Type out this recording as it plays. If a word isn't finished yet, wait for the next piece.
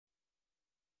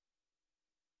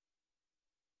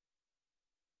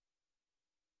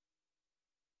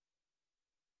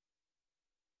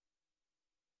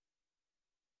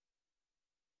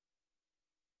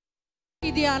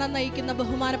ധ്യാനം നയിക്കുന്ന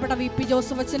ബഹുമാനപ്പെട്ട VP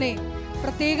ജോസഫ് അച്ഛനെ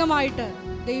പ്രത്യേകമായിട്ട്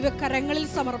ദൈവകരങ്ങളിൽ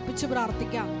സമർപ്പിച്ച്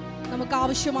പ്രാർത്ഥിക്കാം. നമുക്ക്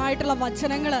ആവശ്യമായിട്ടുള്ള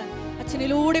വചനങ്ങൾ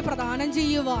അച്ഛനിലൂടെ പ്രദാനം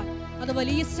ചെയ്യുവാൻ, അത്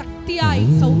വലിയ ശക്തിയായി,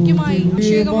 സൗഖ്യമായി,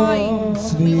 അഭിഷേകമായി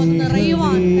വന്ന്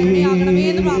നിറയുവാൻ ഇടയാകണമേ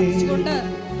എന്ന് പ്രാർത്ഥിച്ചുകൊണ്ട്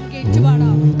നമുക്ക്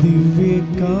ഏറ്റുപാടാം.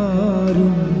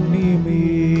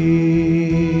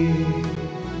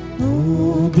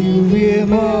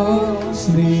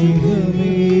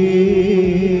 സ്നേഹമേ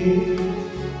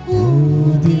ഓ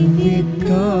ദിവ്യകാരുണ്യമേ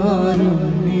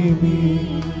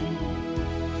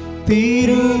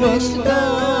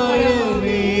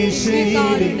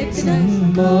തിരുവത്താഴമേശയിലെ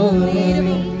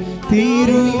സമ്മാനമേ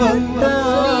തിരുവത്താഴമേശയിലെ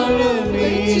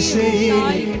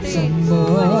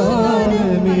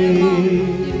സമ്മാനമേ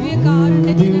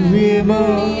ദിവ്യമാ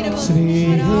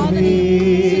സ്നേഹമേ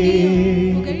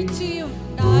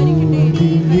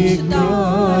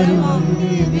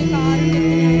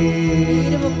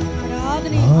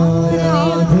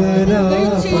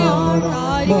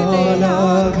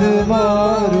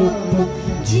മാലാഖമാരൊപ്പം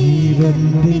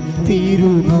ജീവന്റെ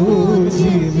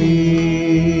തിരുഭോജ്യമേ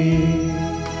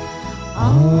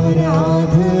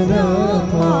ആരാധന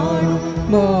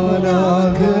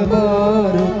മാലാഖമാരൊപ്പം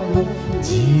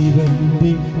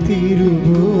ജീവന്റെ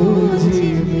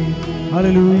തിരുഭോജ്യമേ.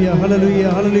 ഹല്ലേലൂയ ഹല്ലേലൂയ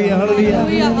ഹല്ലേലൂയ ഹല്ലേലൂയ.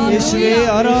 യേശുവേ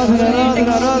ആരാധന ആരാധന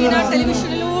ആരാധന.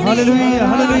 ഹല്ലേലൂയ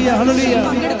ഹല്ലേലൂയ ഹല്ലേലൂയ.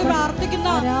 പങ്കെടുത്ത് പ്രാർത്ഥിക്കുന്ന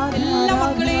എല്ലാ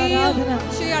മക്കളെയും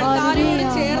അൾത്താരയോട്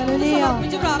ചേർത്ത്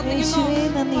സമർപ്പിച്ച് പ്രാർത്ഥിക്കുന്നു.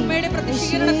 അമ്മയുടെ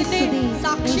പ്രതിഷേധത്തിന്റെ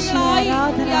സാക്ഷികളായി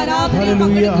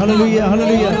ഹല്ലേലൂയ ഹല്ലേലൂയ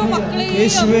ഹല്ലേലൂയ.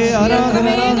 യേശുവേ ആരാധന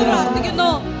ആരാധന പ്രാർത്ഥിക്കുന്നു.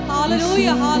 ഹല്ലേലൂയ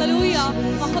ഹല്ലേലൂയ.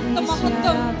 മഹത്വം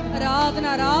മഹത്വം. ആരാധന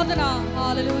ആരാധന.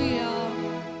 ഹല്ലേലൂയ.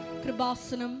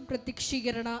 കൃപാസനം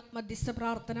പ്രത്യക്ഷീകരണ മധ്യസ്ഥ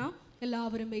പ്രാർത്ഥന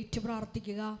എല്ലാവരും ഏറ്റു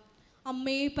പ്രാർത്ഥിക്കുക.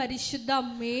 അമ്മേ പരിശുദ്ധ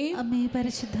അമ്മേ, അമ്മേ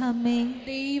പരിശുദ്ധ അമ്മേ,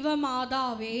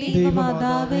 ദൈവമാതാവേ,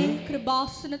 ദൈവമാതാവേ,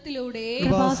 കൃപാസനത്തിലൂടെ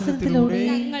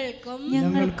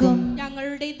ഞങ്ങൾക്കും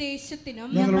ഞങ്ങളുടെ ദേശത്തിനും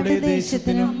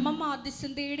അമ്മ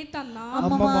മാധ്യസ്ഥം തേടി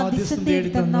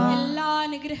തന്ന എല്ലാ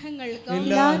അനുഗ്രഹങ്ങൾക്കും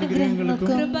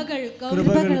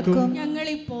കൃപകൾക്കും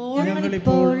ഞങ്ങളിപ്പോൾ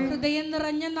ഹൃദയം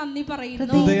നിറഞ്ഞ നന്ദി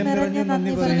പറയുന്നു.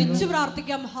 ഒരുമിച്ച്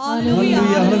പ്രാർത്ഥിക്കാം. ഹല്ലേലൂയ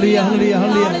ഹല്ലേലൂയ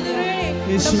ഹല്ലേലൂയ.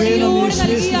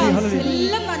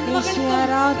 എല്ലാ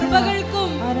നന്മകൾക്കും കൃപകൾക്കും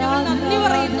നന്ദി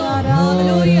പറയുന്നു.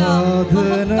 ഹല്ലേലൂയ.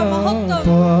 മഹത്വം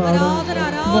ആരാധന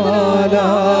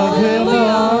ആരാധന.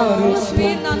 യേശുവേ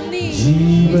നന്ദി.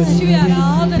 യേശുവേ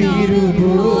ആരാധന.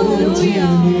 ഹല്ലേലൂയ.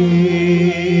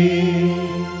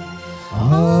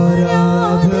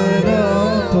 ആരാധന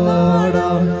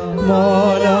പാടാം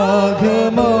മാലാഖമാരൊപ്പം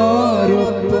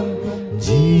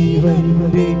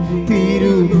ജീവന്റെ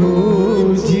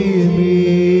തിരുഭോജ്യമേ.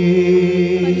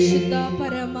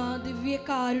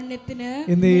 കാരുണ്യത്തിന്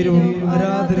എന്നേരവും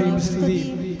ആരാധനയും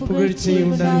സ്തുതിയും പുകഴ്ചയും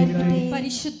ഉണ്ടായിരിക്കട്ടെ.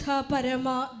 പരിശുദ്ധ പരമ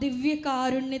ദിവ്യ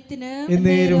കാരുണ്യത്തിന്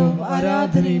എന്നേരവും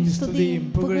ആരാധനയും സ്തുതിയും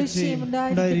പുകഴ്ചയും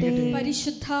ഉണ്ടായിരിക്കട്ടെ.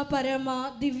 പരിശുദ്ധ പരമ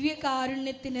ദിവ്യ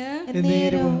കാരുണ്യത്തിന്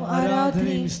എന്നേരവും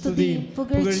ആരാധനയും സ്തുതിയും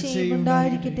പുകഴ്ചയും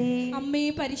ഉണ്ടായിരിക്കട്ടെ. അമ്മേ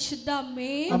പരിശുദ്ധ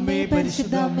അമ്മേ, അമ്മേ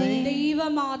പരിശുദ്ധ അമ്മേ,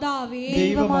 ദൈവമാതാവേ,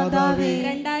 ദൈവമാതാവേ,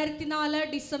 2004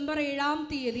 ഡിസംബർ 7-ാം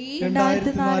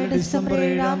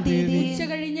തീയതി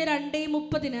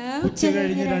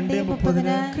ഉച്ചകഴിഞ്ഞ്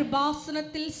 2:30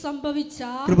 കൃപാസനത്തിൽ സംഭവിച്ച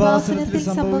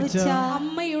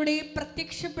അമ്മയുടെ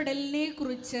പ്രത്യക്ഷപ്പെടലിനെ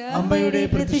കുറിച്ച്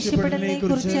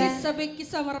സഭയ്ക്ക്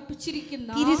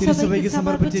സമർപ്പിച്ചിരിക്കുന്ന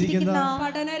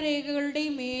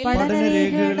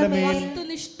പഠനരേഖകളുടെ മേൽ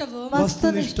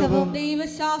വസ്തുനിഷ്ഠവും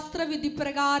ദൈവശാസ്ത്ര വിധി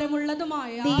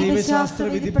പ്രകാരമുള്ളതുമായ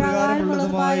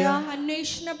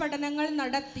അന്വേഷണ പഠനങ്ങൾ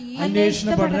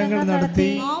നടത്തി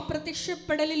ആ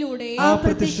പ്രത്യക്ഷപ്പെടലിലൂടെ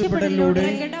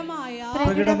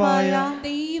പ്രകടമായ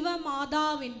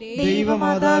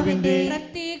ദൈവമാതാവിന്റെ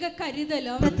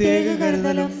പ്രത്യേക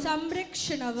കരുതലും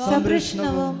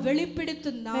സംരക്ഷണവും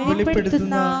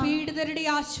വെളിപ്പെടുത്തുന്ന പീഡിതരുടെ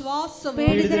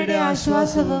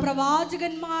ആശ്വാസവും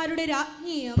പ്രവാചകന്മാരുടെ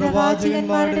രാജ്ഞിയും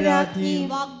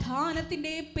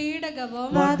വാഗ്ദാനത്തിന്റെ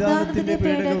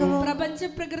പേടകവും പ്രപഞ്ച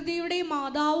പ്രകൃതിയുടെ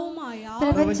മാതാവുമായ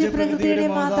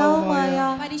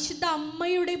പരിശുദ്ധ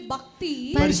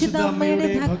അമ്മയുടെ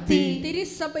ഭക്തി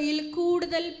തിരുസഭയിൽ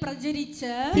കൂടുതൽ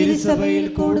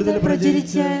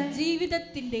പ്രചരിച്ച്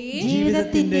ജീവിതത്തിന്റെ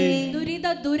ദുരിത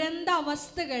ദുരന്ത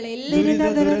അവസ്ഥകളിൽ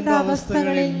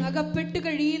അകപ്പെട്ടു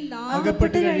കഴിയുന്ന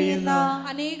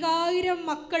അനേകായിരം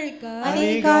മക്കൾക്ക്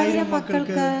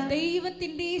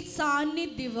ദൈവത്തിന്റെ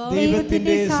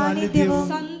സാന്നിധ്യവും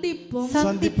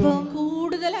സന്ധിപ്പും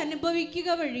കൂടുതൽ അനുഭവിക്കുക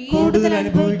വഴി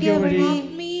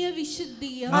ആത്മീയ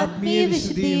വിശുദ്ധിയും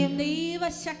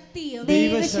ദൈവശക്തിയും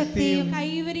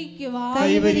കൈവരിക്കുവാൻ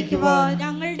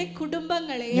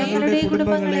ഞങ്ങളുടെ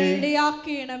കുടുംബങ്ങളെ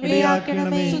ഇടയാക്കണമേ.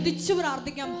 സ്തുതിച്ചു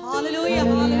പ്രാർത്ഥിക്കാം. ഹല്ലേലൂയ,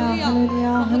 ഹല്ലേലൂയ.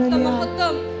 മഹത്വം,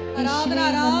 മഹത്വം. ആരാധന,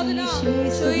 ആരാധന.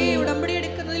 ഈശോയെ ഉടമ്പടി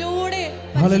എടുക്കുന്നതിലൂടെ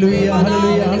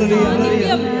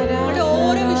ഞങ്ങളുടെ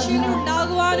ഓരോ വിഷയങ്ങൾ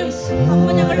ഉണ്ടാകുവാനും അമ്മ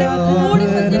ഞങ്ങളുടെ കൂടെ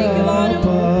സഞ്ചരിക്കുവാനും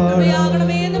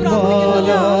കൃപയാകണമേ എന്ന്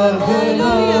പ്രാർത്ഥിക്കുന്നു.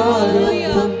 ഹല്ലേലൂയ, ഹല്ലേലൂയ.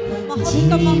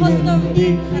 മഹത്വം, മഹത്വം.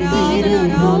 ആരാധന,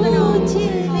 ആരാധന.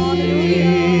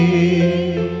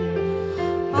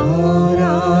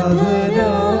 ആരാധന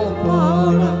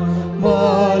പാടാം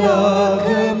മാലാഖമാരൊപ്പം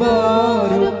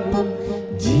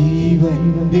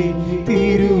ജീവന്റെ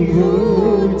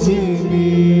തിരുഭോജ്യമേ.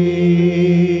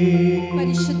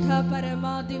 പരിശുദ്ധ പരമ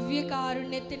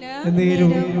ദിവ്യകാരുണ്യത്തിന്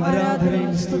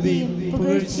ആരാധനയും സ്തുതിയും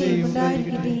പുകഴ്ചയും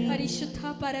ഉണ്ടായിരിക്കട്ടെ. പരിശുദ്ധ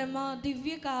പരമ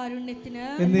ദിവ്യകാരുണ്യത്തിന്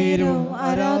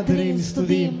ആരാധനയും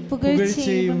സ്തുതിയും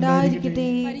പുകഴ്ചയും ഉണ്ടായിരിക്കട്ടെ.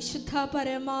 പരിശുദ്ധ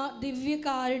പരമ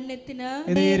ദിവ്യകാരുണ്യത്തിന്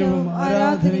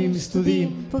ആരാധനയും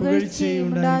സ്തുതിയും പുകഴ്ചയും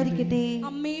ഉണ്ടായിരിക്കട്ടെ.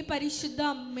 അമ്മേ പരിശുദ്ധ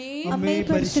അമ്മേ, അമ്മേ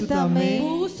പരിശുദ്ധ അമ്മേ,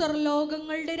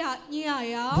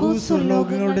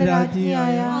 ഭൂസ്വർലോകങ്ങളുടെ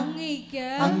രാജ്ഞിയായ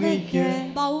അങ്ങേയ്ക്ക്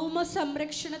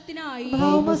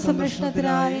ഭൗമ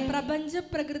സംരക്ഷണത്തിനായി പ്രപഞ്ച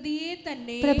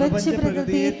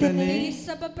പ്രകൃതിയെ തന്നെ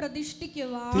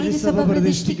തിരുസഭ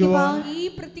പ്രതിഷ്ഠിക്കുവാൻ ഈ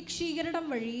പ്രത്യക്ഷീകരണം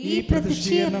വഴി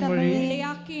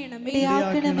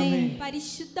ഇടയാക്കണമേ.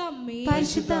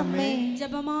 പരിശുദ്ധ അമ്മേ,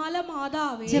 ജപമാല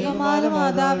മാതാവേ,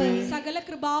 സകല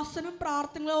കൃപാസനം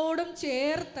പ്രാർത്ഥനകളോടും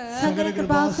ചേർത്ത്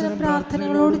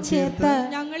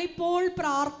ഞങ്ങളിപ്പോൾ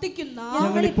പ്രാർത്ഥിക്കുന്ന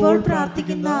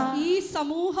ഈ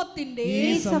സമൂഹത്തിന്റെ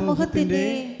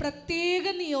പ്രത്യേക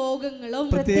നിയോഗങ്ങളും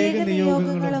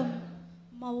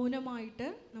മൗനമായിട്ട്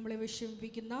നമ്മളെ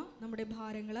വിഷമിപ്പിക്കുന്ന നമ്മുടെ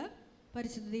ഭാരങ്ങള്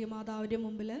പരിശുദ്ധ മാതാവിന്റെ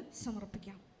മുമ്പിൽ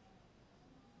സമർപ്പിക്കാം.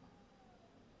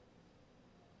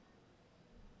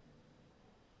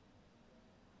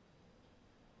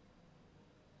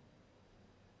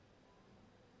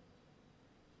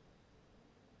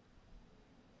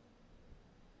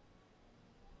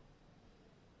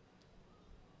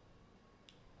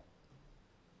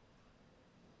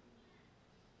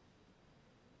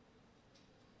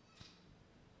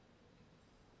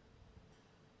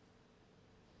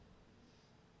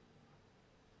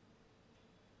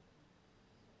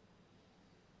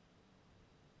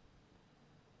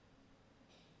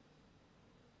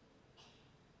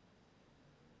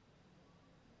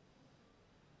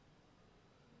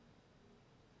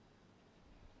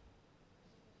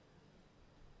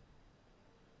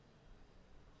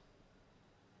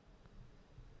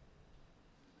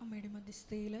 അമ്മയുടെ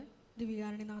മധ്യസ്ഥയിൽ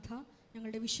ദിവ്യകാരുണ്യനാഥ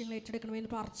ഞങ്ങളുടെ വിഷയങ്ങൾ ഏറ്റെടുക്കണമെന്ന്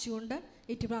പ്രാർത്ഥിച്ചുകൊണ്ട്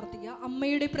പ്രാർത്ഥിക്കുക.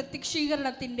 അമ്മയുടെ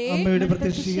പ്രത്യക്ഷീകരണത്തിന്റെ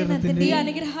ഈ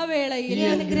അനുഗ്രഹവേളയിൽ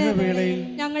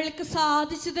ഞങ്ങൾക്ക്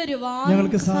സാധിച്ചു തരുവാൻ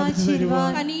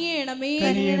കനിയേണമേ.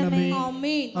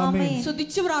 ആമേൻ.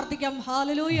 സ്തുതിച്ചു പ്രാർത്ഥിക്കാം.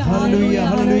 ഹല്ലേലൂയ, ഹല്ലേലൂയ,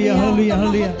 ഹല്ലേലൂയ,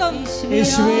 ഹല്ലേലൂയ.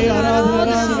 യേശുവേ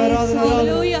ആരാധന,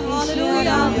 ഹല്ലേലൂയ, ഹല്ലേലൂയ,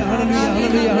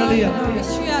 ഹല്ലേലൂയ.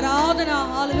 യേശുവേ ആരാധന,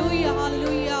 ഹല്ലേലൂയ,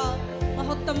 ഹല്ലേലൂയ.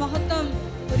 മഹത്വം, മഹത്വം.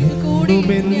 ഒരിക്കൽ കൂടി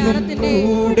ജ്ഞാനത്തിന്റെ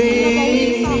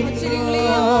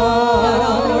സാഹചര്യങ്ങളെയും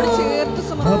ആരാധനയോട് ചേർത്ത്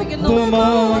സമർപ്പിക്കുന്നു.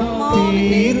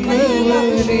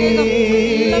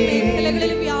 എല്ലാ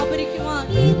മേഖലകളിലും വ്യാപരിക്കുവാൻ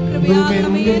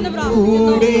കൃപയാകണമേ എന്ന്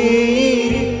പ്രാർത്ഥിക്കുന്നു.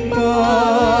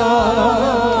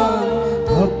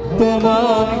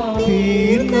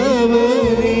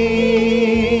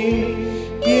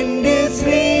 എന്റെ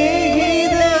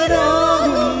സ്നേഹിതനാകുന്ന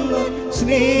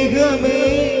സ്നേഹമേ,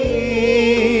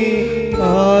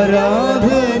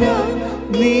 ആരാധന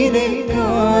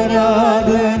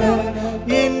നിനക്കാരാധന.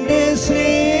 എന്റെ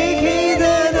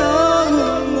സ്നേഹിതനാകുന്ന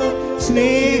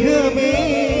സ്നേഹമേ,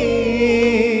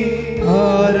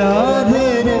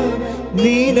 ആരാധന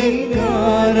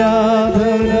നിനക്കാരാധന.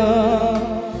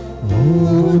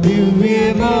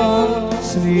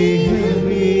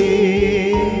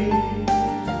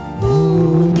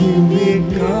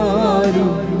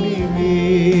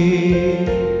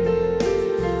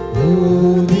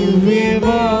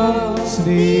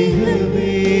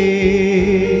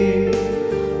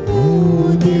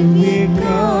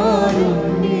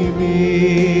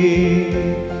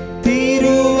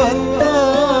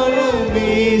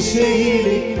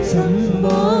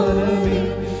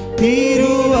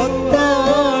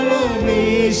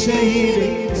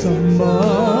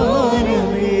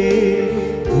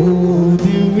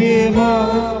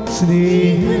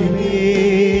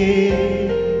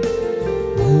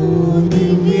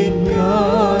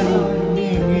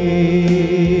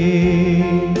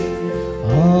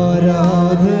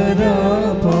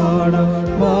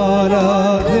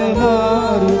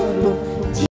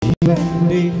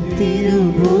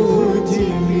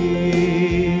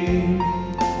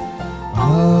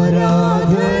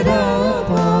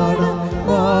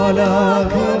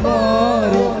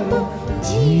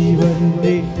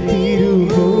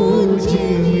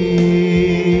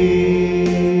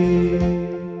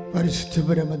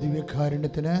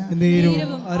 ദിവ്യകാരുണ്യത്തിന്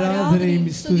ആരാധനയും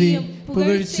സ്തുതിയും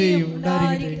പുകഴ്ചയും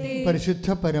ഉണ്ടായിരിക്കട്ടെ. പരിശുദ്ധ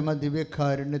പരമ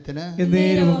ദിവ്യകാരുണ്യത്തിന്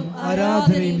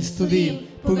ആരാധനയും സ്തുതിയും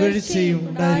പുകഴ്ചയും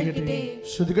ഉണ്ടായിരിക്കട്ടെ.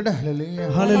 ശ്രുതികട്ടെ. ഹല്ലേലൂയ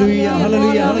ഹല്ലേലൂയ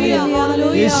ഹല്ലേലൂയ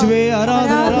ഹല്ലേലൂയ. യേശുവേ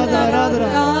ആരാധന ആരാധന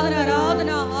ആരാധന ആരാധന.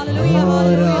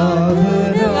 ഹല്ലേലൂയ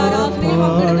ഹല്ലേലൂയ. ആരാധനയിൽ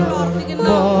പങ്കെടുത്ത് പ്രാർത്ഥിക്കുന്നു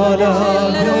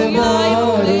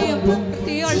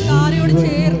ആൾക്കാരോട്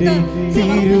ചേർത്ത്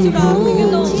സമർപ്പിച്ച്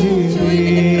പ്രാർത്ഥിക്കുന്നു.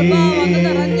 ഈശോയുടെ കൃപ വന്ന്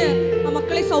നിറഞ്ഞ് ആ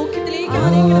മക്കളെ സൗഖ്യത്തിലേക്ക്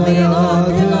ആനയിക്കണമേ എന്ന്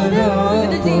പ്രാർത്ഥിക്കുന്നു.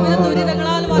 വിവിധ ജീവിത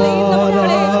ദുരിതങ്ങളാൽ വലയുന്ന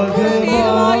മക്കളെ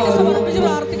പ്രത്യേകമായിട്ട് സമർപ്പിച്ച്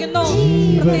പ്രാർത്ഥിക്കുന്നു.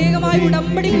 പ്രത്യേകമായി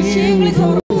ഉടമ്പടി വിഷയങ്ങളെ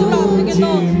സമർപ്പിച്ച്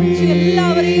പ്രാർത്ഥിക്കുന്നു.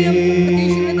 എല്ലാവരെയും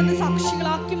പ്രതീക്ഷിക്കുന്നതിന്റെ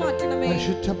സാക്ഷികളാക്കി മാറ്റണമേ.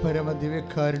 പരിശുദ്ധ പരമ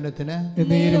ദിവ്യകാരുണ്യത്തിന്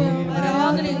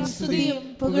ആരാധനയും സ്തുതിയും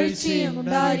പുകഴ്ചയും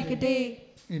ഉണ്ടായിരിക്കട്ടെ.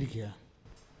 ഇരിക്കുക.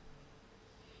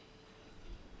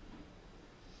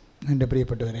 എൻ്റെ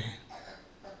പ്രിയപ്പെട്ടവരെ,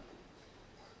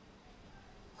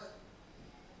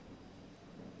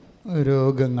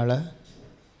 രോഗങ്ങൾ,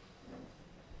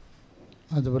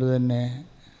 അതുപോലെ തന്നെ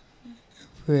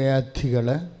വ്യാധികൾ,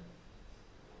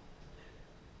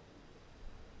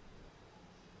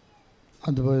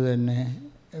 അതുപോലെ തന്നെ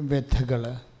വ്യഥകൾ,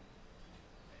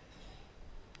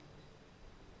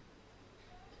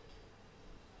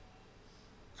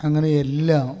 അങ്ങനെ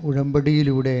എല്ലാം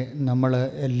ഉടമ്പടിയിലൂടെ നമ്മൾ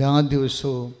എല്ലാ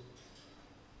ദിവസവും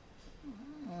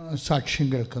സാക്ഷ്യം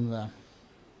കേൾക്കുന്നതാണ്.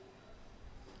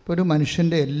 ഇപ്പോൾ ഒരു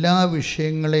മനുഷ്യൻ്റെ എല്ലാ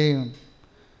വിഷയങ്ങളെയും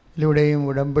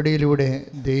ഉടമ്പടിയിലൂടെ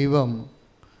ദൈവം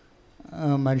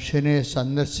മനുഷ്യനെ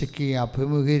സന്ദർശിക്കുകയും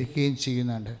അഭിമുഖീകരിക്കുകയും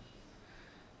ചെയ്യുന്നുണ്ട്.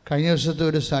 കഴിഞ്ഞ ദിവസത്തെ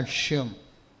ഒരു സാക്ഷ്യം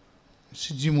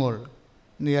സിജിമോൾ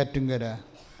നെയ്യാറ്റിൻകര,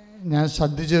 ഞാൻ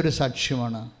ശ്രദ്ധിച്ച ഒരു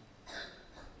സാക്ഷ്യമാണ്.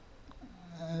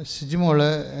 സിജിമോള്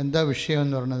എന്താ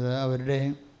വിഷയമെന്ന് പറഞ്ഞത്, അവരുടെ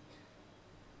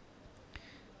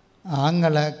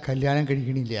ആങ്ങളെ കല്യാണം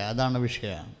കഴിക്കണില്ല, അതാണ്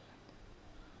വിഷയം.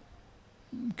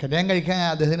 കല്യാണം കഴിക്കാൻ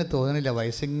അദ്ദേഹത്തിന് തോന്നണില്ല,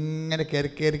 വയസ്സിങ്ങനെ കയറി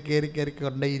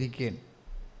കൊണ്ടേയിരിക്കുകയാണ്.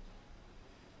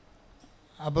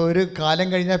 അപ്പോൾ ഒരു കാലം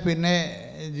കഴിഞ്ഞാൽ പിന്നെ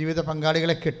ജീവിത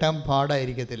പങ്കാളികളെ കിട്ടാൻ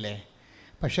പാടായിരിക്കത്തില്ലേ.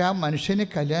 പക്ഷെ ആ മനുഷ്യന്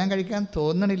കല്യാണം കഴിക്കാൻ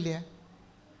തോന്നണില്ല.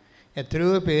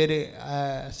 എത്രയോ പേര്,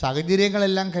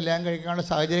 സാഹചര്യങ്ങളെല്ലാം കല്യാണം കഴിക്കാനുള്ള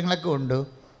സാഹചര്യങ്ങളൊക്കെ ഉണ്ട്,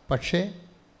 പക്ഷേ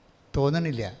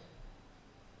തോന്നണില്ല.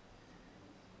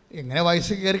 ഇങ്ങനെ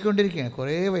വയസ്സ് കയറിക്കൊണ്ടിരിക്കുകയാണ്,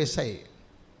 കുറേ വയസ്സായി.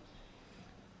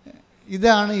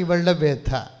 ഇതാണ് ഇവളുടെ വ്യഥ,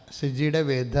 സിജിയുടെ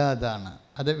വ്യഥ അതാണ്.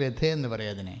 അത് വ്യഥയെന്ന്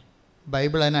പറയാം അതിനെ.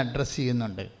 ബൈബിൾ അതിനെ അഡ്രസ്സ്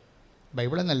ചെയ്യുന്നുണ്ട്.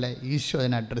 ബൈബിൾ എന്നല്ല, ഈശോ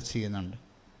അതിനെ അഡ്രസ്സ് ചെയ്യുന്നുണ്ട്.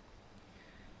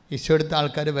 ഈശോ എടുത്ത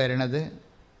ആൾക്കാർ വരണത്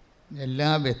എല്ലാ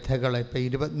വ്യഥകളും. ഇപ്പോൾ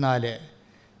 24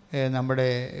 നമ്മുടെ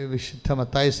വിശുദ്ധ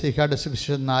മത്തായി ശ്ലീഹായുടെ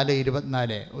സുവിശേഷം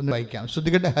 4:24 ഒന്ന് വായിക്കാം.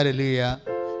 ശ്രുതികട്ടെ. ഹല്ലേലൂയ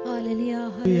ഹല്ലേലൂയ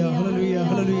ഹല്ലേലൂയ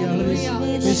ഹല്ലേലൂയ ഹല്ലേലൂയ.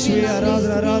 യേശുവേ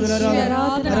ആരാധന ആരാധന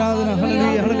ആരാധന ആരാധന.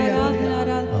 ഹല്ലേലൂയ ഹല്ലേലൂയ.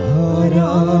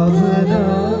 ആരാധന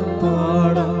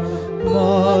പാടാം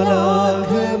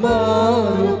മാലാഖമാരൊപ്പം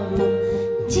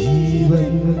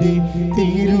ജീവന്റെ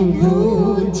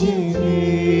തിരുഭോജ്യമേ.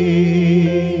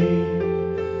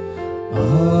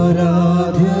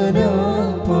 ആരാധന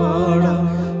പാടാം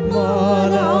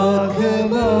മാലാഖമാരൊപ്പം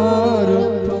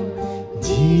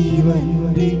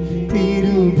ജീവന്റെ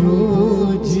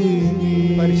തിരുഭോജ്യമേ.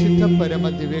 പരിശുദ്ധ പരമ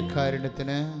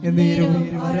ദിവ്യകാരുണ്യത്തിന്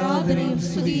ആരാധനയും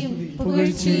സ്തുതിയും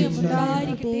പുകഴ്ചയും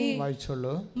ഉണ്ടായിരിക്കട്ടെ.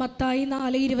 വായിച്ചോളൂ. മത്തായി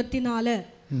 4:24.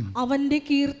 അവന്റെ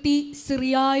കീർത്തി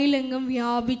സിറിയായിലെങ്ങും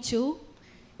വ്യാപിച്ചു,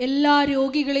 എല്ലാ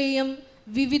രോഗികളെയും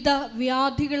വിവിധ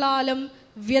വ്യാധികളാലും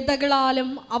വ്യതകളാലും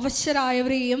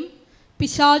അവശരായവരെയും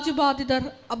പിശാചുബാധിതർ,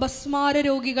 അപസ്മാര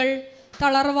രോഗികൾ,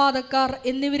 തളർവാദക്കാർ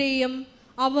എന്നിവരെയും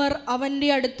അവർ അവൻ്റെ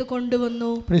അടുത്ത്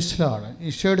കൊണ്ടുവന്നു.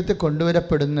 ഈശോ അടുത്ത്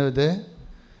കൊണ്ടുവരപ്പെടുന്നത്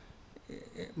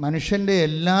മനുഷ്യൻ്റെ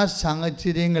എല്ലാ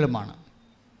സാഹചര്യങ്ങളുമാണ്.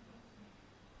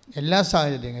 എല്ലാ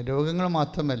സാഹചര്യങ്ങളും, രോഗങ്ങൾ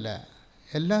മാത്രമല്ല,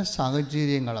 എല്ലാ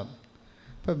സാഹചര്യങ്ങളും.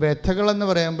 ഇപ്പോൾ വ്യഥകളെന്ന്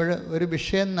പറയുമ്പോൾ ഒരു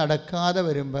വിഷയം നടക്കാതെ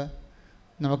വരുമ്പോൾ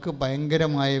നമുക്ക്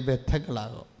ഭയങ്കരമായ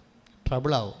വ്യഥകളാകും,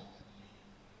 ട്രബിളാവും.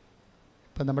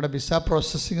 ഇപ്പം നമ്മുടെ വിസ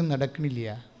പ്രോസസ്സിങ് നടക്കണില്ല,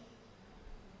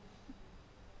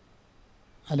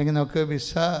 അല്ലെങ്കിൽ നമുക്ക്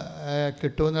വിസ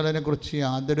കിട്ടുമെന്നുള്ളതിനെക്കുറിച്ച്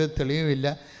യാതൊരു തെളിവുമില്ല,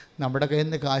 നമ്മുടെ കയ്യിൽ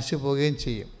നിന്ന് കാശ് പോവുകയും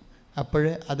ചെയ്യും. അപ്പോൾ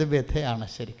അത് വ്യഥയാണ്,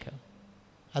 ശരിക്കും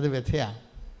അത് വ്യഥയാണ്.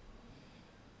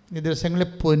 ഈ ദിവസങ്ങളിൽ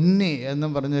പൊന്നി എന്നും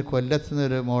പറഞ്ഞ്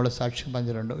കൊല്ലത്തുനിന്നൊരു മോള് സാക്ഷ്യം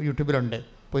പറഞ്ഞിട്ടുണ്ട്, യൂട്യൂബിലുണ്ട്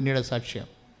പൊന്നിയുടെ സാക്ഷ്യം.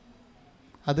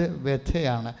 അത്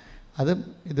വ്യഥയാണ്, അതും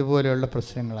ഇതുപോലെയുള്ള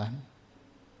പ്രശ്നങ്ങളാണ്.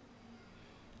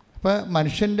 അപ്പോൾ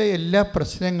മനുഷ്യൻ്റെ എല്ലാ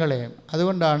പ്രശ്നങ്ങളെയും,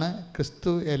 അതുകൊണ്ടാണ്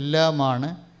ക്രിസ്തു എല്ലാമാണ്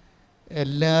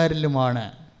എല്ലാവരിലുമാണ്.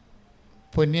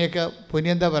 പൊന്നി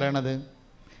എന്താ പറയണത്,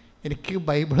 എനിക്ക്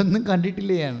ബൈബിളൊന്നും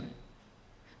കണ്ടിട്ടില്ലയാണ്,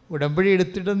 ഉടമ്പടി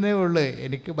എടുത്തിട്ടെന്നേ ഉള്ളൂ.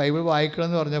 എനിക്ക് ബൈബിൾ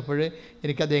വായിക്കണമെന്ന് പറഞ്ഞപ്പോൾ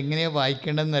എനിക്കത് എങ്ങനെയാണ്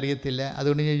വായിക്കേണ്ടതെന്ന് അറിയത്തില്ല.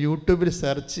 അതുകൊണ്ട് ഞാൻ യൂട്യൂബിൽ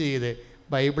സെർച്ച് ചെയ്ത്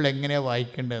ബൈബിൾ എങ്ങനെയാണ്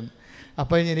വായിക്കേണ്ടതെന്ന്.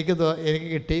 അപ്പോൾ എനിക്ക്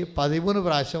കിട്ടി 13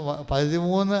 പ്രാവശ്യം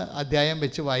 13 അധ്യായം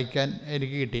വെച്ച് വായിക്കാൻ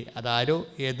എനിക്ക് കിട്ടി. അതാരോ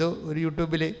ഏതോ ഒരു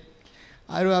യൂട്യൂബിൽ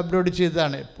ആരോ അപ്ലോഡ്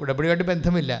ചെയ്തതാണ്. ഉടമ്പടിയായിട്ട്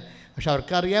ബന്ധമില്ല. പക്ഷെ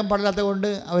അവർക്ക് അറിയാൻ പാടില്ലാത്തത് കൊണ്ട്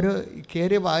അവർ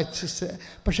കയറി വായിച്ച്,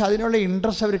 പക്ഷെ അതിനുള്ള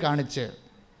ഇൻട്രസ്റ്റ് അവർ കാണിച്ച്,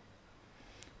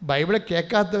 ബൈബിൾ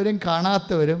കേൾക്കാത്തവരും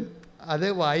കാണാത്തവരും അത്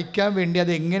വായിക്കാൻ വേണ്ടി,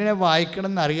 അത് എങ്ങനെ വായിക്കണം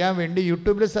എന്നറിയാൻ വേണ്ടി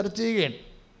യൂട്യൂബിൽ സെർച്ച് ചെയ്യുകയാണ്.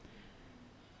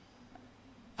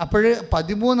 അപ്പോൾ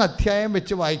 13 അധ്യായം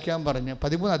വെച്ച് വായിക്കാൻ പറഞ്ഞു,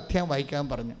 13 അധ്യായം വായിക്കാൻ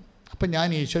പറഞ്ഞു. അപ്പം ഞാൻ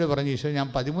ഈശോയോട് പറഞ്ഞു, ഈശോ ഞാൻ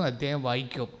 13 അധ്യായം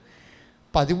വായിക്കും,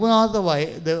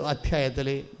 13ാമത്തെ അധ്യായത്തിൽ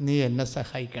നീ എന്നെ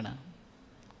സഹായിക്കണം.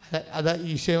 അത്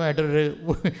ഈശോയുമായിട്ടൊരു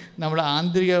നമ്മുടെ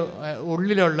ആന്തരിക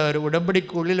ഉള്ളിലുള്ള ഒരു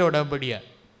ഉടമ്പടിക്കുള്ളിലെ ഉടമ്പടിയാണ്.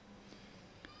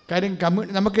 കാര്യം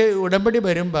നമുക്ക് ഉടമ്പടി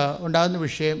വരുമ്പോൾ ഉണ്ടാകുന്ന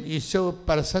വിഷയം ഈശോ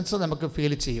പ്രസൻസ് നമുക്ക്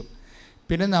ഫീൽ ചെയ്യും.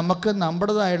 പിന്നെ നമുക്ക്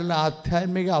നമ്മുടേതായിട്ടുള്ള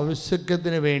ആധ്യാത്മിക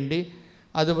ഔത്സുക്യത്തിന് വേണ്ടി,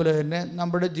 അതുപോലെ തന്നെ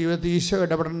നമ്മുടെ ജീവിതത്തിൽ ഈശോ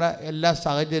ഇടപെടേണ്ട എല്ലാ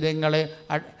സാഹചര്യങ്ങളെ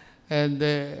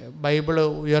ബൈബിള്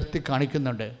ഉയർത്തി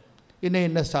കാണിക്കുന്നുണ്ട്.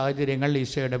 ഇന്ന സാഹചര്യങ്ങളിൽ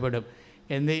ഈശോ ഇടപെടും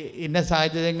ഇന്ന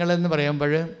സാഹചര്യങ്ങളെന്ന്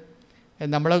പറയുമ്പോൾ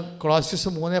നമ്മൾ കൊളോസ്യസ്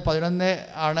 3:11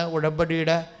 ആണ്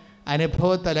ഉടമ്പടിയുടെ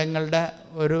അനുഭവ തലങ്ങളുടെ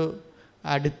ഒരു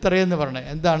അടിത്തറയെന്ന് പറഞ്ഞത്.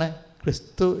 എന്താണ്?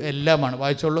 ക്രിസ്തു എല്ലാമാണ്.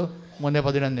 വായിച്ചോളൂ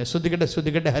 3:11.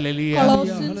 ശ്രദ്ധിക്കട്ടെ. ഹല്ലേലൂയ.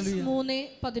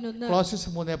 കൊളോസ്യസ്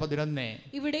 3:11.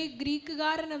 ഇവിടെ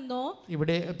ഗ്രീക്കുകാരനെന്നോ,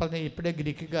 ഇവിടെ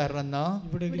ഗ്രീക്കുകാരനെന്നോ,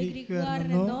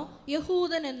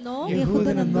 യഹൂദനെന്നോ,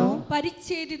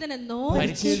 പരിച്ഛേദിതനെന്നോ,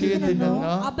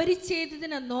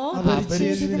 അപരിച്ഛേദിതനെന്നോ,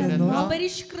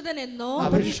 അപരിഷ്കൃതനെന്നോ,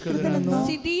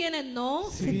 സിദിയനെന്നോ,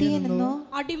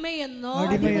 അടിമയെന്നോ,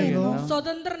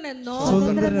 സ്വതന്ത്രനെന്നോ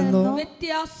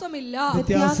വ്യത്യാസമില്ല.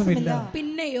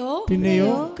 പിന്നെയോ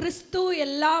ക്രിസ്തു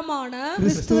എല്ലാമാണ്,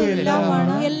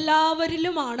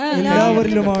 എല്ലാവരിലുമാണ്.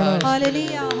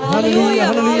 ഹല്ലേലൂയ,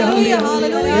 ഹല്ലേലൂയ,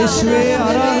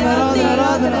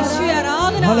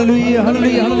 ഹല്ലേലൂയ,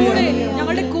 ഹല്ലേലൂയ.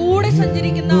 ഞങ്ങളുടെ കൂടെ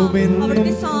സഞ്ചരിക്കുന്ന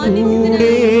അവിടുത്തെ സാന്നിധ്യത്തിന്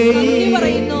നന്ദി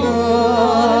പറയുന്നു.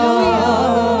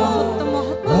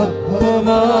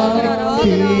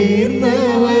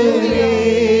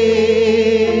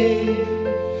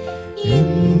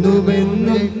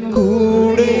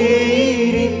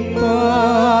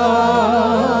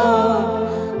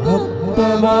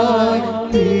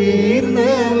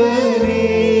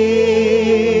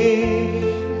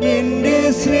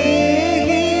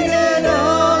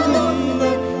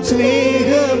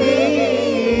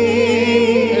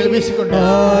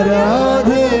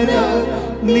 ആരാധന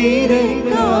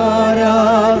നിനക്കാരാധന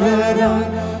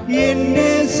എന്റെ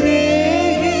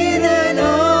സ്നേഹിതനാകുന്ന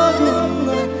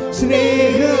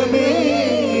സ്നേഹമേ.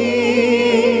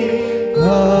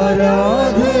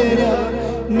 ആരാധന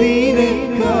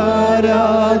നിനക്കാരാധന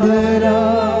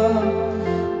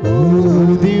ഓ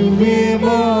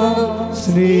ദിവ്യമാ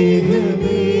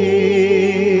സ്നേഹമേ.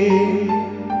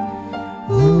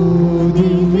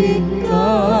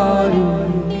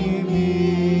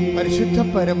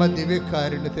 പരമ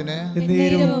ദിവ്യകാരുണ്യത്തിന്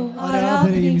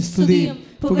ആരാധനയും സ്തുതിയും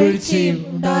പുകഴ്ചയും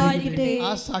ഉണ്ടായിരിക്കട്ടെ. ആ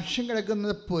സാക്ഷ്യം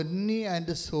കിടക്കുന്നത് പൊന്നി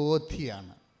ആൻഡ്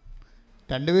സോധിയാണ്.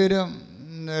 രണ്ടുപേരും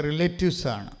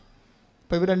റിലേറ്റീവ്സാണ്.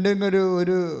 അപ്പോൾ ഇവർ രണ്ടുപേരും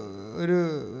ഒരു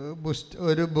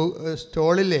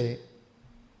സ്റ്റോളിലെ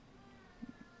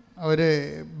അവർ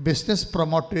ബിസിനസ്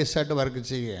പ്രൊമോട്ടേഴ്സായിട്ട് വർക്ക്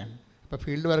ചെയ്യുകയാണ്. ഇപ്പോൾ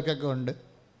ഫീൽഡ് വർക്കൊക്കെ ഉണ്ട്.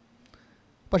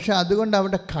 പക്ഷെ അതുകൊണ്ട്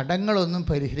അവരുടെ കടങ്ങളൊന്നും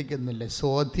പരിഹരിക്കുന്നില്ല.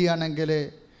 സോധിയാണെങ്കിൽ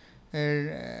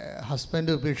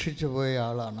ഹസ്ബൻഡ് ഉപേക്ഷിച്ച് പോയ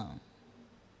ആളാണ്.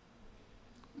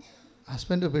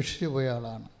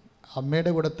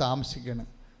 അമ്മയുടെ കൂടെ താമസിക്കണം.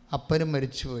 അപ്പനും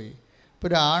മരിച്ചുപോയി. ഇപ്പോൾ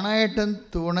ഒരു ആണായിട്ടും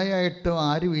തുണയായിട്ടും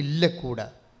ആരും ഇല്ല കൂടെ.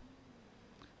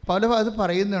 അത്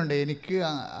പറയുന്നുണ്ട്, എനിക്ക്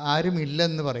ആരും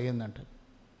ഇല്ലെന്ന് പറയുന്നുണ്ട്.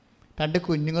 2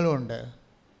 കുഞ്ഞുങ്ങളുമുണ്ട്.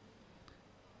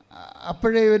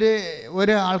 അപ്പോഴേ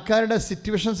ഒരു ആൾക്കാരുടെ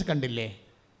സിറ്റുവേഷൻസ് കണ്ടില്ലേ,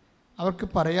 അവർക്ക്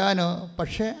പറയാനോ.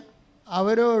 പക്ഷേ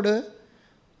അവരോട്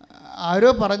ആരോ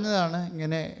പറഞ്ഞതാണ്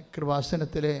ഇങ്ങനെ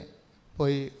കൃപാസനത്തിൽ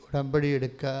പോയി ഉടമ്പടി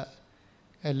എടുക്കുക,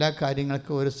 എല്ലാ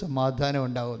കാര്യങ്ങൾക്കും ഒരു സമാധാനം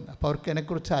ഉണ്ടാകുന്നു. അപ്പോൾ അവർക്ക്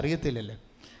ഇതിനെക്കുറിച്ച് അറിയത്തില്ലല്ലോ.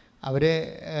 അവർ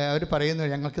പറയുന്നു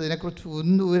ഞങ്ങൾക്കിതിനെക്കുറിച്ച്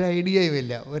ഒരു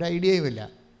ഐഡിയയും ഇല്ല.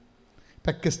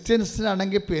 ഇപ്പം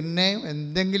ക്രിസ്ത്യൻസിനാണെങ്കിൽ പിന്നെയും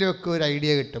എന്തെങ്കിലുമൊക്കെ ഒരു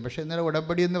ഐഡിയ കിട്ടും. പക്ഷേ ഇന്നലെ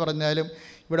ഉടമ്പടി എന്ന് പറഞ്ഞാലും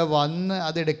ഇവിടെ വന്ന്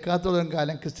അതെടുക്കാത്തോളം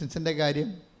കാലം ക്രിസ്ത്യൻസിൻ്റെ കാര്യം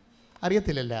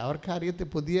അറിയത്തില്ലല്ലോ. അവർക്ക്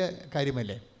പുതിയ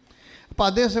കാര്യമല്ലേ. അപ്പോൾ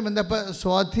അതേസമയം ഇപ്പോൾ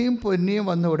സ്വാധിയും പൊന്നിയും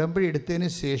വന്ന് ഉടമ്പടി എടുത്തതിന്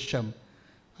ശേഷം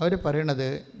അവർ പറയണത്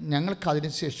ഞങ്ങൾക്കതിന്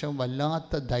ശേഷം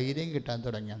വല്ലാത്ത ധൈര്യം കിട്ടാൻ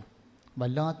തുടങ്ങി.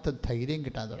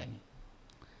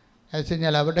 എന്ന് വെച്ച്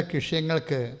കഴിഞ്ഞാൽ അവരുടെ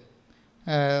വിഷയങ്ങൾക്ക്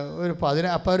അപ്പോൾ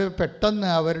അവർ പെട്ടെന്ന്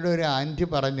അവരുടെ ഒരു ആൻറ്റി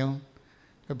പറഞ്ഞു,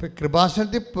 ഇപ്പം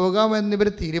കൃപാസനത്തിൽ പോകാമെന്നിവർ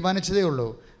തീരുമാനിച്ചതേ ഉള്ളൂ.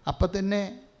 അപ്പം തന്നെ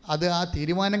അത് ആ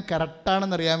തീരുമാനം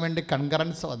കറക്റ്റാണെന്നറിയാൻ വേണ്ടി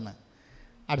കൺകറൻസ് വന്ന്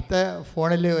അടുത്ത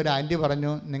ഫോണിൽ ഒരു ആൻറ്റി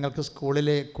പറഞ്ഞു, നിങ്ങൾക്ക്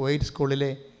സ്കൂളിലെ കോയിറ്റ്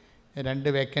സ്കൂളിലെ 2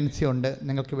 വേക്കൻസി ഉണ്ട്,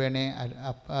 നിങ്ങൾക്ക് വേണേ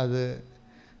അത്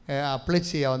അപ്ലൈ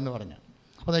ചെയ്യാമെന്ന് പറഞ്ഞു.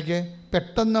 അപ്പോൾ അതൊക്കെ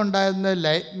പെട്ടെന്നുണ്ടായിരുന്ന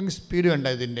ലൈറ്റ്നിങ് സ്പീഡും ഉണ്ട്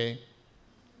ഇതിൻ്റെ.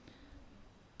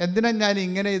 എന്തിനാണ് ഞാൻ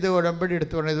ഇങ്ങനെ ഇത് ഉടമ്പടി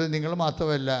എടുത്തു പറഞ്ഞത്? നിങ്ങൾ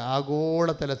മാത്രമല്ല, ആഗോള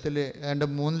തലത്തിൽ ഏതാണ്ട്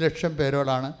 3 ലക്ഷം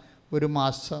പേരോടാണ് ഒരു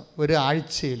മാസം,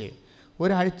 ഒരാഴ്ചയിൽ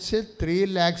 3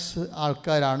 lakhs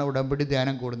ആൾക്കാരാണ് ഉടമ്പടി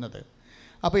ധ്യാനം കൂടുന്നത്.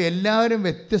 അപ്പോൾ എല്ലാവരും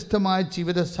വ്യത്യസ്തമായ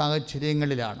ജീവിത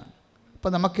സാഹചര്യങ്ങളിലാണ്.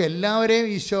 അപ്പോൾ നമുക്ക് എല്ലാവരെയും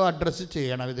ഈശോ അഡ്രസ്സ്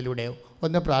ചെയ്യണം ഇതിലൂടെ.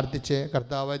 ഒന്ന് പ്രാർത്ഥിച്ച്,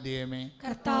 കർത്താവായ ദൈവമേ,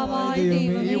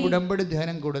 ഈ ഉടമ്പടി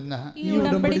ധ്യാനം കൂടുന്ന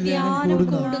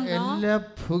എല്ലാ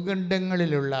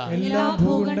ഭൂഖണ്ഡങ്ങളിലുള്ള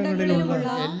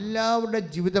എല്ലാവരുടെ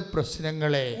ജീവിത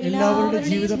പ്രശ്നങ്ങളെ,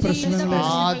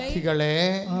 ആധികളെ,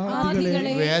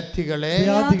 വ്യാധികളെ,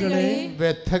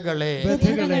 വ്യഥകളെ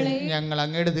ഞങ്ങൾ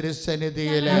അങ്ങയുടെ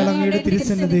തിരുസന്നിധിയിൽ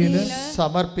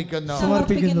സമർപ്പിക്കുന്നു.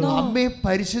 അമ്മേ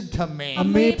പരിശുദ്ധമ്മേ,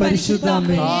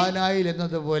 കാനായിൽ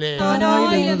എന്നതുപോലെ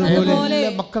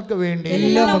മക്കൾക്ക് വേണ്ടി ഈ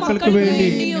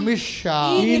നിമിഷം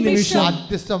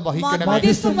മധ്യസ്ഥം വഹിക്കണമേ.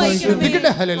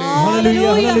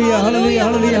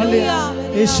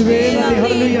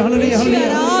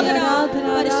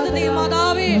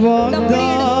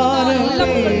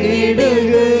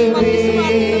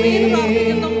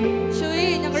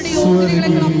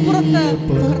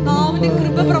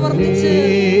 കൃപ പ്രവർത്തിച്ച്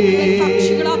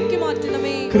സാക്ഷികളാക്കി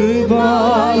മാറ്റണമേ.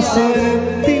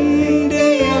 കൃപാസനത്തിൻ്റെ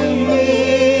അമ്മേ,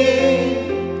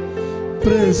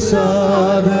 പ്രസാദവരമാതാവേ,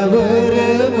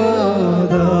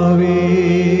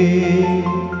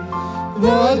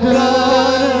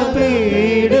 വാഗ്ദാന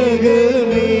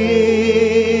പേടകമേ,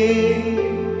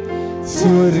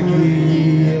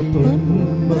 സ്വർഗീയ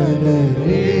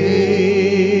പൊന്മലരേ,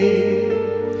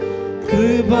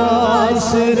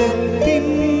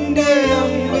 കൃപാസനത്തിൻ്റെ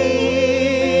അമ്മേ,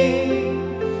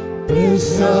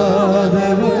 പ്രസാദവരമാതാവേ.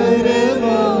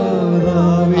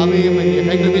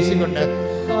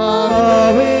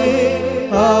 ആവേ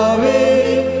ആവേ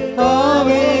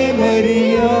ആവേ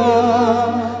മരിയ,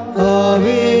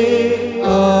 ആവേ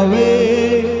ആവേ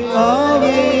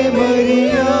ആവേ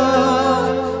മരിയ,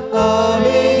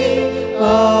 ആവേ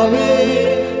ആവേ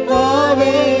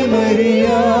ആവേ മരിയ,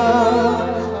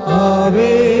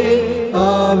 ആവേ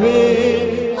ആവേ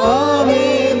ആവേ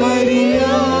മരിയ.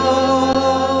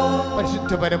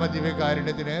 പരിശുദ്ധ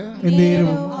പരമദിവ്യകാരുണ്യത്തിന്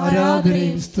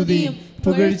ആരാധനയും സ്തുതിയും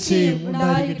പുകഴ്ചയും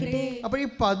ഉണ്ടായിരിക്കട്ടെ. അപ്പോൾ ഈ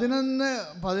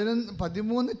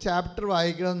 13 ചാപ്റ്റർ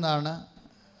വായിക്കണമെന്നാണ്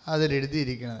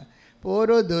അതിലെഴുതിയിരിക്കുന്നത്. അപ്പോൾ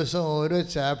ഓരോ ദിവസവും ഓരോ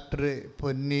ചാപ്റ്റർ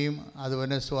പൊന്നിയും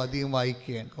അതുപോലെ സ്വാതിയും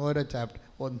വായിക്കുകയാണ്. ഓരോ ചാപ്റ്റർ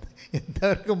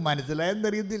എല്ലാവർക്കും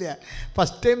മനസ്സിലായെന്നറിയത്തില്ല.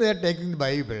 First time they are taking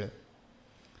Bible,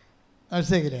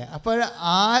 മനസ്സിലാക്കില്ലേ? അപ്പോൾ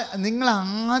നിങ്ങൾ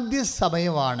ആദ്യ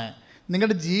സമയമാണ്,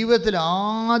 നിങ്ങളുടെ ജീവിതത്തിൽ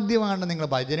ആദ്യമാണ് നിങ്ങൾ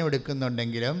വചനം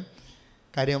എടുക്കുന്നുണ്ടെങ്കിലും,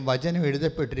 കാര്യം വചനം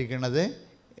എഴുതപ്പെട്ടിരിക്കുന്നത്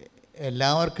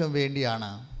എല്ലാവർക്കും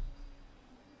വേണ്ടിയാണ്.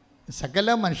 സകല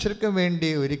മനുഷ്യർക്കും വേണ്ടി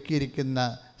ഒരുക്കിയിരിക്കുന്ന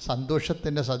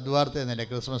സന്തോഷത്തിൻ്റെ സദ്വാർത്ത എന്നല്ലേ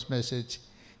ക്രിസ്മസ് മെസ്സേജ്.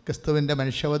 ക്രിസ്തുവിൻ്റെ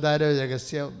മനുഷ്യാവതാര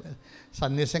രഹസ്യ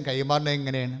സന്ദേശം കൈമാറുന്നത്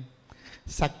എങ്ങനെയാണ്?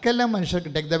 സകല മനുഷ്യർക്ക്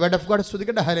take the word of God.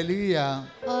 സ്തുതിക്കട്ടെ. ഹല്ലേലൂയ.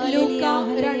 ലൂക്ക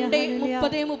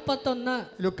 2:30-31.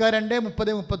 ലൂക്ക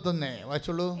 2:30-31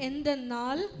 വായിച്ചോളൂ.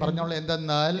 എന്തെന്നാൽ, പറഞ്ഞോളൂ.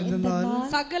 എന്തെന്നാൽ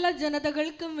സകല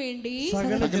ജനതകൾക്കും വേണ്ടി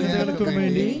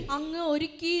അങ്ങ്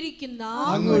ഒരുക്കിയിരിക്കുന്ന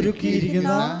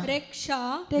രക്ഷ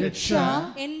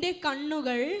എന്റെ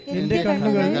കണ്ണുകൾ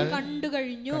കണ്ടു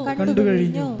കഴിഞ്ഞു.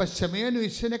 ഇപ്പം ശമയോൻ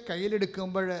യേശുവിനെ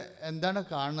കയ്യിലെടുക്കുമ്പോൾ എന്താണ്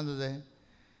കാണുന്നത്?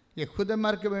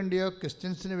 യഹൂദന്മാർക്ക് വേണ്ടിയോ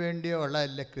ക്രിസ്ത്യൻസിന് വേണ്ടിയോ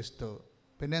ഉള്ളതല്ല ക്രിസ്തു.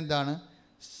 പിന്നെന്താണ്?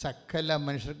 സകല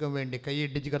മനുഷ്യർക്കും വേണ്ടി.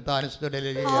 കൈയിടിച്ച് കർത്താവിനെ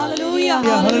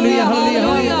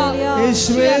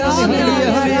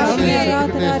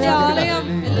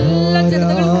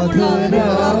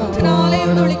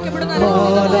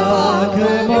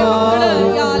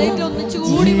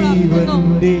ഒന്നിച്ചുകൂടി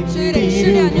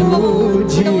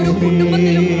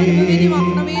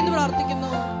പ്രാർത്ഥിക്കുന്നു.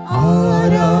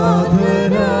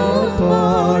 ആരാധന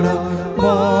പാടാം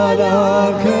മാലാഖമാരൊപ്പം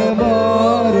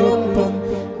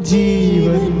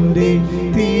ജീവന്റെ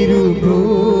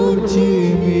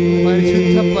തിരുഭോജ്യമേ.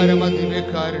 പരിശുദ്ധ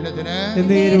പരമദിവ്യകാരുണ്യത്തിന്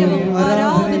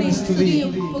ആരാധനയും സ്തുതിയും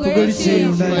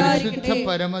പുകഴ്ചയും പരിശുദ്ധ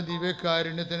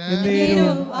പരമദിവ്യകാരുണ്യത്തിന്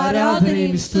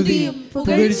ആരാധനയും സ്തുതിയും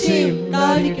പുകഴ്ചയും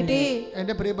ഉണ്ടായിരിക്കട്ടെ.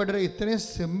 എൻ്റെ പ്രിയപ്പെട്ടവർ, ഇത്രയും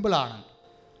സിമ്പിളാണ്.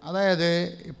 അതായത്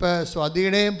ഇപ്പം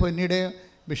സ്വാതിയുടെയും പൊന്നിയുടെയും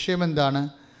വിഷയം എന്താണ്?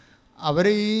 അവർ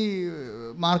ഈ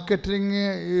മാർക്കറ്റിങ്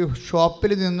ഈ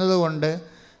ഷോപ്പിൽ നിന്നതുകൊണ്ട്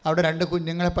അവിടെ 2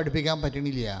 കുഞ്ഞുങ്ങളെ പഠിപ്പിക്കാൻ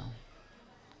പറ്റണില്ല.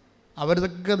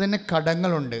 അവർക്ക് തന്നെ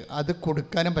കടങ്ങളുണ്ട്, അത്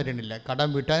കൊടുക്കാനും പറ്റണില്ല, കടം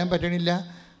വീട്ടാനും പറ്റണില്ല,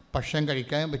 ഭക്ഷണം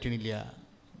കഴിക്കാനും പറ്റണില്ല,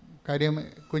 കാര്യം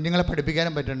കുഞ്ഞുങ്ങളെ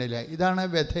പഠിപ്പിക്കാനും പറ്റണില്ല. ഇതാണ്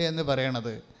വ്യഥ എന്ന്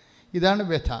പറയണത്. ഇതാണ്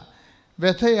വ്യഥ.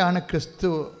 വ്യഥയാണ് ക്രിസ്തു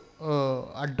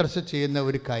അഡ്രസ്സ് ചെയ്യുന്ന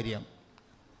ഒരു കാര്യം.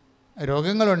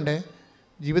 രോഗങ്ങളുണ്ട്,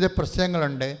 ജീവിത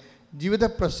പ്രശ്നങ്ങളുണ്ട്. ജീവിത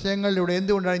പ്രശ്നങ്ങളിലൂടെ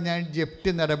എന്തുകൊണ്ടാണ് ഞാൻ ജപ്തി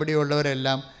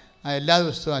നടപടിയുള്ളവരെല്ലാം എല്ലാ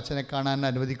ദിവസവും അച്ഛനെ കാണാൻ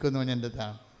അനുവദിക്കുമെന്ന്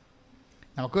പറഞ്ഞതാണ്.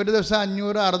 നമുക്കൊരു ദിവസം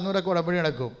 500-600 ഉടമ്പടി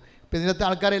നടക്കും. ഇപ്പം ഇതിനകത്ത്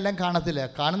ആൾക്കാരെല്ലാം കാണത്തില്ല.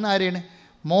 കാണുന്ന ആരെയാണ്?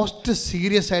 മോസ്റ്റ്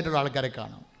സീരിയസ് ആയിട്ടുള്ള ആൾക്കാരെ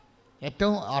കാണും,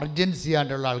 ഏറ്റവും അർജൻസി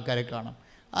ആയിട്ടുള്ള ആൾക്കാരെ കാണും.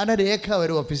 അതിൻ്റെ രേഖ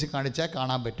ഒരു ഓഫീസിൽ കാണിച്ചാൽ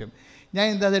കാണാൻ പറ്റും. ഞാൻ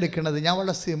എന്താ അത് എടുക്കുന്നത്? ഞാൻ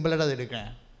വളരെ സിമ്പിളായിട്ട് അത് എടുക്കണേ.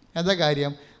 എന്താ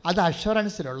കാര്യം? അത്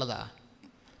അഷുറൻസിലുള്ളതാണ്,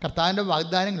 കർത്താവിൻ്റെ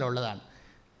വാഗ്ദാനങ്ങളുള്ളതാണ്.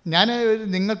 ഞാൻ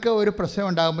നിങ്ങൾക്ക് ഒരു പ്രശ്നം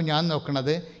ഉണ്ടാകുമ്പോൾ ഞാൻ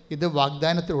നോക്കുന്നത് ഇത്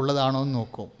വാഗ്ദാനത്തിലുള്ളതാണോ എന്ന്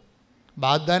നോക്കും.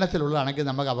 വാഗ്ദാനത്തിലുള്ളതാണെങ്കിൽ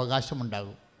നമുക്ക്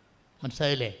അവകാശമുണ്ടാകും.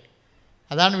 മനസ്സിലായില്ലേ?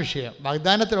 അതാണ് വിഷയം.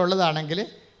 വാഗ്ദാനത്തിലുള്ളതാണെങ്കിൽ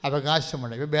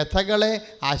അവകാശമുണ്ട്. ഇപ്പോൾ വ്യഥകളെ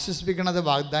ആശ്വസിപ്പിക്കുന്നത്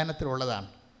വാഗ്ദാനത്തിലുള്ളതാണ്.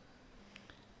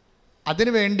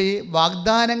 അതിനുവേണ്ടി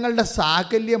വാഗ്ദാനങ്ങളുടെ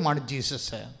സാകല്യമാണ്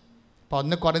ജീസസ്. അപ്പോൾ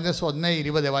 1 കൊരിന്ത്യർ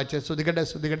 1:20 വായിച്ച് സ്തുതിക്കട്ടെ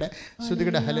സ്തുതിക്കട്ടെ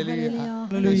സ്തുതിക്കട്ടെ. ഹല്ലേലൂയ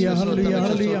ഹല്ലേലൂയ ഹല്ലേലൂയ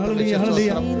ഹല്ലേലൂയ ഹല്ലേലൂയ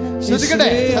ഹല്ലേലൂയ. സ്തുതിക്കട്ടെ.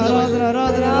 ആരാധന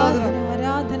ആരാധന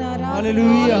ആരാധന.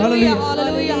 ഹല്ലേലൂയ ഹല്ലേലൂയ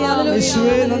ഹല്ലേലൂയ.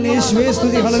 യേശുവേ നന്ദി, യേശുവേ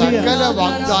സ്തുതി. ഹല്ലേലൂയ. സകല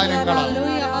വാഗ്ദാനങ്ങളും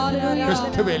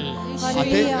ക്രിസ്തുവിൽ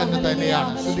അതെ എന്ന്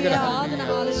തന്നെയാണ്. സ്തുതിക്കട്ടെ.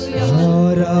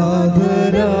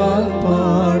 ആരാധന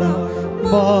പാടാം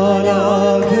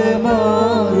മാലാഖമാരൊപ്പം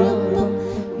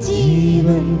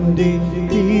ജീവന്റെ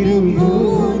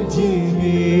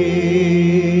തിരുഭോജ്യമേ.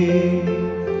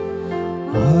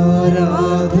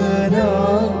 ആരാധന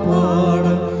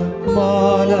പാടാം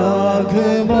മാലാഖമാരൊപ്പം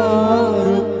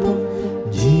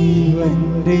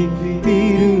ജീവന്റെ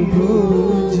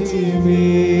തിരുഭോജ്യമേ.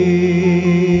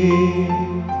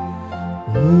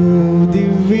 ഓ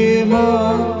ദിവ്യമാ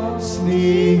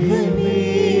സ്നേഹമേ,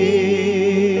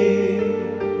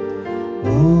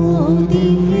 ഓ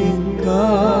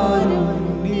ദിവ്യകാരുണ്യമേ,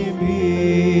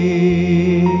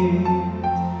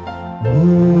 ഓ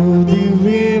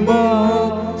ദിവ്യമാ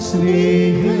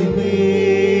സ്നേഹമേ,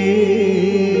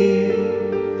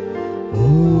 ഓ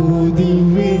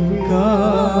ദിവ്യകാരുണ്യമേ.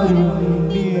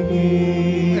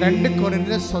 2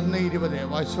 കൊരിന്ത്യർ 1:20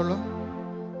 വായിച്ചോളൂ.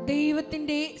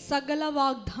 ദൈവത്തിന്റെ സകല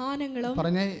വാഗ്ദാനങ്ങളും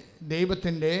പറഞ്ഞേ,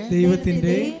 ദൈവത്തിന്റെ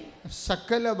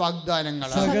സകല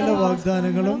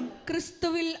വാഗ്ദാനങ്ങളും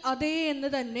ക്രിസ്തുവിൽ അതേ എന്ന്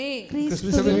തന്നെ.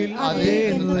 ക്രിസ്തുവിൽ അതേ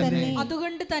എന്ന് തന്നെ.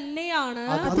 അതുകൊണ്ട് തന്നെയാണ്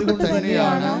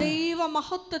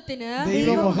ദൈവമഹത്വത്തിന്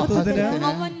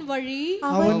അവൻ വഴി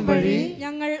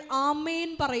ഞങ്ങൾ ആമേൻ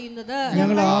പറയുന്നത്.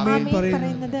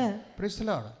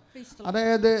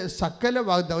 അതായത് സകല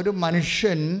വാഗ്ദാനം, ഒരു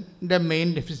മനുഷ്യൻ്റെ മെയിൻ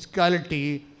ഫിസിക്കാലിറ്റി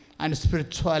ആൻഡ്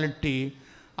സ്പിരിച്വാലിറ്റി,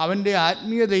 അവൻ്റെ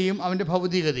ആത്മീയതയും അവൻ്റെ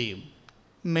ഭൗതികതയും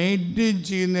മെയിൻറ്റെയിൻ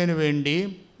ചെയ്യുന്നതിന് വേണ്ടി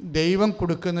ദൈവം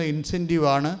കൊടുക്കുന്ന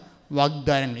ഇൻസെൻറ്റീവാണ്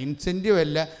വാഗ്ദാനങ്ങൾ. ഇൻസെൻറ്റീവ്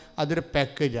അല്ല, അതൊരു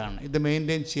പാക്കേജാണ്. ഇത്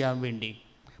മെയിൻറ്റെയിൻ ചെയ്യാൻ വേണ്ടി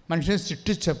മനുഷ്യനെ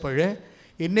സൃഷ്ടിച്ചപ്പോൾ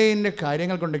ഇന്ന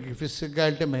കാര്യങ്ങൾ കൊണ്ടൊക്കെ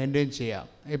ഫിസിക്കാലിറ്റി മെയിൻറ്റെയിൻ ചെയ്യാം.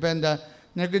 ഇപ്പോൾ എന്താ,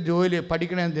 നിനക്ക് ജോലി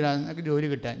പഠിക്കണത് എന്തിനാണ്? നിനക്ക് ജോലി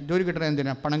കിട്ടണത്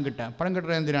എന്തിനാണ്? പണം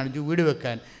കിട്ടണത് എന്തിനാണ്? വീട്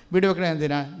വെക്കണത്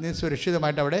എന്തിനാണ്? നീ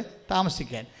സുരക്ഷിതമായിട്ട് അവിടെ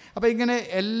താമസിക്കാൻ. അപ്പോൾ ഇങ്ങനെ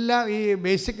എല്ലാം ഈ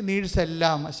ബേസിക് നീഡ്സ്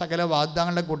എല്ലാം സകല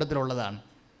വാഗ്ദാനങ്ങളുടെ കൂട്ടത്തിലുള്ളതാണ്.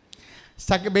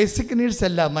 ബേസിക് നീഡ്സ്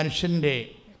എല്ലാം മനുഷ്യൻ്റെ.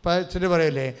 ഇപ്പോൾ ചില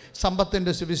പറയല്ലേ,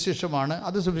 സമ്പത്തിൻ്റെ സുവിശേഷമാണ്,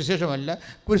 അത് സുവിശേഷമല്ല.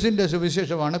 കുരിശിൻ്റെ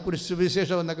സുവിശേഷമാണ്, കുരിശ്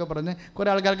സുവിശേഷം എന്നൊക്കെ പറഞ്ഞ് കുറേ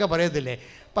ആൾക്കാർക്ക് പറയത്തില്ലേ.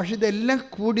 പക്ഷെ ഇതെല്ലാം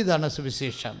കൂടിയതാണ്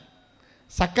സുവിശേഷം.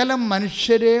 സകല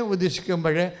മനുഷ്യരെ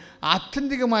ഉദ്ദേശിക്കുമ്പോൾ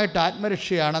ആത്യന്തികമായിട്ട്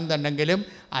ആത്മരക്ഷയാണെന്നുണ്ടെങ്കിലും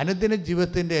അനുദിന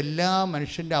ജീവിതത്തിൻ്റെ എല്ലാ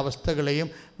മനുഷ്യൻ്റെ അവസ്ഥകളെയും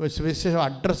സുവിശേഷം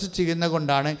അഡ്രസ്സ് ചെയ്യുന്ന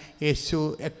കൊണ്ടാണ് യേശു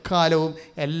എക്കാലവും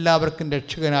എല്ലാവർക്കും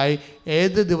രക്ഷകനായി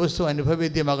ഏത് ദിവസവും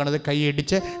അനുഭവവേദ്യമാകണത്.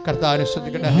 കൈയടിച്ച് കർത്താവിനെ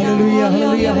സ്തുതിക്കട്ടെ.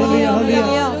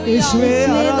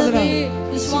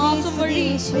 വിശ്വാസം വഴി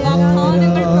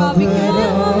വാഗ്ദാനങ്ങൾ പ്രാപിക്കുന്ന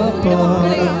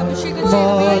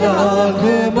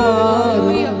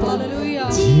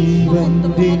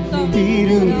ജീവന്റെ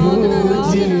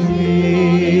തിരുഭോജ്യമേ.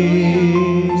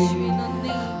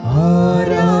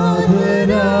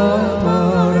 ആരാധന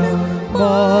പാടാം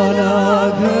മാലാഖമാരൊപ്പം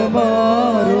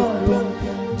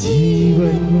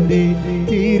ജീവന്റെ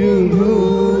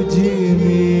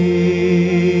തിരുഭോജ്യമേ.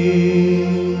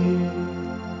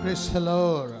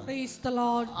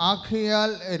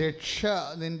 ആഖയാൽ രക്ഷ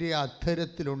നിന്റെ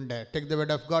അധരത്തിലുണ്ട്. Take the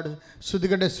word of God.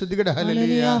 സ്തുതിക്കട്ടെ സ്തുതിക്കട്ടെ.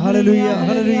 ഹല്ലേലൂയ ഹല്ലേലൂയ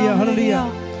ഹല്ലേലൂയ ഹല്ലേലൂയ.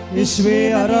 യേശുവേ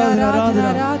ആരാധന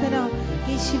ആരാധന.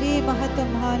 യേശുവേ മഹത്വം.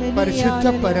 ഹല്ലേലൂയ. പരിശുദ്ധ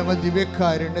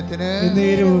പരമദിവ്യകാരുണ്യത്തിന്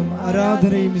നേരവും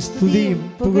ആരാധനയും സ്തുതിയും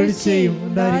പുകഴ്ചയും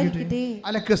ഉണ്ടായിരിക്കട്ടെ.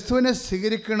 അല്ല, ക്രിസ്തുവിനെ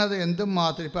സ്വീകരിക്കുന്നത്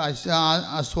എന്തുമാത്രം ഇപ്പോൾ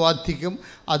അസ്വാധിക്കും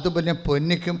അതുപോലെ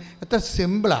പൊന്നിക്കും. എത്ര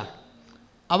സിമ്പിളാണ്.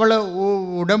 അവൾ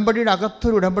ഉടമ്പടിയുടെ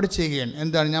അകത്തൊരു ഉടമ്പടി ചെയ്യുകയാണ്.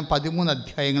 എന്താണ്? ഞാൻ 13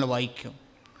 അധ്യായങ്ങൾ വായിക്കും.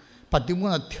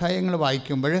 13 അധ്യായങ്ങൾ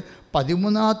വായിക്കുമ്പോൾ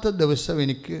 13ാമത്തെ ദിവസം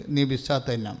എനിക്ക് നീ വിസ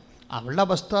തരണം. അവളുടെ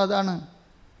അവസ്ഥ അതാണ്.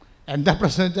 എന്താ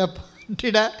പ്രശ്നം വെച്ചാൽ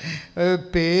പാർട്ടിയുടെ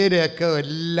പേരൊക്കെ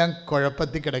എല്ലാം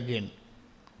കുഴപ്പത്തിൽ കിടക്കുകയാണ്.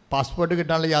 പാസ്പോർട്ട്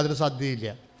കിട്ടാനുള്ള യാതൊരു സാധ്യതയില്ല.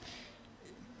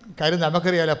 കാര്യം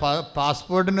നമുക്കറിയാമല്ലോ,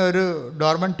 പാസ്പോർട്ടിന് ഒരു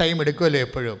ഡോർമൻ ടൈം എടുക്കുമല്ലോ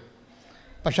എപ്പോഴും.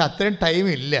 പക്ഷെ അത്രയും ടൈം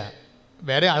ഇല്ല.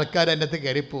 വേറെ ആൾക്കാർ അതിൻ്റെ അകത്ത്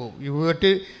കയറിപ്പോവും.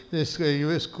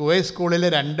 സ്കൂളിൽ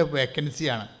 2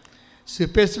 വേക്കൻസിയാണ്.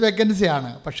 സ്വിപ്പേഴ്സ് വേക്കൻസിയാണ്,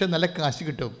 പക്ഷേ നല്ല കാശ്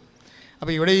കിട്ടും.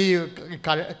 അപ്പോൾ ഇവിടെ ഈ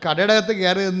കടയുടെ അകത്ത്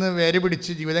കയറി നിന്ന് വേര്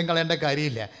പിടിച്ച് ജീവിതം കളയേണ്ട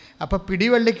കാര്യമില്ല. അപ്പോൾ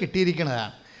പിടിവള്ളി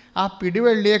കിട്ടിയിരിക്കുന്നതാണ്. ആ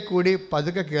പിടിവള്ളിയെ കൂടി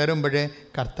പതുക്കെ കയറുമ്പോഴേ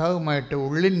കർത്താവുമായിട്ട്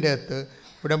ഉള്ളിൻ്റെ അകത്ത്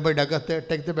ഉടമ്പടിയുടെ അകത്ത്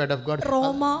take the word of God.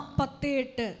 റോമ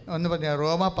 10:8 ഒന്ന് പറഞ്ഞ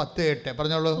റോമ 10:8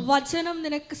 പറഞ്ഞോളൂ. വചനം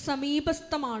നിനക്ക്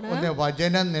സമീപസ്ഥമാണ്.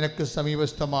 വചനം നിനക്ക്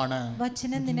സമീപസ്ഥമാണ്.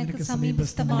 വചനം നിനക്ക്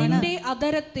സമീപസ്ഥമാണ്. നിന്റെ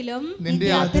അധരത്തിലും നിന്റെ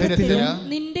അധരത്തിലും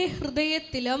നിന്റെ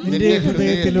ഹൃദയത്തിലും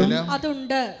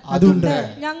അതുണ്ട്.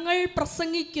 ഞങ്ങൾ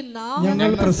പ്രസംഗിക്കുന്ന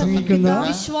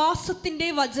വിശ്വാസത്തിന്റെ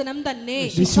വചനം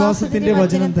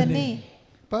തന്നെ.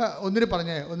 ഇപ്പൊ ഒന്നിന്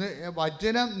പറഞ്ഞേ, ഒന്ന്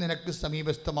വചനം നിനക്ക്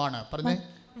സമീപസ്ഥമാണ് പറഞ്ഞേ.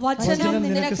 വചനം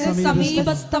നിനക്ക്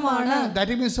സമീപസ്ഥമാണ്.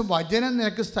 ദാറ്റ് മീൻസ് വചനം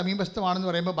നിനക്ക് സമീപസ്ഥമാണെന്ന്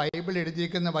പറയുമ്പോൾ ബൈബിൾ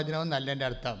എഴുതിയിരിക്കുന്ന വചനം എന്നല്ല എൻ്റെ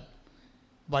അർത്ഥം.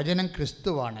 വചനം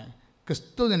ക്രിസ്തുവാണ്.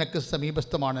 ക്രിസ്തു നിനക്ക്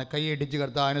സമീപസ്ഥമാണ്. കൈയടിച്ച്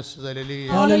കർത്താവിനെ സ്തുതിക്കുന്നു.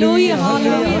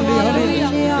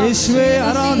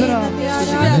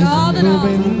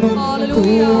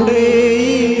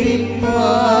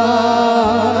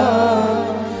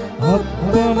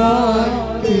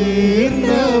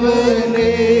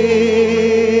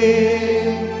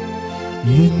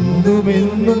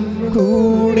 എന്നുമെന്നും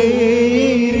കൂടെ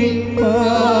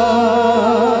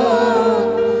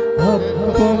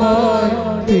അപ്പമായി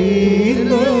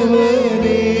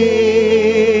തീർന്നവനേ,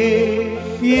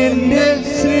 എന്റെ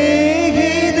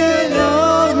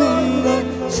സ്നേഹിതനാകുന്ന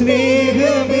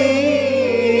സ്നേഹമേ,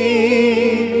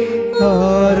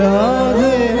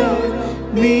 ആരാധന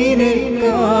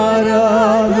നിനക്കാരാധന.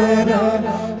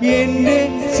 എന്റെ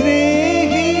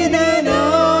സ്നേഹിതനാകുന്ന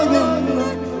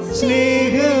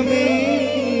സ്നേഹമേ,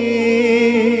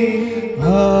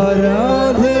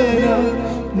 ആരാധന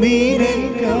നിനക്കാരാധന.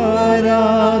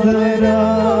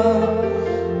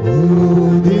 ഓ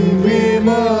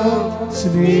ദിവ്യമാ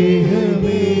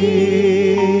സ്നേഹമേ,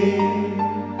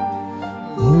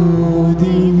 ഓ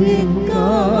ദിവ്യകാരുണ്യമേ.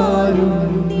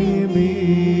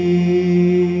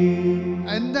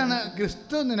 എന്താണ്?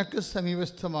 ക്രിസ്തു നിനക്ക്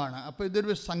സമീപസ്ഥമാണ്. അപ്പോൾ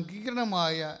ഇതൊരു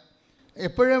സങ്കീർണമായ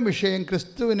എപ്പോഴും വിഷയം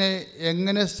ക്രിസ്തുവിനെ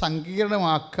എങ്ങനെ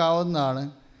സങ്കീർണമാക്കാവുന്നതാണ്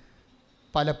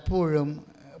പലപ്പോഴും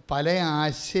പല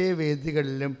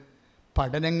ആശയവേദികളിലും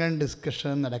പഠനങ്ങളും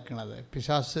ഡിസ്കഷനും നടക്കുന്നത്.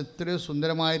 പിശാച് ഇത്രയും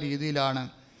സുന്ദരമായ രീതിയിലാണ്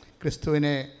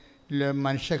ക്രിസ്തുവിനെ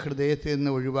മനുഷ്യ ഹൃദയത്തിൽ നിന്ന്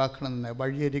ഒഴിവാക്കണമെന്ന്.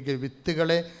 വഴിയരികിൽ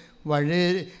വിത്തുകളെ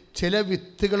ചില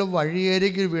വിത്തുകൾ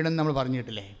വഴിയരികിൽ വീണെന്ന് നമ്മൾ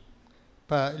പറഞ്ഞിട്ടില്ലേ?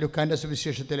 ഇപ്പോൾ ലുക്കാൻ്റെ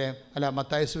സുവിശേഷത്തിലെ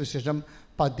മത്തായി സുവിശേഷം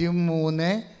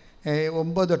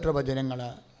 13:9 തൊട്ടുള്ള വചനങ്ങൾ.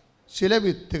 ചില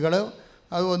വിത്തുകൾ,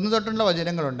 അത് 1 തൊട്ടുള്ള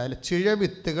വചനങ്ങളുണ്ട്. അതിൽ ചില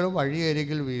വിത്തുകൾ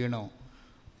വഴിയരികിൽ വീണു,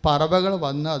 പറവകൾ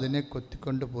വന്ന് അതിനെ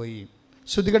കൊത്തിക്കൊണ്ടുപോയി.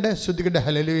 ശ്രുതികട്ടെ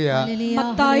ഹല്ലേലൂയ.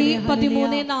 മത്തായി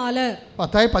 13:4.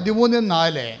 മത്തായി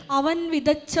 13:4. അവൻ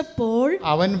വിതച്ചപ്പോൾ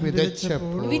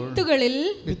വിത്തുകളിൽ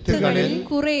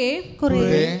കുറെ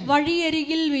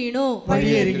വഴിയരികിൽ വീണു.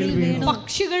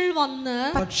 പക്ഷികൾ വന്ന്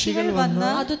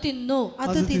അത് തിന്നു.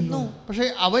 പക്ഷെ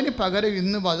അവന് പകരം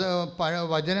ഇന്ന്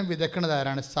വചനം വിതക്കണത്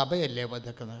ആരാണ്? സഭയല്ലേ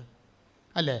വിതക്കുന്നത്?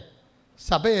 അല്ലേ?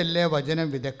 സഭയല്ലേ വചനം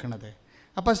വിതക്കണത്?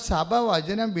 അപ്പം സഭ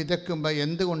വചനം വിതക്കുമ്പോൾ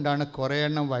എന്തുകൊണ്ടാണ് കുറേ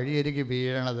എണ്ണം വഴിയരികി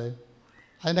വീഴണത്?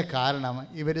 അതിൻ്റെ കാരണം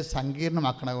ഇവർ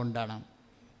സങ്കീർണമാക്കണത് കൊണ്ടാണ്.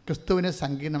 ക്രിസ്തുവിനെ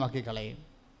സങ്കീർണമാക്കി കളയും.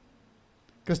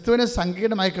 ക്രിസ്തുവിനെ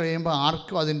സങ്കീർണമായി കഴിയുമ്പോൾ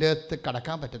ആർക്കും അതിൻ്റെ അകത്ത്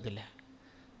കടക്കാൻ പറ്റത്തില്ല.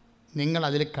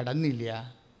 നിങ്ങളതിൽ കടന്നില്ല,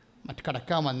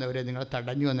 കടക്കാൻ വന്നവരെ നിങ്ങൾ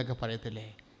തടഞ്ഞു എന്നൊക്കെ പറയത്തില്ലേ?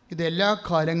 ഇത് എല്ലാ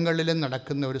കാലങ്ങളിലും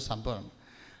നടക്കുന്ന ഒരു സംഭവമാണ്.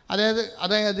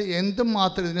 അതായത്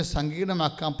എന്തുമാത്രം ഇതിനെ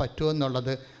സങ്കീർണമാക്കാൻ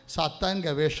പറ്റുമെന്നുള്ളത് സാത്താൻ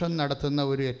ഗവേഷണം നടത്തുന്ന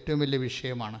ഒരു ഏറ്റവും വലിയ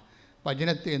വിഷയമാണ്.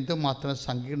 വചനത്തെ എന്തുമാത്രം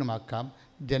സങ്കീർണമാക്കാം,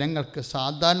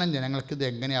 സാധാരണ ജനങ്ങൾക്ക് ഇത്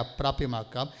എങ്ങനെ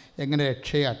അപ്രാപ്യമാക്കാം, എങ്ങനെ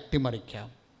രക്ഷയെ അട്ടിമറിക്കാം.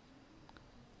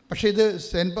 പക്ഷേ ഇത്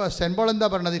സെൻറ്റ് പോൾ എന്താ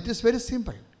പറയുന്നത്? It is very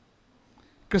simple.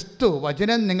 ക്രിസ്തു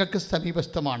വചനം നിങ്ങൾക്ക്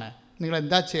സമീപസ്ഥമാണ്. നിങ്ങൾ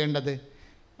എന്താ ചെയ്യേണ്ടത്?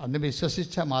 അന്ന്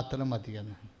വിശ്വസിച്ചാൽ മാത്രം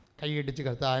മതിയെന്ന്. കൈയിടിച്ച്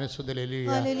കർത്താവിനെ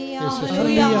സ്തുതിക്കുന്നു.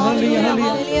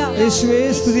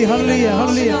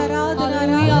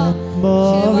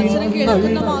 പ്രദാനം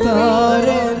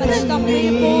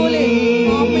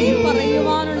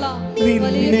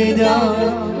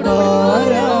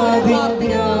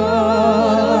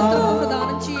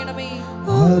ചെയ്യണമേ.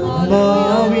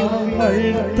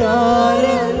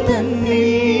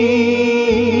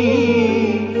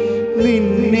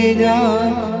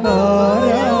 ഞാൻ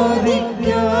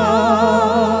ആരാധിക്കാം.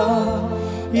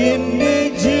 എന്റെ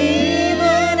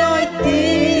ജീവനായി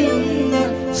തീരുന്ന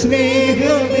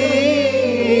സ്നേഹമേ,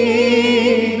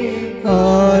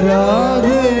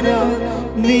 ആരാധന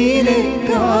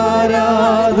നിനക്കാരാധന.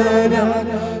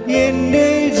 എന്റെ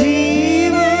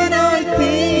ജീവനായി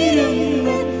തീരുന്ന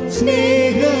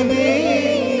സ്നേഹമേ,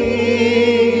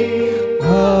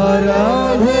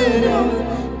 ആരാധന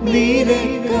നിനക്കാരാധന.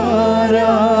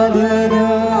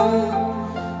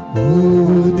 ഓ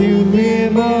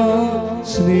ദിവ്യമാ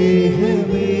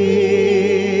സ്നേഹമേ,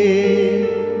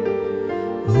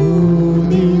 ഓ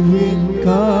ദിവ്യകാരുണ്യമേ,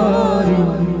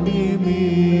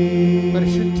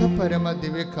 പരിശുദ്ധ പരമ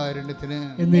ദിവ്യകാരുണ്യത്തിന്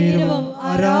എന്നേരവും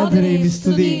ആരാധനയും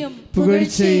സ്തുതിയും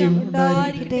പുകഴ്ചയും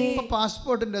ഉണ്ടായിരിക്കട്ടെ. ഇപ്പോൾ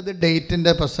പാസ്പോർട്ടിൻ്റെ അത്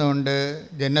ഡേറ്റിൻ്റെ പ്രശ്നമുണ്ട്,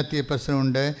 ജനനത്തീയ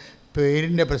പ്രശ്നമുണ്ട്,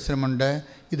 പേരിൻ്റെ പ്രശ്നമുണ്ട്.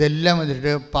 ഇതെല്ലാം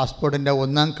വന്നിട്ട് പാസ്പോർട്ടിൻ്റെ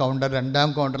 1-ാം കൗണ്ടർ 2-ാം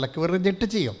കൗണ്ടറിലൊക്കെ ഇവർ റിജക്റ്റ്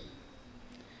ചെയ്യും.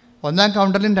 1-ാം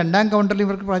കൗണ്ടറിലും 2-ാം കൗണ്ടറിലും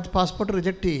ഇവർക്ക് പാസ്പോർട്ട്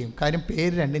റിജക്റ്റ് ചെയ്യും. കാര്യം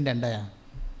പേര് രണ്ടും രണ്ടായാണ്.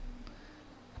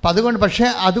 അപ്പം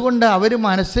അതുകൊണ്ട് അവർ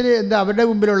മനസ്സിൽ എന്താ അവരുടെ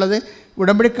മുമ്പിലുള്ളത്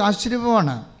ഉടമ്പടി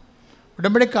കാശുരൂപമാണ്.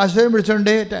 ഉടമ്പടി കാശുരൂപം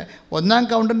വിളിച്ചുകൊണ്ട് 1-ാം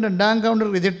കൗണ്ടറും 2-ാം കൗണ്ടർ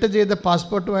റിജക്റ്റ് ചെയ്ത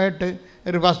പാസ്പോർട്ടുമായിട്ട്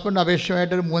പാസ്പോർട്ടിൻ്റെ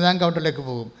അപേക്ഷയുമായിട്ട് ഒരു 3-ാം കൗണ്ടറിലേക്ക്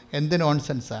പോകും. എന്ത്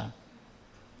നോൺസെൻസാണ്.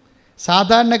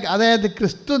 സാധാരണ അതായത്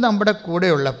ക്രിസ്തു നമ്മുടെ കൂടെ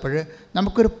ഉള്ളപ്പോൾ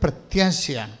നമുക്കൊരു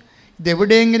പ്രത്യാശയാണ്.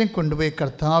 ഇതെവിടെയെങ്കിലും കൊണ്ടുപോയി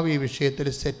കർത്താവ് ഈ വിഷയത്തിൽ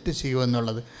സെറ്റ്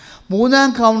ചെയ്യുമെന്നുള്ളത്. 3-ാം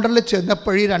കൗണ്ടറിൽ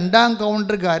ചെന്നപ്പോൾ ഈ 2-ാം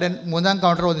കൗണ്ടറുകാരൻ 3-ാം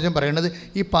കൗണ്ടർ ഒന്നിച്ചും പറയുന്നത്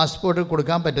ഈ പാസ്പോർട്ട്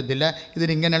കൊടുക്കാൻ പറ്റത്തില്ല,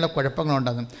 ഇതിനിങ്ങനെയുള്ള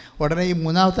കുഴപ്പങ്ങളുണ്ടെന്ന്. ഉടനെ ഈ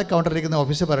 3-ാമത്തെ കൗണ്ടറിലിരിക്കുന്ന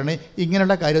ഓഫീസർ പറയണേ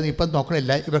ഇങ്ങനെയുള്ള കാര്യമൊന്നും ഇപ്പം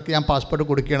നോക്കണില്ല, ഇവർക്ക് ഞാൻ പാസ്പോർട്ട്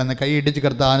കൊടുക്കുകയാണെന്ന് കൈ ഇടിച്ച്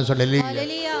കർത്താവിന് സ്വല്ലി.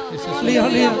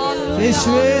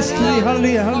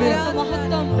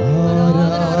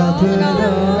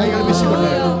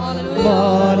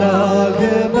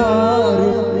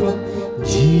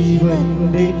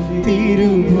 ജീവന്റെ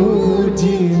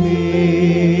തിരുഭോജ്യമേ,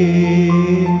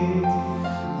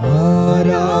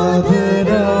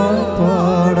 ആരാധന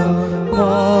പാടാം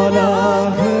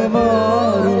മാലാഖമാരൊപ്പം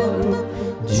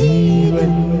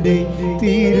ജീവന്റെ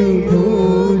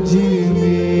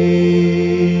തിരുഭോജ്യമേ.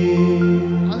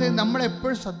 അത്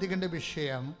നമ്മളെപ്പോഴും ശ്രദ്ധിക്കേണ്ട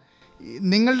വിഷയം,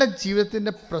 നിങ്ങളുടെ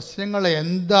ജീവിതത്തിൻ്റെ പ്രശ്നങ്ങൾ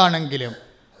എന്താണെങ്കിലും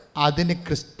അതിന്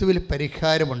ക്രിസ്തുവിൽ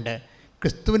പരിഹാരമുണ്ട്.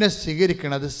 ക്രിസ്തുവിനെ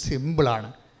സ്വീകരിക്കുന്നത് സിമ്പിളാണ്.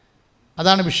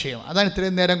 അതാണ് വിഷയം. അതാണ്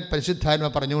ഇത്രയും നേരം പരിശുദ്ധാത്മ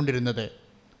പറഞ്ഞുകൊണ്ടിരുന്നത്.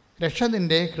 രക്ഷ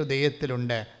നിൻ്റെ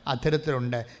ഹൃദയത്തിലുണ്ട്,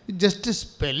 അധരത്തിലുണ്ട്. ജസ്റ്റ്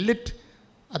സ്പെല്ലിറ്റ്,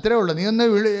 അത്രേ ഉള്ളൂ.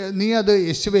 നീ അത്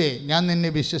യേശുവേ ഞാൻ നിന്നെ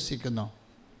വിശ്വസിക്കുന്നു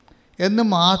എന്ന്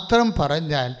മാത്രം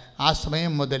പറഞ്ഞാൽ ആ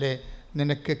സമയം മുതൽ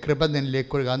നിനക്ക് കൃപ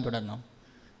നിന്നിലേക്ക് ഒഴുകാൻ തുടങ്ങും.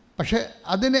 പക്ഷേ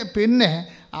അതിന് പിന്നെ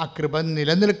ആ കൃപ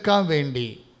നിലനിൽക്കാൻ വേണ്ടി,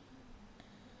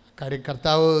 കാര്യം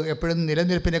കർത്താവ് എപ്പോഴും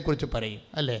നിലനിൽപ്പിനെക്കുറിച്ച് പറയും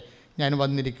അല്ലേ. ഞാൻ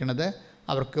വന്നിരിക്കുന്നത്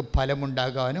അവർക്ക്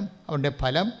ഫലമുണ്ടാകാനും അവരുടെ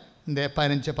ഫലം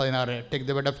 15-16 take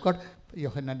the word of God.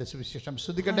 യോഹന്നാന്റെ സുവിശേഷം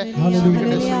ശ്രദ്ധിക്കട്ടെ.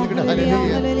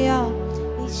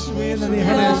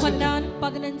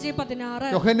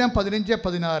 യോഹന്നാൻ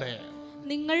 15:16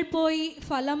 നിങ്ങൾ പോയി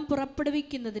ഫലം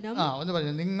പുറപ്പെടുവിക്കുന്നതിനും ഒന്ന്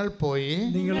പറഞ്ഞു. നിങ്ങൾ പോയി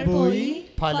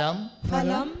ഫലം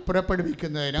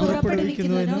പുറപ്പെടുവിക്കുന്നതിനും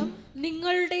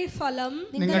നിങ്ങളുടെ ഫലം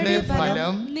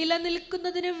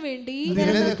നിലനിൽക്കുന്നതിനും വേണ്ടി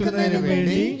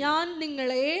ഞാൻ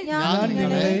നിങ്ങളെ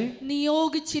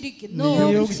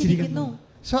നിയോഗിച്ചിരിക്കുന്നു.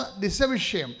 സോ ദിസ്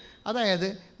വിഷയം, അതായത്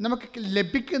നമുക്ക്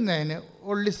ലഭിക്കുന്നതിന്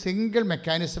ഓൺലി സിംഗിൾ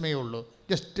മെക്കാനിസമേ ഉള്ളൂ,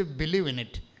 ജസ്റ്റ് ബിലീവ് ഇൻ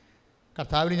ഇറ്റ്.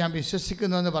 കർത്താവിനെ ഞാൻ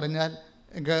വിശ്വസിക്കുന്നു എന്ന് പറഞ്ഞാൽ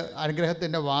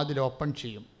അനുഗ്രഹത്തിൻ്റെ വാതിൽ ഓപ്പൺ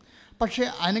ചെയ്യും. പക്ഷേ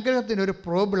അനുഗ്രഹത്തിനൊരു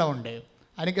പ്രോബ്ലം ഉണ്ട്.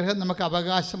 അനുഗ്രഹം നമുക്ക്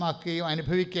അവകാശമാക്കുകയും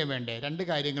അനുഭവിക്കുകയും വേണ്ടേ. 2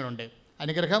 കാര്യങ്ങളുണ്ട്.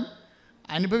 അനുഗ്രഹം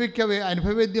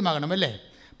അനുഭവേദ്യമാകണം അല്ലേ.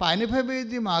 അപ്പോൾ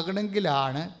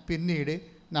അനുഭവേദ്യമാകണമെങ്കിലാണ് പിന്നീട്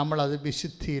നമ്മളത്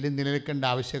വിശുദ്ധിയിൽ നിലനിൽക്കേണ്ട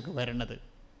ആവശ്യമൊക്കെ വരണത്.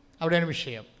 അവിടെയാണ്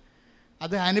വിഷയം.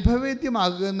 അത്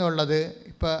അനുഭവേദ്യമാകുക എന്നുള്ളത്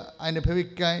ഇപ്പോൾ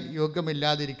അനുഭവിക്കാൻ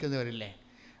യോഗ്യമില്ലാതിരിക്കുന്നവരില്ലേ.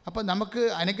 അപ്പോൾ നമുക്ക്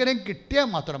അനുഗ്രഹം കിട്ടിയാൽ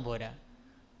മാത്രം പോരാ,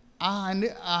 ആ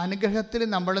അനുഗ്രഹത്തിൽ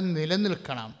നമ്മൾ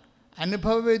നിലനിൽക്കണം.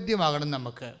 അനുഭവവേദ്യമാകണം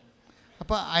നമുക്ക്.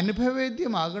 അപ്പോൾ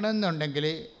അനുഭവവേദ്യമാകണമെന്നുണ്ടെങ്കിൽ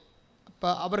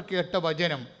ഇപ്പോൾ അവർ കേട്ട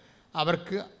വചനം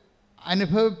അവർക്ക്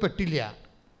അനുഭവപ്പെട്ടില്ല.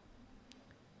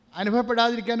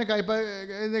 അനുഭവപ്പെടാതിരിക്കാനൊക്കെ ഇപ്പോൾ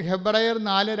ഹെബ്രായർ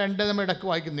 4:2 നമ്മൾ ഇടയ്ക്ക്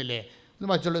വായിക്കുന്നില്ലേ? ഒന്ന്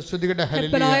വായിച്ചോളൂ. ശ്രുതികട്ടെ.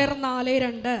 ഹെബ്രായർ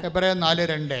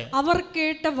 4:2 അവർ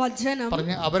കേട്ട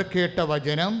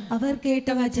വചനം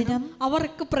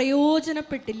അവർക്ക്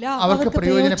പ്രയോജനപ്പെട്ടില്ല.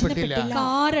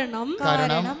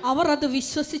 കാരണം അവർ അത്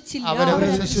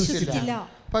വിശ്വസിച്ചില്ല.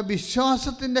 അപ്പം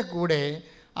വിശ്വാസത്തിൻ്റെ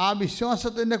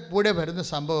കൂടെ വരുന്ന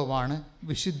സംഭവമാണ്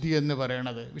വിശുദ്ധി എന്ന്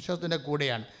പറയുന്നത്. വിശ്വാസത്തിൻ്റെ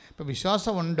കൂടെയാണ്. ഇപ്പം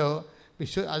വിശ്വാസമുണ്ടോ,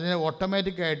 അതിന്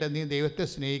ഓട്ടോമാറ്റിക്കായിട്ട് നീ ദൈവത്തെ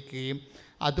സ്നേഹിക്കുകയും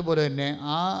അതുപോലെ തന്നെ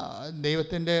ആ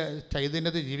ദൈവത്തിൻ്റെ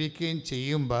ചൈതന്യത്തിൽ ജീവിക്കുകയും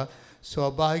ചെയ്യുമ്പോൾ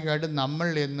സ്വാഭാവികമായിട്ടും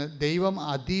നമ്മളിൽ നിന്ന് ദൈവം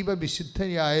അതീവ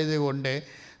വിശുദ്ധയായതുകൊണ്ട്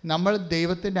നമ്മൾ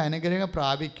ദൈവത്തിൻ്റെ അനുഗ്രഹം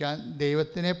പ്രാപിക്കാൻ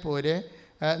ദൈവത്തിനെ പോലെ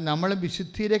നമ്മൾ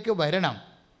വിശുദ്ധിയിലേക്ക് വരണം.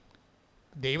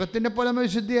 ദൈവത്തിൻ്റെ പോലെ നമ്മൾ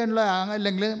വിശുദ്ധിയുള്ള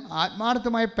അല്ലെങ്കിൽ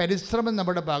ആത്മാർത്ഥമായ പരിശ്രമം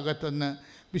നമ്മുടെ ഭാഗത്തുനിന്ന്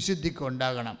വിശുദ്ധിക്ക്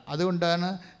ഉണ്ടാകണം. അതുകൊണ്ടാണ്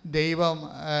ദൈവം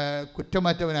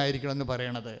കുറ്റമറ്റവനായിരിക്കണം എന്ന്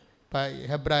പറയണത്. ഇപ്പം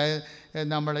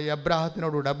നമ്മൾ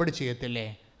എബ്രാഹത്തിനോട് ഉടമ്പടി ചെയ്യത്തില്ലേ?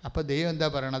 അപ്പോൾ ദൈവം എന്താ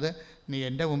പറയണത്? നീ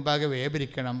എൻ്റെ മുമ്പാകെ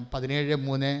വേപരിക്കണം.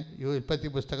 17:3 ഉൽപ്പത്തി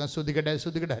പുസ്തകം. ശ്രുതികട്ടെ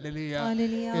ഹല്ലേലൂയ.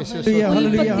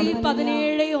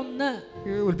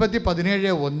 ഉൽപ്പത്തി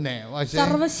 17:1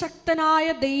 സർവശക്തനായ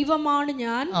ദൈവമാണ്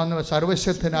ഞാൻ,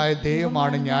 സർവശക്തനായ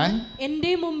ദൈവമാണ് ഞാൻ,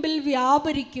 എൻ്റെ മുമ്പിൽ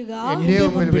വ്യാപരിക്കുക,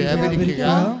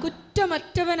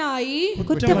 കുറ്റമറ്റവനായി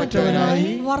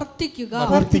വർത്തിക്കുക.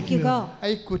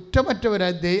 ഈ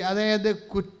കുറ്റമറ്റവനായി, അതായത്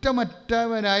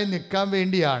കുറ്റമറ്റവനായി നിൽക്കാൻ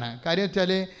വേണ്ടിയാണ്. കാര്യം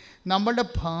വെച്ചാൽ നമ്മളുടെ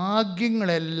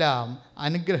ഭാഗ്യങ്ങളെല്ലാം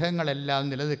അനുഗ്രഹങ്ങളെല്ലാം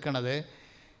നിലനിൽക്കുന്നത്,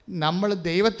 നമ്മൾ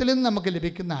ദൈവത്തിൽ നിന്ന് നമുക്ക്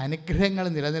ലഭിക്കുന്ന അനുഗ്രഹങ്ങൾ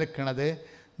നിലനിൽക്കുന്നത്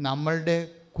നമ്മളുടെ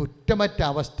കുറ്റമറ്റ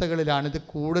അവസ്ഥകളിലാണ് ഇത്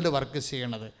കൂടുതൽ വർക്ക്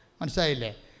ചെയ്യണത്.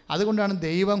 മനസ്സിലായില്ലേ? അതുകൊണ്ടാണ്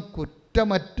ദൈവം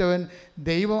കുറ്റമറ്റവൻ.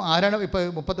 ദൈവം ആരാണ്? ഇപ്പോൾ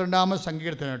 32-ാം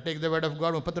സങ്കീർത്തനം, take the word of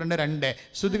God 32:2.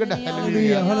 ശ്രുതികട്ടെ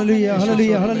ഹല്ലേലൂയ.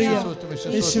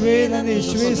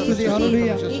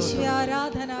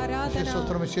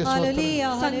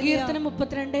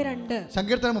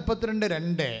 സങ്കീർത്തനം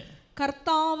 32:2.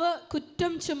 കർത്താവ്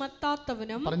കുറ്റം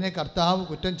ചുമത്താത്തവനും, പറഞ്ഞ കർത്താവ്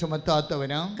കുറ്റം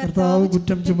ചുമത്താത്തവനും,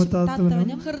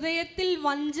 ഹൃദയത്തിൽ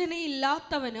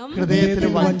വഞ്ചനയില്ലാത്തവനും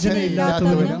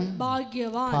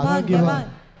ഭാഗ്യവാൻ.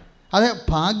 അത്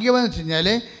ഭാഗ്യവാൻ വെച്ച് കഴിഞ്ഞാൽ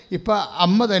ഇപ്പം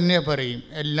അമ്മ തന്നെ പറയും,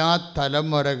 എല്ലാ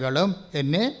തലമുറകളും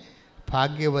എന്നെ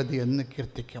ഭാഗ്യവതി എന്ന്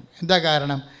കീർത്തിക്കും. എന്താ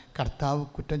കാരണം? കർത്താവ്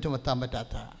കുറ്റം ചുമത്താൻ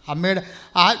പറ്റാത്ത അമ്മയുടെ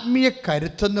ആത്മീയ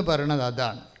കരുത്തെന്ന് പറയുന്നത്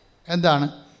അതാണ്. എന്താണ്?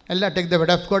 എല്ലാ take the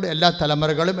word of God, എല്ലാ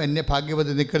തലമുറകളും എന്നെ ഭാഗ്യവതി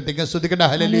എന്ന് കീർത്തിക്കും. സ്തുതിക്കട്ടെ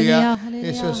ഹല്ലേലൂയ.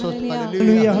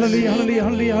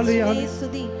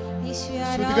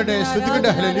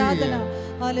 സ്തുതിക്കട്ടെ ഹല്ലേലൂയ.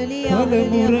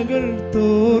 തലമുറകൾ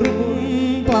തോറും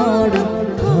പാടും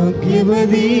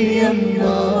ഭാഗ്യവതിയമ്മ,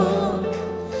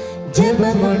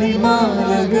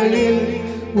 ജപമണിമാലകളിൽ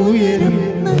ഉയരും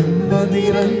നന്മ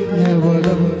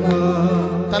നിറഞ്ഞവളമ്മ.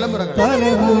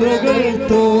 തലമുറകൾ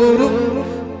തോറും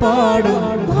പാടും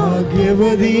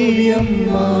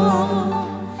ഭാഗ്യവതിയമ്മ,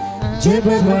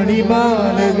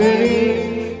 ജപമണിമാലകളിൽ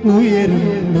ഉയരും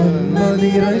നന്മ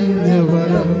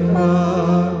നിറഞ്ഞവളമ്മ.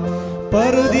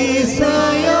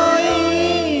 പറുദീസായായി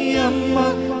അമ്മ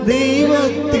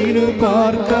ദൈവത്തിനു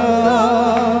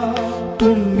പാർക്കാം,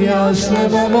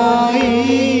 പുണ്യാശ്രമമായി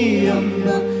അമ്മ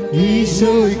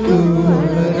ഈശോയ്ക്കു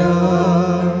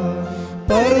വളരാം.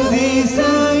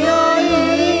 പറുദീസായായി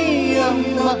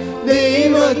അമ്മ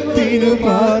ദൈവത്തിനു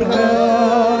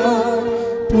പാർക്കാം,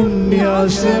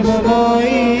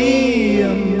 പുണ്യാശ്രമമായി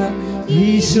അമ്മ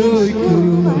ഈശോയ്ക്കു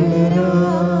വളരാം.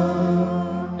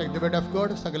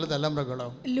 സകല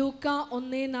തലമുറകളും. ലൂക്ക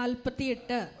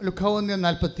 1:48.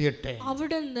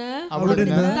 അവിടുന്ന്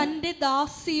തന്റെ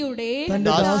ദാസിയുടെ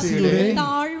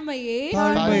താഴ്മയെ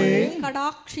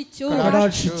കടാക്ഷിച്ചു.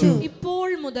 ഇപ്പോൾ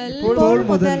മുതൽ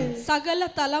സകല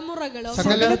തലമുറകളും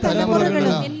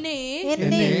എന്നെ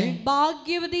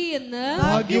ഭാഗ്യവതി എന്ന്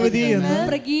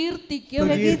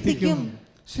പ്രകീർത്തിക്കും.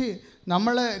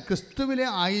 നമ്മൾ ക്രിസ്തുവിലെ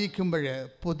ആയിരിക്കുമ്പോൾ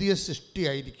പുതിയ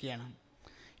സൃഷ്ടിയായിരിക്കുകയാണ്.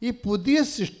 ഈ പുതിയ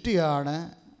സൃഷ്ടിയാണ്,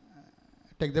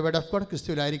 take the word of God,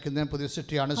 ക്രിസ്തുവിലായിരിക്കുന്ന പുതിയ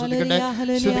സൃഷ്ടിയാണ്. ശ്രുതിക്കട്ടെ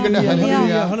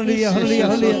ഹല്ലേലൂയ.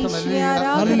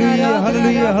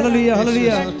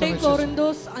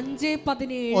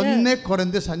 1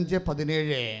 കൊരിന്ത്യർ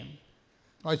 5:17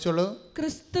 വായിച്ചോളൂ.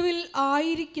 ക്രിസ്തുവിൽ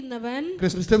ആയിരിക്കുന്നവൻ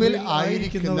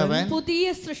പുതിയ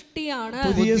സൃഷ്ടിയാണ്,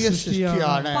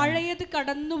 പഴയത്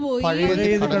കടന്നുപോയി,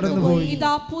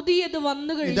 ഇതാ പുതിയത്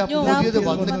വന്നു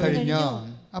കഴിഞ്ഞു.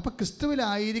 അപ്പം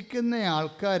ക്രിസ്തുവിലായിരിക്കുന്ന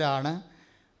ആൾക്കാരാണ്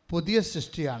പുതിയ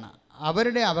സൃഷ്ടിയാണ്.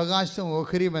 അവരുടെ അവകാശം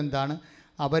ഓഹരിയും എന്താണ്?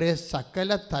 അവരെ സകല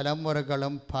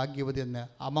തലമുറകളും ഭാഗ്യവതി എന്ന്.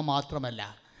 അമ്മ മാത്രമല്ല,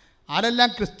 ആരെല്ലാം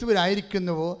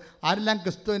ക്രിസ്തുവിലായിരിക്കുന്നുവോ, ആരെല്ലാം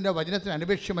ക്രിസ്തുവിൻ്റെ വചനത്തിന്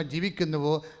അനുപേക്ഷമായി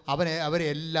ജീവിക്കുന്നുവോ,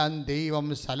 അവരെല്ലാം ദൈവം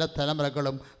സകല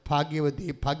തലമുറകളും ഭാഗ്യവതി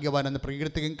ഭാഗ്യവാൻ എന്ന്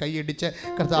പ്രകീർത്തിക്കും. കൈയടിച്ച്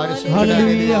കർത്താവിനെ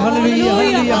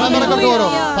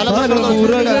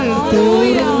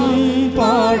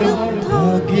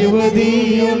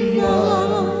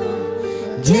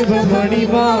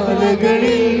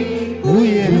ജപമണിമാലകളിൽ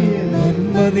ഉയരും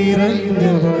നന്മ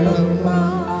നിറഞ്ഞവളമ്മ,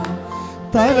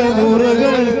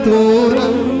 തലമുറകൾ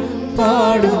തോറും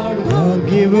പാടും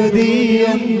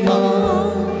ഭാഗ്യവതിയമ്മ,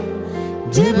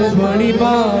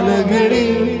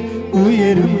 ജപമണിമാലകളിൽ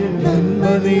ഉയരും നന്മ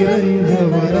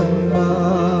നിറഞ്ഞവളമ്മ.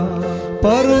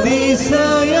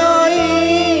 പറുദീസായായി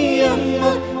അമ്മ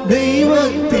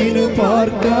ദൈവത്തിനു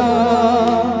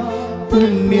പാർക്കാൻ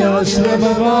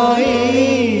പുണ്യാശ്രമമായി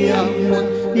അമ്മ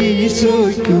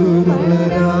ഈശോയ്ക്കു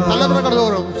വളരാൻ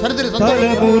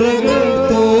തലമുറകൾ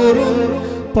തോറും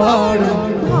പാടും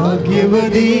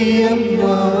ഭാഗ്യവതിയമ്മ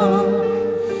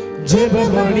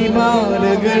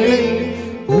ജപമണിമാലകളിൽ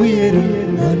ഉയരും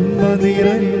നന്മ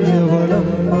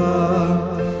നിറഞ്ഞവളമ്മ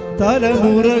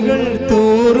തലമുറകൾ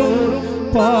തോറും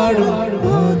പാടും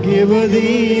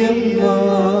ഭാഗ്യവതിയമ്മ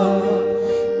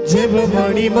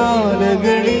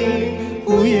ജപമണിമാലകളിൽ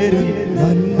ഉയരും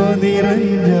നന്മ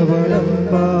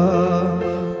നിറഞ്ഞവളമ്മ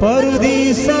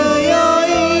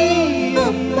പറുദീസയായി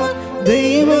അമ്മ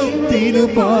ദൈവത്തിനു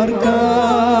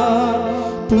പാർക്കാൻ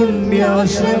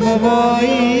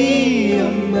പുണ്യാശ്രമമായി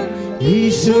അമ്മ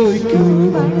ഈശോയ്ക്കു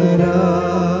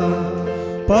വളരാൻ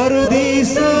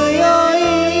പറുദീസയായി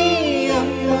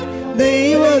അമ്മ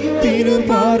ദൈവത്തിനു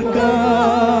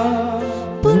പാർക്കാൻ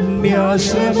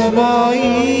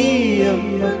പുണ്യാശ്രമമായി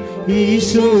അമ്മ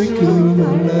ഈശോയ്ക്കു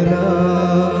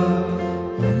വളരാൻ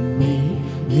അമ്മേ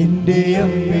എൻ്റെ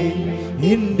അമ്മേ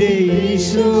എൻ്റെ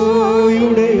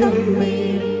ഈശോയുടെ അമ്മേ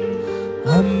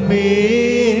അമ്മേ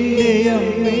എൻ്റെ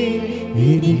അമ്മേ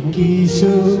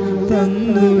എനിക്കീശോ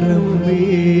തന്നുരമ്മേ.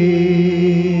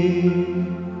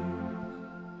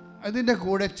 അതിൻ്റെ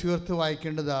കൂടെ ചേർത്ത്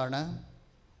വായിക്കേണ്ടതാണ്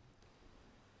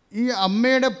ഈ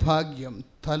അമ്മയുടെ ഭാഗ്യം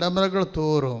തലമുറകൾ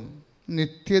തോറും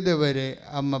നിത്യത വരെ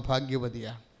അമ്മ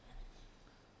ഭാഗ്യവതിയാണ്.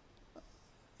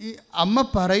 ഈ അമ്മ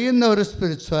പറയുന്ന ഒരു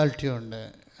സ്പിരിച്വാലിറ്റി ഉണ്ട്.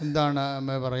 എന്താണ് അമ്മ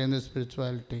പറയുന്ന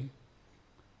സ്പിരിച്വാലിറ്റി?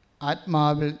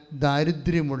 ആത്മാവിൽ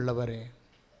ദാരിദ്ര്യമുള്ളവരെ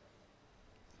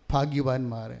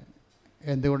ഭാഗ്യവാന്മാർ.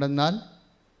 എന്തുകൊണ്ടെന്നാൽ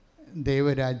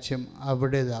ദൈവരാജ്യം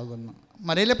അവിടേതാകുന്നു.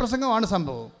 മലയിലെ പ്രസംഗമാണ്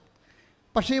സംഭവം.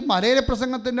 പക്ഷേ ഈ മലയിലെ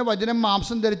പ്രസംഗത്തിൻ്റെ വചനം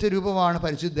മാംസം ധരിച്ച രൂപമാണ്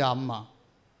പരിശുദ്ധ അമ്മ.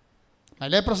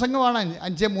 മലയിലെ പ്രസംഗമാണ്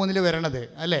 5:3 വരണത്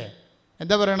അല്ലേ?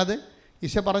 എന്താ പറയണത്?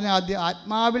 ഈശോ പറഞ്ഞ ആദ്യം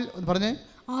ആത്മാവിൽ പറഞ്ഞ്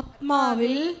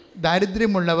ആത്മാവിൽ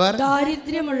ദാരിദ്ര്യമുള്ളവർ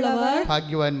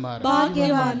ഭാഗ്യവാന്മാർ.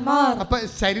 അപ്പം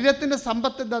ശരീരത്തിൻ്റെ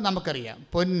സമ്പത്ത് എന്താ നമുക്കറിയാം.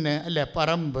 പൊന്ന് അല്ലേ,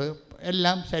 പറമ്പ്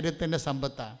എല്ലാം ശരീരത്തിൻ്റെ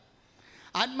സമ്പത്താണ്.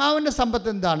 ആത്മാവിൻ്റെ സമ്പത്ത്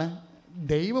എന്താണ്?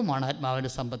 ദൈവമാണ്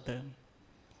ആത്മാവിൻ്റെ സമ്പത്ത്.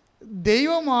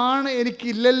 ദൈവമാണ്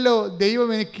എനിക്കില്ലല്ലോ, ദൈവം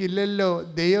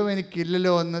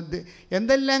എനിക്കില്ലല്ലോ എന്ന്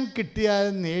എന്തെല്ലാം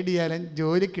കിട്ടിയാലും നേടിയാലും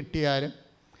ജോലി കിട്ടിയാലും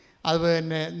അതുപോലെ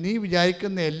തന്നെ നീ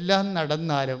വിചാരിക്കുന്ന എല്ലാം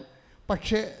നടന്നാലും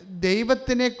പക്ഷേ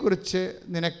ദൈവത്തിനെക്കുറിച്ച്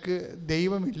നിനക്ക്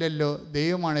ദൈവമില്ലല്ലോ.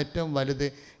 ദൈവമാണ് ഏറ്റവും വലുത്,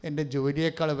 എൻ്റെ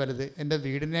ജോലിയേക്കാൾ വലുത്, എൻ്റെ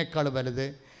വീടിനേക്കാൾ വലുത്,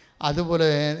 അതുപോലെ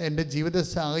എൻ്റെ ജീവിത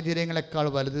സാഹചര്യങ്ങളെക്കാൾ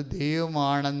വലുത്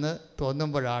ദൈവമാണെന്ന്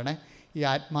തോന്നുമ്പോഴാണ് ഈ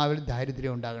ആത്മാവിൽ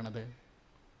ദാരിദ്ര്യം ഉണ്ടാകുന്നത്.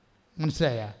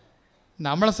 മനസ്സിലായ?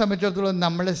 നമ്മളെ സംബന്ധിച്ചിടത്തോളം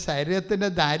നമ്മുടെ ശരീരത്തിൻ്റെ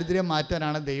ദാരിദ്ര്യം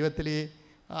മാറ്റാനാണ് ദൈവത്തിൽ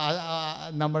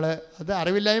നമ്മൾ അത്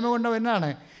അറിവില്ലായ്മ കൊണ്ട് എന്നാണ്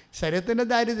ശരീരത്തിൻ്റെ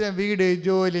ദാരിദ്ര്യം. വീട്,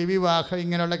 ജോലി, വിവാഹം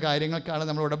ഇങ്ങനെയുള്ള കാര്യങ്ങൾക്കാണ്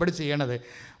നമ്മൾ ഉടമ്പടി ചെയ്യണത്.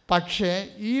 പക്ഷേ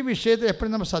ഈ വിഷയത്തിൽ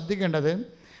എപ്പോഴും നമ്മൾ ശ്രദ്ധിക്കേണ്ടത്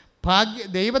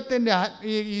ദൈവത്തിൻ്റെ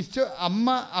ഈ ഈശോ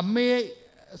അമ്മയെ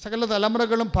സകല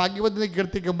തലമുറകളും ഭാഗ്യവതി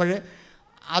കീർത്തിക്കുമ്പോൾ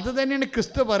അത് തന്നെയാണ്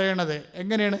ക്രിസ്തു പറയണത്.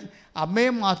 എങ്ങനെയാണ്?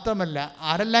 അമ്മയെ മാത്രമല്ല,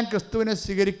 ആരെല്ലാം ക്രിസ്തുവിനെ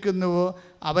സ്വീകരിക്കുന്നുവോ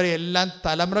അവരെല്ലാം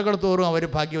തലമുറകൾ തോറും അവർ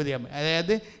ഭാഗ്യവതിയാകും.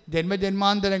 അതായത്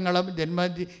ജന്മജന്മാന്തരങ്ങളും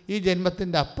ഈ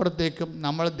ജന്മത്തിൻ്റെ അപ്പുറത്തേക്കും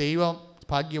നമ്മൾ ദൈവം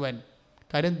ഭാഗ്യവാൻ.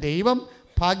 കാര്യം ദൈവം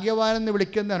ഭാഗ്യവാനെന്ന്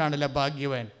വിളിക്കുന്നവനാണല്ലോ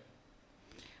ഭാഗ്യവാൻ.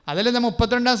 അതല്ലേ നമ്മൾ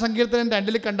 32-ാം സങ്കീർത്തനം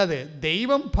 2 കണ്ടത്.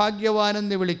 ദൈവം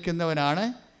ഭാഗ്യവാനെന്ന് വിളിക്കുന്നവനാണ്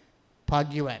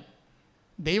ഭാഗ്യവാൻ.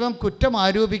 ദൈവം കുറ്റം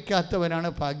ആരോപിക്കാത്തവനാണ്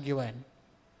ഭാഗ്യവാൻ.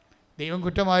 ദൈവം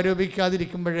കുറ്റം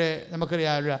ആരോപിക്കാതിരിക്കുമ്പോഴേ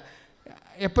നമുക്കറിയാം.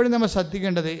 എപ്പോഴും നമ്മൾ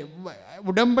ശ്രദ്ധിക്കേണ്ടത്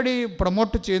ഉടമ്പടി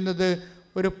പ്രൊമോട്ട് ചെയ്യുന്നത്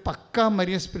ഒരു പക്കാ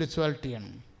മരിയൻ സ്പിരിച്വാലിറ്റിയാണ്.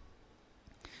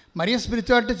 മരിയൻ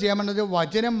സ്പിരിച്വാലിറ്റി ചെയ്യാൻ വേണ്ടത്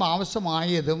വചനം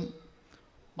മാംസമായതും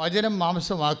വചനം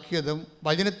മാംസമാക്കിയതും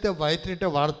വചനത്തെ വയറ്റിട്ട്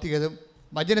വളർത്തിയതും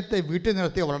വചനത്തെ വീട്ടിൽ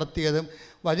നിർത്തി വളർത്തിയതും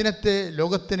വചനത്തെ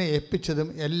ലോകത്തിനെ ഏൽപ്പിച്ചതും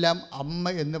എല്ലാം അമ്മ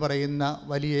എന്ന് പറയുന്ന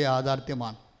വലിയ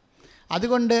യാഥാർത്ഥ്യമാണ്.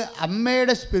 അതുകൊണ്ട്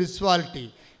അമ്മയുടെ സ്പിരിച്വാലിറ്റി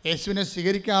യേശുവിനെ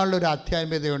സ്വീകരിക്കാനുള്ള ഒരു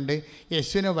ആധ്യാത്മികതയുണ്ട്.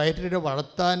 യേശുവിനെ വയറ്റിട്ട്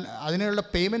വളർത്താൻ അതിനുള്ള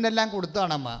പേയ്മെൻ്റ് എല്ലാം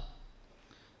കൊടുത്താണ് അമ്മ.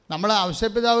 നമ്മൾ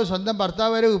ഔഷധപിതാവ് സ്വന്തം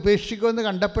ഭർത്താവ് വരെ ഉപേക്ഷിക്കുമെന്ന്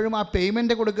കണ്ടപ്പോഴും ആ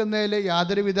പേയ്മെൻറ്റ് കൊടുക്കുന്നതിൽ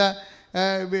യാതൊരുവിധ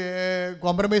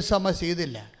കോംപ്രമൈസും അമ്മ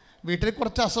ചെയ്തില്ല. വീട്ടിൽ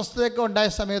കുറച്ച് അസ്വസ്ഥതയൊക്കെ ഉണ്ടായ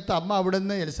സമയത്ത് അമ്മ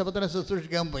അവിടുന്ന് എലിസബത്തിനെ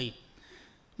ശുശ്രൂഷിക്കാൻ പോയി.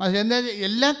 എന്നാൽ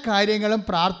എല്ലാ കാര്യങ്ങളും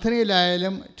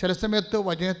പ്രാർത്ഥനയിലായാലും ചില സമയത്ത്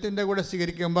വചനത്തിൻ്റെ കൂടെ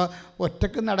സ്വീകരിക്കുമ്പോൾ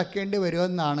ഒറ്റക്ക് നടക്കേണ്ടി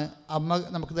വരുമെന്നാണ് അമ്മ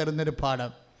നമുക്ക് തരുന്നൊരു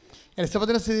പാഠം.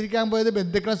 എലിസബത്തിനെ സ്വീകരിക്കാൻ പോയത്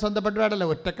ബന്ധുക്കളെ സ്വന്തപ്പെട്ടവരല്ല,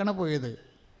 ഒറ്റക്കാണ് പോയത്.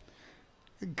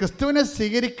 ക്രിസ്തുവിനെ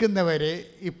സ്വീകരിക്കുന്നവർ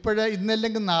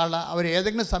ഇന്നല്ലെങ്കിൽ നാളെ അവർ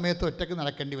ഏതെങ്കിലും സമയത്ത് ഒറ്റക്ക്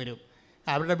നടക്കേണ്ടി വരും.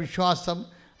 അവരുടെ വിശ്വാസം,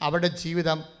 അവരുടെ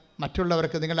ജീവിതം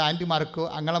മറ്റുള്ളവർക്ക്, നിങ്ങളുടെ ആൻറ്റിമാർക്കോ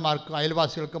അങ്ങളമാർക്കോ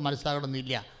അയൽവാസികൾക്കോ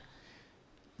മനസ്സിലാകണമെന്നില്ല.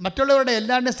 മറ്റുള്ളവരുടെ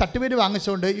എല്ലാവരുടെയും സർട്ടിഫിക്കറ്റ്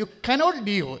വാങ്ങിച്ചുകൊണ്ട് you cannot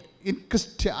leave in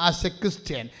as A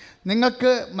Christian.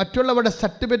 നിങ്ങൾക്ക് മറ്റുള്ളവരുടെ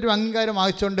സർട്ടിഫിക്കറ്റ് അംഗീകാരം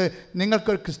വാങ്ങിച്ചുകൊണ്ട്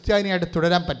നിങ്ങൾക്കൊരു ക്രിസ്ത്യാനിയായിട്ട്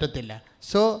തുടരാൻ പറ്റത്തില്ല.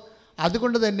 സോ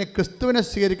അതുകൊണ്ട് തന്നെ ക്രിസ്തുവിനെ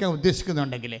സ്വീകരിക്കാൻ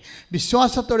ഉദ്ദേശിക്കുന്നുണ്ടെങ്കിൽ,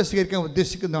 വിശ്വാസത്തോടെ സ്വീകരിക്കാൻ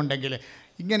ഉദ്ദേശിക്കുന്നുണ്ടെങ്കിൽ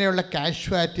ഇങ്ങനെയുള്ള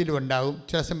കാഷ്വാലിറ്റിയിലും ഉണ്ടാവും.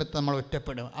 ചില സമയത്ത് നമ്മൾ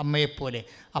ഒറ്റപ്പെടും, അമ്മയെപ്പോലെ.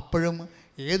 അപ്പോഴും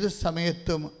ഏത്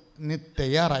സമയത്തും നീ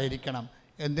തയ്യാറായിരിക്കണം.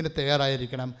 എന്തിന്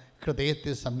തയ്യാറായിരിക്കണം?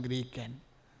 ഹൃദയത്തെ സംഗ്രഹിക്കാൻ.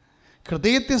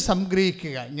 ഹൃദയത്തെ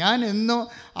സംഗ്രഹിക്കുക. ഞാൻ എന്നും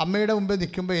അമ്മയുടെ മുമ്പിൽ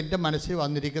നിൽക്കുമ്പോൾ എൻ്റെ മനസ്സിൽ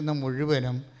വന്നിരിക്കുന്ന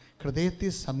മുഴുവനും ഹൃദയത്തെ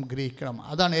സംഗ്രഹിക്കണം.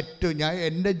 അതാണ് ഏറ്റവും ഞാൻ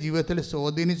എൻ്റെ ജീവിതത്തിൽ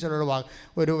സ്വാധീനിച്ചിട്ടുള്ള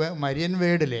ഒരു മരിയൻ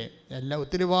വേർഡിലെ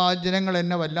ഒത്തിരി വചനങ്ങൾ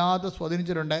എന്നെ വല്ലാതെ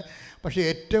സ്വാധീനിച്ചിട്ടുണ്ട്. പക്ഷേ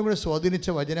ഏറ്റവും കൂടുതൽ സ്വാധീനിച്ച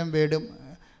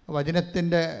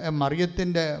വചനത്തിൻ്റെ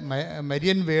മറിയത്തിൻ്റെ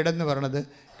മരിയൻ വേർഡെന്ന് പറയുന്നത്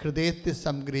ഹൃദയത്തെ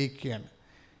സംഗ്രഹിക്കുകയാണ്.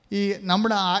 ഈ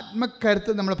നമ്മുടെ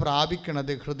ആത്മക്കരുത്ത് നമ്മൾ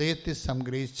പ്രാപിക്കുന്നത് ഹൃദയത്തെ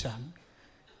സംഗ്രഹിച്ചാണ്.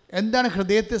 എന്താണ്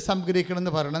ഹൃദയത്തെ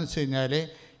സംഗ്രഹിക്കണമെന്ന് പറയണമെന്ന് വെച്ച് കഴിഞ്ഞാൽ,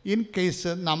 ഇൻ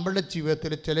കേസ് നമ്മുടെ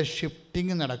ജീവിതത്തിൽ ചില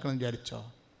ഷിഫ്റ്റിങ് നടക്കണമെന്ന് വിചാരിച്ചോ.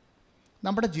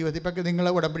 നമ്മുടെ ജീവിതത്തിൽ ഇപ്പം നിങ്ങൾ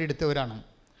ഉടമ്പടി എടുത്തവരാണ്.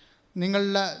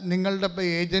 നിങ്ങളുടെ ഇപ്പോൾ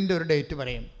ഏജൻറ്റ് ഒരു ഡേറ്റ്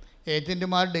പറയും.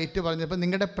 ഏജൻറ്റുമാർ ഡേറ്റ് പറഞ്ഞപ്പോൾ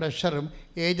നിങ്ങളുടെ പ്രഷറും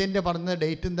ഏജൻറ്റ് പറഞ്ഞ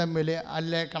ഡേറ്റും തമ്മിൽ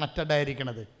അല്ലേ കണക്റ്റഡ്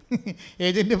ആയിരിക്കണത്.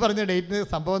 ഏജൻറ്റ് പറഞ്ഞ ഡേറ്റിന്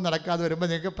സംഭവം നടക്കാതെ വരുമ്പോൾ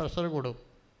നിങ്ങൾക്ക് പ്രഷർ കൂടും,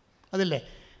 അതില്ലേ?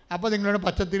 അപ്പോൾ നിങ്ങളോട്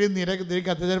പച്ചത്തിരി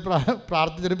കത്തിച്ചാൽ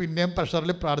പ്രാർത്ഥിച്ചിട്ട് പിന്നെയും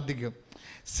പ്രഷറിൽ പ്രാർത്ഥിക്കും.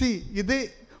 ഇത്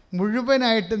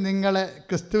മുഴുവനായിട്ട് നിങ്ങൾ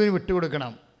ക്രിസ്തുവിന്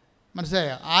വിട്ടുകൊടുക്കണം.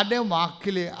 മനസ്സിലായോ? ആരുടെയും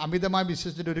വാക്കിൽ അമിതമായി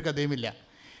വിശ്വസിച്ചിട്ട് ഒരു കഥയുമില്ല.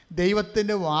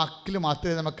 ദൈവത്തിൻ്റെ വാക്കിൽ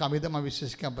മാത്രമേ നമുക്ക് അമിതമായി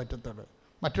വിശ്വസിക്കാൻ പറ്റത്തുള്ളൂ.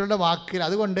 മറ്റുള്ള വാക്കിൽ.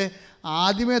 അതുകൊണ്ട്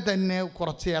ആദ്യമേ തന്നെ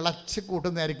കുറച്ച് ഇളച്ച്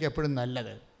കൂട്ടുന്നതായിരിക്കും എപ്പോഴും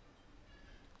നല്ലത്.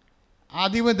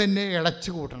 ആദ്യമേ തന്നെ ഇളച്ച്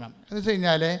കൂട്ടണം. എന്ന് വെച്ച്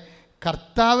കഴിഞ്ഞാൽ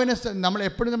കർത്താവിനെ നമ്മൾ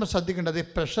എപ്പോഴും ശ്രദ്ധിക്കേണ്ടത്,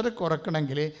 പ്രഷർ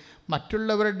കുറയ്ക്കണമെങ്കിൽ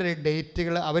മറ്റുള്ളവരുടെ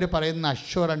ഡേറ്റുകൾ അവർ പറയുന്ന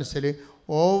അഷ്വറൻസിൽ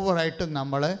ഓവറായിട്ട്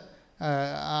നമ്മൾ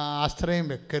ആശ്രയം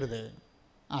വെക്കരുത്.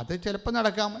 അത് ചിലപ്പോൾ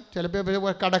നടക്കാം.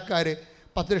 ചിലപ്പോൾ കടക്കാർ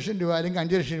 10 ലക്ഷം രൂപ അല്ലെങ്കിൽ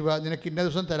 5 ലക്ഷം രൂപ നിനക്ക് ഇന്ന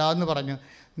ദിവസം തരാമെന്ന് പറഞ്ഞു.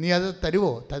 നീ അത്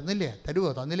തരുമോ? തന്നില്ലേ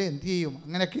എന്ത് ചെയ്യും?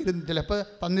 അങ്ങനെയൊക്കെ ഇരുന്ന് ചിലപ്പോൾ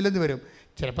തന്നില്ലെന്ന് വരും,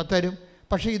 ചിലപ്പോൾ തരും.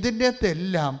 പക്ഷേ ഇതിൻ്റെ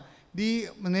അകത്തെല്ലാം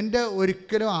നിൻ്റെ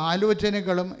ഒരിക്കലും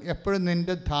ആലോചനകളും എപ്പോഴും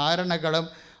നിൻ്റെ ധാരണകളും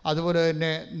അതുപോലെ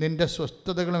തന്നെ നിൻ്റെ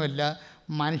സ്വസ്ഥതകളുമെല്ലാം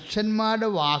മനുഷ്യന്മാരുടെ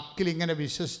വാക്കിൽ ഇങ്ങനെ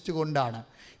വിശ്വസിച്ചു കൊണ്ടാണ്.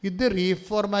 ഇത്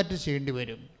റീഫോർമാറ്റ് ചെയ്യേണ്ടി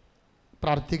വരും.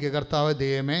 പ്രാർത്ഥിക്കുക, കർത്താവ്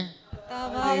ദൈവമേ,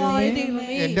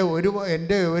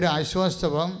 എൻ്റെ ഒരു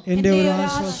ആശ്വാസവും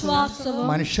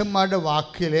മനുഷ്യന്മാരുടെ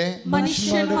വാക്കിലെ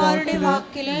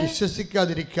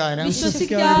വിശ്വസിക്കാതിരിക്കാനും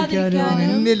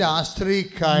നിന്നിൽ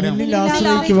ആശ്രയിക്കാനും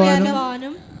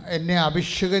എന്നെ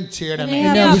അഭിഷേകം ചെയ്യണമേ.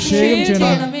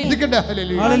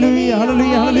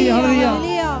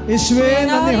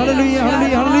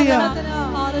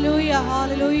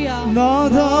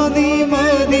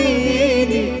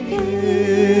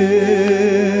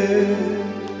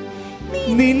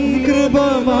 നിൻ കൃപ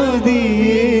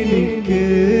മതിയെനിക്ക്,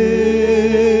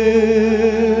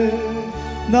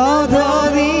 നാഥാ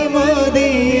നീ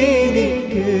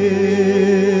മതിയെനിക്ക്,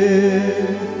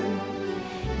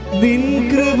 നിൻ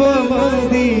കൃപ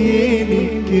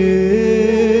മതിയെനിക്ക്.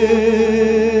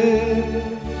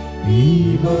 ഈ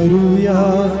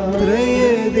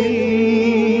മരുയാത്രയതിൽ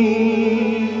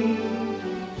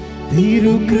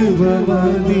തിരുകൃപ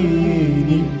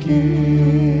മതിയെനിക്ക്.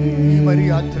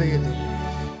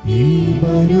 ഈ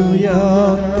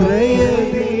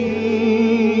മരുയാത്രയതിൽ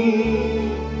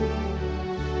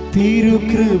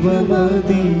തിരുകൃപ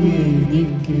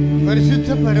മതിയെനിക്ക്. പരിശുദ്ധ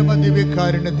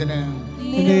പരമദിവ്യകാരുണ്യത്തിന്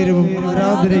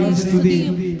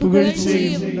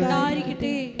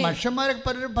മനുഷ്യന്മാരെ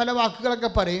പല വാക്കുകളൊക്കെ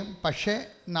പറയും. പക്ഷേ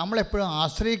നമ്മളെപ്പോഴും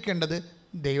ആശ്രയിക്കേണ്ടത്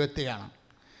ദൈവത്തെയാണ്.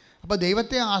 അപ്പോൾ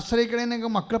ദൈവത്തെ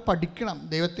ആശ്രയിക്കണമെങ്കിൽ മക്കൾ പഠിക്കണം.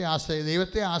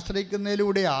 ദൈവത്തെ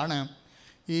ആശ്രയിക്കുന്നതിലൂടെയാണ്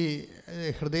ഈ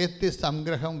ഹൃദയത്തിൽ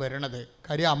സംഗ്രഹം വരണത്.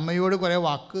 കാര്യം അമ്മയോട് കുറേ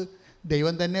വാക്ക്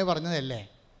ദൈവം തന്നെ പറഞ്ഞതല്ലേ.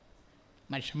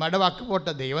 മനുഷ്യന്മാരുടെ വാക്ക്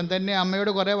പോട്ടെ, ദൈവം തന്നെ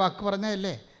അമ്മയോട് കുറേ വാക്ക്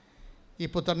പറഞ്ഞതല്ലേ. ഈ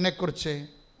പുത്രനെക്കുറിച്ച്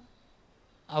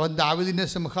അവൻ ദാവീദിൻ്റെ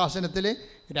സിംഹാസനത്തിൽ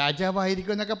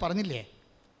രാജാവായിരിക്കും എന്നൊക്കെ പറഞ്ഞില്ലേ,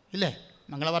 ഇല്ലേ?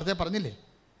 മംഗളവാർത്തയെ പറഞ്ഞില്ലേ?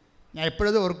 ഞാൻ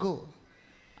എപ്പോഴത് ഓർക്കൂ.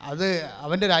 അത്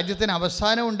അവൻ്റെ രാജ്യത്തിന്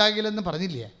അവസാനം ഉണ്ടാകില്ലെന്ന്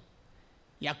പറഞ്ഞില്ലേ?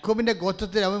 യാക്കോബിൻ്റെ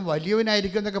ഗോത്രത്തിൽ അവൻ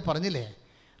വലിയവനായിരിക്കും എന്നൊക്കെ പറഞ്ഞില്ലേ?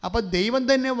 അപ്പോൾ ദൈവം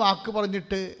തന്നെ വാക്ക്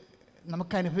പറഞ്ഞിട്ട്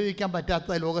നമുക്ക് അനുഭവിക്കാൻ പറ്റാത്ത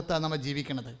ലോകത്താണ് നമ്മൾ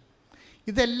ജീവിക്കുന്നത്.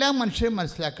 ഇതെല്ലാം മനുഷ്യൻ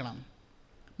മനസ്സിലാക്കണം.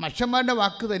 മനുഷ്യന്മാരുടെ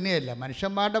വാക്ക് തന്നെയല്ല,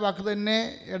 മനുഷ്യന്മാരുടെ വാക്ക് തന്നെ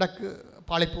ഇടയ്ക്ക്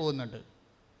പാളിപ്പോകുന്നുണ്ട്,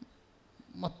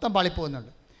 മൊത്തം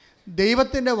പാളിപ്പോകുന്നുണ്ട്.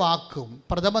 ദൈവത്തിൻ്റെ വാക്കും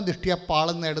പ്രഥമ ദൃഷ്ടിയ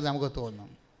പാളുന്നതായിട്ട് നമുക്ക് തോന്നും.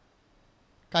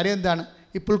 കാര്യം എന്താണ്?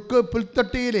 ഈ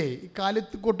പുൽത്തൊട്ടിയിലെ ഈ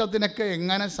കാലിക്കൂട്ടത്തിനൊക്കെ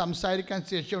എങ്ങനെ സംസാരിക്കാൻ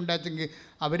ശേഷി ഉണ്ടാച്ചെങ്കിൽ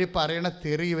അവർ പറയണ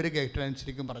തെറി ഇവർ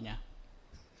കേട്ടനുസരിക്കും പറഞ്ഞാൽ.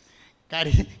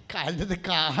 കാര്യം കാലത്ത്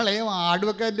കാളയും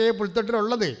ആടുമൊക്കെ അല്ലേ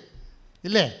പുൽത്തൊട്ടിലുള്ളത്,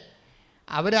 ഇല്ലേ?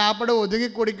 അവരാപ്പടെ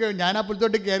ഒതുങ്ങിക്കൊടുക്കുക. ഞാൻ ആ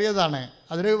പുൽത്തൊട്ടി കയറിയതാണ്.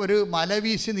 അതിൽ ഒരു മല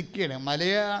വീശി നിൽക്കുകയാണ്.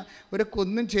 ഒരു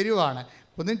കുന്നും ചെരുവാണ്.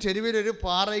 കുന്നും ചെരുവിലൊരു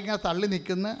പാറ ഇങ്ങനെ തള്ളി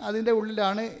നിൽക്കുന്ന, അതിൻ്റെ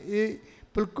ഉള്ളിലാണ് ഈ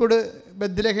പുൽക്കൂട്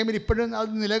ബെത്ലഹേമിൽ ഇപ്പോഴും അത്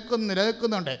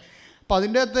നിലനിൽക്കുന്നുണ്ട്. അപ്പം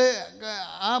അതിൻ്റെ അകത്ത്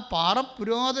ആ പാറ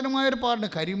പുരാതനമായൊരു പാറയുണ്ട്,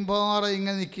 കരിമ്പാറ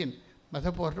ഇങ്ങനെ നിൽക്കും.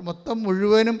 മൊത്തം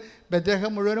മുഴുവനും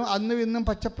ബെത്ലഹേം മുഴുവനും അന്നും ഇന്നും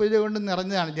പച്ചപ്പുല്ല് കൊണ്ട്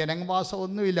നിറഞ്ഞതാണ്. ജനവാസം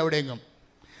ഒന്നുമില്ല അവിടെയെങ്കിലും.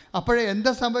 അപ്പോഴേ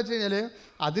എന്താ സംഭവിച്ചു കഴിഞ്ഞാൽ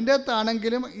അതിൻ്റെ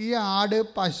അകത്താണെങ്കിലും ഈ ആട്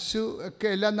പശു ഒക്കെ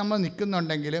എല്ലാം നമ്മൾ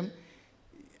നിൽക്കുന്നുണ്ടെങ്കിലും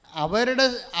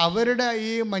അവരുടെ ഈ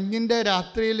മഞ്ഞിൻ്റെ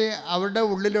രാത്രിയിൽ അവരുടെ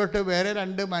ഉള്ളിലോട്ട് വേറെ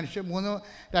രണ്ട്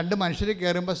മനുഷ്യർ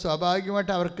കയറുമ്പോൾ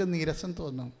സ്വാഭാവികമായിട്ട് അവർക്ക് നീരസം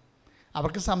തോന്നും.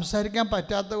 അവർക്ക് സംസാരിക്കാൻ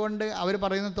പറ്റാത്തത് കൊണ്ട് അവർ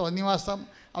പറയുന്ന തോന്നിവാസം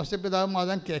ഔഷധപിതാവ്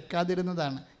മാതാൻ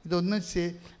കേൾക്കാതിരുന്നതാണ്.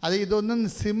 ഇതൊന്നും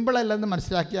സിമ്പിളല്ലെന്ന്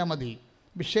മനസ്സിലാക്കിയാൽ മതി.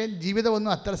 പക്ഷേ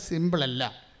ജീവിതമൊന്നും അത്ര സിമ്പിളല്ല.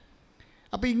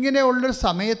 അപ്പോൾ ഇങ്ങനെയുള്ളൊരു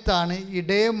സമയത്താണ്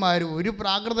ഇടയന്മാർ, ഒരു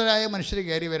പ്രാകൃതരായ മനുഷ്യർ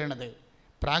കയറി വരണത്.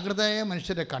 പ്രാകൃതരായ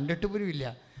മനുഷ്യരെ കണ്ടിട്ട് പോലുമില്ല,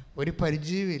 ഒരു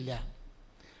പരിചയവുമില്ല.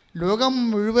 ലോകം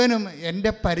മുഴുവനും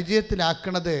എൻ്റെ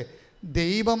പരിചയത്തിലാക്കണത്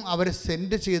ദൈവം അവരെ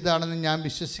സെൻഡ് ചെയ്താണെന്ന് ഞാൻ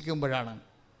വിശ്വസിക്കുമ്പോഴാണ്.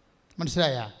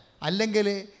 മനസ്സിലായ? അല്ലെങ്കിൽ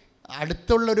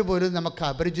അടുത്തുള്ളൊരു പോലും നമുക്ക്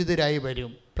അപരിചിതരായി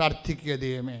വരും. പ്രാർത്ഥിക്കുക,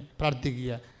 ദൈവമേ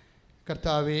പ്രാർത്ഥിക്കുക.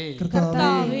 കർത്താവേ,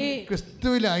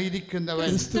 ക്രിസ്തുവിലായിരിക്കുന്നവൻ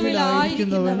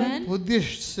പുതിയ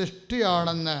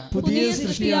സൃഷ്ടിയാണെന്ന്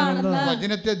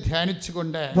വചനത്തെ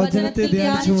ധ്യാനിച്ചുകൊണ്ട്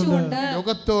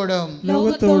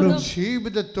ലോകത്തോടും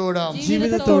ജീവിതത്തോടും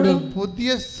പുതിയ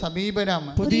സമീപനം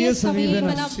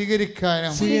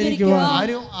സ്വീകരിക്കാനും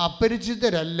ആരും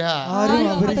അപരിചിതരല്ല.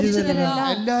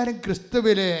 എല്ലാവരും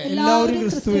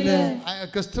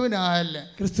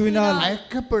ക്രിസ്തുവിനാൽ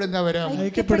അയക്കപ്പെടുന്നവരും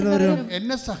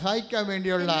എന്നെ സഹായിക്കാൻ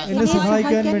വേണ്ടിയുള്ള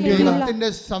ദൈവത്തിന്റെ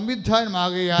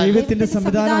സംവിധാനമാകയാൽ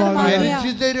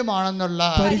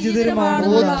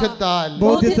പരിചിതരുമാണെന്നുള്ള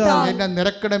ബോധ്യത്താൽ എന്നെ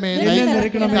നിറക്കണമേ,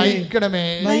 നയിക്കണമേ.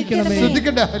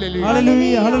 ശ്രദ്ധിക്കട്ടെ. ഹല്ലേലൂയ,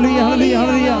 ഹല്ലേലൂയ, ഹല്ലേലൂയ,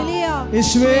 ഹല്ലേലൂയ.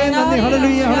 യേശുവേ നന്ദി.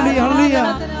 ഹല്ലേലൂയ, ഹല്ലേലൂയ, ഹല്ലേലൂയ.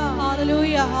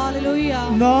 ഹല്ലേലൂയ, ഹല്ലേലൂയ.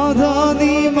 നാഥാ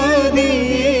നീ മതി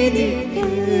എനിക്ക്,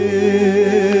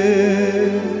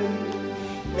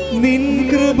 നിൻ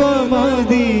കൃപ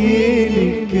മതി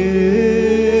എനിക്ക്.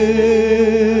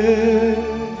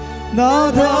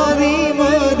 നാഥാ നീ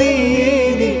മതി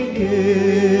എനിക്ക്,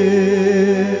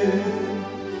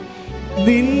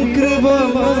 നിൻ കൃപ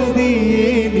മതി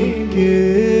എനിക്ക്.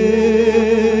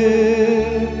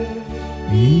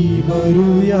 ഈ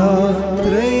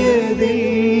മരുയാത്രയതിൽ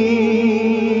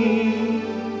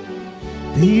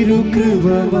തിരുകൃപ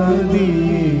മതി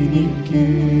എനിക്ക്.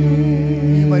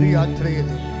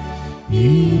 ഈ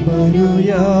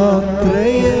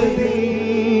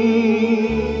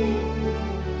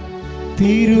മരുയാത്രയതിൽ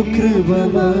തിരുകൃപ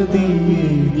മതി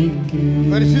എനിക്ക്.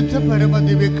 പരിശുദ്ധ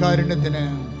പരമദിവ്യകാരുണ്യത്തിന്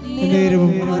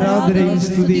ആരാധനയും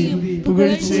സ്തുതിയും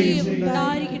പുകഴ്ചയും.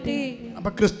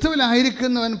 അപ്പം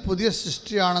ക്രിസ്തുവിലായിരിക്കുന്നവൻ പുതിയ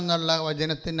സൃഷ്ടിയാണെന്നുള്ള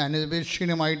വചനത്തിന്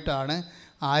അനപേക്ഷണീയമായിട്ടാണ്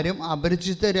ആരും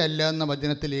അപരിചിതരല്ല എന്ന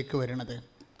വചനത്തിലേക്ക് വരുന്നത്.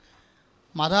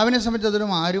 മാതാവിനെ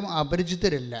സംബന്ധിച്ചിടത്തോളം ആരും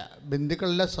അപരിചിതരല്ല,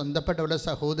 ബന്ധുക്കളല്ല, സ്വന്തപ്പെട്ടവരുടെ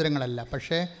സഹോദരങ്ങളല്ല.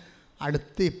 പക്ഷേ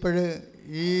അടുത്ത് ഇപ്പോഴ്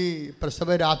ഈ പ്രസവ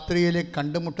രാത്രിയിൽ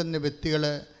കണ്ടുമുട്ടുന്ന വ്യക്തികൾ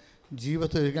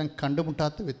ജീവിതത്തിൽ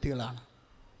കണ്ടുമുട്ടാത്ത വ്യക്തികളാണ്.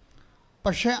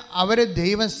 പക്ഷേ അവരെ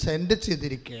ദൈവം സെൻഡ്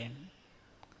ചെയ്തിരിക്കുകയാണ്,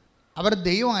 അവർ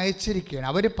ദൈവം അയച്ചിരിക്കുകയാണ്.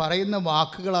 അവർ പറയുന്ന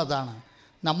വാക്കുകൾ അതാണ്.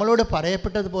 നമ്മളോട്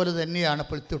പറയപ്പെട്ടതുപോലെ തന്നെയാണ്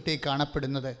പുൽത്തൊട്ടി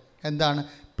കാണപ്പെടുന്നത്. എന്താണ്?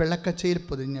 പിള്ളക്കച്ചയിൽ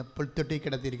പൊതിഞ്ഞ് പുൽത്തൊട്ടി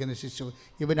കിടത്തിയിരിക്കുന്ന ശിശു,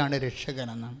 ഇവനാണ്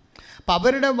രക്ഷകനെന്നാണ്. അപ്പം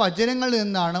അവരുടെ വചനങ്ങളിൽ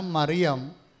നിന്നാണ് മറിയം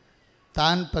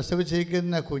താൻ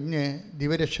പ്രസവിച്ചിരിക്കുന്ന കുഞ്ഞ്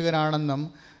ദിവരക്ഷകനാണെന്നും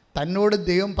തന്നോട്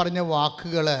ദൈവം പറഞ്ഞ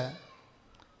വാക്കുകൾ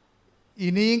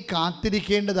ഇനിയും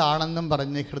കാത്തിരിക്കേണ്ടതാണെന്നും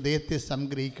പറഞ്ഞ് ഹൃദയത്തെ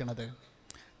സംഗ്രഹിക്കണത്.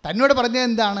 തന്നോട് പറഞ്ഞത്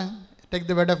എന്താണ്? Take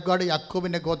the word of God.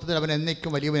 യാക്കോബിന്റെ ഗോത്രത്തിൽ അവൻ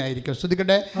എന്നേക്കും വലിയവനായിരിക്കും.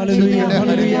 ശ്രദ്ധിക്കട്ടെ.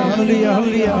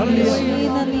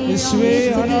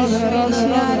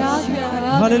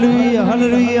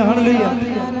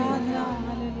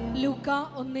 ലൂക്കാ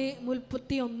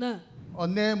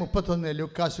 1:31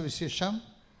 ലൂക്കാ സുവിശേഷം.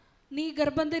 നീ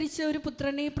ഗർഭം ധരിച്ച ഒരു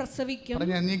പുത്രനെ പ്രസവിക്കും.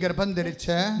 നീ ഗർഭം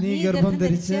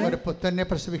ധരിച്ച് ഒരു പുത്രനെ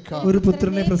പ്രസവിക്കും.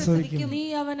 നീ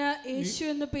അവന് യേശു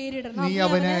എന്ന് പേരിടണം.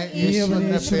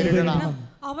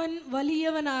 അവൻ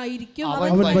വലിയവനായിരിക്കും.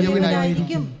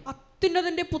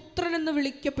 അത്യുന്നതന്റെ പുത്രൻ എന്ന്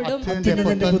വിളിക്കപ്പെടും.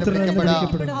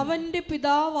 അവന്റെ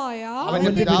പിതാവായ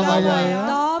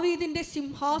ദാവീദിന്റെ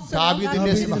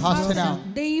സിംഹാസനം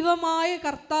ദൈവമായ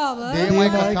കർത്താവ്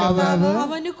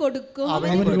അവന് കൊടുക്കും.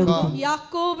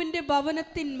 യാക്കോബിന്റെ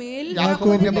ഭവനത്തിന്മേൽ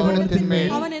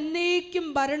അവൻ എന്നേക്കും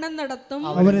ഭരണം നടത്തും.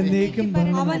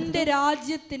 അവന്റെ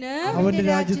രാജ്യത്തിന്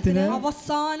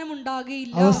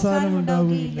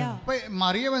അവസാനമുണ്ടാകുകയില്ല.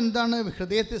 മറിയം എന്താണ്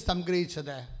ഹൃദയത്തിൽ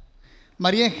സംഗ്രഹിച്ചത്?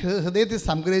 മറിയ ഹൃദയത്തിൽ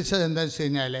സംഗ്രഹിച്ചത് എന്താണെന്ന് വെച്ച്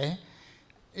കഴിഞ്ഞാൽ,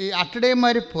 ഈ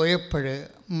അട്ടടയന്മാർ പോയപ്പോൾ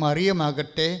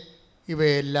മറിയമാകട്ടെ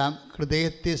ഇവയെല്ലാം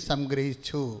ഹൃദയത്തിൽ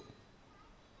സംഗ്രഹിച്ചു.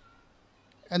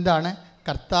 എന്താണ്?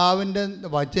 കർത്താവിൻ്റെ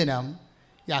വചനം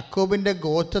യാക്കോബിൻ്റെ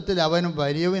ഗോത്രത്തിൽ അവൻ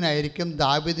വലിയവനായിരിക്കും,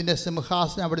 ദാവീദിൻ്റെ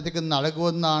സിംഹാസനം അവിടത്തേക്ക്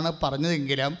നൽകുമെന്നാണ്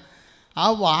പറഞ്ഞതെങ്കിലും ആ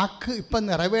വാക്ക് ഇപ്പം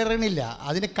നിറവേറണില്ല.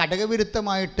 അതിന്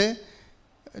ഘടകവിരുദ്ധമായിട്ട്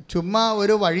ചുമ്മാ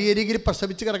ഒരു വഴിയരികിൽ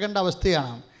പ്രസവിച്ച് കിടക്കേണ്ട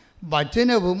അവസ്ഥയാണ്.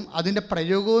 വചനവും അതിൻ്റെ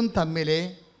പ്രയോഗവും തമ്മിൽ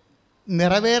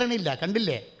നിറവേറണില്ല.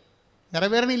 കണ്ടില്ലേ?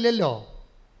 നിറവേറണില്ലല്ലോ.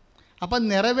 അപ്പം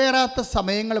നിറവേറാത്ത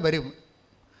സമയങ്ങൾ വരും.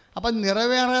 അപ്പം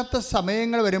നിറവേറാത്ത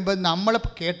സമയങ്ങൾ വരുമ്പോൾ നമ്മൾ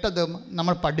കേട്ടതും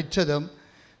നമ്മൾ പഠിച്ചതും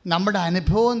നമ്മുടെ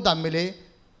അനുഭവവും തമ്മിൽ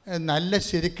നല്ല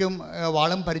ശരിക്കും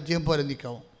വാളും പരിചയം പോലെ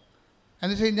നിൽക്കും.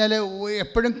 എന്ന് വെച്ച് കഴിഞ്ഞാൽ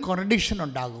എപ്പോഴും കോൺട്രഡിക്ഷൻ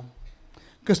ഉണ്ടാകും.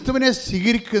 ക്രിസ്തുവിനെ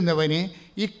സ്വീകരിക്കുന്നവന്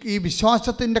ഈ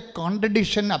വിശ്വാസത്തിൻ്റെ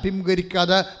കോൺട്രഡിക്ഷൻ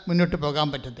അഭിമുഖീകരിക്കാതെ മുന്നോട്ട് പോകാൻ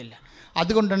പറ്റത്തില്ല.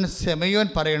 അതുകൊണ്ടാണ് ശമയോൻ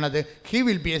പറയണത്, he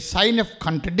will be a sign of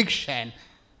contradiction.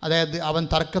 അതായത് അവൻ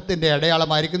തർക്കത്തിൻ്റെ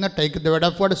അടയാളമായിരിക്കുന്ന take the word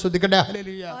of God. ശ്രദ്ധിക്കട്ടെ.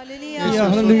 ഹല്ലേലൂയ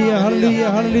ഹല്ലേലൂയ ഹല്ലേലൂയ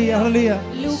ഹല്ലേലൂയ.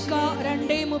 ലൂക്ക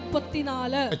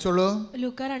 2:34.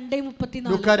 ലൂക്ക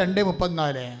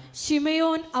 2:34.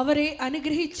 ശിമയോൻ അവരെ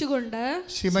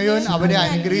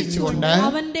അനുഗ്രഹിച്ചുകൊണ്ട്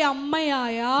അവന്റെ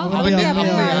അമ്മയായ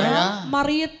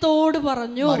മറിയത്തോട്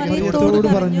പറഞ്ഞു,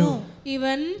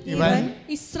 ഇവൻ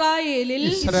ഇസ്രായേലിൽ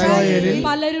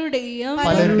പലരുടെയും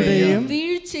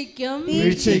വീഴ്ചയ്ക്കും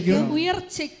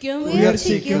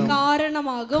ഉയർച്ചയ്ക്കും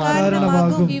കാരണമാകും.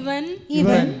 ഇവൻ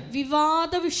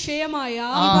വിവാദ വിഷയമായ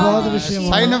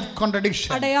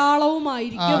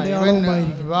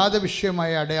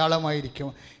അടയാളവുമായിരിക്കും.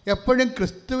 എപ്പോഴും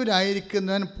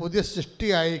ക്രിസ്തുവിനായിരിക്കുന്നവൻ പുതിയ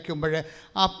സൃഷ്ടിയായിരിക്കുമ്പോൾ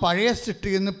ആ പഴയ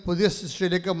സൃഷ്ടിയിൽ നിന്ന് പുതിയ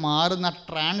സൃഷ്ടിയിലേക്ക് മാറുന്ന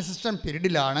ട്രാൻസിഷൻ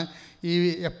പീരീഡിലാണ് ഈ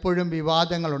എപ്പോഴും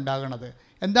വിവാദങ്ങൾ ഉണ്ടാകുന്നത്.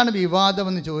 എന്താണ്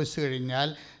വിവാദമെന്ന് ചോദിച്ചു കഴിഞ്ഞാൽ,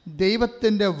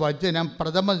 ദൈവത്തിൻ്റെ വചനം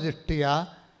പ്രഥമ ദൃഷ്ടിയ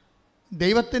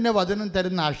ദൈവത്തിൻ്റെ വചനം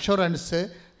തരുന്ന അഷുറൻസ്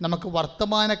നമുക്ക്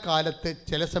വർത്തമാനകാലത്ത്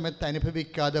ചില സമയത്ത്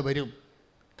അനുഭവിക്കാതെ വരും.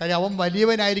 കാര്യം അവൻ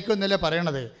വലിയവനായിരിക്കും എന്നല്ലേ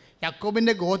പറയണത്.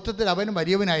 യാക്കോബിൻ്റെ ഗോത്രത്തിൽ അവൻ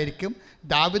വലിയവനായിരിക്കും,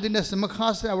 ദാവീദിൻ്റെ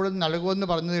സിംഹാസനം അവിടെ നിന്ന് നൽകുമെന്ന്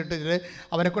പറഞ്ഞു കേട്ടിട്ട്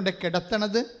അവനെക്കൊണ്ട്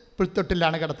കിടത്തണത്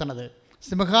പുൽത്തൊട്ടിലാണ് കിടത്തണത്.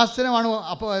 സിംഹാസനമാണ്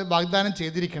അപ്പോൾ വാഗ്ദാനം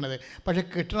ചെയ്തിരിക്കുന്നത്, പക്ഷേ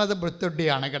കിട്ടണത്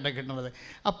പുൽത്തൊട്ടിയാണ് കിട്ടണത്.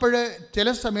 അപ്പോൾ ചില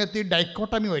സമയത്ത് ഈ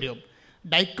ഡൈക്കോട്ടമി വരും.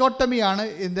 ഡൈക്കോട്ടമിയാണ്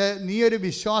നീ ഒരു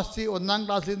വിശ്വാസി 1-ാം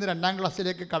ക്ലാസ്സിൽ നിന്ന് 2-ാം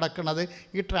ക്ലാസ്സിലേക്ക് കടക്കുന്നത്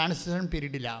ഈ ട്രാൻസിഷൻ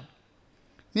പീരീഡിലാണ്.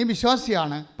 നീ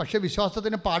വിശ്വാസിയാണ്, പക്ഷേ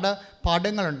വിശ്വാസത്തിന്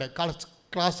പാഠങ്ങളുണ്ട്,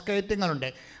 ക്ലാസ് കയറ്റങ്ങളുണ്ട്.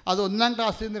 അത് 1-ാം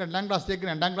ക്ലാസ്സിൽ നിന്ന് 2-ാം ക്ലാസ്സിലേക്ക്,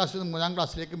 2-ാം ക്ലാസ്സിൽ നിന്ന് 3-ാം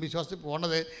ക്ലാസ്സിലേക്ക് വിശ്വാസി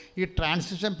പോകുന്നത് ഈ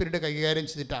ട്രാൻസിഷൻ പീരീഡ് കൈകാര്യം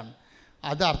ചെയ്തിട്ടാണ്.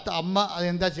 അത് അമ്മ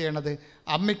അതെന്താ ചെയ്യണത്?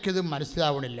 അമ്മയ്ക്കത്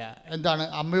മനസ്സിലാവണില്ല. എന്താണ്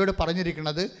അമ്മയോട്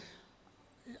പറഞ്ഞിരിക്കുന്നത്?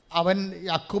 അവൻ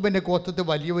യാക്കോബിൻ്റെ ഗോത്രത്തിൽ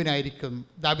വലിയവനായിരിക്കും,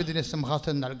 ദാവീദിന്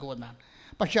സിംഹാസനം നൽകുമെന്നാണ്.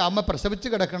 പക്ഷേ അമ്മ പ്രസവിച്ച്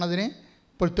കിടക്കുന്നതിന്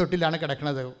പുൽത്തൊട്ടിലാണ്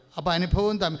കിടക്കുന്നത്. അപ്പോൾ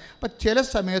അനുഭവം അപ്പം ചില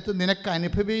സമയത്ത് നിനക്ക്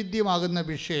അനുഭവേദ്യമാകുന്ന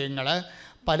വിഷയങ്ങൾ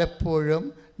പലപ്പോഴും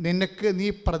നീ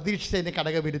പ്രതീക്ഷിച്ചതിന്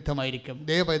ഘടകവിരുദ്ധമായിരിക്കും.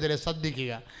 ദൈവപൈതലെ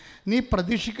ശ്രദ്ധിക്കുക. നീ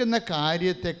പ്രതീക്ഷിക്കുന്ന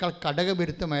കാര്യത്തേക്കാൾ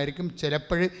ഘടകവിരുദ്ധമായിരിക്കും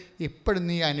ഇപ്പോഴും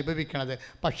നീ അനുഭവിക്കണത്.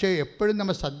 പക്ഷേ എപ്പോഴും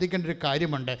നമ്മൾ ശ്രദ്ധിക്കേണ്ട ഒരു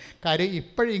കാര്യമുണ്ട്. കാര്യം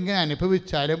ഇപ്പോഴും ഇങ്ങനെ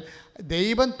അനുഭവിച്ചാലും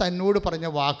ദൈവം തന്നോട് പറഞ്ഞ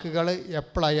വാക്കുകൾ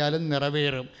എപ്പോഴായാലും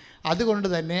നിറവേറും. അതുകൊണ്ട്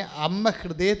തന്നെ അമ്മ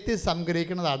ഹൃദയത്തിൽ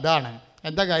സംഗ്രഹിക്കുന്നത് അതാണ്.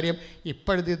 എന്താ കാര്യം?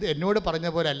 ഇപ്പോഴത്തെ എന്നോട് പറഞ്ഞ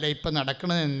പോലെ അല്ല ഇപ്പം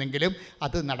നടക്കണമെന്നെങ്കിലും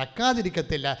അത്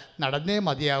നടക്കാതിരിക്കത്തില്ല, നടന്നേ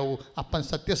മതിയാവൂ. അപ്പം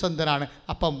സത്യസന്ധനാണ്,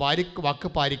 അപ്പം വാക്ക്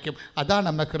പാലിക്കും. അതാണ്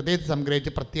നമ്മെ ഹൃദയത്തിൽ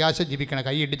സംഗ്രഹിച്ച് പ്രത്യാശ ജീവിക്കണം.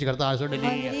 കൈ ഇടിച്ച് കർത്താവോട്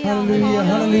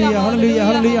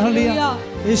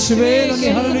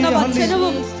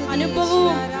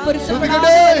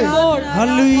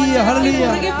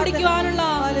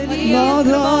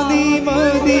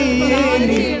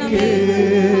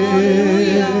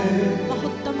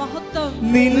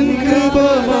നിൻ കൃപ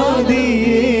മതി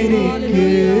എനിക്ക്,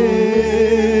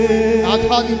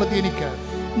 നാഥാ നീ മതി എനിക്ക്,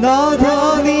 നാഥാ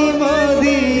നീ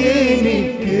മതി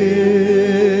എനിക്ക്,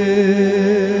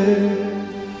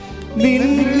 നിൻ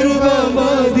കൃപ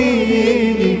മതി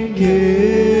എനിക്ക്.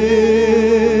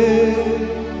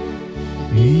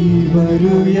 ഈ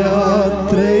വരു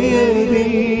യാത്രയിൽ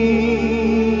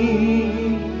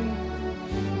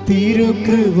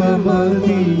തിരുകൃപ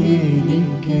മതി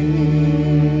എനിക്ക്.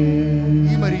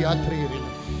 ഈ മരുയാത്രയിൽ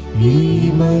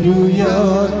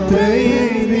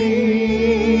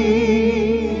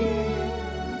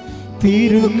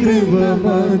തിരുകൃപ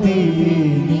മതി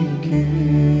എനിക്ക്.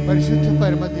 പരിശുദ്ധ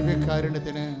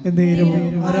പരമദിവ്യകാരുണ്യത്തിന്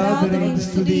ആരാധനയും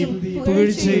സ്തുതിയും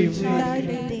പുകഴ്ചയും.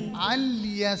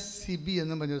 ആൻലിയ സിബി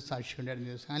എന്ന് പറഞ്ഞൊരു സാക്ഷി ഉണ്ടായിരുന്നു.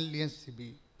 ആൻലിയ സിബി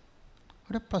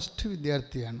ഒരു +2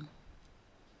 വിദ്യാർത്ഥിയാണ്,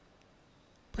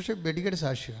 പക്ഷേ വെടികെട്ട്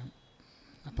സാക്ഷിയാണ്.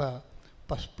 അപ്പോൾ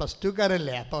പ്ലസ്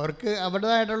ടുക്കാരല്ലേ, അപ്പോൾ അവർക്ക്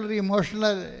അവരുടേതായിട്ടുള്ളൊരു ഇമോഷണൽ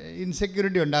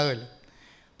ഇൻസെക്യൂരിറ്റി ഉണ്ടാകുമല്ലോ.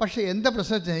 പക്ഷേ എന്താ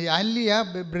പ്രശ്നം വെച്ചാൽ ആൻലിയ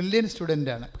ബ്രില്യൻ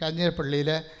സ്റ്റുഡൻ്റാണ്,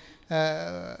 കാഞ്ഞിരപ്പള്ളിയിലെ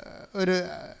ഒരു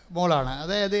മോളാണ്.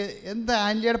 അതായത് എന്താ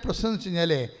ആൻലിയയുടെ പ്രശ്നം എന്ന് വെച്ച്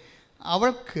കഴിഞ്ഞാൽ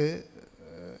അവൾക്ക്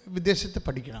വിദേശത്ത്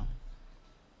പഠിക്കണം.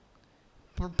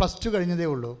 പ്ലസ് ടു കഴിഞ്ഞതേ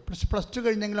ഉള്ളൂ. പ്ലസ് ടു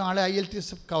കഴിഞ്ഞെങ്കിലും ആൾ IELTS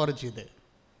കവർ ചെയ്ത്,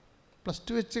 പ്ലസ്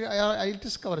ടു വെച്ച്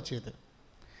IELTS കവർ ചെയ്ത്.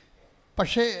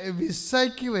 പക്ഷേ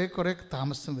വിസയ്ക്ക് കുറേ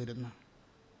താമസം വരുന്നു.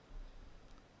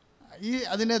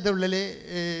 അതിനകത്തുള്ളിൽ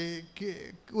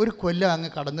ഒരു കൊല്ലം അങ്ങ്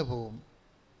കടന്നു പോകും.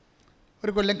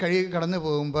 ഒരു കൊല്ലം കടന്നു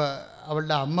പോകുമ്പോൾ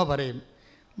അവളുടെ അമ്മ പറയും,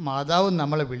 മാതാവ്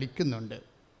നമ്മളെ വിളിക്കുന്നുണ്ട്,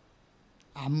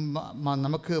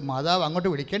 നമുക്ക് മാതാവ് അങ്ങോട്ട്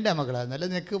വിളിക്കേണ്ട മക്കളെ, എന്നാലേ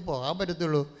നിനക്ക് പോകാൻ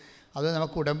പറ്റത്തുള്ളൂ, അത്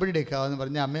നമുക്ക് ഉടമ്പടി എടുക്കാമെന്ന്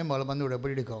പറഞ്ഞ് അമ്മയും മോളും വന്ന്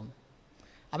ഉടമ്പടി എടുക്കാം.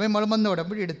 അമ്മയും മോളും വന്ന്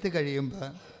ഉടമ്പടി എടുത്ത് കഴിയുമ്പോൾ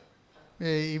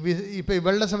ഇപ്പോൾ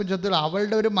ഇവളുടെ സംബന്ധിച്ചിടത്തോളം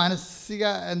അവളുടെ ഒരു മാനസിക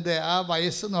ആ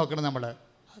വയസ്സ് നോക്കണം നമ്മൾ,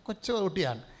 കൊച്ചു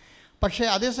കുട്ടിയാണ്. പക്ഷേ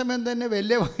അതേസമയം തന്നെ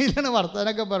വലിയ വയലാണ്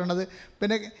വർത്താനൊക്കെ പറയണത്.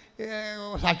 പിന്നെ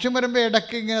സാക്ഷ്യം വരുമ്പോൾ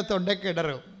ഇടയ്ക്ക് ഇങ്ങനെ തൊണ്ടയ്ക്ക്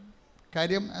ഇടറും.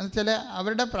 കാര്യം എന്ന് വെച്ചാൽ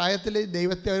അവരുടെ പ്രായത്തിൽ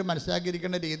ദൈവത്തെ അവർ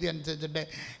മനസ്സിലാക്കിയിരിക്കേണ്ട രീതി അനുസരിച്ചിട്ട്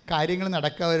കാര്യങ്ങൾ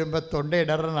നടക്കാൻ വരുമ്പോൾ തൊണ്ട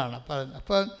ഇടറാണ്.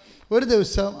 അപ്പോൾ ഒരു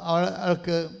ദിവസം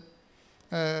അവൾക്ക്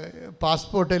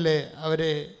പാസ്പോർട്ടിൽ അവർ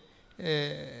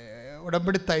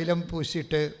ഉടമ്പടി തൈലം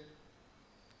പൂശിയിട്ട്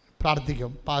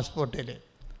പ്രാർത്ഥിക്കും പാസ്പോർട്ടിൽ.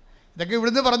 ഇതൊക്കെ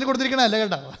ഇവിടുന്ന് പറഞ്ഞു കൊടുത്തിരിക്കണമല്ല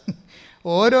കേട്ടോ.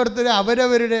 ഓരോരുത്തരും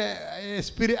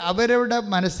അവരവരുടെ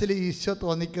മനസ്സിൽ ഈശോ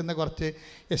തോന്നിക്കുന്ന കുറച്ച്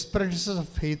എക്സ്പ്രഷൻസ്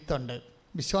ഓഫ് ഫെയ്ത്ത് ഉണ്ട്,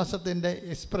 വിശ്വാസത്തിൻ്റെ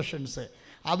എക്സ്പ്രഷൻസ്.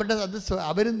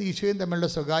 അവരും ഈശോയും തമ്മിലുള്ള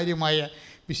സ്വകാര്യമായ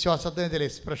വിശ്വാസത്തിൻ്റെ ചില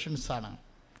എക്സ്പ്രഷൻസാണ്.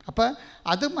 അപ്പോൾ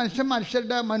അത്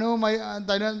മനുഷ്യരുടെ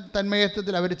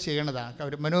തന്മയത്വത്തിൽ അവർ ചെയ്യണതാണ്.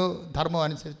 അവർ മനോധർമ്മം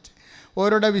അനുസരിച്ച്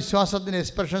ഓരോരുടെ വിശ്വാസത്തിൻ്റെ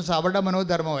എക്സ്പ്രഷൻസ് അവരുടെ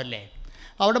മനോധർമ്മമല്ലേ.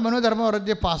 അവിടെ മനോധർമ്മം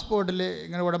പറഞ്ഞ് പാസ്പോർട്ടിൽ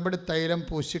ഇങ്ങനെ ഉടമ്പടി തൈലം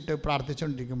പൂശിയിട്ട്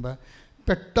പ്രാർത്ഥിച്ചുകൊണ്ടിരിക്കുമ്പോൾ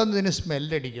പെട്ടെന്ന് ഇതിന്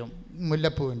സ്മെല്ലടിക്കും,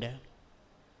 മുല്ലപ്പൂവിൻ്റെ.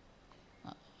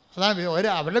 അതാണ്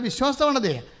അവരുടെ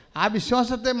വിശ്വാസമാണതേ. ആ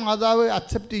വിശ്വാസത്തെ മാതാവ്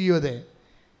അക്സെപ്റ്റ് ചെയ്യുവതേ.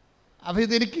 അപ്പോൾ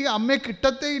ഇതെനിക്ക് അമ്മയെ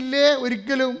കിട്ടത്തേ ഇല്ലേ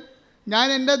ഒരിക്കലും. ഞാൻ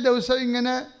എൻ്റെ ദിവസം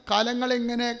ഇങ്ങനെ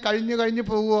കാലങ്ങളിങ്ങനെ കഴിഞ്ഞ്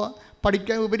പോകുമോ,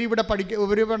 ഇവിടെ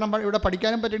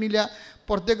പഠിക്കാനും പറ്റണില്ല,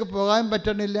 പുറത്തേക്ക് പോകാനും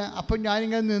പറ്റണില്ല. അപ്പം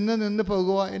ഞാനിങ്ങനെ നിന്ന്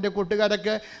പോകുമോ. എൻ്റെ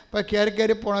കൂട്ടുകാരൊക്കെ ഇപ്പോൾ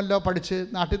കയറി പോകണമല്ലോ പഠിച്ച്,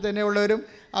 നാട്ടിൽ തന്നെ ഉള്ളവരും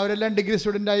അവരെല്ലാം ഡിഗ്രി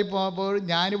സ്റ്റുഡൻ്റായി പോകുമ്പോൾ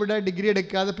ഞാനിവിടെ ഡിഗ്രി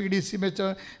എടുക്കാതെ PDC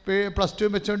പ്ലസ് 2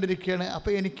 വെച്ചുകൊണ്ടിരിക്കുകയാണ്.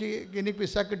 അപ്പോൾ എനിക്ക്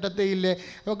വിസ കിട്ടത്തേ ഇല്ലേ.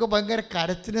 അതൊക്കെ ഭയങ്കര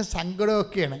കരച്ചിലും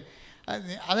സങ്കടമൊക്കെയാണ്.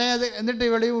 അതായത് എന്നിട്ട്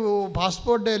ഇവിടെ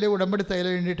പാസ്പോർട്ടിൽ ഉടമ്പടി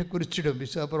തൈലം വേണ്ടിയിട്ട് കുറിച്ചിടും,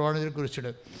 വിസ പ്രമാണത്തിൽ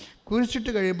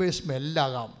കുറിച്ചിട്ട് കഴിയുമ്പോൾ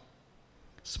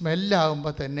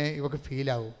സ്മെല്ലാകുമ്പോൾ തന്നെ ഇവർക്ക്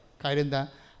ഫീലാവും. കാര്യം എന്താ,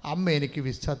 അമ്മ എനിക്ക്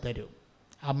വിസ തരും,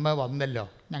 അമ്മ വന്നല്ലോ,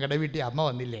 ഞങ്ങളുടെ വീട്ടിൽ അമ്മ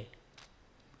വന്നില്ലേ.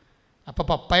 അപ്പോൾ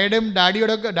പപ്പയുടെയും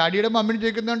ഡാഡിയുടെ മമ്മിനും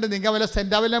ചോദിക്കുന്നുണ്ട്, നിങ്ങൾ വല്ല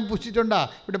സെൻറ്റാവെല്ലാം പൂച്ചിട്ടുണ്ടോ,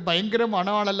 ഇവിടെ ഭയങ്കര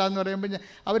മണമാണല്ലോ എന്ന് പറയുമ്പോൾ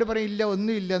അവർ പറയും ഇല്ല,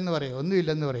 ഒന്നുമില്ലെന്ന്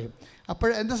പറയും. അപ്പോൾ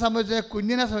എന്താ സംഭവിച്ചാൽ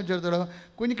കുഞ്ഞിനെ സംബന്ധിച്ചിടത്തോളം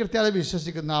കുഞ്ഞ് കൃത്യമായി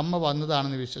വിശ്വസിക്കുന്നു, അമ്മ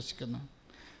വന്നതാണെന്ന്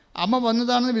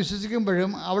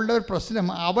വിശ്വസിക്കുമ്പോഴും അവളുടെ ഒരു പ്രശ്നം,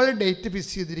 അവൾ ഡേറ്റ്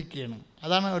ഫിക്സ് ചെയ്തിരിക്കുകയാണ്.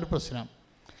 അതാണ് ഒരു പ്രശ്നം.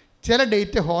 ചില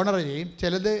ഡേറ്റ് ഹോണർ ചെയ്യും,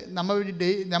 ചിലത്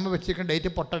നമ്മൾ വെച്ചിരിക്കുന്ന ഡേറ്റ്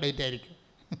പൊട്ട ഡേറ്റ് ആയിരിക്കും.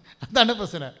 അതാണ്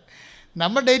പ്രശ്നം.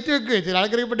 നമ്മൾ ഡേറ്റ് വെക്കുക, ചില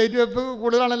ആൾക്കാർക്ക് ഇപ്പോൾ ഡേറ്റ് വെപ്പ്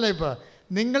കൂടുതലാണല്ലോ. ഇപ്പോൾ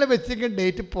നിങ്ങൾ വെച്ചിരിക്കുന്ന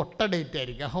ഡേറ്റ് പൊട്ട ഡേറ്റ്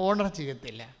ആയിരിക്കും, ഹോണർ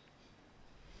ചെയ്യത്തില്ല.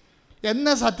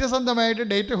 എന്നാൽ സത്യസന്ധമായിട്ട്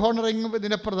ഡേറ്റ് ഹോണറിങ്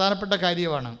ഇതിൻ്റെ പ്രധാനപ്പെട്ട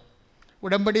കാര്യമാണ്.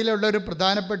 ഉടമ്പടിയിലുള്ള ഒരു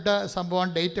പ്രധാനപ്പെട്ട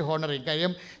സംഭവമാണ് ഡേറ്റ് ഹോണറിങ്.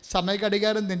 കാര്യം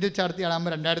സമയഘടികാരം നെഞ്ചിൽ ചാർത്തിയാണ് അമ്മ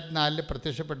 2004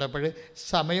 പ്രത്യക്ഷപ്പെട്ടപ്പോൾ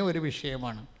സമയം ഒരു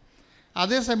വിഷയമാണ്.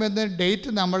 അതേസമയത്ത് ഡേറ്റ്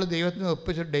നമ്മൾ ദൈവത്തിന്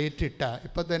ഒപ്പിച്ച് ഡേറ്റ് ഇട്ടാൽ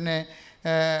ഇപ്പം തന്നെ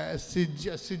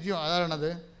സിജി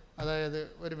അതാണത്. അതായത്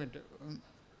ഒരു മിനിറ്റ്,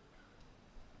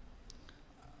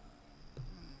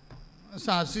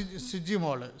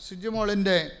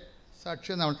 സിജിമോളിൻ്റെ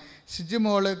സാക്ഷ്യം നമ്മൾ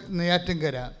സിജിമോള്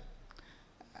നെയ്യാറ്റിൻകര.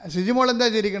 സിജിമോൾ എന്താ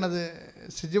ചെയ്തിരിക്കണത്,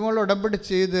 സിജിമോൾ ഉടമ്പടി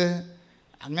ചെയ്ത്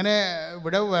അങ്ങനെ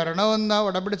ഇവിടെ വരണമെന്നോ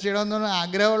ഉടമ്പടി ചെയ്യണമെന്നോ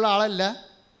ആഗ്രഹമുള്ള ആളല്ല.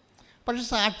 പക്ഷെ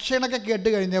സാക്ഷികളൊക്കെ കേട്ട്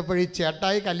കഴിഞ്ഞപ്പോൾ ഈ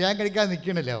ചേട്ടായി കല്യാണം കഴിക്കാൻ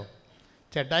നിൽക്കണല്ലോ,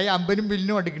 ചേട്ടായി അമ്പനും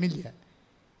ബില്ലിനും അടിക്കണില്ല.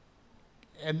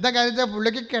 എന്താ കാര്യത്തിൽ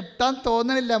പുള്ളിക്ക് കെട്ടാൻ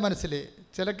തോന്നണില്ല മനസ്സിൽ.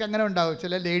 ചിലർക്ക് അങ്ങനെ ഉണ്ടാവും,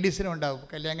 ചില ലേഡീസിനും ഉണ്ടാവും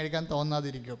കല്യാണം കഴിക്കാൻ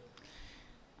തോന്നാതിരിക്കും.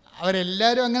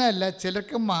 അവരെല്ലാവരും അങ്ങനെയല്ല.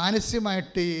 ചിലർക്ക്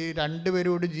മാനസികമായിട്ട് ഈ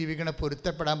രണ്ടുപേരോട് ജീവിക്കണ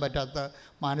പൊരുത്തപ്പെടാൻ പറ്റാത്ത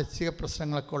മാനസിക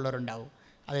പ്രശ്നങ്ങളൊക്കെ ഉള്ളവരുണ്ടാവും.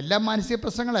 അതെല്ലാം മാനസിക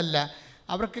പ്രശ്നങ്ങളല്ല.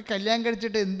 അവർക്ക് കല്യാണം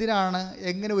കഴിച്ചിട്ട് എന്തിനാണ്,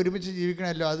 എങ്ങനെ ഒരുമിച്ച്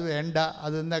ജീവിക്കണമല്ലോ, അത് വേണ്ട,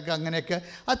 അതെന്നൊക്കെ അങ്ങനെയൊക്കെ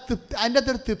അതിൻ്റെ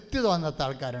അകത്തൊരു തൃപ്തി തോന്നാത്ത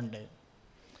ആൾക്കാരുണ്ട്.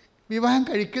 വിവാഹം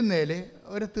കഴിക്കുന്നതിൽ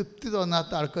ഒരു തൃപ്തി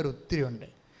തോന്നാത്ത ആൾക്കാർ ഒത്തിരി ഉണ്ട്.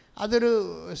 അതൊരു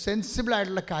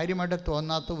സെൻസിബിളായിട്ടുള്ള കാര്യമായിട്ട്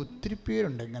തോന്നാത്ത ഒത്തിരി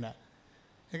പേരുണ്ട്. ഇങ്ങനെ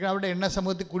അവിടെ എണ്ണ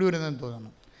സമൂഹത്തിൽ കൂടി വരുന്നതെന്ന്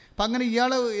തോന്നുന്നു. അപ്പം അങ്ങനെ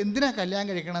ഇയാൾ എന്തിനാണ് കല്യാണം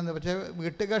കഴിക്കണമെന്ന്. പക്ഷേ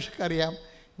വീട്ടുകാർക്കറിയാം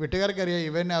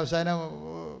ഇവൻ അവസാനം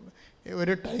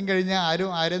ഒരു ടൈം കഴിഞ്ഞാൽ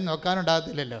ആരും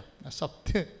നോക്കാനുണ്ടാകത്തില്ലല്ലോ.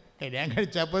 സത്യം, കല്യാണം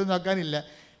കഴിച്ചാൽ പോലും നോക്കാനില്ല.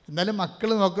 എന്നാലും മക്കൾ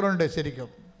നോക്കുന്നുണ്ട് ശരിക്കും,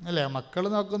 അല്ലേ? മക്കൾ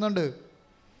നോക്കുന്നുണ്ട്.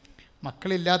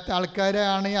 മക്കളില്ലാത്ത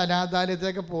ആൾക്കാരാണ് ഈ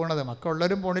അനാഥാലയത്തിലേക്ക് പോകുന്നത്.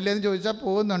 മക്കളുള്ളവരും പോണില്ലെന്ന് ചോദിച്ചാൽ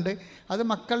പോകുന്നുണ്ട്. അത്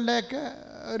മക്കളുടെയൊക്കെ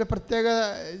ഒരു പ്രത്യേക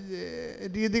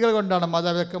രീതികൾ കൊണ്ടാണ്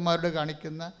മാതാപിതാക്കന്മാരോട്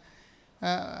കാണിക്കുന്ന.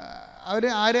 അവർ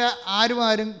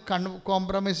ആരും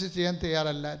കോംപ്രമൈസ് ചെയ്യാൻ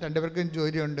തയ്യാറല്ല. രണ്ടുപേർക്കും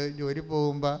ജോലിയുണ്ട്. ജോലി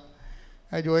പോകുമ്പോൾ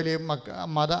ജോലി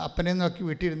അപ്പനെ നോക്കി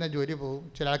വീട്ടിലിരുന്ന ജോലി പോകും.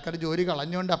 ചില ആൾക്കാർ ജോലി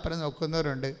കളഞ്ഞുകൊണ്ട് അപ്പനെ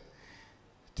നോക്കുന്നവരുണ്ട്.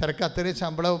 ചിലർക്ക് അത്രയും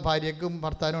ശമ്പളം ഭാര്യയ്ക്കും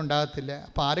ഭർത്താവിനും ഉണ്ടാകത്തില്ല.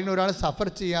 അപ്പോൾ ആരെങ്കിലും ഒരാൾ സഫർ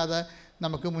ചെയ്യാതെ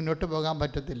നമുക്ക് മുന്നോട്ട് പോകാൻ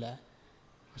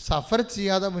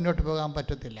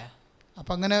പറ്റത്തില്ല.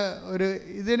 അപ്പം അങ്ങനെ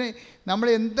ഇതിന് നമ്മൾ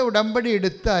എന്ത് ഉടമ്പടി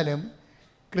എടുത്താലും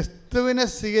ക്രിസ്തുവിനെ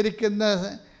സ്വീകരിക്കുന്ന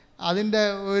അതിൻ്റെ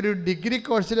ഒരു ഡിഗ്രി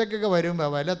കോഴ്സിലേക്കൊക്കെ വരുമ്പോൾ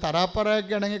വല്ല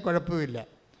തറാപ്പറയൊക്കെ ആണെങ്കിൽ കുഴപ്പമില്ല.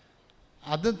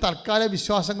 അത് തൽക്കാല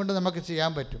വിശ്വാസം കൊണ്ട് നമുക്ക്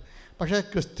ചെയ്യാൻ പറ്റും. പക്ഷേ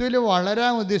ക്രിസ്തുവിൽ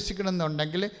വളരാൻ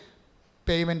ഉദ്ദേശിക്കണമെന്നുണ്ടെങ്കിൽ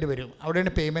പേയ്മെൻറ്റ് വരും.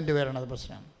 അവിടെയാണ് പേയ്മെൻറ്റ് വരണത്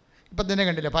പ്രശ്നം. ഇപ്പം തന്നെ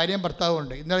കണ്ടില്ല, ഭാര്യയും ഭർത്താവും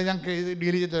ഉണ്ട്. ഇന്നലെ ഞാൻ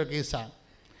ഡീൽ ചെയ്ത കേസാണ്.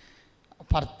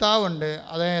 ഭർത്താവുണ്ട്,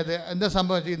 അതായത് എന്താ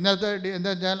സംഭവിച്ചത് ഇന്നത്തെ എന്താ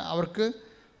വെച്ചാൽ അവർക്ക്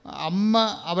അമ്മ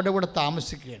അവരുടെ കൂടെ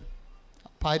താമസിക്കുകയാണ്.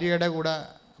 ഭാര്യയുടെ കൂടെ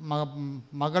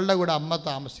മകളുടെ കൂടെ അമ്മ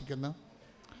താമസിക്കുന്നു.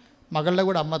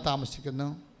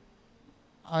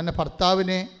 അങ്ങനെ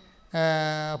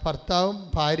ഭർത്താവും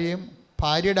ഭാര്യയും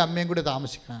ഭാര്യയുടെ അമ്മയും കൂടി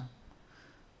താമസിക്കണം.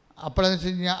 അപ്പോഴെന്ന്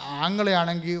വെച്ച് കഴിഞ്ഞാൽ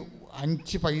ആങ്ങളെയാണെങ്കിൽ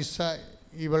 5 പൈസ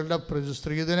ഇവളുടെ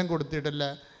സ്ത്രീധനം കൊടുത്തിട്ടില്ല.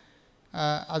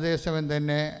 അതേസമയം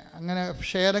തന്നെ അങ്ങനെ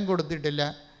ഷെയറും കൊടുത്തിട്ടില്ല.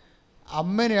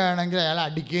 അമ്മനെയാണെങ്കിൽ അയാൾ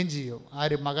അടിക്കുകയും ചെയ്യും.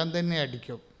 മകൻ തന്നെ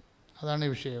അടിക്കും. അതാണ്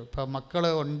വിഷയം. ഇപ്പോൾ മക്കൾ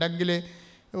ഉണ്ടെങ്കിൽ,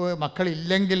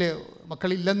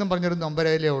 മക്കളില്ലെന്നും പറഞ്ഞൊരു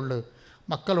നമ്പരയിലേ ഉള്ളൂ.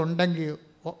 മക്കളുണ്ടെങ്കിൽ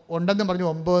ഉണ്ടെന്നും പറഞ്ഞ്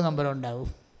 9 നമ്പരം ഉണ്ടാവും.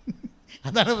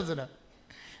 അതാണ് പ്രശ്നം.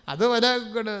 അത്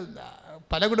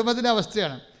പല കുടുംബത്തിൻ്റെ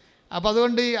അവസ്ഥയാണ്. അപ്പോൾ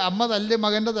അതുകൊണ്ട് ഈ അമ്മ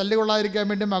മകൻ്റെ തല്ല് കൊള്ളാതിരിക്കാൻ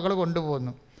വേണ്ടി മകൾ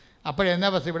കൊണ്ടുപോകുന്നു. അപ്പോഴെന്നാ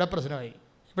ഇവിടെ പ്രശ്നമായി.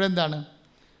 ഇവിടെ എന്താണ്,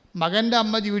 മകൻ്റെ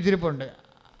അമ്മ ജീവിച്ചിരിപ്പുണ്ട്.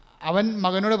 അവൻ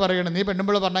മകനോട് പറയണം, നീ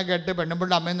പെണ്ണുമ്പിള്ള പറഞ്ഞാൽ കേട്ട്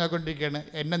പെണ്ണുമ്പിള്ള അമ്മയെ നോക്കിക്കൊണ്ടിരിക്കുകയാണ്,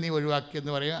 എന്നെ നീ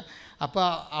ഒഴിവാക്കിയെന്ന് പറയുക. അപ്പോൾ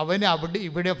അവന്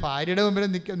ഇവിടെ ഭാര്യയുടെ മുമ്പിൽ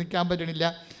നിൽക്കാൻ പറ്റണില്ല,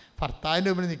 ഭർത്താവിൻ്റെ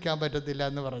മുമ്പിൽ നിൽക്കാൻ പറ്റത്തില്ല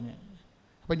എന്ന് പറഞ്ഞ്.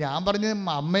 അപ്പോൾ ഞാൻ പറഞ്ഞ്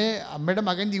അമ്മയുടെ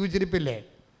മകൻ ജീവിച്ചിരിപ്പില്ലേ,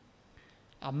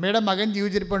 അമ്മയുടെ മകൻ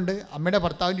ജീവിച്ചിരിപ്പുണ്ട്, അമ്മയുടെ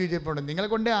ഭർത്താവും ജീവിച്ചിരിപ്പുണ്ട്, നിങ്ങളെ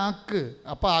കൊണ്ടേ ആക്ക്.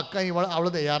 അപ്പോൾ ആക്കാൻ അവൾ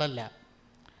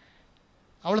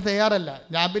തയ്യാറല്ല.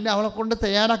 ഞാൻ പിന്നെ അവളെ കൊണ്ട്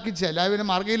തയ്യാറാക്കിച്ച്, എല്ലാവരും പിന്നെ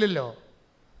മാർഗ്ഗമില്ലല്ലോ,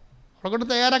 അവളെ കൊണ്ട്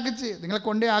തയ്യാറാക്കിച്ച് നിങ്ങളെ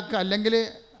കൊണ്ടേ ആക്കുക. അല്ലെങ്കിൽ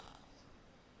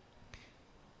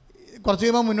കുറച്ച്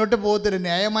കഴിയുമ്പോൾ മുന്നോട്ട് പോകത്തില്ല.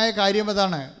 ന്യായമായ കാര്യം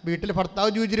അതാണ്. വീട്ടിൽ ഭർത്താവ്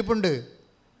ജീവിച്ചിരിപ്പുണ്ട്.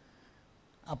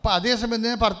 അപ്പോൾ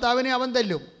അതേസമയം ഭർത്താവിനെ അവൻ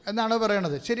തല്ലും എന്നാണ്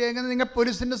പറയണത്. ശരി, എങ്ങനെ നിങ്ങൾ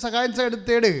പോലീസിൻ്റെ സഹായം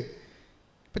തേട്.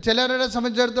 ഇപ്പം ചിലരെ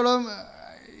സംബന്ധിച്ചിടത്തോളം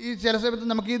ചില സമയത്ത്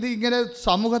നമുക്കിത് ഇങ്ങനെ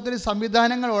സമൂഹത്തിൽ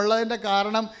സംവിധാനങ്ങൾ ഉള്ളതിൻ്റെ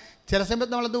കാരണം ചില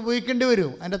സമയത്ത് നമ്മളത് ഉപയോഗിക്കേണ്ടി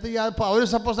വരും. അതിൻ്റെ അകത്ത്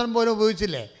പൗലോസ് അപ്പോസ്തലൻ പോലും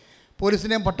ഉപയോഗിച്ചില്ലേ,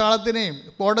 പോലീസിനെയും പട്ടാളത്തിനെയും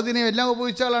കോടതിനെയും എല്ലാം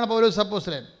ഉപയോഗിച്ച ആളാണ് പൗലോസ്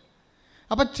അപ്പോസ്തലൻ.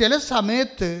 അപ്പം ചില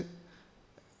സമയത്ത്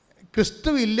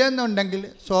ക്രിസ്തു ഇല്ലെന്നുണ്ടെങ്കിൽ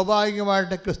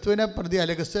സ്വാഭാവികമായിട്ട് ക്രിസ്തുവിനെ പ്രതി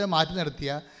അല്ലെങ്കിൽ ക്രിസ്തുവിനെ മാറ്റി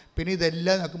നിർത്തിയാൽ പിന്നെ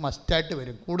ഇതെല്ലാം നമുക്ക് മസ്റ്റായിട്ട്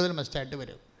വരും, കൂടുതൽ മസ്റ്റായിട്ട്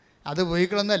വരും. അത്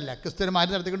ഉപയോഗിക്കണമെന്നല്ല, ക്രിസ്തുവിനെ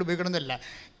മാറ്റി നിർത്തിക്കൊണ്ട് ഉപയോഗിക്കണമെന്നല്ല,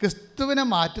 ക്രിസ്തുവിനെ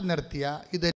മാറ്റി നിർത്തിയാൽ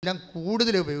ഇതെല്ലാം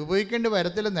കൂടുതൽ ഉപയോഗിക്കേണ്ടി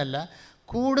വരത്തില്ലെന്നല്ല,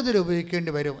 കൂടുതൽ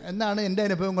ഉപയോഗിക്കേണ്ടി വരും എന്നാണ് എൻ്റെ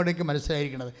അനുഭവം കൊണ്ട് എനിക്ക്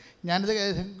മനസ്സിലായിരിക്കുന്നത്. ഞാനത്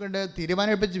കൊണ്ട്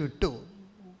തീരുമാനമെടുപ്പിച്ച് വിട്ടു.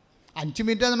 5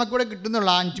 മിനിറ്റ് നമുക്കിവിടെ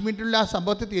കിട്ടുന്നുള്ളൂ. 5 മിനിറ്റുള്ള ആ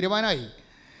സംഭവത്തിൽ തീരുമാനമായി.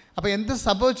 അപ്പോൾ എന്ത്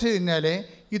സംഭവിച്ചു കഴിഞ്ഞാൽ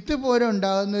ഇതുപോലെ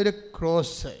ഉണ്ടാകുന്നൊരു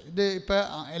ക്രോസ്, ഇത് ഇപ്പോൾ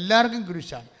എല്ലാവർക്കും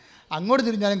കുരിശാണ്. അങ്ങോട്ട്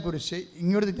തിരിഞ്ഞാലും കുരിശ്,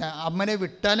 ഇങ്ങോട്ട് തിരിഞ്ഞാൽ അമ്മനെ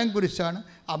വിട്ടാലും കുരിശാണ്,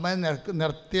 അമ്മനെ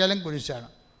നിർത്തിയാലും കുരിശാണ്.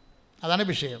 അതാണ്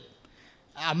വിഷയം.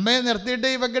 അമ്മയെ നിർത്തിയിട്ട്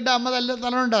ഇവക്കിട്ട് അമ്മ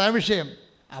തലമുണ്ട്, അതാണ് വിഷയം.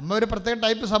 അമ്മ ഒരു പ്രത്യേക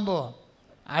ടൈപ്പ് സംഭവമാണ്.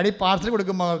 ആടി പാർസൽ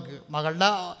കൊടുക്കും മകളുടെ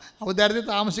ഔദാര്യത്തിൽ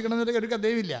താമസിക്കണമെന്നൊരു ഒരു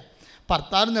കഥയുമില്ല.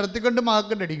 ഭർത്താവ് നിർത്തിക്കൊണ്ട്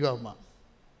മകൾക്കിട്ട് അടിക്കും അമ്മ.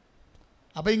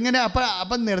 അപ്പം ഇങ്ങനെ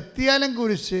അപ്പം നിർത്തിയാലും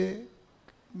കുരിശ്,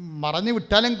 മറഞ്ഞു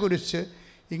വിട്ടാലും കുരിശ്,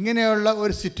 ഇങ്ങനെയുള്ള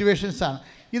ഒരു സിറ്റുവേഷൻസാണ്.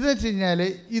 ഇതെന്ന് വെച്ച് കഴിഞ്ഞാൽ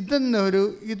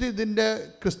ഇതിൻ്റെ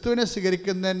ക്രിസ്തുവിനെ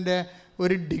സ്വീകരിക്കുന്നതിൻ്റെ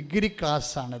ഒരു ഡിഗ്രി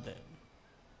ക്ലാസ്സാണിത്.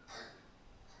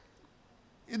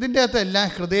 ഇതിൻ്റെ അകത്തെല്ലാം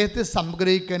ഹൃദയത്തെ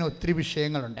സംഗ്രഹിക്കാൻ ഒത്തിരി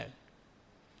വിഷയങ്ങളുണ്ട്.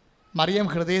 മറിയം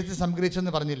ഹൃദയത്തെ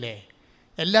സംഗ്രഹിച്ചെന്ന് പറഞ്ഞില്ലേ,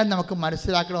 എല്ലാം നമുക്ക്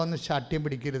മനസ്സിലാക്കണമെന്ന് ശാഠ്യം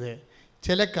പിടിക്കരുത്.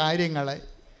 ചില കാര്യങ്ങൾ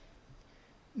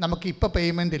നമുക്കിപ്പോൾ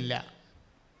പേയ്മെൻ്റ് ഇല്ല,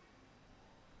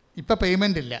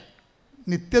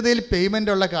 നിത്യതയിൽ പേയ്മെൻ്റ്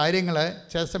ഉള്ള കാര്യങ്ങൾ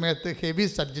ചില സമയത്ത് ഹെവി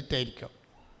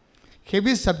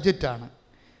സബ്ജക്റ്റാണ്.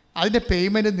 അതിൻ്റെ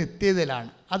പേയ്മെൻറ്റ് നിത്യതയിലാണ്.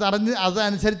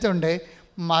 അതനുസരിച്ചുകൊണ്ട്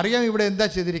മറിയം ഇവിടെ എന്താ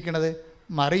ചെയ്തിരിക്കുന്നത്,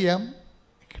 മറിയം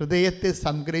ഹൃദയത്തെ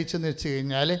സംഗ്രഹിച്ചെന്ന് വെച്ച്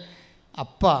കഴിഞ്ഞാൽ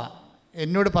അപ്പ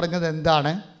എന്നോട് പറഞ്ഞത്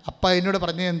എന്താണ്,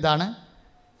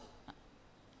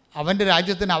 അവൻ്റെ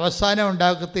രാജ്യത്തിന് അവസാനം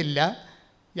ഉണ്ടാകത്തില്ല,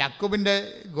 യാക്കോബിൻ്റെ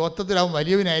ഗോത്രത്തിലാവും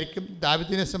വലിയവനായിരിക്കും,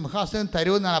 ദാവീദിന് സിംഹാസനം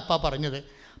തരുമെന്നാണ് അപ്പ പറഞ്ഞത്.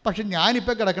 പക്ഷെ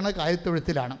ഞാനിപ്പോൾ കിടക്കുന്ന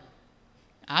കാലിത്തൊഴുത്തിലാണ്.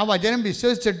 ആ വചനം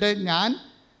വിശ്വസിച്ചിട്ട് ഞാൻ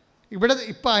ഇവിടെ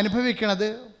ഇപ്പോൾ അനുഭവിക്കണത്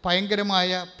ഭയങ്കരമായ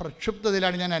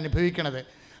പ്രക്ഷുബ്ധതയിലാണ് ഞാൻ അനുഭവിക്കണത്.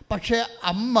 പക്ഷേ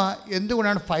അമ്മ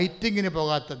എന്തുകൊണ്ടാണ് ഫൈറ്റിങ്ങിന്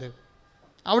പോകാത്തത്?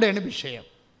 അവിടെയാണ് വിഷയം.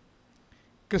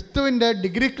 ക്രിസ്തുവിൻ്റെ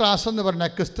ഡിഗ്രി ക്ലാസ് എന്ന് പറഞ്ഞാൽ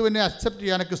ക്രിസ്തുവിനെ അക്സെപ്റ്റ്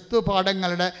ചെയ്യാൻ ക്രിസ്തു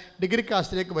പാഠങ്ങളുടെ ഡിഗ്രി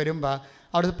ക്ലാസ്സിലേക്ക് വരുമ്പോൾ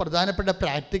അവിടുത്തെ പ്രധാനപ്പെട്ട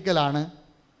പ്രാക്ടിക്കലാണ്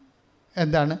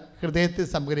എന്താണ്? ഹൃദയത്തിൽ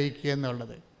സംഗ്രഹിക്കുക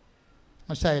എന്നുള്ളത്.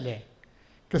 മനസ്സിലായില്ലേ?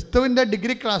 ക്രിസ്തുവിൻ്റെ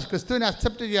ഡിഗ്രി ക്ലാസ്, ക്രിസ്തുവിനെ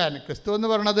അക്സെപ്റ്റ് ചെയ്യാൻ, ക്രിസ്തു എന്ന്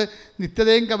പറയുന്നത്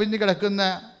നിത്യതയും കവിഞ്ഞ് കിടക്കുന്ന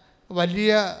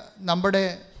വലിയ നമ്മുടെ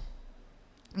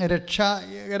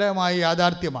രക്ഷാകരമായ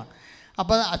യാഥാർത്ഥ്യമാണ്.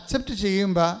 അപ്പോൾ അത് അക്സെപ്റ്റ്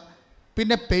ചെയ്യുമ്പോൾ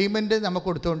പിന്നെ പേയ്മെൻറ്റ് നമുക്ക്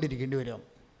കൊടുത്തുകൊണ്ടിരിക്കേണ്ടി വരും.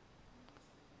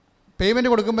 പേയ്മെൻറ്റ്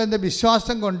കൊടുക്കുമ്പോൾ എന്താ?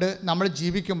 വിശ്വാസം കൊണ്ട് നമ്മൾ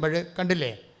ജീവിക്കുമ്പോൾ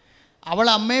കണ്ടില്ലേ, അവൾ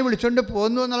അമ്മയെ വിളിച്ചുകൊണ്ട്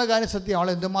പോകുന്നു എന്നുള്ള കാര്യം സത്യം. അവൾ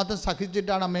എന്തുമാത്രം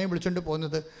സഹിച്ചിട്ടാണ് അമ്മയെ വിളിച്ചുകൊണ്ട്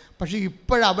പോകുന്നത്. പക്ഷേ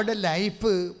ഇപ്പോഴവളുടെ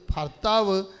ലൈഫ്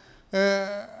ഭർത്താവ്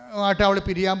ആയിട്ട് അവൾ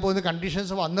പിരിയാൻ പോകുന്ന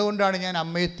കണ്ടീഷൻസ് വന്നുകൊണ്ടാണ് ഞാൻ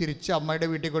അമ്മയെ തിരിച്ച് അമ്മയുടെ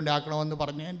വീട്ടിൽ കൊണ്ടാക്കണമെന്ന്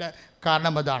പറഞ്ഞതിൻ്റെ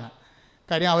കാരണം അതാണ്.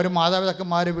 കാര്യം അവർ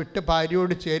മാതാപിതാക്കന്മാർ വിട്ട്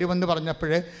ഭാര്യയോട് ചേരുമെന്ന്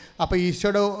പറഞ്ഞപ്പോൾ അപ്പോൾ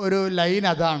ഈശോയുടെ ഒരു ലൈൻ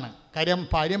അതാണ്. കാര്യം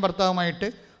ഭാര്യയും ഭർത്താവുമായിട്ട്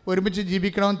ഒരുമിച്ച്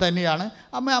ജീവിക്കണമെന്ന് തന്നെയാണ്,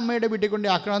 അമ്മയുടെ വീട്ടിൽ കൊണ്ട്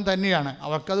ആക്കണമെന്ന് തന്നെയാണ്.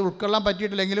 അവർക്കത് ഉൾക്കൊള്ളാൻ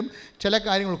പറ്റിയിട്ടില്ലെങ്കിലും ചില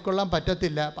കാര്യങ്ങൾ ഉൾക്കൊള്ളാൻ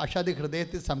പറ്റത്തില്ല. പക്ഷെ അത്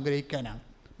ഹൃദയത്തിൽ സംഗ്രഹിക്കാനാണ്.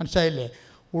 മനസ്സിലായില്ലേ?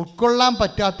 ഉൾക്കൊള്ളാൻ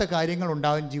പറ്റാത്ത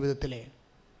കാര്യങ്ങളുണ്ടാകും ജീവിതത്തിലെ.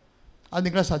 അത്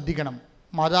നിങ്ങൾ ശ്രദ്ധിക്കണം.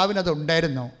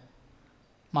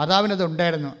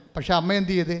 മാതാവിനതുണ്ടായിരുന്നു. പക്ഷെ അമ്മ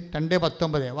എന്ത് ചെയ്ത്?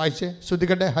 2:19 വായിച്ച്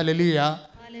ശ്രുതികട്ടെ. ഹല്ലേലൂയ,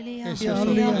 ഹല്ലേലൂയ,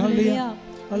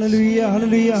 ഹല്ലേലൂയ,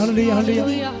 ഹല്ലേലൂയ,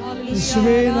 ഹല്ലേലൂയ.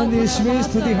 യേശുവേ നന്ദി, യേശുവേ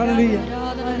സ്തുതി. ഹല്ലേലൂയ,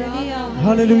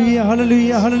 ഹല്ലേലൂയ,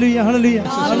 ഹല്ലേലൂയ, ഹല്ലേലൂയ, ഹല്ലേലൂയ, ഹല്ലേലൂയ,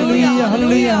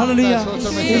 ഹല്ലേലൂയ, ഹല്ലേലൂയ.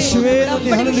 യേശുവേ നന്ദി,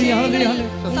 ഹല്ലേലൂയ, ഹല്ലേലൂയ.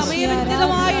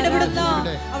 സമയബന്ധിതമായി ഇടപെടുന്ന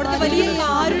അവിടുത്തെ വലിയ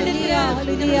കാരുണ്യത്തിന്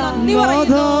നന്ദി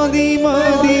പറയുന്നു.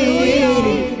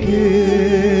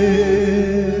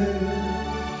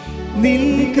 നിൻ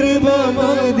കൃപ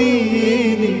മതി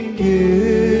എനിക്ക്,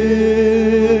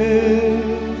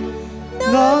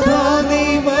 നാഥാ നീ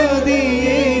മതി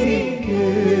എനിക്ക്,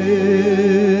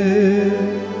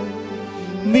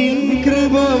 നിൻ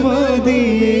കൃപ മതി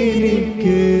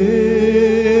എനിക്ക്.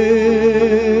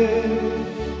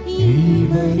 ഈ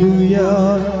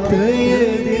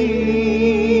യാത്രയതിൽ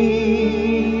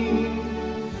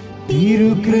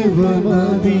തിരുകൃപ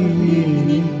മതി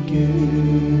എനിക്ക്.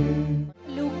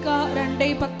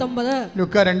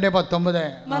 ലൂക്ക 2:19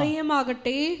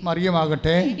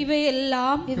 മറിയമാകട്ടെ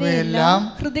ഇവയെല്ലാം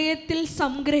ഹൃദയത്തിൽ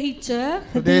സംഗ്രഹിച്ച്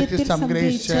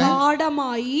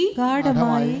ഗാഢമായി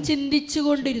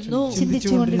ചിന്തിച്ചുകൊണ്ടിരുന്നു.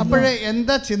 അപ്പോഴേ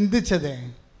എന്താ ചിന്തിച്ചത്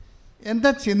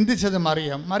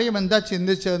മറിയം എന്താ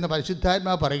ചിന്തിച്ചതെന്ന്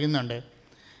പരിശുദ്ധാത്മാവ് പറയുന്നുണ്ട്.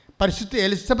 പരിശുദ്ധ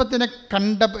എലിസബത്തിനെ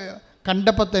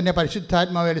കണ്ടപ്പോൾ തന്നെ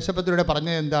പരിശുദ്ധാത്മാവ് എലിസബത്തിലൂടെ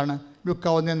പറഞ്ഞത് എന്താണ്? ലൂക്ക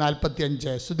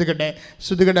 1:45 ശ്രുതികട്ടെ.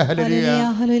 ഹല്ലേലൂയ,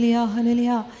 ഹല്ലേലൂയ,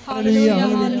 ഹല്ലേലൂയ, ഹല്ലേലൂയ,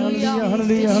 ഹല്ലേലൂയ,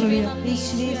 ഹല്ലേലൂയ.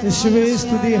 യേശുവേ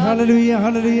സ്തുതി. ഹല്ലേലൂയ,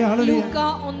 ഹല്ലേലൂയ, ഹല്ലേലൂയ. ലൂക്ക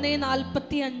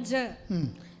 1:45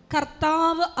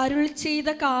 കർത്താവ് അരുൾ ചെയ്ത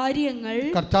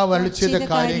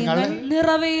കാര്യങ്ങൾ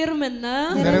നിറവേറുമെന്ന്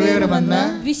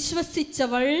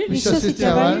വിശ്വസിച്ചവൾ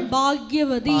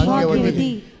ഭാഗ്യവതി.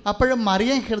 അപ്പോഴും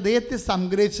മറിയം ഹൃദയത്തിൽ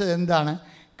സംഗ്രഹിച്ചത് എന്താണ്?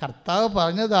 കർത്താവ്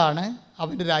പറഞ്ഞതാണ്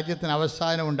അവൻ്റെ രാജ്യത്തിന്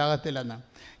അവസാനം ഉണ്ടാകത്തില്ലെന്ന്.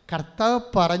 കർത്താവ്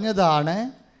പറഞ്ഞതാണ്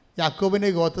യാക്കോബിൻ്റെ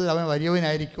ഗോത്രത്തിൽ അവൻ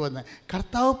വലിയവനായിരിക്കുമെന്ന്.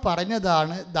 കർത്താവ്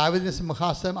പറഞ്ഞതാണ് ദാവീദിന്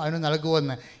സിംഹാസനം അവന്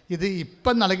നൽകുമെന്ന്. ഇത്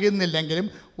ഇപ്പം നൽകുന്നില്ലെങ്കിലും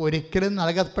ഒരിക്കലും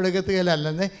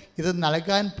നൽകപ്പെടുകയല്ലെന്ന്, ഇത്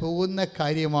നൽകാൻ പോകുന്ന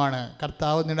കാര്യമാണ്.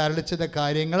 കർത്താവ് നിങ്ങളുടെ അരുളിച്ചത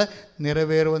കാര്യങ്ങൾ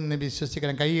നിറവേറുമെന്ന്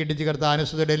വിശ്വസിക്കണം. കൈ ഇടിച്ച് കർത്താവിനെ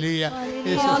സ്തുതി. ഹല്ലേലൂയ,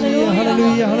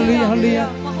 ഹല്ലേലൂയ, ഹല്ലേലൂയ, ഹല്ലേലൂയ.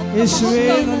 യേശുവേ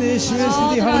നന്ദി, യേശുവേ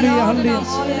സ്തുതി. ഹല്ലേലൂയ, ഹല്ലേലൂയ.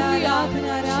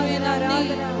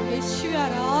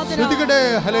 ശ്രുതികട്ടെ.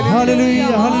 ഹല്ലേലൂയ, ഹല്ലേലൂയ,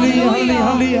 ഹല്ലേലൂയ,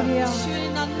 ഹല്ലേലൂയ.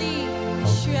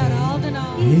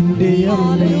 എന്റെ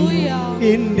അമ്മേ,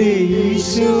 എന്റെ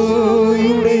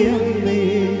ഈശോയുടെ അമ്മേ,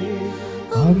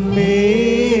 അമ്മേ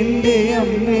എന്റെ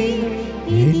അമ്മേ,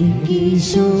 എനിക്ക്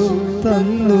ഈശോ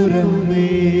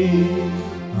തന്നൊരമ്മേ.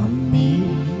 അമ്മേ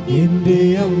എന്റെ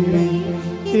അമ്മേ,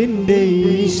 എന്റെ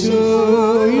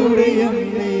ഈശോയുടെ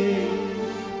അമ്മേ,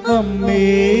 അമ്മേ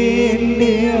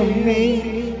എന്റെ അമ്മേ,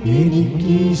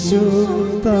 എനിക്ക് ഈശോ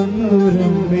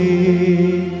തന്നൊരമ്മേ.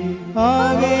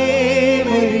 ആവേ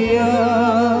മരിയ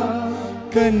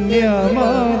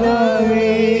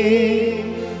കന്യാമാതാവേ,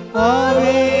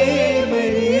 ആവേ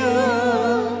മരിയ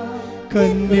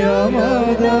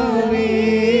കന്യാമാതാവേ,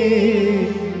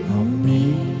 അമ്മേ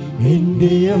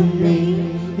എൻ്റെ അമ്മേ,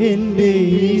 എൻ്റെ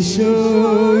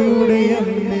ഈശോയുടെ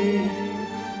അമ്മേ,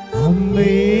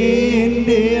 അമ്മേ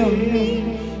എൻ്റെ അമ്മേ,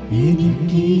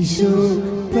 എനിക്ക് ഈശോ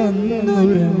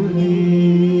തന്നൊരമ്മേ.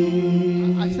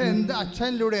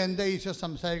 അച്ഛനിലൂടെ എന്താ ഈശോ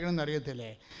സംസാരിക്കണമെന്ന്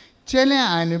അറിയത്തില്ലേ? ചില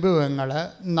അനുഭവങ്ങൾ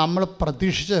നമ്മൾ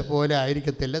പ്രതീക്ഷിച്ച പോലെ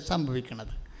ആയിരിക്കത്തില്ല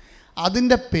സംഭവിക്കണത്.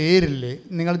 അതിൻ്റെ പേരിൽ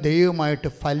നിങ്ങൾ ദൈവമായിട്ട്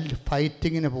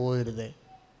ഫൈറ്റിങ്ങിന് പോകരുത്.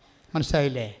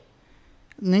 മനസ്സിലായില്ലേ?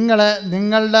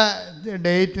 നിങ്ങളുടെ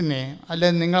ഡേറ്റിന്,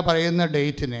 അല്ലെങ്കിൽ നിങ്ങൾ പറയുന്ന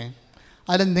ഡേറ്റിന്,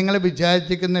 അല്ലെങ്കിൽ നിങ്ങൾ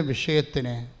വിചാരിച്ചിരിക്കുന്ന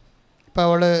വിഷയത്തിന്, ഇപ്പോൾ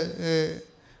അവൾ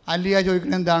അലിയ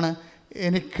ചോദിക്കുന്നത് എന്താണ്?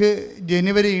 എനിക്ക്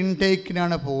ജനുവരി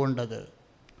ഇൻടേക്കിനാണ് പോകേണ്ടത്.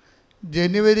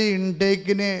 ജനുവരി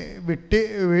ഇൻടേക്കിന്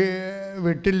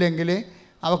വിട്ടില്ലെങ്കിൽ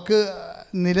അവൾക്ക്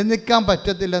നിലനിൽക്കാൻ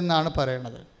പറ്റത്തില്ലെന്നാണ്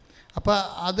പറയണത്. അപ്പോൾ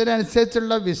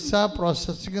അതിനനുസരിച്ചുള്ള വിസ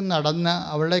പ്രോസസ്സിങ് നടന്ന്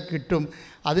അവളെ കിട്ടും.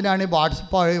 അതിനാണ്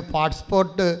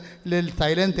പാസ്പോർട്ടിൽ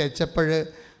തൈലം തേച്ചപ്പോൾ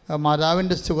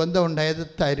മാതാവിൻ്റെ സുഗന്ധം ഉണ്ടായത്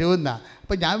തരുമെന്നാണ്.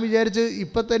 അപ്പോൾ ഞാൻ വിചാരിച്ചു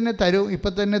ഇപ്പം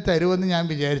തന്നെ തരുമെന്ന് ഞാൻ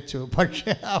വിചാരിച്ചു. പക്ഷേ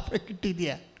അവരെ കിട്ടിയില്ല.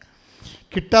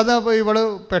 കിട്ടാതെ അപ്പോൾ ഇവൾ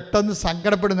പെട്ടെന്ന്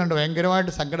സങ്കടപ്പെടുന്നുണ്ട്,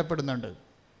 ഭയങ്കരമായിട്ട് സങ്കടപ്പെടുന്നുണ്ട്.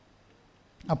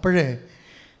 അപ്പോഴേ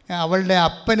അവളുടെ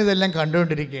അപ്പനിതെല്ലാം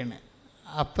കണ്ടുകൊണ്ടിരിക്കുകയാണ്.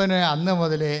 അപ്പന് അന്ന്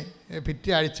മുതൽ പിറ്റേ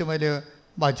ആഴ്ച മുതൽ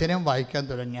വചനം വായിക്കാൻ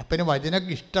തുടങ്ങി. അപ്പന്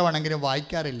വചനമൊക്കെ ഇഷ്ടമാണെങ്കിലും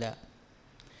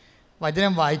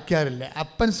വചനം വായിക്കാറില്ല.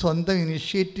 അപ്പൻ സ്വന്തം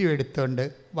ഇനിഷ്യേറ്റീവ് എടുത്തുകൊണ്ട്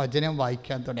വചനം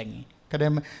വായിക്കാൻ തുടങ്ങി.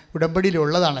 കാരണം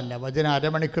ഉടമ്പടിയിലുള്ളതാണല്ലോ വചനം,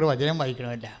 അരമണിക്കൂർ വചനം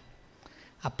വായിക്കണമല്ല.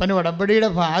 അപ്പന് ഉടമ്പടിയുടെ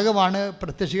ഭാഗമാണ്.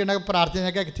 പ്രത്യക്ഷീകരണ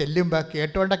പ്രാർത്ഥനയൊക്കെ ചെല്ലുമ്പോൾ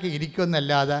കേട്ടുകൊണ്ടൊക്കെ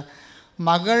ഇരിക്കുമെന്നല്ലാതെ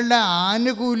മകളുടെ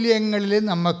ആനുകൂല്യങ്ങളിൽ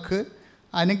നമുക്ക്,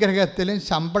 അനുഗ്രഹത്തിലും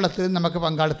ശമ്പളത്തിലും നമുക്ക്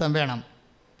പങ്കാളിത്തം വേണം.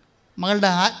 മകളുടെ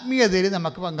ആത്മീയതയിൽ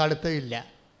നമുക്ക് പങ്കാളിത്തം ഇല്ല.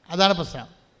 അതാണ് പ്രശ്നം.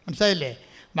 മനസ്സിലായില്ലേ?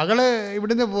 മകൾ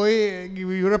ഇവിടുന്ന് പോയി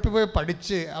യൂറോപ്പിൽ പോയി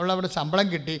പഠിച്ച് അവളവിടെ ശമ്പളം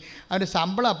കിട്ടി. അവൻ്റെ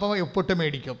ശമ്പളം അപ്പം ഒപ്പിട്ട്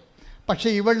മേടിക്കും. പക്ഷേ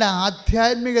ഇവളുടെ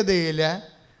ആധ്യാത്മികതയിൽ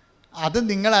അത്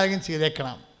നിങ്ങളാരെങ്കിലും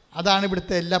ചെയ്തേക്കണം. അതാണ്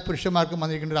ഇവിടുത്തെ എല്ലാ പുരുഷന്മാർക്കും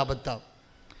വന്നിരിക്കേണ്ട ഒരു അബദ്ധം.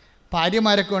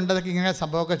 ഭാര്യമാരൊക്കെ ഉണ്ടതൊക്കെ ഇങ്ങനെ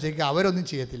സംഭവമൊക്കെ ചെയ്യുക, അവരൊന്നും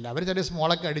ചെയ്യത്തില്ല. അവർ ചെറിയ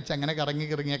സ്മോളൊക്കെ അടിച്ച് അങ്ങനെ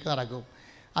കറങ്ങിയൊക്കെ നടക്കും.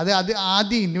 അത്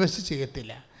ആദ്യം ഇൻവെസ്റ്റ്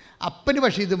ചെയ്യത്തില്ല. അപ്പന്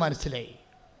പക്ഷേ ഇത് മനസ്സിലായി,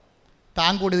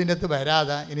 താൻ കൂടി ഇതിൻ്റെ അകത്ത്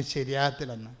വരാതെ ഇനി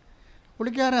ശരിയാകത്തില്ലെന്ന്.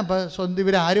 പുള്ളിക്കാരൻ അപ്പോൾ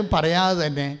ഇവരാരും പറയാതെ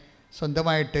തന്നെ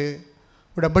സ്വന്തമായിട്ട്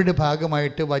ഉടമ്പടി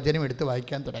ഭാഗമായിട്ട് വചനം എടുത്ത്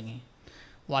വായിക്കാൻ തുടങ്ങി.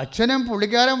 വചനം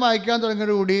പുള്ളിക്കാരൻ വായിക്കാൻ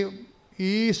തുടങ്ങിയതോടുകൂടി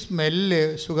ഈ സ്മെല്ല്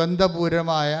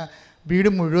സുഗന്ധപൂരമായ വീട്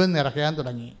മുഴുവൻ നിറയ്ക്കാൻ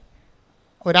തുടങ്ങി.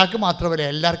 ഒരാൾക്ക് മാത്രമല്ല,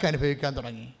 എല്ലാവർക്കും അനുഭവിക്കാൻ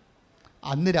തുടങ്ങി.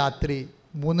 അന്ന് രാത്രി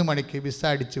 3 മണിക്ക് വിസ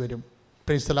അടിച്ചു വരും.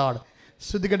 Praise the Lord.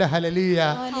 സ്തുതിക്കട്ടെ. ഹല്ലേലൂയ.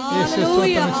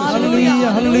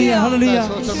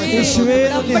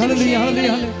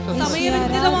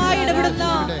 സമയബന്ധിതമായി ഇടപെടുന്ന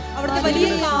അവിടുത്തെ വലിയ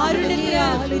കാരുണ്യത്തിന്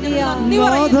നന്ദി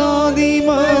പറയുന്നു.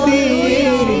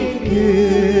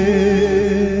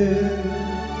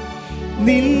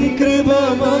 നിൻ കൃപ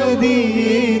മതി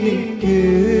എനിക്ക്,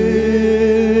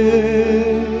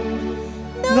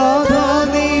 നാഥാ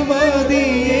നീ മതി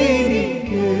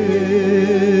എനിക്ക്,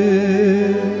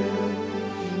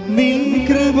 നിൻ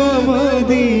കൃപ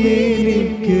മതി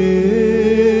എനിക്ക്.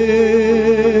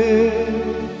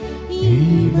 ഈ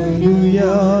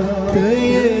വലുയാത്രയതിൽ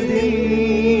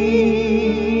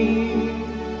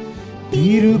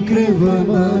തിരുകൃപ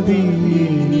മതി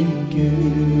എനിക്ക്.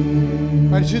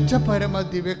 പരിശുദ്ധ പരമ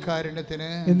ദിവ്യകാരുണ്യത്തിന്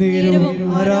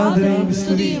ആരാധനയും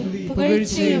സ്തുതിയും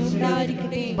പുകഴ്ചയും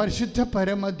ഉണ്ടായിരിക്കട്ടെ. പരിശുദ്ധ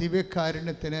പരമ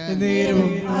ദിവ്യകാരുണ്യത്തിന്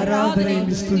ആരാധനയും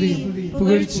സ്തുതിയും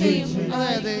പുകഴ്ചയും.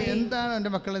 അതായത് എന്താണ് എൻ്റെ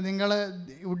മക്കളെ, നിങ്ങൾ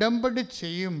ഉടമ്പടി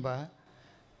ചെയ്യുമ്പോൾ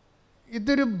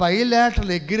ഇതൊരു ബൈലാറ്ററൽ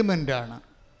എഗ്രിമെൻ്റാണ്.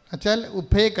 എന്നുവെച്ചാൽ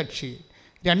ഉഭയകക്ഷി,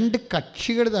 2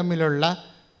 കക്ഷികൾ തമ്മിലുള്ള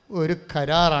ഒരു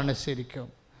കരാറാണ് ശരിക്കും.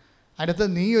 അടുത്ത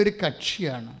നീ ഒരു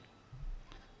കക്ഷിയാണ്.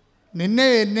 നിന്നെ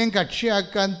എന്നെയും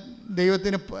കക്ഷിയാക്കാൻ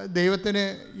ദൈവത്തിന്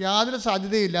യാതൊരു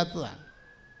സാധ്യതയില്ലാത്തതാണ്.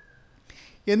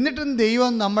 എന്നിട്ടും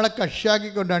ദൈവം നമ്മളെ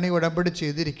കക്ഷിയാക്കിക്കൊണ്ടാണ് ഈ ഉടമ്പടി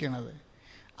ചെയ്തിരിക്കുന്നത്.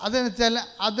 അതെന്ന് വെച്ചാൽ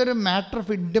അതൊരു മാറ്റർ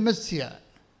ഓഫ് ഇൻറ്റിമസിയാണ്.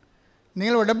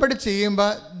 നിങ്ങൾ ഉടമ്പടി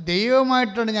ചെയ്യുമ്പോൾ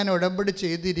ദൈവമായിട്ടാണ് ഞാൻ ഉടമ്പടി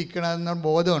ചെയ്തിരിക്കണമെന്ന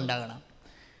ബോധം ഉണ്ടാകണം.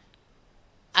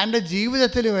 എൻ്റെ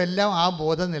ജീവിതത്തിലും എല്ലാം ആ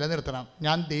ബോധം നിലനിർത്തണം.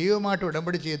 ഞാൻ ദൈവമായിട്ട്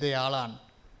ഉടമ്പടി ചെയ്തയാളാണ്.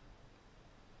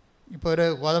 ഇപ്പോൾ ഒരു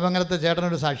കോതമംഗലത്തെ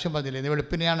ചേട്ടനൊരു സാക്ഷ്യം പറഞ്ഞില്ലേ, ഇന്ന്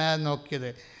വെളുപ്പിനെയാണ് ഞാൻ നോക്കിയത്.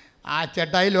 ആ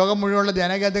ചേട്ടായി ലോകം മുഴുവനുള്ള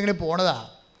ധ്യാനകേന്ദ്രങ്ങളിൽ പോണതാണ്.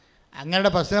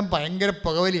 അങ്ങയുടെ പ്രശ്നം ഭയങ്കര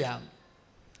പുകവലിയാണ്.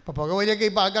 ഇപ്പോൾ പുകവലിയൊക്കെ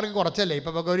ഇപ്പോൾ ആൾക്കാർക്ക് കുറച്ചല്ലേ,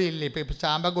 ഇപ്പോൾ പുകവലി ഇല്ല. ഇപ്പോൾ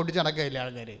ചാമ്പൊക്കെ ഒട്ടിച്ച് നടക്കില്ല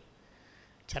ആൾക്കാർ.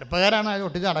 ചെറുപ്പക്കാരാണ് അത്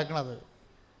ഒട്ടിച്ച് നടക്കുന്നത്.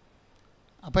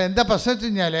 അപ്പോൾ എന്താ പ്രശ്നം വെച്ച്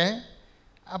കഴിഞ്ഞാൽ,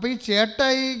 അപ്പോൾ ഈ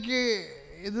ചേട്ടായിക്ക്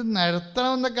ഇത്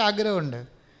നിർത്തണമെന്നൊക്കെ ആഗ്രഹമുണ്ട്.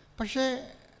 പക്ഷേ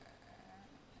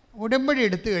ഉടമ്പടി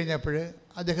എടുത്തു കഴിഞ്ഞപ്പോൾ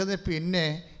അദ്ദേഹത്തിന് പിന്നെ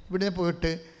ഇവിടുന്ന്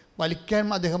പോയിട്ട് വലിക്കാൻ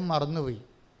അദ്ദേഹം മറന്നുപോയി.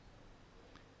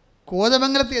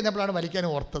 കോതമംഗലത്ത് ചെന്നപ്പോഴാണ് വലിക്കാൻ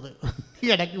ഓർത്തത്.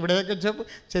 ഇടയ്ക്ക് ഇവിടെയൊക്കെ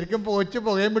ശരിക്കും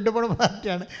പുകയും വിട്ടു പോണ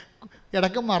പാർട്ടിയാണ്.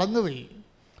 ഇടയ്ക്ക് മറന്നുപോയി.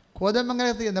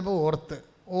 കോതമംഗലത്ത് ചെന്നപ്പോൾ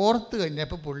ഓർത്ത്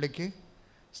കഴിഞ്ഞപ്പോൾ പുള്ളിക്ക്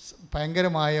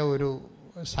ഭയങ്കരമായ ഒരു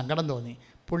സങ്കടം തോന്നി.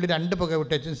 പുള്ളി 2 പുക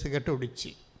വിട്ടേച്ചും സിഗരറ്റ്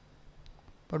ഒടിച്ച്.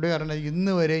 പുള്ളി പറഞ്ഞത്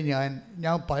ഇന്ന് വരെ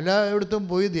ഞാൻ പലയിടത്തും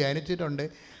പോയി ധ്യാനിച്ചിട്ടുണ്ട്,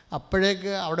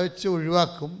 അപ്പോഴേക്ക് അവിടെ വെച്ച്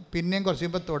ഒഴിവാക്കും, പിന്നെയും കുറച്ച്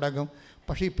കഴിയുമ്പോൾ തുടങ്ങും.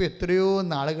 പക്ഷേ ഇപ്പോൾ എത്രയോ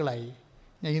നാളുകളായി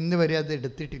ഞാൻ ഇന്ന് വരെ അത്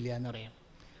എടുത്തിട്ടില്ല എന്ന് പറയാം.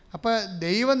 അപ്പോൾ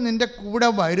ദൈവം നിൻ്റെ കൂടെ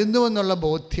വരുന്നു എന്നുള്ള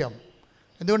ബോധ്യം,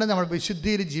 എന്തുകൊണ്ട് നമ്മൾ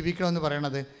വിശുദ്ധിയിൽ ജീവിക്കണമെന്ന്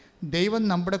പറയണത്, ദൈവം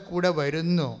നമ്മുടെ കൂടെ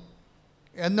വരുന്നു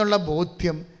എന്നുള്ള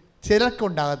ബോധ്യം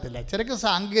ചിലർക്കുണ്ടാകത്തില്ല. ചിലർക്ക്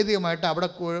സാങ്കേതികമായിട്ട്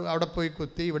അവിടെ പോയി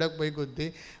കുത്തി, ഇവിടെ പോയി കുത്തി,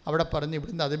 അവിടെ പറഞ്ഞ്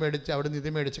ഇവിടുന്ന് അത് മേടിച്ച് അവിടുന്ന് ഇത്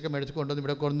മേടിച്ചൊക്കെ കൊണ്ടുവന്ന്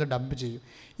ഇവിടെ കൊണ്ടുവന്ന് ഡംപ് ചെയ്യും.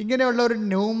 ഇങ്ങനെയുള്ള ഒരു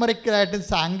ന്യൂമറിക്കലായിട്ടും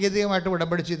സാങ്കേതികമായിട്ട്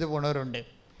ഉടമ്പടി ചെയ്ത് പോകുന്നവരുണ്ട്.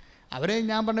 അവരെ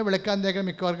ഞാൻ പറഞ്ഞ വിളിക്കാൻ തേക്കാൻ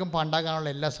മിക്കവർക്കും പണ്ടാക്കാനുള്ള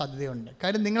എല്ലാ സാധ്യതയുണ്ട്.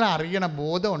 കാര്യം നിങ്ങൾ അറിയണം,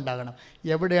 ബോധം ഉണ്ടാകണം,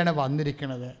 എവിടെയാണ്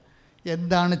വന്നിരിക്കുന്നത്,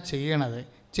 എന്താണ് ചെയ്യണത്,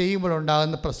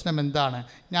 ചെയ്യുമ്പോഴുണ്ടാകുന്ന പ്രശ്നം എന്താണ്.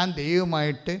 ഞാൻ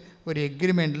ദൈവമായിട്ട് ഒരു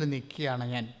എഗ്രിമെൻറ്റിൽ നിൽക്കുകയാണ്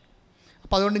ഞാൻ.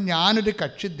 അപ്പോൾ അതുകൊണ്ട് ഞാനൊരു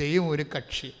കക്ഷി, ദൈവം ഒരു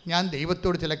കക്ഷി. ഞാൻ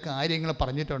ദൈവത്തോട് ചില കാര്യങ്ങൾ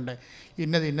പറഞ്ഞിട്ടുണ്ട്,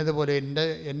 ഇന്നതുപോലെ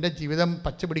എൻ്റെ ജീവിതം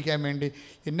പച്ചപിടിക്കാൻ വേണ്ടി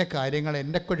ഇന്ന കാര്യങ്ങൾ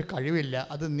എൻ്റെ ഒരു കഴിവില്ല,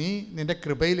 അത് നീ നിൻ്റെ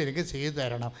കൃപയിൽ എനിക്ക് ചെയ്തു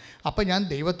തരണം. അപ്പോൾ ഞാൻ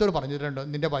ദൈവത്തോട് പറഞ്ഞിട്ടുണ്ട്,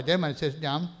 നിൻ്റെ വചനം അനുസരിച്ച്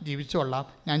ഞാൻ ജീവിച്ചോളാം,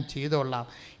 ഞാൻ ചെയ്തോളാം.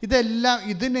 ഇതെല്ലാം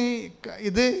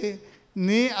ഇത്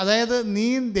നീ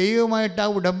ദൈവമായിട്ട് ആ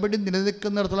ഉടമ്പടി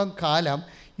നിലനിൽക്കുന്നിടത്തോളം കാലം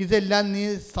ഇതെല്ലാം നീ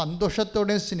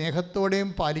സന്തോഷത്തോടെയും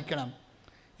സ്നേഹത്തോടെയും പാലിക്കണം.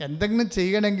 എന്തെങ്കിലും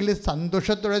ചെയ്യണമെങ്കിൽ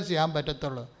സന്തോഷത്തോടെ ചെയ്യാൻ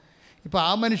പറ്റത്തുള്ളൂ. ഇപ്പോൾ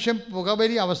ആ മനുഷ്യൻ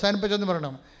പുകവലി അവസാനിപ്പിച്ചെന്ന്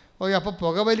പറയണം. അപ്പോൾ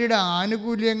പുകവലിയുടെ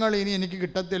ആനുകൂല്യങ്ങൾ ഇനി എനിക്ക്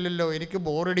കിട്ടത്തില്ലല്ലോ, എനിക്ക്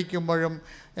ബോറടിക്കുമ്പോഴും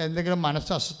എന്തെങ്കിലും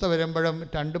മനസ്സസ്വസ്ഥ വരുമ്പോഴും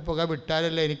 2 പുക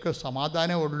വിട്ടാലല്ലേ എനിക്ക്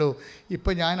സമാധാനമുള്ളൂ.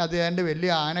 ഇപ്പോൾ ഞാൻ അത് എൻ്റെ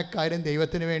വലിയ ആനക്കാര്യം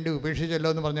ദൈവത്തിന് വേണ്ടി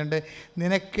ഉപേക്ഷിച്ചല്ലോ എന്ന് പറഞ്ഞുകൊണ്ട്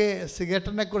നിനക്ക്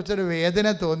സിഗരറ്റിനെക്കുറിച്ചൊരു വേദന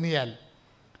തോന്നിയാൽ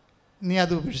നീ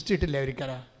അത് ഉപേക്ഷിച്ചിട്ടില്ല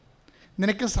ഒരിക്കലും.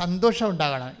 നിനക്ക് സന്തോഷം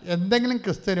ഉണ്ടാകണം എന്തെങ്കിലും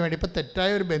ക്രിസ്തുവിന് വേണ്ടി. ഇപ്പോൾ തെറ്റായ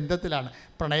ഒരു ബന്ധത്തിലാണ്,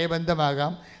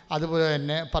 പ്രണയബന്ധമാകാം, അതുപോലെ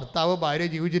തന്നെ ഭർത്താവ് ഭാര്യ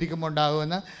ജീവിച്ചിരിക്കുമ്പോൾ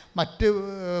ഉണ്ടാകുന്ന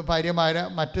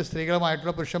മറ്റ്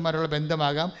സ്ത്രീകളുമായിട്ടുള്ള പുരുഷന്മാരുള്ള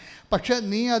ബന്ധമാകാം. പക്ഷേ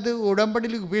നീ അത്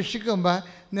ഉടമ്പടിയിൽ ഉപേക്ഷിക്കുമ്പോൾ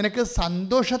നിനക്ക്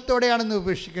സന്തോഷത്തോടെയാണ് നീ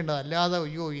ഉപേക്ഷിക്കേണ്ടത്. അല്ലാതെ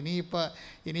അയ്യോ ഇനിയിപ്പോൾ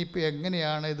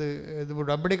എങ്ങനെയാണ് ഇത്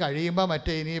ഉടമ്പടി കഴിയുമ്പോൾ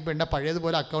ഇനിയിപ്പോൾ എന്നെ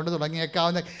പഴയതുപോലെ അക്കൗണ്ട്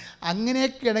തുടങ്ങിയേക്കാവുന്ന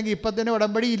അങ്ങനെയൊക്കെയാണെങ്കിൽ ഇപ്പം തന്നെ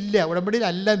ഉടമ്പടി ഇല്ല,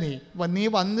 ഉടമ്പടിയിലല്ല. നീ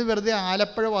വന്ന് വെറുതെ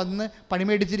ആലപ്പുഴ വന്ന് പണി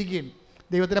മേടിച്ചിരിക്കുകയും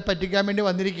ദൈവത്തിനെ പറ്റിക്കാൻ വേണ്ടി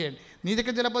വന്നിരിക്കുകയാണ്. നീ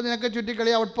ഇതൊക്കെ ചിലപ്പോൾ നിനക്ക്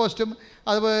ചുറ്റിക്കളി ഔട്ട് പോസ്റ്റും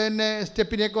അതുപോലെ തന്നെ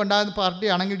സ്റ്റെപ്പിനെയൊക്കെ ഉണ്ടാകുന്ന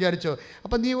പാർട്ടിയാണെങ്കിൽ വിചാരിച്ചോ.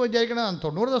 അപ്പം നീ വിചാരിക്കണം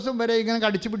 90 ദിവസം വരെ ഇങ്ങനെ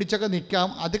കടിച്ചു പിടിച്ചൊക്കെ നിൽക്കാം,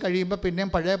 അത് കഴിയുമ്പോൾ പിന്നെയും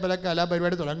പഴയ പല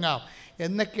കലാപരിപാടി തുടങ്ങാം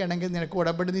എന്നൊക്കെയാണെങ്കിൽ നിനക്ക്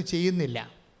ഉടമ്പടി നീ ചെയ്യുന്നില്ല.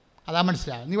 അതാ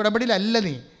മനസ്സിലാവും, നീ ഉടമ്പടിയിലല്ല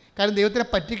നീ. കാരണം ദൈവത്തിനെ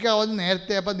പറ്റിക്കാവുന്ന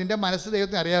നേരത്തെ, അപ്പം നിൻ്റെ മനസ്സ്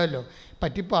ദൈവത്തിന് അറിയാമല്ലോ,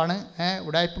 പറ്റിപ്പാണ്,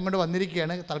 ഉടായ്പം കൊണ്ട്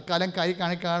വന്നിരിക്കുകയാണ്, തൽക്കാലം കൈ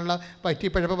കാണിക്കാനുള്ള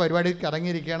പറ്റിപ്പഴപ്പം പരിപാടിക്ക്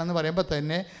ഇറങ്ങിയിരിക്കുകയാണെന്ന് പറയുമ്പോൾ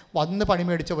തന്നെ വന്ന് പണി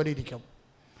മേടിച്ച പോലെ ഇരിക്കും.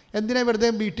 എന്തിനാ വെറുതെ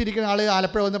വീട്ടിലിരിക്കുന്ന ആൾ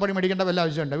ആലപ്പുഴ വന്ന് പണി മേടിക്കേണ്ട വല്ല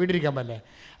ആവശ്യമുണ്ടോ? വീട്ടിലിരിക്കാൻ പറ്റേ.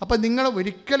 അപ്പം നിങ്ങൾ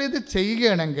ഒരിക്കലും ഇത്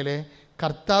ചെയ്യുകയാണെങ്കിൽ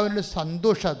കർത്താവിൻ്റെ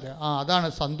സന്തോഷത്തെ, അതാണ്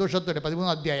സന്തോഷത്തോടെ 13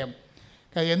 അധ്യായം.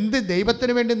 എന്ത്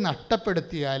ദൈവത്തിന് വേണ്ടി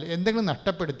എന്തെങ്കിലും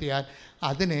നഷ്ടപ്പെടുത്തിയാൽ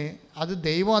അത്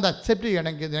ദൈവം അത് അക്സെപ്റ്റ്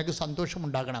ചെയ്യണമെങ്കിൽ നിനക്ക്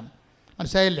സന്തോഷമുണ്ടാകണം.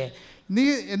 മനസ്സിലായില്ലേ? നീ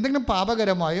എന്തെങ്കിലും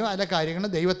പാപകരമായോ അല്ല കാര്യങ്ങൾ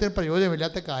ദൈവത്തിന്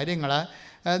പ്രയോജനമില്ലാത്ത കാര്യങ്ങൾ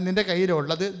നിൻ്റെ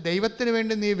കയ്യിലുള്ളത് ദൈവത്തിന്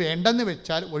വേണ്ടി നീ വേണ്ടെന്ന്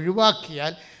വെച്ചാൽ,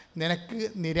 ഒഴിവാക്കിയാൽ, നിനക്ക്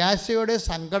നിരാശയോടെ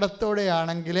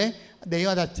സങ്കടത്തോടെയാണെങ്കിൽ ദൈവം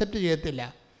അത് അക്സെപ്റ്റ് ചെയ്യത്തില്ല.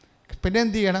 പിന്നെ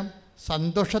എന്ത് ചെയ്യണം?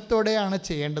 സന്തോഷത്തോടെയാണ്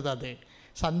ചെയ്യേണ്ടത്. അത്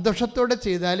സന്തോഷത്തോടെ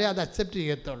ചെയ്താലേ അത് അക്സെപ്റ്റ്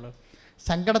ചെയ്യത്തുള്ളൂ.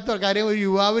 കാര്യം ഒരു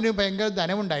യുവാവിന് ഭയങ്കര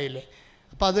ധനമുണ്ടായില്ലേ,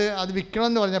 അപ്പോൾ അത്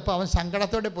വിൽക്കണമെന്ന് പറഞ്ഞപ്പോൾ അവൻ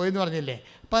സങ്കടത്തോടെ പോയെന്ന് പറഞ്ഞില്ലേ.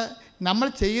 അപ്പം നമ്മൾ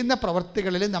ചെയ്യുന്ന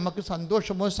പ്രവൃത്തികളിൽ നമുക്ക്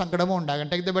സന്തോഷമോ സങ്കടമോ ഉണ്ടാകട്ടെ.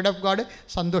 Take the word of God.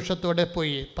 സന്തോഷത്തോടെ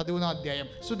പോയി. 13 അധ്യായം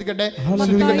ശ്രദ്ധിക്കട്ടെ.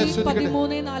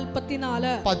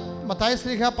 മത്തായി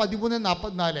ശ്ലീഹ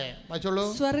 13:44 വായിച്ചോളൂ.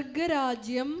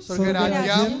 സ്വർഗരാജ്യം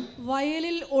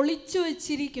വയലിൽ ഒളിച്ചു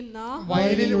വെച്ചിരിക്കുന്ന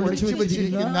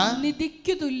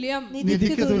നിധിക്കു തുല്യം.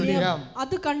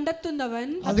 അത് കണ്ടെത്തുന്നവൻ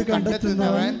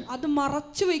അത്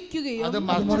മറച്ചു വെക്കുകയും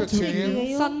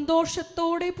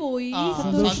സന്തോഷത്തോടെ പോയി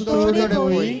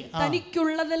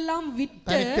തനിക്കുള്ളതെല്ലാം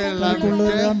വിറ്റ്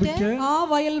ആ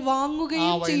വയൽ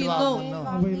വാങ്ങുകയും ചെയ്യുന്നു.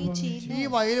 ഈ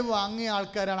വയൽ വാങ്ങിയ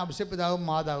ആൾക്കാരാണ് അഭിഷേപിതാവും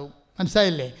മാതാവും.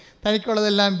 മനസ്സിലായില്ലേ?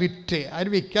 തനിക്കുള്ളതെല്ലാം വിറ്റ് അവർ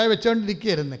വിൽക്കാതെ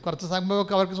വെച്ചുകൊണ്ടിരിക്കുകയായിരുന്നു. കുറച്ച്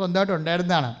സംഭവമൊക്കെ അവർക്ക് സ്വന്തമായിട്ട്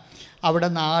ഉണ്ടായിരുന്നതാണ്. അവിടെ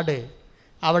നാട്,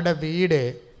 അവിടെ വീട്,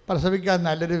 പ്രസവിക്കാൻ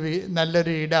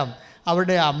നല്ലൊരു ഇടം,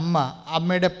 അവിടെ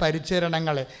അമ്മയുടെ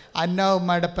പരിചരണങ്ങൾ,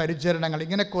 അന്നാവുമ്മയുടെ പരിചരണങ്ങൾ,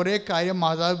 ഇങ്ങനെ കുറേ കാര്യം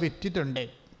മാതാവ് വിറ്റിട്ടുണ്ട്.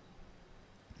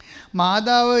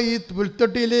 മാതാവ് ഈ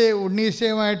പുൽത്തൊട്ടിയിൽ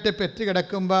ഉണ്ണീശയുമായിട്ട് പെറ്റ്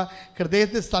കിടക്കുമ്പോൾ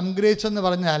ഹൃദയത്തിൽ സംഗ്രഹിച്ചെന്ന്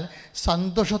പറഞ്ഞാൽ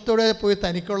സന്തോഷത്തോടെ പോയി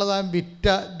തനിക്കുള്ളതാൻ വിറ്റ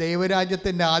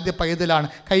ദൈവരാജ്യത്തിൻ്റെ ആദ്യ പൈതലാണ്.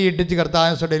 കൈയിട്ടിച്ച്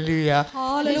കർത്താവിനെ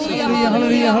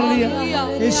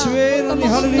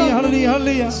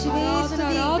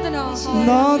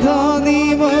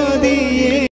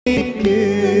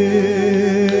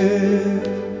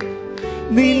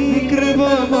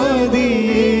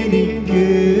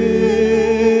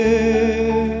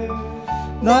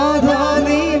നാഥാ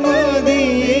നീ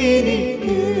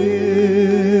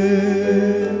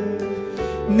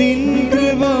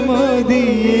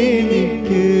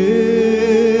എനിക്ക്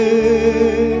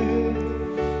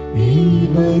ഈ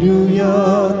ഒരു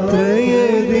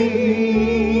യാത്രയതിൽ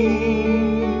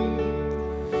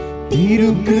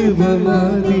തിരുകൃപ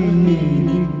മതി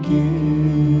എനിക്ക്.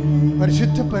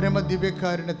 പരിശുദ്ധ പരമ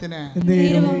ദിവ്യകാരുണ്യത്തിന്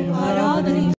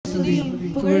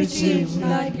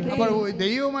അപ്പോൾ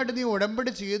ദൈവവുമായിട്ട് നീ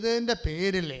ഉടമ്പടി ചെയ്തതിൻ്റെ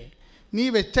പേരിലേ നീ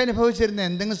വെച്ചനുഭവിച്ചിരുന്ന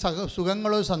എന്തെങ്കിലും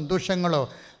സുഖങ്ങളോ സന്തോഷങ്ങളോ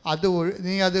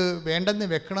നീ അത് വേണ്ടെന്ന്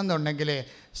വെക്കണമെന്നുണ്ടെങ്കിൽ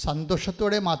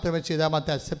സന്തോഷത്തോടെ മാത്രമേ ചെയ്താൽ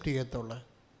മാത്രമേ അക്സെപ്റ്റ് ചെയ്യത്തുള്ളൂ.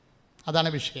 അതാണ്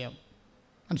വിഷയം.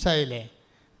 മനസ്സിലായില്ലേ?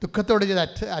 ദുഃഖത്തോടെ ചെയ്ത്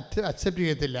അക്സെപ്റ്റ്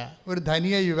ചെയ്യത്തില്ല. ഒരു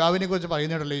ധനിയ യുവാവിനെ കുറിച്ച്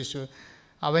പറയുന്നുണ്ടല്ലോ യേശു,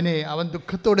 അവൻ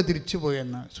ദുഃഖത്തോടെ തിരിച്ചു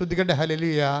പോയെന്ന്. ശ്രുതികട്ടെ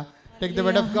hallelujah. Take the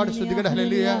word of God. ശ്രുതികട്ടെ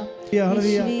ഹല്ലേലൂയ.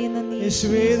 ഹല്ലേലൂയ.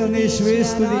 യേശുവേ നന്ദി, യേശുവേ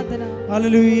സ്തുതി.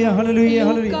 ഹല്ലേലൂയ, ഹല്ലേലൂയ,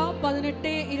 ഹല്ലേലൂയ.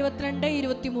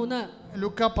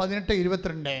 ലൂക്ക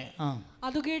 18:22.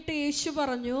 അത് കേട്ട് യേശു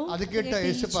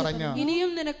പറഞ്ഞു, ഇനിയും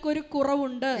നിനക്കൊരു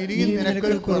കുറവുണ്ട്.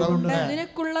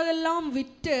 നിനക്കുള്ളതെല്ലാം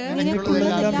വിറ്റ്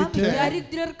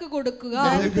ദരിദ്രർക്ക് കൊടുക്കുക.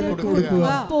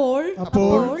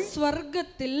 അപ്പോൾ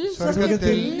സ്വർഗത്തിൽ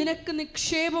നിനക്ക്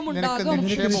നിക്ഷേപമുണ്ടാകും.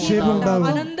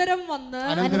 അനന്തരം വന്ന്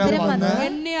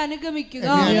എന്നെ അനുഗമിക്കുക.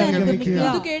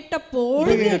 ഇത് കേട്ടപ്പോൾ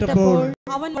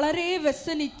അവൻ വളരെ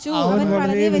വ്യസനിച്ചു.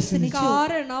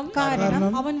 കാരണം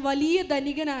അവൻ വലിയ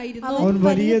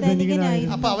ധനികനായിരുന്നു.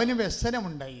 അപ്പം അവന്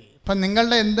വ്യസനമുണ്ടായി. അപ്പം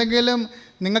നിങ്ങളുടെ എന്തെങ്കിലും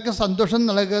നിങ്ങൾക്ക് സന്തോഷം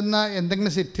നൽകുന്ന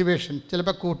എന്തെങ്കിലും സിറ്റുവേഷൻ,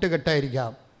 ചിലപ്പോൾ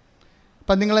കൂട്ടുകെട്ടായിരിക്കാം.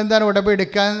 അപ്പം നിങ്ങളെന്താണ്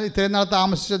ഉടമ്പെടുക്കാൻ ഇത്രയും നാൾ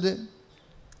താമസിച്ചത്?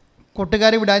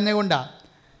 കൂട്ടുകാരെ വിടാഞ്ഞ കൊണ്ടാണ്.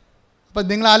 അപ്പം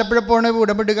നിങ്ങൾ ആലപ്പുഴ പോകണ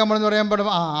ഉടമ്പെടുക്കാൻ പോകണമെന്ന് പറയുമ്പോൾ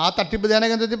ആ തട്ടിപ്പ് ധ്യാന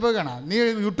കേന്ദ്രത്തിൽ പോയി കാണാം, നീ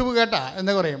യൂട്യൂബ് കേട്ടാ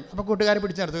എന്ന് പറയും. അപ്പോൾ കൂട്ടുകാരെ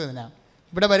പിടിച്ച് നടത്തുക.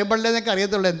 ഇവിടെ വരുമ്പോഴേ നിങ്ങൾക്ക്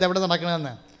അറിയത്തുള്ളൂ എന്താ ഇവിടെ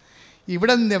നടക്കണമെന്ന്.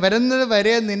 ഇവിടെ വരുന്നത്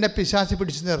വരെ നിന്നെ പിശാച്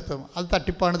പിടിച്ചു നിർത്തും. അത്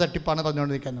തട്ടിപ്പാണ്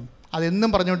പറഞ്ഞുകൊണ്ടിരിക്കുന്നു. അതെന്നും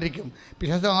പറഞ്ഞുകൊണ്ടിരിക്കും.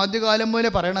 പിശാച് ആദ്യകാലം പോലെ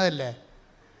പറയണതല്ലേ,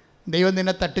 ദൈവം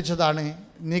നിന്നെ തട്ടിച്ചതാണ്,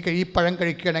 നീ ഈ പഴം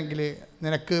കഴിക്കുകയാണെങ്കിൽ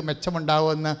നിനക്ക്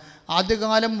മെച്ചമുണ്ടാവുമെന്ന്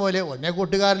ആദ്യകാലം പോലെ ഒന്നേ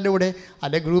കൂട്ടുകാരിലൂടെ,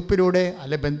 അല്ലെങ്കിൽ ഗ്രൂപ്പിലൂടെ,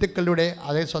 അല്ലെങ്കിൽ ബന്ധുക്കളിലൂടെ,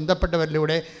 അല്ലെങ്കിൽ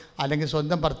സ്വന്തപ്പെട്ടവരിലൂടെ, അല്ലെങ്കിൽ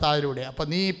സ്വന്തം ഭർത്താവിലൂടെ. അപ്പോൾ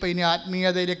നീ ഇപ്പോൾ ഇനി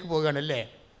ആത്മീയതയിലേക്ക് പോകുകയാണല്ലേ,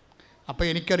 അപ്പോൾ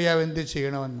എനിക്കറിയാം എന്ത്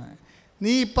ചെയ്യണമെന്ന്.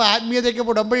 നീ ഇപ്പോൾ ആത്മീയതയ്ക്ക്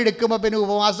ഉടമ്പടി എടുക്കുമ്പോൾ പിന്നെ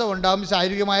ഉപവാസം ഉണ്ടാകും,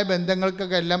 ശാരീരികമായ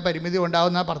ബന്ധങ്ങൾക്കൊക്കെ എല്ലാം പരിമിതി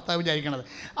ഉണ്ടാകുമെന്നാണ് ഭർത്താവ് വിചാരിക്കണത്.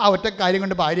 ആ ഒറ്റ കാര്യം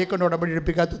കൊണ്ട് ഭാര്യയെ കൊണ്ട് ഉടമ്പടി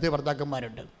എടുപ്പിക്കാത്ത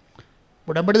ഭർത്താക്കന്മാരുണ്ട്.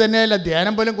 ഉടമ്പടി തന്നെയല്ല,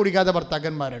 ധ്യാനം പോലും കുടിക്കാത്ത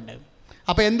ഭർത്താക്കന്മാരുണ്ട്.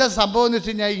 അപ്പോൾ എന്താ സംഭവം എന്ന്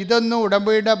വെച്ച് കഴിഞ്ഞാൽ, ഇതൊന്നും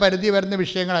ഉടമ്പടിയുടെ പരിധി വരുന്ന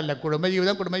വിഷയങ്ങളല്ല.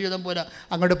 കുടുംബജീവിതം പോലെ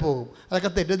അങ്ങോട്ട് പോകും. അതൊക്കെ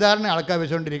തെറ്റിദ്ധാരണ ആൾക്കാർ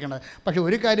വെച്ചുകൊണ്ടിരിക്കുന്നത്. പക്ഷേ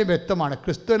ഒരു കാര്യം വ്യക്തമാണ്,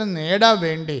 ക്രിസ്തുവിനെ നേടാൻ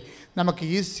വേണ്ടി നമുക്ക്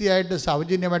ഈസിയായിട്ട്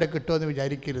സൗജന്യമായിട്ട് കിട്ടുമെന്ന്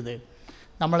വിചാരിക്കരുത്.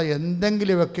 നമ്മൾ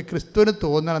എന്തെങ്കിലുമൊക്കെ ക്രിസ്തുവിന്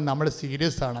തോന്നണം നമ്മൾ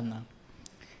സീരിയസ് ആണെന്ന്.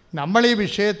 നമ്മൾ ഈ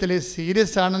വിഷയത്തിൽ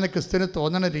സീരിയസ് ആണെന്ന് ക്രിസ്തുവിന്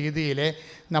തോന്നുന്ന രീതിയിൽ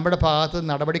നമ്മുടെ ഭാഗത്ത്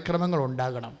നടപടിക്രമങ്ങൾ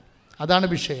ഉണ്ടാകണം. അതാണ്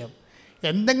വിഷയം.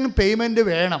 എന്തെങ്കിലും പേയ്മെൻറ്റ്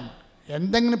വേണം.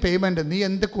 എന്തെങ്കിലും പേയ്മെൻറ്റ് നീ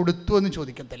എന്ത് കൊടുത്തു എന്ന്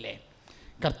ചോദിക്കത്തില്ലേ?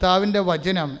 കർത്താവിൻ്റെ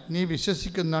വചനം നീ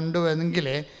വിശ്വസിക്കുന്നുണ്ടോ എങ്കിൽ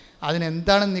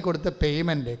അതിനെന്താണ് നീ കൊടുത്ത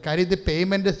പേയ്മെൻറ്റ്? കാര്യം ഇത്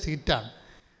പേയ്മെൻറ്റ് സീറ്റാണ്.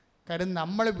 കാര്യം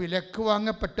നമ്മൾ വിലക്ക്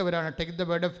വാങ്ങപ്പെട്ടവരാണ്. Take the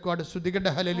word of God.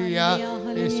 സ്തുതിക്കട്ടെ ഹല്ലേലൂയ.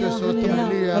 യേശുവേ സ്തോത്രം.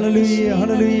 ഹല്ലേലൂയ,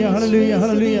 ഹല്ലേലൂയ, ഹല്ലേലൂയ,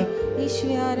 ഹല്ലേലൂയ.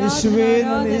 യേശുവേ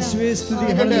നന്ദി, യേശുവേ സ്തുതി.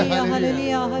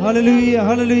 ഹല്ലേലൂയ, ഹല്ലേലൂയ,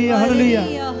 ഹല്ലേലൂയ, ഹല്ലേലൂയ.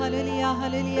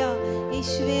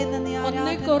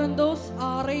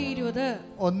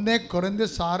 1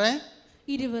 കൊരിന്തോസ് 6:20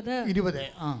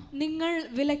 നിങ്ങൾ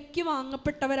വിലക്ക്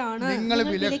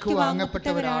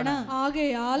വാങ്ങപ്പെട്ടവരാണ്.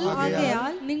 ആകയാൽ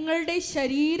നിങ്ങളുടെ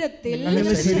ശരീരത്തിൽ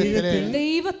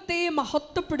ദൈവത്തെ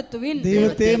മഹത്വപ്പെടുത്തുവിൻ.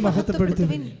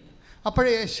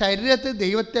 അപ്പോഴേ ശരീരത്തിൽ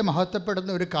ദൈവത്തെ മഹത്വപ്പെടുന്ന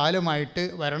ഒരു കാലമായിട്ട്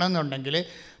വരണമെന്നുണ്ടെങ്കിൽ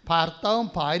ഭർത്താവും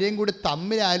ഭാര്യയും കൂടി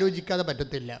തമ്മിൽ ആലോചിക്കാതെ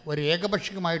പറ്റത്തില്ല. ഒരു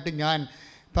ഏകപക്ഷീയമായിട്ട് ഞാൻ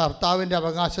ഭർത്താവിൻ്റെ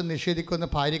അവകാശം നിഷേധിക്കുമെന്ന്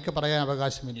ഭാര്യയ്ക്ക് പറയാൻ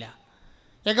അവകാശമില്ല.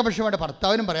 ഏകപക്ഷീയമായിട്ട്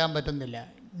ഭർത്താവിനും പറയാൻ പറ്റുന്നില്ല.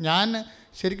 ഞാൻ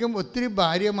ശരിക്കും ഒത്തിരി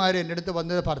ഭാര്യമാർ എൻ്റെ അടുത്ത്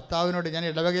വന്നത് ഭർത്താവിനോട്, ഞാൻ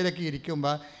ഇടവകയിലൊക്കെ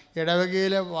ഇരിക്കുമ്പോൾ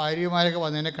ഇടവകയിലെ ഭാര്യമാരൊക്കെ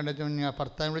വന്നതിനെ കണ്ടിട്ട് ഞാൻ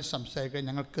ഭർത്താവിനോട് സംസാരിക്കുക,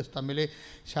 ഞങ്ങൾക്ക് തമ്മിൽ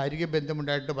ശാരീരിക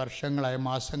ബന്ധമുണ്ടായിട്ട് വർഷങ്ങളായി,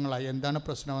 മാസങ്ങളായി, എന്താണ്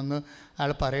പ്രശ്നമെന്ന്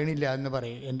അയാൾ പറയണില്ല എന്ന്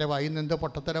പറയും. എൻ്റെ വായിൽ നിന്ന് എന്തോ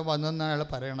പൊട്ടത്തരം വന്നെന്നാണ് അയാൾ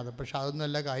പറയണത്. പക്ഷെ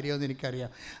അതൊന്നുമല്ല കാര്യമെന്ന് എനിക്കറിയാം.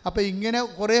 അപ്പോൾ ഇങ്ങനെ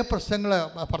കുറേ പ്രശ്നങ്ങൾ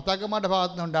ഭർത്താക്കന്മാരുടെ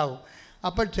ഭാഗത്തു നിന്നുണ്ടാവും.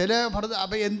 അപ്പോൾ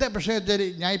അപ്പോൾ എന്താ പ്രശ്നം വെച്ചാൽ,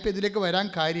 ഞാൻ ഇപ്പോൾ ഇതിലേക്ക് വരാൻ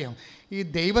കാര്യം, ഈ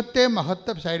ദൈവത്തെ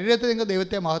ശരീരത്തിൽ നിങ്ങൾക്ക്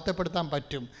ദൈവത്തെ മഹത്വപ്പെടുത്താൻ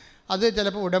പറ്റും. അത്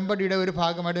ചിലപ്പോൾ ഉടമ്പടിയുടെ ഒരു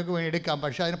ഭാഗമായിട്ട് നിങ്ങൾക്ക് എടുക്കാം.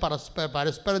 പക്ഷേ അതിന്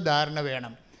പരസ്പര ധാരണ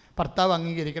വേണം. ഭർത്താവ്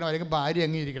അംഗീകരിക്കണം, അല്ലെങ്കിൽ ഭാര്യ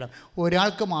അംഗീകരിക്കണം.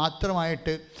 ഒരാൾക്ക്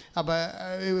മാത്രമായിട്ട് അപ്പോൾ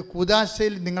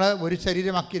കൂദാശയിൽ നിങ്ങളെ ഒരു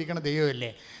ശരീരമാക്കിയിരിക്കണം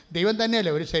ദൈവമല്ലേ? ദൈവം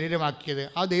തന്നെയല്ലേ ഒരു ശരീരമാക്കിയത്?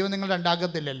 ആ ദൈവം നിങ്ങൾ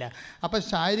രണ്ടാക്കത്തില്ലല്ലോ. അപ്പോൾ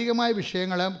ശാരീരികമായ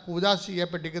വിഷയങ്ങൾ കൂദാശ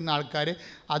ചെയ്യപ്പെട്ടിരിക്കുന്ന ആൾക്കാർ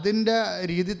അതിൻ്റെ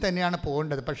രീതിയിൽ തന്നെയാണ്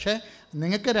പോകേണ്ടത്. പക്ഷേ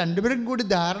നിങ്ങൾക്ക് രണ്ടുപേരും കൂടി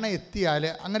ധാരണ എത്തിയാൽ,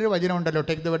 അങ്ങനെ ഒരു വചനം ഉണ്ടല്ലോ,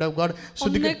 take the word of God.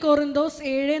 1 കൊരിന്തോസ്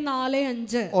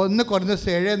 7:4-5. 1 കൊരിന്തോസ്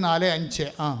 7:4-5.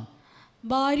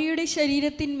 ഭാര്യയുടെ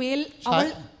ശരീരത്തിന്മേൽ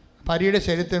ഭാര്യയുടെ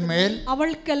ശരീരത്തിന്മേൽ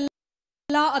അവൾക്കല്ല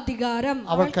അധികാരം,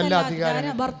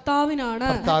 ഭർത്താവിനാണ്.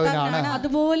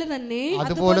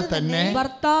 അതുപോലെ തന്നെ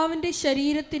ഭർത്താവിന്റെ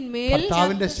ശരീരത്തിന്മേൽ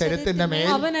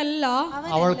അവനല്ല,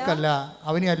 അവൾക്കല്ല,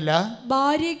 അവനല്ല,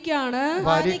 ഭാര്യയ്ക്കാണ്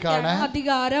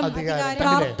അധികാരം.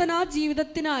 പ്രാർത്ഥനാ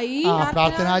ജീവിതത്തിനായി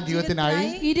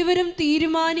ഇരുവരും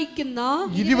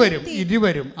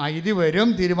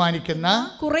തീരുമാനിക്കുന്ന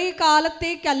കുറെ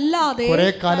കാലത്തേക്കല്ലാതെ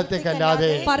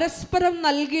പരസ്പരം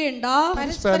നൽകേണ്ട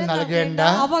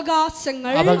അവകാശങ്ങൾ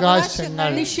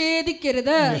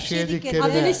നിഷേധിക്കരുത്.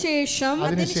 അതിനുശേഷം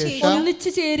ഒന്നിച്ചു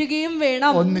ചേരുകയും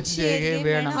വേണം.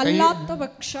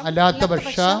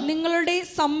 അല്ലാത്തപക്ഷം നിങ്ങളുടെ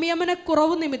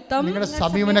സംയമനക്കുറവ് നിമിത്തം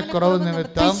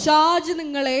പിശാച്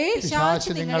നിങ്ങളെ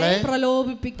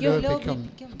പ്രലോഭിപ്പിക്കും.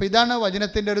 അപ്പം ഇതാണ്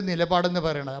വചനത്തിൻ്റെ ഒരു നിലപാടെന്ന്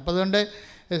പറയുന്നത്. അപ്പം അതുകൊണ്ട്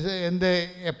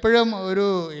എപ്പോഴും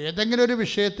ഏതെങ്കിലും ഒരു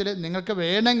വിഷയത്തിൽ നിങ്ങൾക്ക്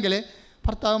വേണമെങ്കിൽ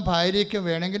ഭർത്താവും ഭാര്യയ്ക്കും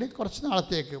വേണമെങ്കിൽ കുറച്ച്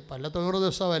നാളത്തേക്ക് 90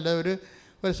 ദിവസം അല്ല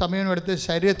ഒരു സമയം എടുത്ത്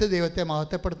ശരീരത്തിൽ ദൈവത്തെ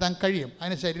മഹത്വപ്പെടുത്താൻ കഴിയും.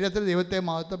 അതിന് ശരീരത്തിൽ ദൈവത്തെ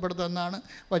മഹത്വപ്പെടുത്താമെന്നാണ്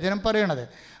വചനം പറയണത്.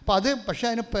 അപ്പോൾ അത് പക്ഷേ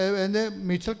അതിന്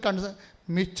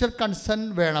മ്യൂച്വൽ കൺസേൺ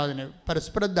വേണം, അതിന്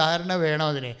പരസ്പര ധാരണ വേണം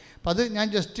അതിന്. അപ്പോൾ അത് ഞാൻ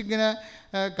ജസ്റ്റ് ഇങ്ങനെ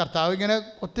കർത്താവ് ഇങ്ങനെ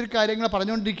ഒത്തിരി കാര്യങ്ങൾ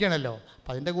പറഞ്ഞുകൊണ്ടിരിക്കുകയാണല്ലോ.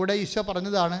 അപ്പോൾ അതിൻ്റെ കൂടെ ഈശോ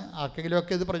പറഞ്ഞതാണ്.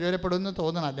 ആർക്കെങ്കിലുമൊക്കെ ഇത് പ്രയോജനപ്പെടുമെന്ന്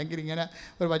തോന്നണം, അല്ലെങ്കിൽ ഇങ്ങനെ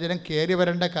ഒരു വചനം കയറി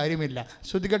വരേണ്ട കാര്യമില്ല.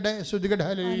 ശ്രുതികട്ടെ.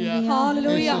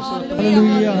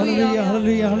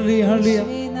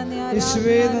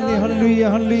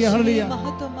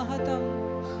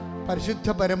 പരിശുദ്ധ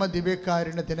പരമ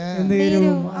ദിവ്യകാരുണ്യത്തിന്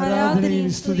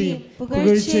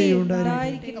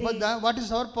അപ്പോൾ വാട്ട്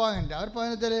ഈസ് അവർ പോയിന്റ്? അവർ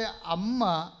പോയിന്റിൽ അമ്മ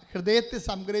ഹൃദയത്തിൽ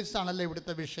സംഗ്രഹിച്ചതാണല്ലോ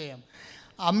ഇവിടുത്തെ വിഷയം.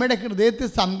 അമ്മയുടെ ഹൃദയത്തിൽ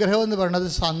സംഗ്രഹം എന്ന് പറയുന്നത്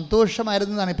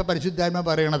സന്തോഷമായിരുന്നു എന്നാണ് ഇപ്പോൾ പരിശുദ്ധാത്മ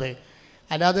പറയണത്,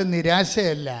 അല്ലാതെ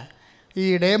നിരാശയല്ല. ഈ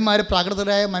ഇടയന്മാർ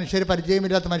പ്രാകൃതരായ മനുഷ്യർ,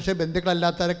 പരിചയമില്ലാത്ത മനുഷ്യർ,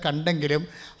 ബന്ധുക്കളല്ലാത്തവരെ കണ്ടെങ്കിലും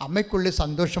അമ്മയ്ക്കുള്ളിൽ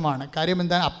സന്തോഷമാണ്. കാര്യം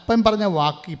എന്താണ്? അപ്പൻ പറഞ്ഞ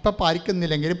വാക്ക് ഇപ്പം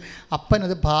പാലിക്കുന്നില്ലെങ്കിലും അപ്പൻ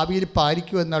അത് ഭാവിയിൽ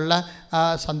പാലിക്കുമെന്നുള്ള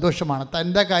സന്തോഷമാണ്.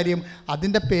 തൻ്റെ കാര്യം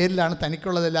അതിൻ്റെ പേരിലാണ്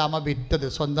തനിക്കുള്ളതെല്ലാം അമ്മ വിറ്റത്.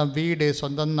 സ്വന്തം വീട്,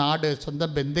 സ്വന്തം നാട്, സ്വന്തം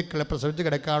ബന്ധുക്കളെ പ്രസവിച്ച്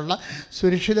കിടക്കാനുള്ള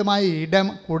സുരക്ഷിതമായ ഇടം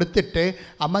കൊടുത്തിട്ട്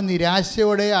അമ്മ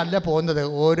നിരാശയോടെ അല്ല പോകുന്നത്.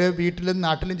 ഓരോ വീട്ടിലും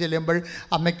നാട്ടിലും ചെല്ലുമ്പോൾ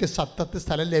അമ്മയ്ക്ക് സത്തത്തിൽ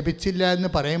സ്ഥലം ലഭിച്ചില്ല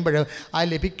എന്ന് പറയുമ്പോൾ ആ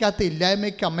ലഭിക്കാത്ത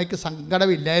ഇല്ലായ്മയ്ക്ക് അമ്മയ്ക്ക്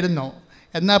സങ്കടമില്ലായിരുന്നു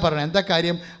എന്നാ പറഞ്ഞത്. എന്താ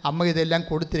കാര്യം? അമ്മ ഇതെല്ലാം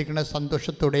കൊടുത്തിരിക്കുന്നത്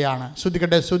സന്തോഷത്തോടെയാണ്.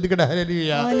 ശ്രുതികട്ടെ.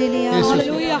 ഹല്ലേലൂയ.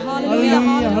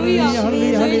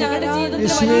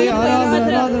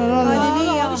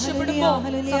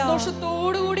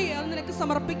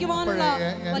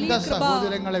 എന്താ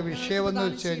സഹോദരങ്ങളെ വിഷയമെന്ന്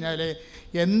വെച്ച് കഴിഞ്ഞാൽ,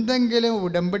 എന്തെങ്കിലും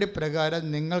ഉടമ്പടി പ്രകാരം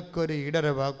നിങ്ങൾക്കൊരു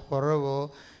ഇടരവോ കുറവോ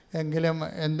എങ്കിലും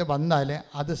വന്നാൽ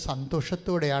അത്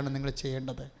സന്തോഷത്തോടെയാണ് നിങ്ങൾ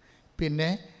ചെയ്യേണ്ടത്. പിന്നെ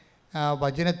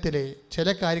വചനത്തിൽ ചില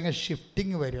കാര്യങ്ങൾ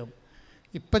ഷിഫ്റ്റിംഗ് വരും.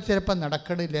 ഇപ്പം ചിലപ്പോൾ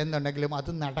നടക്കണില്ല എന്നുണ്ടെങ്കിലും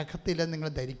അത് നടക്കത്തില്ലെന്ന് നിങ്ങൾ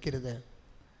ധരിക്കരുത്.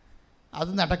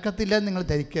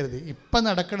 ഇപ്പം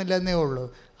നടക്കണില്ലെന്നേ ഉള്ളൂ,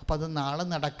 അപ്പോൾ അത് നാളെ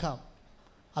നടക്കാം.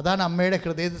 അതാണ് അമ്മയുടെ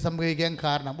ഹൃദയത്തിൽ സംഭവിക്കാൻ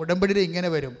കാരണം. ഉടമ്പടിയിൽ ഇങ്ങനെ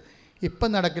വരും, ഇപ്പം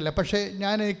നടക്കില്ല, പക്ഷേ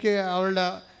എനിക്ക് അവളുടെ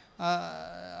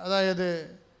അതായത്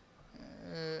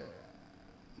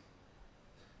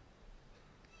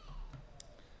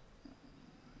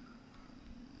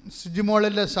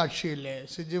സുജിമോളിൻ്റെ സാക്ഷിയില്ലേ,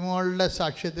 സുജിമോളുടെ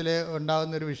സാക്ഷ്യത്തിൽ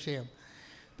ഉണ്ടാകുന്നൊരു വിഷയം.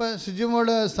 ഇപ്പം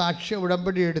സുജിമോള് സാക്ഷ്യം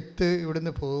ഉടമ്പടി എടുത്ത്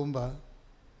ഇവിടുന്ന് പോകുമ്പോൾ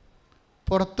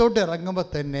പുറത്തോട്ട് ഇറങ്ങുമ്പോൾ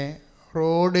തന്നെ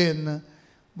റോഡിൽ നിന്ന്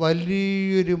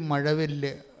വലിയൊരു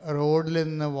മഴവില്ല് റോഡിൽ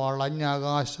നിന്ന് വളഞ്ഞ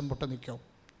ആകാശം പൊട്ട നിൽക്കും.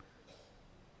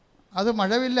 അത്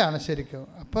മഴവില്ലാണ് ശരിക്കും.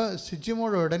 അപ്പോൾ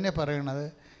സുജിമോൾ ഉടനെ പറയണത്,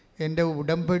 എൻ്റെ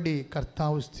ഉടമ്പടി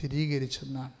കർത്താവ്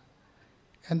സ്ഥിരീകരിച്ചെന്നാണ്.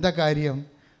 എന്താ കാര്യം?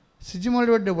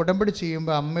 സിജിമോളോട് ഉടമ്പടി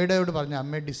ചെയ്യുമ്പോൾ അമ്മയോട് പറഞ്ഞു,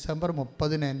 അമ്മ ഡിസംബർ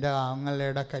 30 എൻ്റെ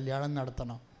ആങ്ങളുടെ കല്യാണം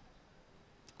നടത്തണം.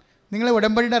 നിങ്ങൾ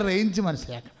ഉടമ്പടിയുടെ റേഞ്ച്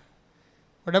മനസ്സിലാക്കണം.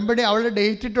 ഉടമ്പടി അവളുടെ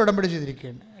ഡേറ്റ് ഇട്ട് ഉടമ്പടി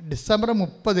ചെയ്തിരിക്കുകയാണ്. ഡിസംബർ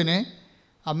 30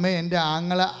 അമ്മ എൻ്റെ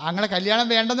ആങ്ങളെ കല്യാണം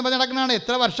വേണ്ടെന്ന് പറഞ്ഞ് നടക്കണതാണ്.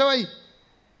 എത്ര വർഷമായി?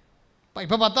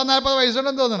 ഇപ്പോൾ 40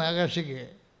 വയസ്സുണ്ടെന്ന് തോന്നുന്നു ആ കക്ഷിക്ക്.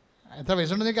 എത്ര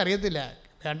വയസ്സുണ്ടെന്ന് എനിക്ക് അറിയത്തില്ല.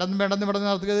 വേണ്ടെന്ന് പറഞ്ഞ്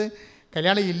നടത്തിയത്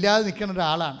കല്യാണം ഇല്ലാതെ നിൽക്കുന്ന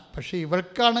ഒരാളാണ്. പക്ഷേ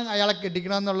ഇവൾക്കാണ് അയാളെ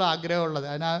കെട്ടിക്കണമെന്നുള്ള ആഗ്രഹമുള്ളത്.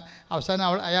 അവസാനം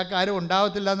അയാൾക്ക് ആരും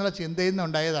ഉണ്ടാകത്തില്ല എന്നുള്ള ചിന്തയിൽ നിന്ന്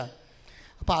ഉണ്ടായതാണ്.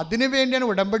 അപ്പോൾ അതിനു വേണ്ടിയാണ്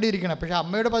ഉടമ്പടി ഇരിക്കുന്നത്. പക്ഷേ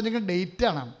അമ്മയോട് പറഞ്ഞിരിക്കുന്ന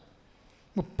ഡേറ്റാണ്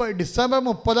ഡിസംബർ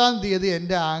 30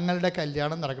 എൻ്റെ ആങ്ങളുടെ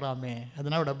കല്യാണം നടക്കണം അമ്മേ.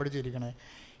 അതിനാണ് ഉടമ്പടി ചെയ്തിരിക്കണത്.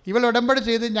 ഇവൾ ഉടമ്പടി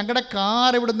ചെയ്ത് ഞങ്ങളുടെ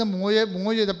കാർ ഇവിടുന്ന്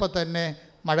മൂവ് ചെയ്തപ്പോൾ തന്നെ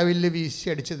മഴവില്ല് വീശി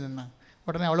അടിച്ച് നിന്ന്.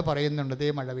 ഉടനെ അവൾ പറയുന്നുണ്ട്, ദേ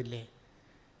മഴവില്ലേ.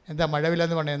 എന്താ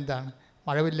മഴവില്ലെന്ന് പറഞ്ഞാൽ എന്താണ്?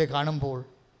 മഴവില്ല് കാണുമ്പോൾ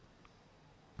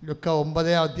ലുക്ക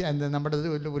 9 നമ്മുടെ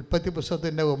ഉൽപ്പത്തി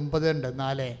പുസ്തകത്തിൻ്റെ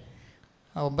 9:4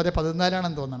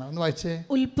 9:14 തോന്നണം. ഒന്ന് വായിച്ചേ.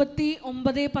 ഉൽപ്പത്തി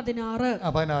 9:16.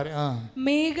 16.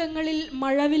 മേഘങ്ങളിൽ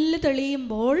മഴവില്ല്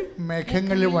തെളിയുമ്പോൾ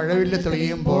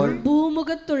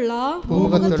ഭൂമുഖത്തുള്ള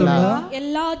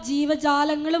എല്ലാ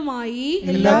ജീവജാലങ്ങളുമായി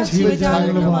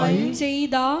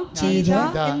ചെയ്ത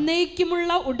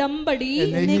എന്നേക്കുമുള്ള ഉടമ്പടി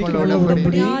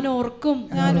ഞാൻ ഓർക്കും.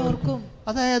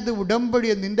 അതായത്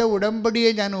ഉടമ്പടിയെ, നിന്റെ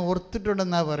ഉടമ്പടിയെ ഞാൻ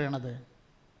ഓർത്തിട്ടുണ്ടെന്നാണ് പറയണത്.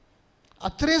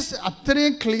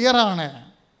 അത്രയും ക്ലിയറാണ്.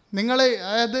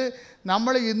 അതായത്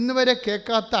നമ്മൾ ഇന്ന് വരെ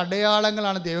കേൾക്കാത്ത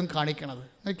അടയാളങ്ങളാണ് ദൈവം കാണിക്കണത്.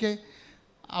 ഓക്കെ,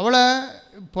 അവൾ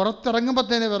പുറത്തിറങ്ങുമ്പോൾ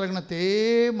തന്നെ പറയണ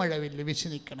മഴവില്ല് വീശി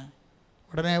നിൽക്കണം.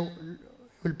 ഉടനെ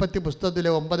ഉൽപ്പത്തി പുസ്തകത്തിലെ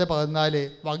 9:14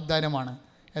 വാഗ്ദാനമാണ്.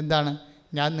 എന്താണ്?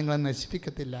 ഞാൻ നിങ്ങളെ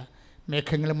നശിപ്പിക്കത്തില്ല.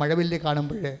 മേഘങ്ങൾ മഴവില്ല്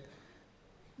കാണുമ്പോൾ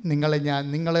നിങ്ങളെ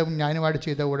ഞാനുമായിട്ട്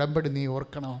ചെയ്ത ഉടമ്പടി നീ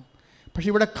ഓർക്കണം. പക്ഷെ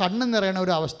ഇവിടെ കണ്ണ് നിറയണ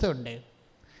ഒരു അവസ്ഥയുണ്ട്.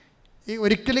 ഈ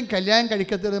ഒരിക്കലും കല്യാണം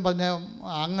കഴിക്കത്തില്ലെന്ന് പറഞ്ഞ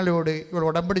ആങ്ങളോട് ഇവൾ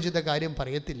ഉടമ്പടി ചെയ്ത കാര്യം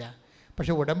പറയത്തില്ല.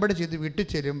 പക്ഷെ ഉടമ്പടി ചെയ്ത് വീട്ടിൽ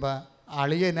ചെല്ലുമ്പോൾ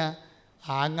അളിയന്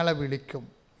ആങ്ങളെ വിളിക്കും,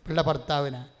 പിള്ള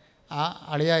ഭർത്താവിന്, ആ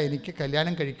അളിയ എനിക്ക്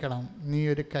കല്യാണം കഴിക്കണം, നീ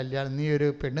ഒരു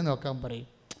പെണ്ണ് നോക്കാൻ പറയും.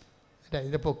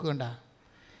 ഇതിൻ്റെ പൊക്ക് കണ്ട.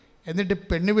 എന്നിട്ട്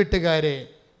പെണ്ണ് വീട്ടുകാരെ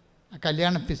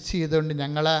കല്യാണം ഫിക്സ് ചെയ്തുകൊണ്ട്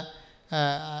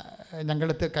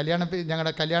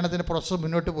ഞങ്ങളുടെ കല്യാണത്തിൻ്റെ പ്രോസസ്സ്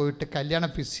മുന്നോട്ട് പോയിട്ട് കല്യാണം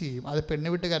ഫിക്സ് ചെയ്യും. അത് പെണ്ണ്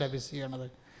വീട്ടുകാരാണ് ഫിക്സ് ചെയ്യണത്.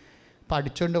 അപ്പോൾ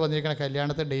അടിച്ചുകൊണ്ട് വന്നിരിക്കുന്ന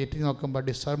കല്യാണത്തെ ഡേറ്റ് നോക്കുമ്പോൾ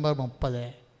ഡിസംബർ 30.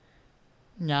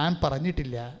 ഞാൻ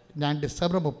പറഞ്ഞിട്ടില്ല, ഞാൻ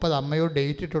ഡിസംബർ 30 അമ്മയോട്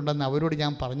ഡേറ്റ് ഇട്ടുണ്ടെന്ന് അവരോട്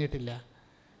ഞാൻ പറഞ്ഞിട്ടില്ല.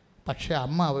 പക്ഷേ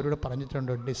അമ്മ അവരോട്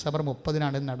പറഞ്ഞിട്ടുണ്ട് ഡിസംബർ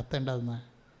 30-നാണ് ഇത് നടത്തേണ്ടതെന്ന്.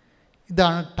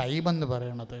 ഇതാണ് ടൈമെന്ന്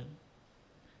പറയണത്.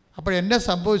 അപ്പോൾ എന്നെ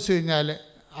സംഭവിച്ചു കഴിഞ്ഞാൽ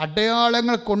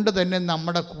അടയാളങ്ങൾ കൊണ്ട് തന്നെ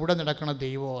നമ്മുടെ കൂടെ നടക്കുന്ന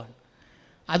ദൈവമാണ്.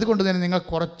 അതുകൊണ്ട് തന്നെ നിങ്ങൾ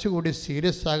കുറച്ചുകൂടി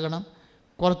സീരിയസ് ആകണം,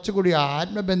 കുറച്ചുകൂടി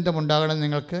ആത്മബന്ധം ഉണ്ടാകണം,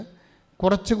 നിങ്ങൾക്ക്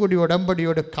കുറച്ചുകൂടി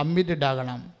ഉടമ്പടിയോട് കമ്മിറ്റഡ്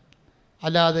ആകണം.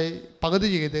 അല്ലാതെ പകുതി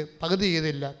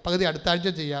ചെയ്തില്ല, പകുതി അടുത്ത ആഴ്ച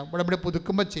ചെയ്യാം, ഉടമ്പടി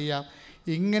പുതുക്കുമ്പോൾ ചെയ്യാം,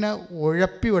 ഇങ്ങനെ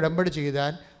ഉടമ്പടി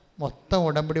ചെയ്താൽ മൊത്തം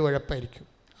ഉടമ്പടി ഉഴപ്പായിരിക്കും.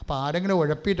 അപ്പോൾ ആരെങ്കിലും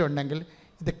ഉഴപ്പിയിട്ടുണ്ടെങ്കിൽ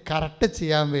ഇത് കറക്റ്റ്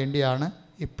ചെയ്യാൻ വേണ്ടിയാണ്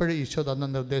ഇപ്പോഴും ഈശോ തന്ന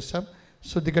നിർദ്ദേശം.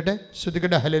 ശ്രദ്ധിക്കട്ടെ.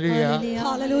 ഹല്ലേലൂയ,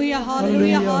 ഹല്ലേലൂയ,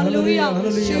 ഹല്ലേലൂയ, ഹല്ലേലൂയ.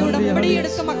 ഉടമ്പടി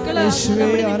എടുത്ത മക്കള്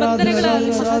നമ്മുടെ നിബന്ധനകള്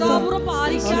ശ്രദ്ധാപൂർവ്വം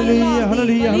പാലിക്കാനുള്ള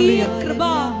വലിയ കൃപ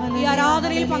ഈ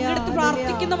ആരാധനയിൽ പങ്കെടുത്ത്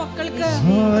പ്രാർത്ഥിക്കുന്ന മക്കൾക്ക്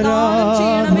പ്രദാനം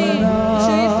ചെയ്യണമേ.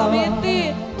 ഈ സമയത്തെ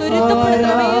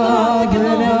ത്വരിതപ്പെടുത്തണമേ എന്ന്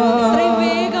പ്രാർത്ഥിക്കുന്നു. ഇത്രയും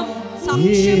വേഗം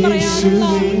സാക്ഷ്യം പറയാനുള്ള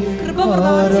കൃപ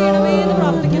പ്രദാനം ചെയ്യണമേ എന്ന്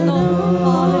പ്രാർത്ഥിക്കുന്നു.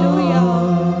 ഹല്ലേലൂയ.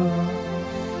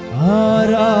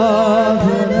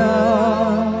 ആരാധന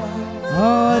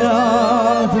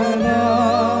ആരാധന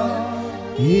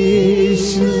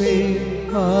യേശുവേ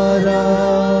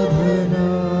ആരാധന.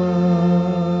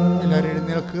 എല്ലാവരും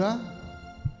എഴുന്നേൽക്കുക.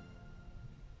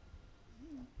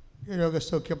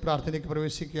 രോഗസൗഖ്യ പ്രാർത്ഥനയ്ക്ക്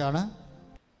പ്രവേശിക്കുകയാണ്.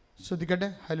 ശ്രദ്ധിക്കട്ടെ.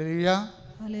 ഹല്ലേലൂയ,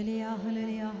 ഹല്ലേലൂയ,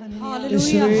 ഹല്ലേലൂയ, ഹല്ലേലൂയ,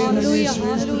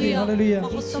 ഹല്ലേലൂയ, ഹല്ലേലൂയ.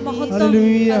 മഹത്വം, മഹത്വം.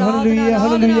 ഹല്ലേലൂയ, ഹല്ലേലൂയ,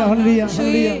 ഹല്ലേലൂയ, ഹല്ലേലൂയ,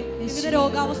 ഹല്ലേലൂയ. വിവിധ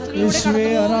രോഗാവസ്ഥകളിലൂടെ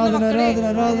കടന്നുപോകുന്ന മക്കളെ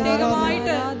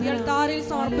പ്രത്യേകമായിട്ട് ഈ അൾത്താരയിൽ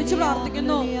സമർപ്പിച്ച്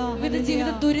പ്രാർത്ഥിക്കുന്നു. വിവിധ ജീവിത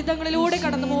ദുരിതങ്ങളിലൂടെ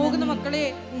കടന്നു പോകുന്ന മക്കളെ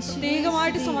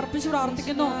പ്രത്യേകമായിട്ട് സമർപ്പിച്ച്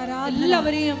പ്രാർത്ഥിക്കുന്നു.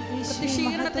 എല്ലാവരെയും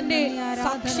പ്രത്യക്ഷീകരണത്തിന്റെ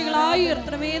സാക്ഷികളായി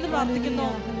ഉയർത്തണമേ എന്ന് പ്രാർത്ഥിക്കുന്നു.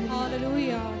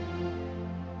 ഹല്ലേലൂയ.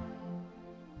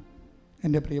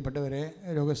 എൻ്റെ പ്രിയപ്പെട്ടവരെ,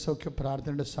 രോഗസൗഖ്യ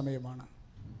പ്രാർത്ഥനയുടെ സമയമാണ്.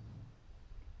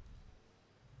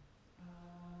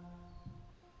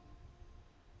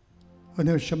 ഒരു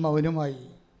നിമിഷം മൗനമായി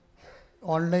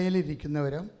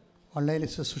ഓൺലൈനിലിരിക്കുന്നവരും ഓൺലൈനിൽ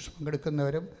ശുശ്രൂഷ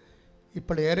പങ്കെടുക്കുന്നവരും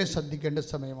ഇപ്പോൾ ഏറെ ശ്രദ്ധിക്കേണ്ട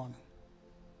സമയമാണ്.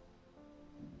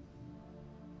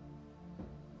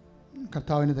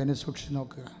 കർത്താവിനെ തന്നെ സൂക്ഷിച്ച്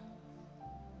നോക്കുക.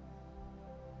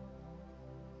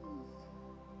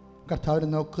 കർത്താവിനെ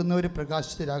നോക്കുന്നവർ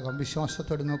പ്രകാശത്തിലാകാം.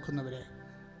 വിശ്വാസത്തോടെ നോക്കുന്നവരെ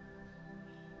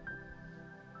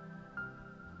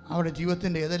അവരുടെ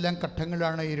ജീവിതത്തിൻ്റെ ഏതെല്ലാം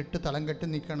ഘട്ടങ്ങളിലാണ് ഇരുട്ട് തളം കെട്ടി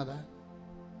നിൽക്കുന്നത്,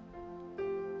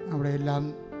 അവിടെയെല്ലാം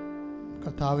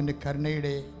കർത്താവിൻ്റെ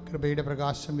കരുണയുടെ കൃപയുടെ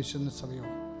പ്രകാശം വീശുന്ന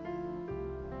സമയമാണ്.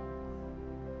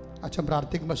 അച്ഛൻ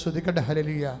പ്രാർത്ഥിക്കുമ്പോൾ ശ്രദ്ധിക്കട്ടെ.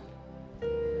 ഹല്ലേലൂയ.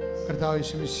 കർത്താവ്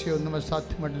ഈശോ ഒന്നും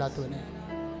അസാധ്യമല്ലാത്തവനെ,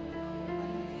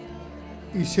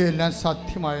 ഈശോ എല്ലാം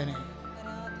സാധ്യമായവനെ,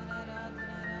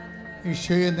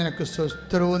 ഈശോയെ നിനക്ക്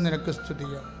സ്വസ്ത്രവും നിനക്ക്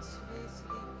സ്തുതിയും,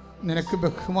 നിനക്ക്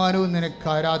ബഹുമാനവും നിനക്ക്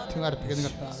ആരാധ്യം അർപ്പിക്കുന്ന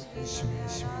കർത്താവ്.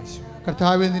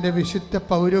 കർത്താവെ, നിന്റെ വിശുദ്ധ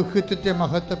പൗരോഹിത്യത്തെ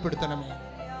മഹത്വപ്പെടുത്തണമേ.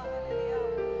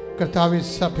 കർത്താവ്,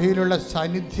 സഭയിലുള്ള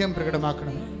സാന്നിധ്യം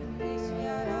പ്രകടമാക്കണമേ.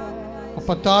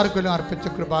 36 കൊല്ലം അർപ്പിച്ച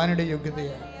കൃപാനയുടെ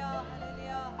യോഗ്യതയാണ്.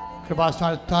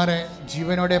 കൃപാസ്ഥാനത്താറെ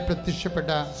ജീവനോടെ പ്രത്യക്ഷപ്പെട്ട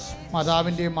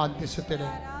മാതാവിൻ്റെയും മാധ്യസ്ഥത്തിലെ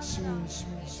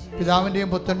പിതാവിൻ്റെയും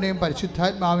പുത്രൻ്റെയും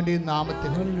പരിശുദ്ധാത്മാവിൻ്റെയും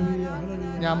നാമത്തിൽ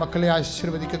ഞാൻ മക്കളെ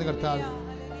ആശീർവദിക്കുന്ന കർത്താവ്.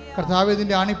 കർത്താവ്,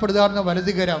 ഇതിൻ്റെ ആണിപ്പെടുതാർന്ന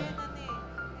വലതുകരം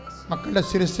മക്കളുടെ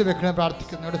ശിരസ് വെക്കണം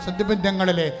പ്രാർത്ഥിക്കുന്നു. ഇവിടെ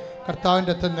സന്ധിബന്ധങ്ങളിലെ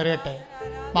കർത്താവിൻ്റെ രക്തം നിറയട്ടെ.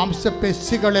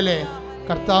 മാംസപേശികളിലെ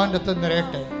കർത്താവിൻ്റെ രക്തം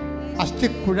നിറയട്ടെ.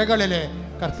 അസ്ഥിക്കുഴകളിലെ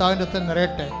കർത്താവിൻ്റെ രക്തം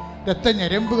നിറയട്ടെ.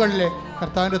 രക്തഞരമ്പുകളിലെ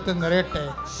കർത്താവിൻ്റെ രക്തം നിറയട്ടെ.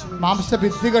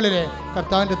 മാംസഭിത്തികളിലെ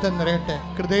കർത്താവിൻ്റെ രക്തം നിറയട്ടെ.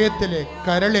 ഹൃദയത്തിലെ,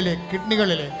 കരളിലെ,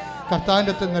 കിഡ്നികളിലെ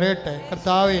കർത്താവിൻ്റെ രക്തം നിറയട്ടെ.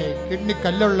 കർത്താവെ, കിഡ്നി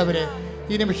കല്ലുള്ളവരെ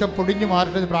ഈ നിമിഷം പൊടിഞ്ഞു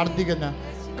മാറട്ടെന്ന് പ്രാർത്ഥിക്കുന്ന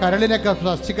കരളിനൊക്കെ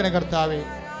സ്പർശിക്കണേ കർത്താവെ.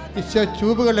 ഈശോ,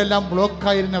 ട്യൂബുകളെല്ലാം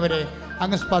ബ്ലോക്കായിരുന്നവരെ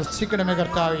അങ്ങ് സ്പർശിക്കണമേ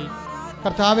കർത്താവെ.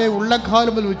 കർത്താവെ,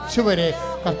 ഉള്ളംകാലം മുതൽ ഉച്ചവരെ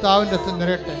കർത്താവിൻ്റെ രക്തം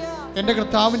നിറയട്ടെ. എൻ്റെ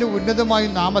കർത്താവിൻ്റെ ഉന്നതമായ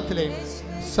നാമത്തിലെ,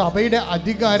 സഭയുടെ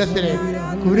അധികാരത്തിലെ,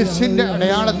 കുരിശിൻ്റെ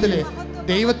അടയാളത്തിലെ,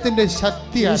 ദൈവത്തിൻ്റെ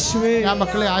ശക്തിയാൽ ഞാൻ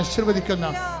മക്കളെ ആശീർവദിക്കുന്ന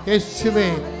യേശുവേ,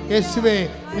 യേശുവേ,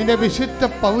 നിന്റെ വിശുദ്ധ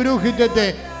പൗരോഹിത്യത്തെ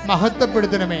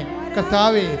മഹത്വപ്പെടുത്തണമേ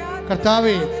കർത്താവേ.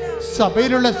 കർത്താവേ,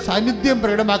 സഭയിലുള്ള സാന്നിധ്യം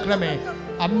പ്രകടമാക്കണമേ.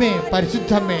 അമ്മേ,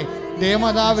 പരിശുദ്ധമ്മേ,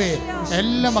 ദേവമാതാവേ,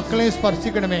 എല്ലാ മക്കളെയും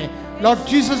സ്പർശിക്കണമേ. Lord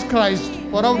Jesus Christ,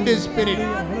 pour out His Spirit,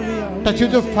 touch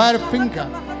with the fire finger,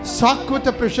 soak with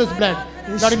the precious blood.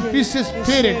 Lord, increase His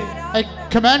Spirit. I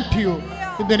command to you,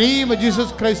 in the name of Jesus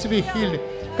Christ, be healed.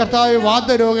 കർത്താവ്,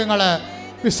 വാതരോഗങ്ങൾ,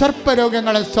 വിസർപ്പ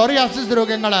രോഗങ്ങൾ, psoriasis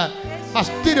രോഗങ്ങൾ,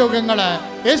 അസ്ഥി രോഗങ്ങൾ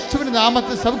യേശുവിന്റെ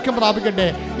നാമത്തിൽ സൗഖ്യം പ്രാപിക്കട്ടെ.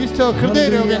 ഈശോ, ഹൃദയ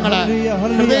രോഗങ്ങൾ,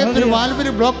 ഹൃദയത്തിന്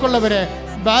വാൽവിന് ബ്ലോക്കുള്ളവര്,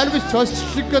 വാൽവ്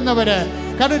ശ്വസിക്കുന്നവര്,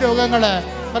 കരരോഗങ്ങൾ,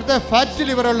 കർത്താവ് ഫാറ്റ്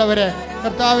ലിവർ ഉള്ളവര്,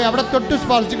 കർത്താവ് അവിടെ തൊട്ട്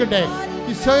സ്പർശിക്കട്ടെ.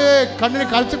 ഈശോയെ, കണ്ണിന്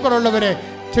കാഴ്ചക്കുറവുള്ളവര്,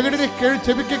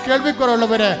 ചെവിക്ക്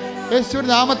കേൾവിക്കുറവുള്ളവര്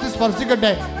യേശുവിന്റെ നാമത്തിൽ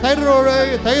സ്പർശിക്കട്ടെ.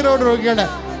 തൈറോയ്ഡ് രോഗികൾ,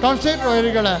 ടോൺസൈറ്റ്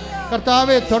രോഗികൾ,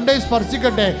 കർത്താവെ, തൊണ്ടയിൽ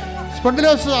സ്പർശിക്കട്ടെ.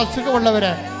 സ്പോണ്ടിലോസിസ്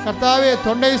അസുഖമുള്ളവര്, കർത്താവെ,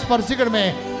 തൊണ്ടയിൽ സ്പർശിക്കണമേ.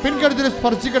 പിൻകഴുത്തിൽ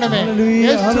സ്പർശിക്കണമേ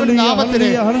യേശുവിന്റെ നാമത്തിൽ.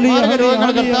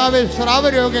 മാർഗരോഗങ്ങൾ, കർത്താവെ, സ്രാവ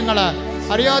രോഗങ്ങള്,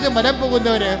 അറിയാതെ മരം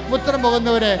പോകുന്നവര്, മൂത്രം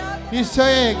പോകുന്നവര്,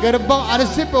 ഈശോയെ, ഗർഭം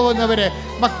അലസിപ്പോകുന്നവര്,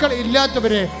 മക്കൾ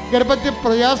ഇല്ലാത്തവര്, ഗർഭത്തിൽ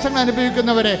പ്രയാസങ്ങൾ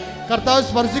അനുഭവിക്കുന്നവര് കർത്താവ്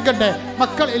സ്പർശിക്കട്ടെ.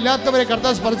 മക്കൾ ഇല്ലാത്തവരെ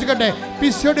കർത്താവ് സ്പർശിക്കട്ടെ.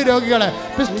 പിസ്യോടി രോഗികള്,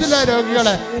 പിസ്റ്റുല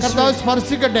രോഗികള് കർത്താവ്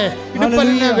സ്പർശിക്കട്ടെ.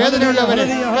 ഇടുപ്പലിന് വേദനയുള്ളവര്,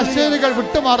 കശേരുകൾ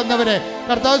വിട്ടുമാറുന്നവരെ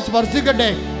കർത്താവ് സ്പർശിക്കട്ടെ.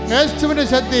 യേശുവിന്റെ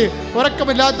ശക്തി.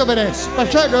 ഉറക്കമില്ലാത്തവര്,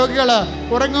 പ്രഷർ രോഗികള്,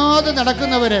 ഉറങ്ങാതെ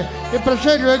നടക്കുന്നവര്, ഈ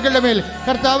പ്രഷർ രോഗികളുടെ മേൽ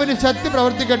കർത്താവിന്റെ ശക്തി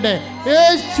പ്രവർത്തിക്കട്ടെ.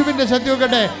 യേശുവിന്റെ ശക്തി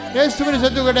വെക്കട്ടെ. യേശുവിന്റെ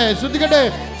ശക്തി വെക്കട്ടെ. ശ്രദ്ധിക്കട്ടെ,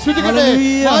 ശ്രദ്ധിക്കട്ടെ.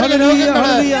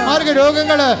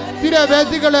 മാർഗരോഗങ്ങള്,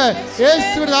 തിരവേദികള്,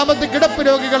 യേശുവിന്റെ നാമത്തിൽ കിടപ്പ്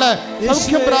രോഗികള്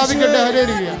സൗഖ്യം പ്രാപിക്കട്ടെ.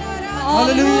 ഹല്ലേലൂയ,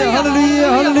 ഹല്ലേലൂയ, ഹല്ലേലൂയ,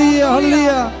 ഹല്ലേലൂയ,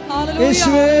 ഹല്ലേലൂയ.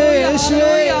 യേശുവേ,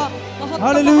 യേശുവേ,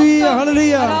 ഹല്ലേലൂയ,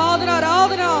 ഹല്ലേലൂയ. ആരാധന,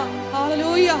 ആരാധന.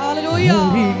 ഹല്ലേലൂയ, ഹല്ലേലൂയ.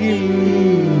 അരികിൽ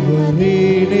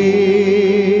വരേണേ,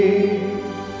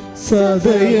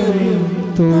 സദയം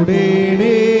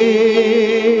തൊടേണേ,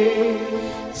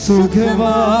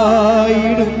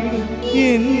 സുഖമായിടും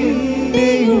എൻ്റെ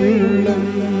ഉള്ളം.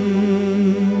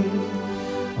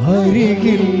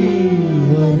 അരികിൽ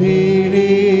വരേണേ,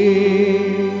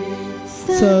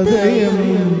 സദയം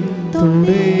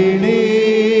തൊടേണേ,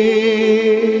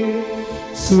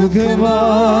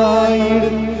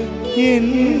 സുഖമായിടും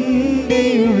എൻ്റെ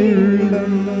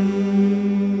ഉള്ളം.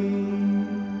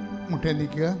 മുട്ടേ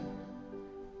നിൽക്കുക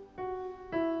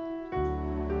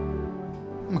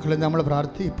മക്കളെ. നമ്മൾ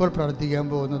ഇപ്പോൾ പ്രാർത്ഥിക്കാൻ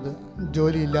പോകുന്നത്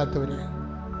ജോലിയില്ലാത്തവരെ,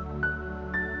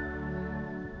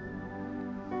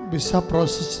 വിസ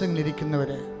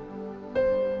പ്രോസസ്സിങ്ങിലിരിക്കുന്നവരെ,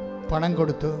 പണം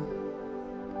കൊടുത്തു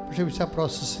പക്ഷെ വിസ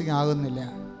പ്രോസസ്സിങ് ആകുന്നില്ല,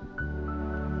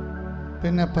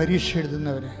 പിന്നെ പരീക്ഷ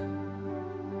എഴുതുന്നവരെ,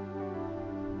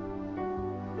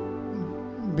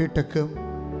 ബിടെക്കും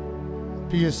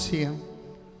PSCയും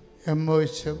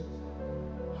MOHും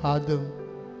ഹാദും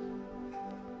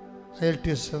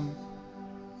IELTSും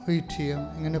IITയും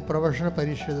ഇങ്ങനെ പ്രൊഫഷണൽ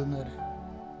പരീക്ഷ എഴുതുന്നവർ,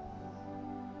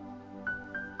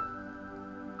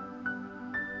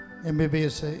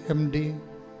 MBBS MD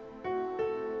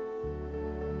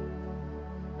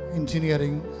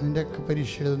എഞ്ചിനീയറിങ് അതിൻ്റെയൊക്കെ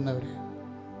പരീക്ഷ എഴുതുന്നവർ,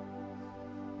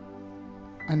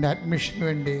 അതിൻ്റെ അഡ്മിഷന്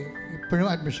വേണ്ടി ഇപ്പോഴും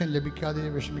അഡ്മിഷൻ ലഭിക്കാതെ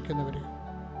വിഷമിക്കുന്നവർ,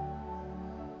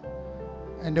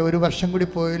 എൻ്റെ ഒരു വർഷം കൂടി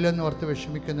പോയില്ലെന്ന് ഓർത്ത്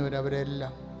വിഷമിക്കുന്നവർ,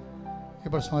 അവരെല്ലാം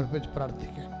ഇപ്പോൾ സമർപ്പിച്ച്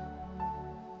പ്രാർത്ഥിക്കാൻ.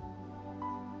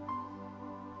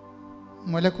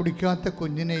 മുല കുടിക്കാത്ത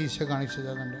കുഞ്ഞിനെ ഈശോ കാണിച്ചു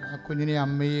തരുന്നുണ്ട്. ആ കുഞ്ഞിനെ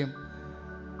അമ്മയും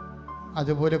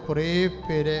അതുപോലെ കുറേ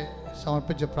പേരെ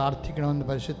സമർപ്പിച്ച് പ്രാർത്ഥിക്കണമെന്ന്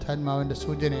പരിശുദ്ധാത്മാവിൻ്റെ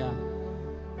സൂചനയാണ്.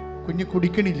 കുഞ്ഞ്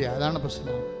കുടിക്കണില്ല, അതാണ്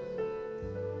പ്രശ്നം.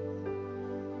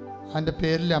 അതിൻ്റെ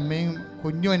പേരിൽ അമ്മയും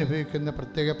കുഞ്ഞും അനുഭവിക്കുന്ന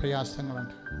പ്രത്യേക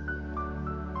പ്രയാസങ്ങളുണ്ട്.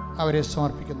 അവരെ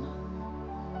സമർപ്പിക്കുന്നു.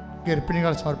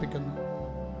 ഗർഭിണികൾ സമർപ്പിക്കുന്നു.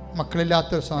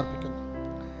 മക്കളില്ലാത്തവർ സമർപ്പിക്കുന്നു.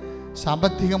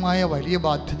 സാമ്പത്തികമായ വലിയ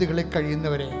ബാധ്യതകളിൽ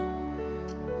കഴിയുന്നവരെ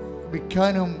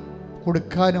വിൽക്കാനും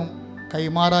കൊടുക്കാനും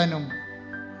കൈമാറാനും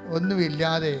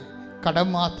ഒന്നുമില്ലാതെ കടം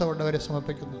മാത്രമുള്ളവരെ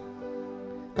സമർപ്പിക്കുന്നു.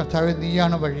 കർത്താവേ,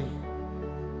 നീയാണ് വഴി,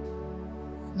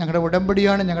 ഞങ്ങളുടെ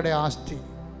ഉടമ്പടിയാണ് ഞങ്ങളുടെ ആസ്തി.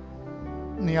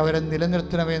 നീ അവരെ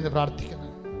നിലനിർത്തണമേ എന്ന് പ്രാർത്ഥിക്കുന്നു.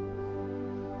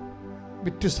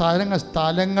 വിറ്റ്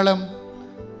സ്ഥലങ്ങളും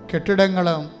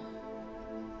കെട്ടിടങ്ങളും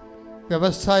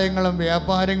വ്യവസായങ്ങളും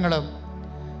വ്യാപാരങ്ങളും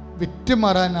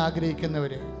വിറ്റുമാറാൻ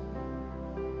ആഗ്രഹിക്കുന്നവർ,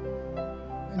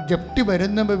 ജപ്തി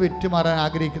വരുന്നപ്പോൾ വിറ്റുമാറാൻ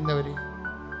ആഗ്രഹിക്കുന്നവർ,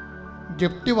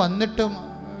 ജപ്തി വന്നിട്ടും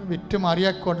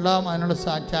വിറ്റുമാറിയാൽ കൊള്ളാം അതിനുള്ള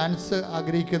ചാൻസ്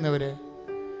ആഗ്രഹിക്കുന്നവർ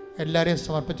എല്ലാവരെയും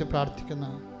സമർപ്പിച്ച് പ്രാർത്ഥിക്കുന്ന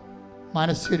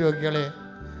മാനസിക രോഗികളെ,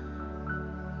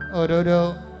 ഓരോരോ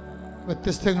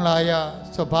വ്യത്യസ്തങ്ങളായ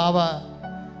സ്വഭാവ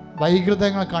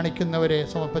വൈകൃതങ്ങൾ കാണിക്കുന്നവരെ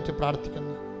സമർപ്പിച്ച്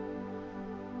പ്രാർത്ഥിക്കുന്നു.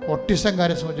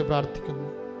 ഓട്ടിസംകാരെ സംബന്ധിച്ച് പ്രാർത്ഥിക്കുന്നു.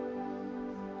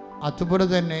 അതുപോലെ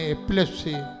തന്നെ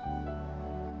എപ്പിലെപ്സി,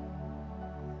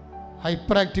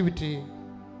 ഹൈപ്പർ ആക്ടിവിറ്റി,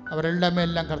 അവരെല്ലാം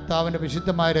കർത്താവിൻ്റെ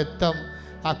വിശുദ്ധമായ രക്തം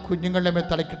ആ കുഞ്ഞുങ്ങളുടെ മേൽ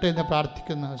തളിക്കട്ടെ എന്ന്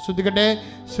പ്രാർത്ഥിക്കുന്നു. ശ്രുതികട്ടെ,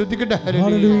 ശ്രുതികട്ടെ.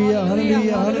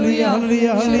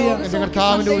 എൻ്റെ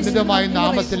കർത്താവിൻ്റെ ഉന്നതമായ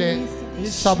നാമത്തിലെ,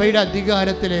 സഭയുടെ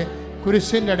അധികാരത്തിലെ,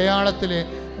 കുരിശിൻ്റെ അടയാളത്തിലെ,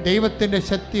 ദൈവത്തിൻ്റെ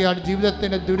ശക്തിയാൽ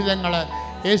ജീവിതത്തിൻ്റെ ദുരിതങ്ങൾ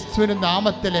യേശുവിൻ്റെ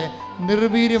നാമത്തിൽ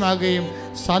നിർവീര്യമാകുകയും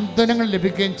സാന്ത്വനങ്ങൾ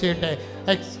ലഭിക്കുകയും ചെയ്യട്ടെ.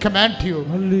 I command you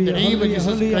in the name of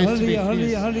Jesus Christ to be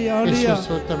healed.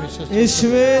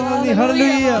 യേശുവേ നന്ദി.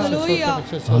 ഹല്ലേലൂയ.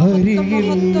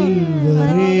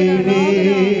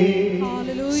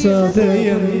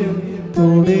 സദയം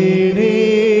തൊടേണേ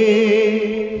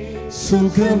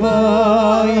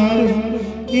സുഖമായും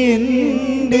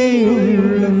എൻ്റെ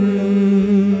ഉള്ളം,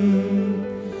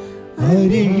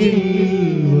 അരികിൽ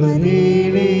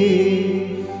വരേണേ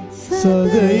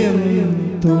സദയം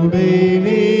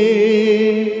തൊടേണേ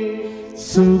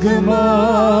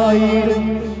സുഖമായിടും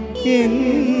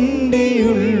എൻ്റെ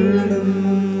ഉള്ളം.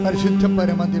 പരിശുദ്ധ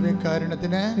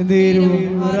പരമദിവ്യകാരുണ്യത്തിന്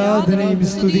ആരാധനയും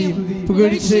സ്തുതിയും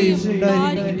പുകഴ്ചയും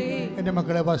ഉണ്ടായിരിക്കട്ടെ. എൻ്റെ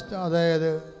മക്കളെ, അതായത്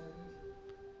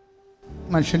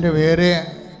മനുഷ്യൻ്റെ വേറെ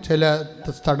ചില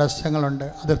തടസ്സങ്ങളുണ്ട്,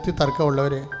 അതിർത്തി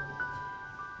തർക്കമുള്ളവർ.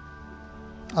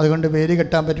 അതുകൊണ്ട് വേര്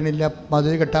കെട്ടാൻ പറ്റണില്ല,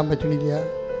 മതിൽ കെട്ടാൻ പറ്റണില്ല,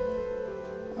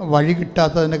 വഴി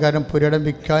കിട്ടാത്തതിൻ്റെ കാരണം പുരയിടം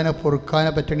വിൽക്കാനോ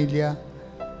പൊറുക്കാനോ പറ്റണില്ല,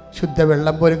 ശുദ്ധ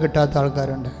വെള്ളം പോലും കിട്ടാത്ത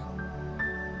ആൾക്കാരുണ്ട്.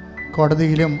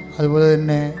 കോടതിയിലും അതുപോലെ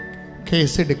തന്നെ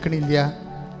കേസ് എടുക്കണില്ല,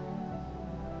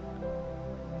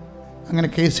 അങ്ങനെ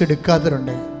കേസ്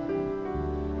എടുക്കാത്തവരുണ്ട്,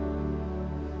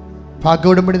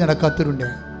 ഭാഗ്യഉടമ്പടി നടക്കാത്തവരുണ്ട്,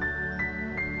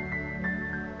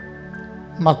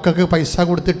 മക്കൾക്ക് പൈസ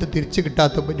കൊടുത്തിട്ട് തിരിച്ച്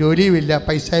കിട്ടാത്ത, ജോലിയുമില്ല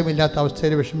പൈസയും ഇല്ലാത്ത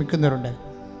അവസ്ഥയിൽ വിഷമിക്കുന്നവരുണ്ട്.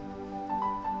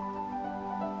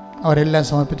 അവരെല്ലാം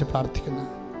സമർപ്പിച്ച് പ്രാർത്ഥിക്കുന്നു.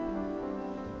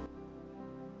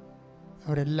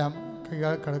 അവരെല്ലാം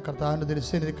കർത്താവിൻ്റെ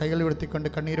തിരുസന്നിധിയിൽ കൈകൾ ഉയർത്തിക്കൊണ്ട്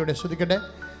കണ്ണീരോടെ സ്തുതിക്കട്ടെ.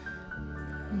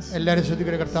 എല്ലാവരും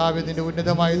സ്തുതിക്കട്ടെ. കർത്താവ് നിന്റെ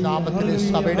ഉന്നതമായ നാമത്തിൽ,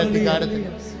 സഭയുടെ അധികാരത്തിൽ,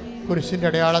 കുരിശിൻ്റെ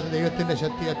അടയാളത്തിൽ, ദൈവത്തിൻ്റെ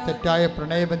ശക്തി, തെറ്റായ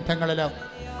പ്രണയബന്ധങ്ങളിലും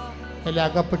എല്ലാം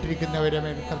അകപ്പെട്ടിരിക്കുന്നവരെ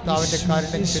മേൽ കർത്താവിൻ്റെ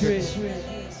കാരുണ്യം ചൊരിയട്ടെ.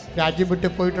 രാജ്യം വിട്ടു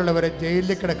പോയിട്ടുള്ളവരെ,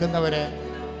 ജയിലിൽ കിടക്കുന്നവരെ,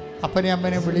 അപ്പനെ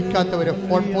അമ്മനെ വിളിക്കാത്തവരെ,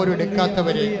 ഫോൺ പോലും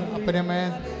എടുക്കാത്തവരെ, അപ്പനമ്മയെ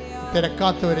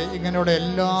തിരക്കാത്തവരെ, ഇങ്ങനെയുള്ള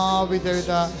എല്ലാവിധ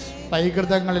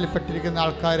വൈകൃതങ്ങളിൽ പെട്ടിരിക്കുന്ന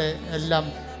ആൾക്കാരെ എല്ലാം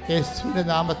യേശുവിന്റെ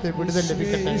നാമത്തിൽ വിടുതൽ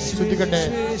ലഭിക്കട്ടെ. സ്തുതിക്കട്ടെ,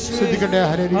 സ്തുതിക്കട്ടെ.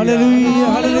 ഹല്ലേലൂയ,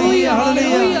 ഹല്ലേലൂയ,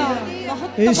 ഹല്ലേലൂയ.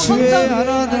 യേശുവേ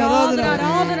ആരാധന, ആരാധന,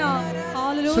 ആരാധന.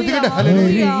 സ്തുതിക്കട്ടെ.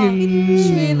 ഹല്ലേലൂയ.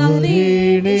 യേശുവേ നന്ദി,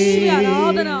 യേശുവേ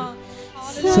ആരാധന.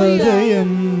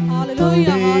 സദയം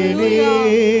തൊടേണേ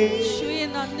യേശുവേ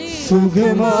നന്ദി,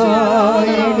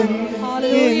 സുഖമായിടും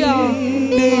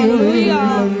എൻ്റെ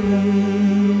ഉള്ളം,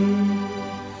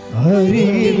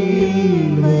 അരികിൽ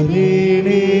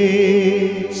വരേണേ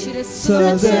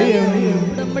സദയം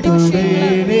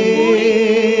തൊടേണേ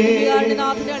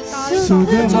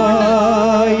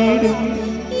സുഖമായിടും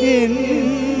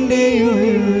എൻ്റെ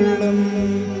ഉള്ളം.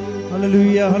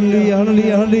 ഹല്ലേലൂയ, ഹല്ലേലൂയ,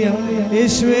 ഹല്ലേലൂയ, ഹല്ലേലൂയ.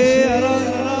 യേശുവേ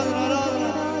ആരാധന, ആരാധന, ആരാധന.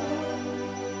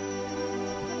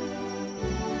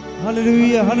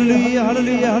 ഹല്ലേലൂയ, ഹല്ലേലൂയ,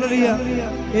 ഹല്ലേലൂയ, ഹല്ലേലൂയ.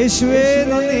 യേശുവേ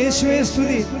നന്ദി, യേശുവേ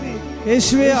സ്തുതി,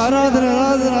 യേശുവേ ആരാധന,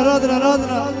 ആരാധന, ആരാധന,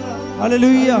 ആരാധന.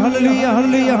 ഹല്ലേലൂയ, ഹല്ലേലൂയ,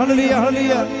 ഹല്ലേലൂയ, ഹല്ലേലൂയ,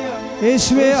 ഹല്ലേലൂയ.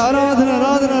 യേശുവേ ആരാധന,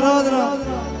 ആരാധന, ആരാധന.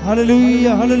 ഹല്ലേലൂയ,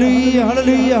 ഹല്ലേലൂയ,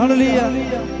 ഹല്ലേലൂയ, ഹല്ലേലൂയ.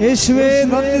 യേശുവേ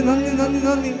നന്ദി, നന്ദി, നന്ദി,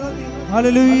 നന്ദി.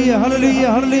 ഹല്ലേലൂയ, ഹല്ലേലൂയ,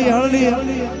 ഹല്ലേലൂയ, ഹല്ലേലൂയ.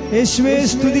 യേശുവേ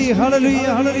സ്തുതി. ഹല്ലേലൂയ,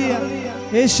 ഹല്ലേലൂയ.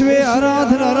 യേശുവേ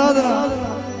ആരാധന, ആരാധന.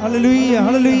 ഹല്ലേലൂയ,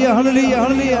 ഹല്ലേലൂയ, ഹല്ലേലൂയ,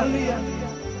 ഹല്ലേലൂയ.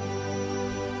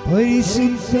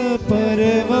 പരിശുദ്ധ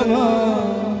പരമമാ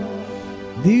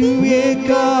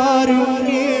ദിവ്യകാരുണ്യമേ,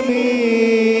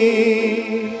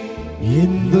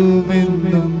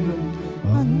 എന്തുമെന്നും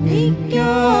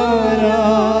അങ്ങേക്കാരാധന.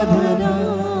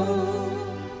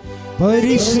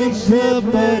 പരിശുദ്ധ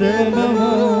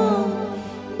പരമമാ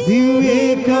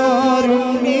ദിവ്യകാരുണ്യമേ,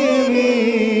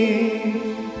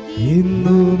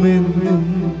 എന്നുമെന്നും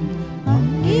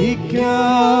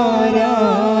അങ്ങേക്കാരാധന.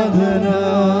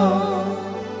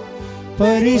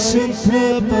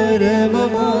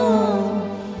 പരമമാ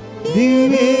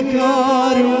ദിവ്യകാരുണ്യമേ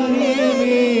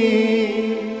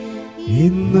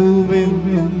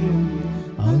എന്നുമെന്നും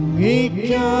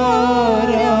അങ്ങേയ്ക്കാരാധന.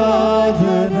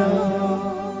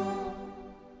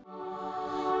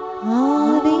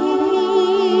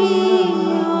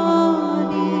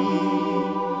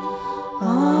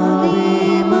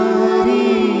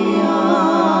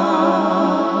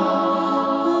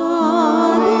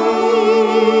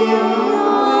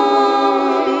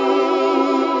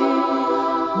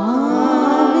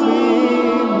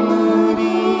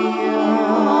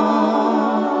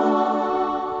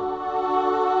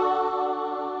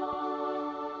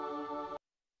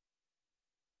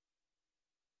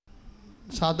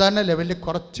 സാധാരണ ലെവലിൽ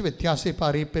കുറച്ച് വ്യത്യാസം ഇപ്പോൾ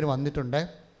അറിയിപ്പിന് വന്നിട്ടുണ്ട്.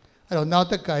 അതിൽ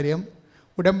ഒന്നാമത്തെ കാര്യം,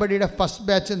 ഉടമ്പടിയുടെ ഫസ്റ്റ്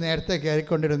ബാച്ച് നേരത്തെ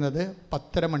കയറിക്കൊണ്ടിരുന്നത്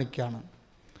 10:30 മണിക്കാണ്.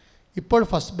 ഇപ്പോൾ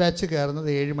ഫസ്റ്റ് ബാച്ച് കയറുന്നത്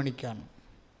 7 മണിക്കാണ്.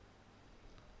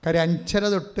 കാര്യം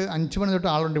 5 മണി തൊട്ട്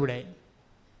ആളുണ്ട്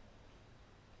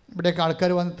ഇവിടേക്ക്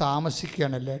ആൾക്കാർ വന്ന്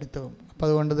താമസിക്കുകയാണ് എല്ലായിടത്തും. അപ്പോൾ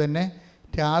അതുകൊണ്ട് തന്നെ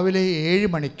രാവിലെ 7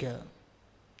 മണിക്ക്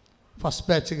ഫസ്റ്റ്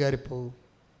ബാച്ച് കയറിപ്പോകും.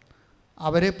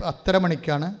 അവർ 10:30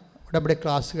 മണിക്കാണ് ഉടമ്പടി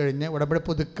ക്ലാസ് കഴിഞ്ഞ് ഉടമ്പടി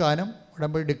പുതുക്കാനും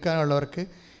ഉടമ്പടി എടുക്കാനുള്ളവർക്ക്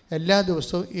എല്ലാ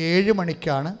ദിവസവും 7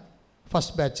 മണിക്കാണ്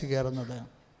ഫസ്റ്റ് ബാച്ച് കയറുന്നത്.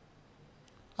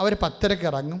 അവർ 10:30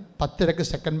 ഇറങ്ങും, 10:30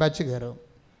 സെക്കൻഡ് ബാച്ച് കയറും.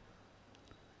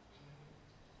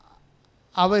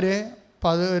 അവർ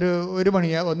ഒരു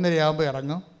 1:30 ആകുമ്പോൾ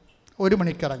ഇറങ്ങും, 1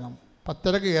 മണിക്ക് ഇറങ്ങും.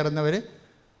 10:30 കയറുന്നവർ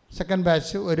സെക്കൻഡ്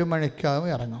ബാച്ച് 1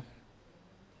 മണിക്കാകുമ്പോൾ ഇറങ്ങും.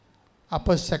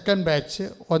 അപ്പോൾ സെക്കൻഡ് ബാച്ച്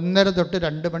 1:30 തൊട്ട്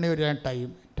 2 മണി വരെയാണ് ടൈം.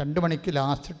 2 മണിക്ക്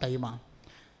ലാസ്റ്റ് ടൈമാണ്.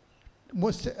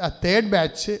 തേർഡ്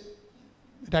ബാച്ച്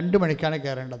 2 മണിക്കാണ്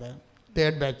കയറേണ്ടത്.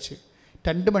 തേർഡ് ബാച്ച്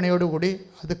 2 മണിയോടുകൂടി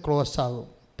അത് ക്ലോസ് ആകും.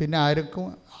 പിന്നെ ആർക്കും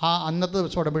അന്നത്തെ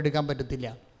ദിവസം ഉടമ്പടി എടുക്കാൻ പറ്റത്തില്ല.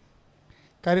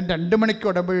 കാര്യം 2 മണിക്ക്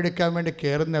ഉടമ്പടി എടുക്കാൻ വേണ്ടി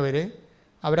കയറുന്നവർ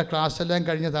അവരുടെ ക്ലാസ്സെല്ലാം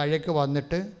കഴിഞ്ഞ് താഴേക്ക്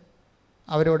വന്നിട്ട്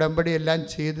അവർ ഉടമ്പടി എല്ലാം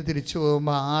ചെയ്ത് തിരിച്ചു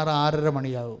പോകുമ്പോൾ 6-6:30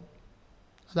 മണിയാകും.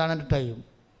 അതാണ് എൻ്റെ ടൈം.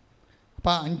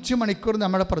 അപ്പോൾ 5 മണിക്കൂർ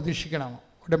നമ്മൾ പ്രതീക്ഷിക്കണം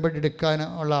ഉടമ്പടി എടുക്കാൻ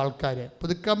ഉള്ള ആൾക്കാർ.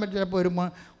 പുതുക്കാൻ പറ്റിയപ്പോൾ ഒരു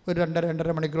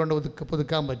 2-2.5 മണിക്കൂർ കൊണ്ട്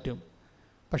പുതുക്കാൻ പറ്റും.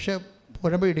 പക്ഷേ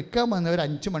ഉടമ്പടി എടുക്കാൻ വന്നവർ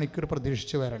 5 മണിക്കൂർ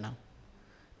പ്രതീക്ഷിച്ച് വരണം.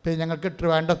 പിന്നെ ഞങ്ങൾക്ക്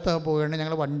ട്രിവാൻഡ്രത്ത് പോവുകയാണ്,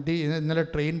 ഞങ്ങൾ വണ്ടി ഇന്നലെ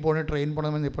ട്രെയിൻ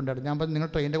പോകണമെന്ന് നിൽപ്പുണ്ടായിരുന്നു. ഞാൻ പറഞ്ഞു നിങ്ങൾ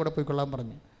ട്രെയിനിൻ്റെ കൂടെ പോയിക്കൊള്ളാൻ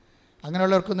പറഞ്ഞു.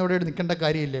 അങ്ങനെയുള്ളവർക്കൊന്നും ഇവിടെ നിൽക്കേണ്ട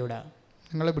കാര്യമില്ല. ഇവിടെ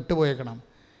നിങ്ങൾ വിട്ടുപോയേക്കണം.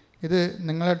 ഇത്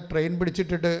നിങ്ങളെ ട്രെയിൻ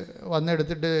പിടിച്ചിട്ടിട്ട്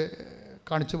വന്നെടുത്തിട്ട്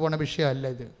കാണിച്ചു പോകുന്ന വിഷയമല്ല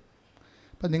ഇത്.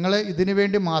 അപ്പം നിങ്ങൾ ഇതിനു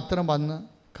വേണ്ടി മാത്രം വന്ന്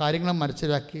കാര്യങ്ങൾ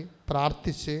മനസ്സിലാക്കി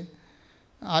പ്രാർത്ഥിച്ച്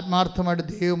ആത്മാർത്ഥമായിട്ട്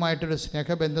ദൈവമായിട്ടൊരു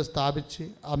സ്നേഹബന്ധം സ്ഥാപിച്ച്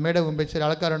അമ്മയുടെ മുമ്പിൽ ചില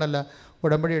ആൾക്കാരുണ്ടല്ലോ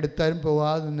ഉടമ്പടി എടുത്താലും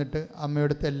പോകാതെ നിന്നിട്ട്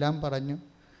അമ്മയോടത്ത് എല്ലാം പറഞ്ഞു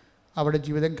അവിടെ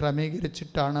ജീവിതം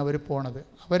ക്രമീകരിച്ചിട്ടാണ് അവർ പോണത്.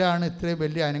 അവരാണ് ഇത്രയും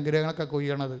വലിയ അനുഗ്രഹങ്ങളൊക്കെ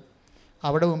കൊയ്യണത്.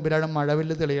 അവിടെ മുമ്പിലാണ്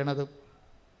മഴവില്ല് തെളിയണത്.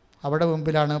 അവിടെ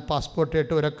മുമ്പിലാണ് പാസ്പോർട്ട്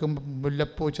ഇട്ട് ഉരക്കും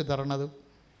മുല്ലപ്പൂച്ച് തരണത്,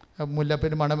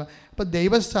 മുല്ലപ്പിന് മണം. അപ്പോൾ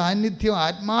ദൈവ സാന്നിധ്യം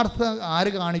ആത്മാർത്ഥ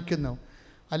ആര് കാണിക്കുന്നു?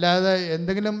 അല്ലാതെ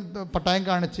എന്തെങ്കിലും പട്ടായം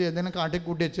കാണിച്ച് എന്തെങ്കിലും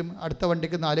കാട്ടിക്കൂട്ടി വെച്ചും അടുത്ത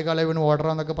വണ്ടിക്ക് 4 കാലം വീണ്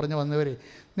ഓടണമെന്നൊക്കെ പറഞ്ഞ് വന്നവർ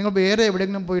നിങ്ങൾ വേറെ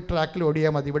എവിടെയെങ്കിലും പോയി ട്രാക്കിൽ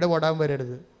ഓടിയാൽ മതി, ഇവിടെ ഓടാൻ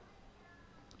വരരുത്.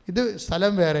 ഇത്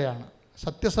സ്ഥലം വേറെയാണ്.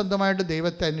 സത്യസന്ധമായിട്ട്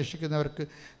ദൈവത്തെ അന്വേഷിക്കുന്നവർക്ക്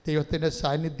ദൈവത്തിൻ്റെ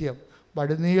സാന്നിധ്യം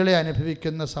വഴുനീളെ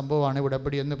അനുഭവിക്കുന്ന സംഭവമാണ്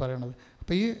ഉടമ്പടി എന്ന് പറയുന്നത്.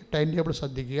 അപ്പോൾ ഈ ടൈം ടേബിൾ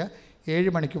ശ്രദ്ധിക്കുക. 7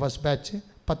 മണിക്ക് first batch,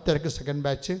 10:30 second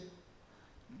batch,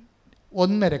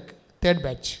 1:30 third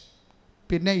batch.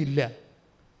 പിന്നെ ഇല്ല.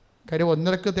 കാര്യം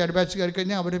 1:30 തേർഡ് ബാച്ച് കയറി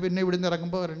കഴിഞ്ഞാൽ അവർ പിന്നെ ഇവിടുന്ന്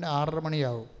ഇറങ്ങുമ്പോൾ 6:30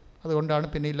 മണിയാവും. അതുകൊണ്ടാണ്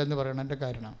പിന്നെ ഇല്ലെന്ന് പറയണതിൻ്റെ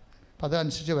കാരണം. അപ്പോൾ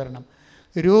അതനുസരിച്ച് വരണം.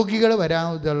 രോഗികൾ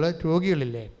വരാവുന്ന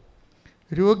രോഗികളില്ലേ,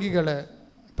 രോഗികൾ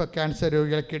ഇപ്പോൾ ക്യാൻസർ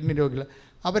രോഗികൾ, കിഡ്നി രോഗികൾ,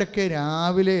 അവരൊക്കെ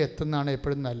രാവിലെ എത്തുന്നതാണ്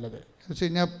എപ്പോഴും നല്ലത്. എന്ന് വെച്ച്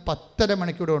കഴിഞ്ഞാൽ 10:30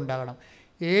 മണിക്ക് ഇവിടെ ഉണ്ടാകണം.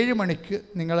 7 മണിക്ക്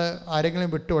നിങ്ങൾ ആരെങ്കിലും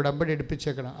വിട്ട് ഉടമ്പടി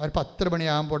എടുപ്പിച്ചേക്കണം. അവർ 10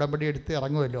 മണിയാകുമ്പോൾ ഉടമ്പടി എടുത്ത്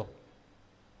ഇറങ്ങുമല്ലോ.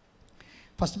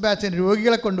 ഫസ്റ്റ് ബാച്ചിന്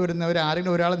രോഗികളെ കൊണ്ടുവരുന്നവർ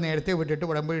ആരെങ്കിലും ഒരാൾ നേരത്തെ വിട്ടിട്ട്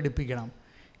ഉടമ്പടി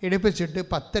എടുപ്പിച്ചിട്ട്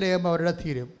 10:30 ആകുമ്പോൾ അവരുടെ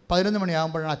തീരും. 11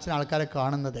 മണിയാകുമ്പോഴാണ് അച്ഛൻ ആൾക്കാരെ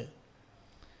കാണുന്നത്.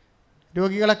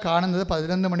 രോഗികളെ കാണുന്നത്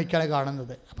 11 മണിക്കാണ്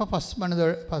കാണുന്നത്. അപ്പോൾ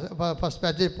ഫസ്റ്റ്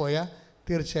ബാച്ചിൽ പോയാൽ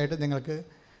തീർച്ചയായിട്ടും നിങ്ങൾക്ക്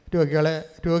രോഗികളെ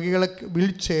വീൽ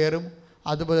ചെയറും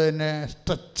അതുപോലെ തന്നെ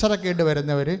സ്ട്രെച്ചറൊക്കെ ആയിട്ട്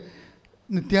വരുന്നവർ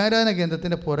നിത്യാരാധന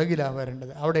കേന്ദ്രത്തിൻ്റെ പുറകിലാണ്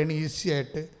വരേണ്ടത്. അവിടെയാണ്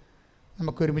ഈസിയായിട്ട്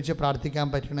നമുക്ക് ഒരുമിച്ച് പ്രാർത്ഥിക്കാൻ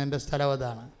പറ്റുന്നതിൻ്റെ സ്ഥലം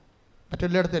അതാണ്.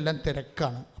 മറ്റുള്ളിടത്തും എല്ലാം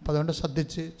തിരക്കാണ്. അപ്പോൾ അതുകൊണ്ട്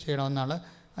ശ്രദ്ധിച്ച് ചെയ്യണമെന്നാണ്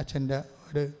അച്ഛൻ്റെ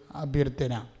ഒരു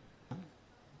അഭ്യർത്ഥന.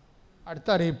 അടുത്ത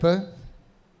അറിയിപ്പ്,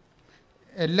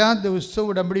 എല്ലാ ദിവസവും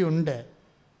ഉടമ്പടി ഉണ്ട്,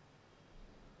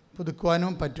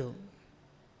 പുതുക്കുവാനും പറ്റും.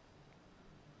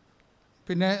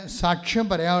 പിന്നെ സാക്ഷ്യം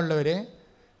പറയാനുള്ളവരെ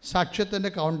സാക്ഷ്യത്തിൻ്റെ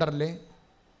കൗണ്ടറിൽ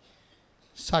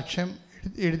സാക്ഷ്യം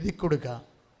എഴുതി കൊടുക്കുക.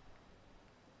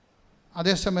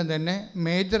 അതേസമയം തന്നെ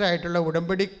മേജറായിട്ടുള്ള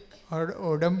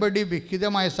ഉടമ്പടി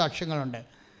വിഹിതമായ സാക്ഷ്യങ്ങളുണ്ട്.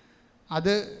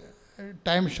 അത്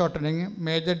ടൈം ഷോർട്ടനിങ്,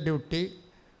 മേജർ ഡ്യൂട്ടി,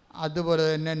 അതുപോലെ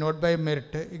തന്നെ നോട്ട് ബൈ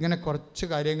മെറിറ്റ്, ഇങ്ങനെ കുറച്ച്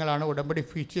കാര്യങ്ങളാണ് ഉടമ്പടി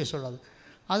ഫീച്ചേഴ്സ് ഉള്ളത്.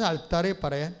 അത് അൾത്താറിൽ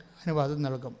പറയാൻ അനുവാദം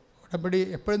നൽകും. ഉടമ്പടി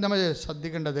എപ്പോഴും നമ്മൾ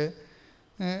ശ്രദ്ധിക്കേണ്ടത്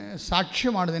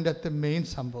സാക്ഷ്യമാണ് ഇതിൻ്റെ അകത്ത് മെയിൻ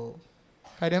സംഭവം.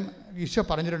 കാര്യം ഈശോ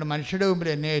പറഞ്ഞിട്ടുണ്ട്, മനുഷ്യരുടെ മുമ്പിൽ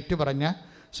എന്നെ ഏറ്റു പറഞ്ഞ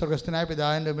സ്വർഗസ്ഥനായ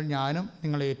പിതാവിൻ്റെ മുമ്പിൽ ഞാനും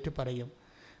നിങ്ങളെ ഏറ്റു പറയും.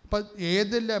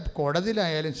 അപ്പം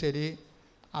കോടതിയിലായാലും ശരി,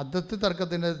 അതിർത്തി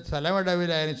തർക്കത്തിൻ്റെ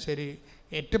സ്ഥലമിടവിലായാലും ശരി,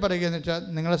 ഏറ്റുപറയുക എന്ന് വെച്ചാൽ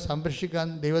നിങ്ങളെ സംരക്ഷിക്കാൻ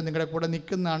ദൈവം നിങ്ങളുടെ കൂടെ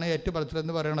നിൽക്കുന്നതാണ്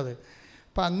ഏറ്റുപറച്ചിലെന്ന് പറയണത്.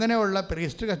 അപ്പം അങ്ങനെയുള്ള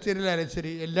പ്രീസ്റ്റ് കച്ചേരിയിലായാലും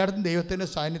ശരി, എല്ലായിടത്തും ദൈവത്തിൻ്റെ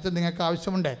സാന്നിധ്യം നിങ്ങൾക്ക്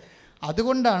ആവശ്യമുണ്ട്.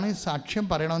 അതുകൊണ്ടാണ് ഈ സാക്ഷ്യം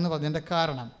പറയണമെന്ന് പറഞ്ഞതിൻ്റെ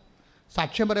കാരണം.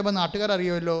 സാക്ഷ്യം പറയുമ്പോൾ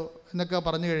നാട്ടുകാരറിയുമല്ലോ എന്നൊക്കെ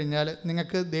പറഞ്ഞു കഴിഞ്ഞാൽ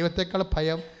നിങ്ങൾക്ക് ദൈവത്തെക്കാൾ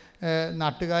ഭയം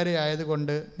നാട്ടുകാരെ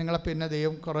ആയതുകൊണ്ട് നിങ്ങളെ പിന്നെ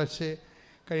ദൈവം കുറച്ച്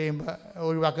കഴിയുമ്പോൾ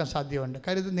ഒഴിവാക്കാൻ സാധ്യതയുണ്ട്.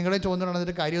 കാര്യം നിങ്ങളെ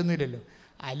ചോദിച്ചിട്ട് കാര്യമൊന്നുമില്ലല്ലോ.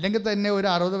 അല്ലെങ്കിൽ തന്നെ ഒരു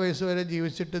 60 വയസ്സ് വരെ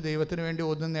ജീവിച്ചിട്ട് ദൈവത്തിന് വേണ്ടി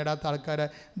ഒന്നും നേടാത്ത ആൾക്കാരെ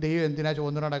ദൈവം എന്തിനാണ്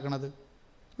ചോദിച്ചു നടക്കണത്?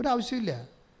 ഒരാവശ്യമില്ല.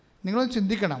 നിങ്ങളൊന്ന്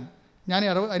ചിന്തിക്കണം.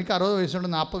 എനിക്ക് 60 വയസ്സുണ്ട്,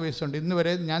 40 വയസ്സുണ്ട്, ഇന്ന്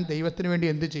വരെ ഞാൻ ദൈവത്തിന് വേണ്ടി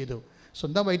എന്ത് ചെയ്തു?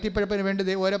 സ്വന്തം വയറ്റിപ്പഴപ്പിന്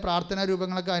വേണ്ടി ഓരോ പ്രാർത്ഥനാ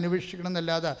രൂപങ്ങളൊക്കെ അന്വേഷിക്കണം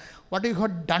എന്നല്ലാതെ what you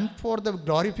have done for the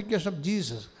glorification of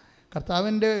Jesus,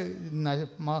 കർത്താവിൻ്റെ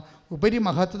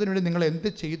ഉപരിമഹത്വത്തിന് വേണ്ടി നിങ്ങൾ എന്ത്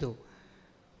ചെയ്തു?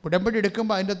 ഉടമ്പടി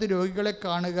എടുക്കുമ്പോൾ അതിൻ്റെ അകത്ത് രോഗികളെ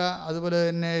കാണുക, അതുപോലെ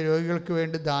തന്നെ രോഗികൾക്ക്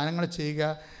വേണ്ടി ദാനങ്ങൾ ചെയ്യുക,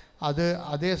 അത്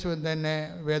അതേസമയം തന്നെ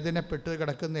വേദനപ്പെട്ട്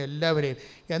കിടക്കുന്ന എല്ലാവരെയും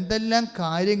എന്തെല്ലാം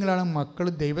കാര്യങ്ങളാണ് മക്കൾ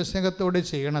ദൈവസ്നേഹത്തോടെ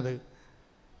ചെയ്യണത്.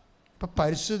 ഇപ്പം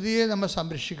പരിശുദ്ധിയെ നമ്മൾ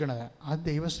സംരക്ഷിക്കണത് ആ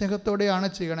ദൈവസ്നേഹത്തോടെയാണ്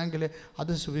ചെയ്യണമെങ്കിൽ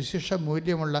അത് സുവിശേഷ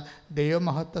മൂല്യമുള്ള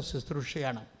ദൈവമഹത്വ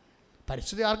ശുശ്രൂഷയാണ്.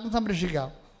 പരിശുദ്ധി ആർക്കും സംരക്ഷിക്കാം.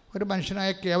 ഒരു മനുഷ്യനായ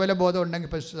കേവല ബോധം ഉണ്ടെങ്കിൽ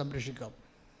പരിശുദ്ധി സംരക്ഷിക്കാം.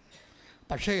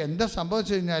 പക്ഷേ എന്താ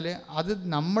സംഭവിച്ചു കഴിഞ്ഞാൽ അത്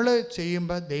നമ്മൾ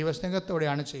ചെയ്യുമ്പോൾ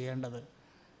ദൈവസ്നേഹത്തോടെയാണ് ചെയ്യേണ്ടത്.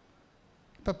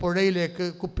 ഇപ്പം പുഴയിലേക്ക്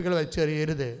കുപ്പികൾ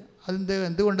വലിച്ചെറിയരുത്.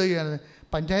 എന്തുകൊണ്ട് ചെയ്യണത്?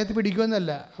 പഞ്ചായത്ത്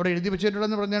പിടിക്കുമെന്നല്ല, അവിടെ എഴുതി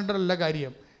വെച്ചിട്ടുള്ളതെന്ന് പറഞ്ഞിട്ടുള്ള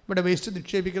കാര്യം. ഇവിടെ വേസ്റ്റ്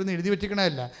നിക്ഷേപിക്കണമെന്ന് എഴുതി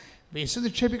വെച്ചിരിക്കണമല്ല. വേസ്റ്റ്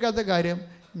നിക്ഷേപിക്കാത്ത കാര്യം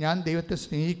ഞാൻ ദൈവത്തെ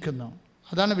സ്നേഹിക്കുന്നു,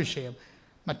 അതാണ് വിഷയം.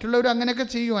 മറ്റുള്ളവർ അങ്ങനെയൊക്കെ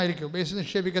ചെയ്യുമായിരിക്കും, വേസ്റ്റ്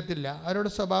നിക്ഷേപിക്കത്തില്ല.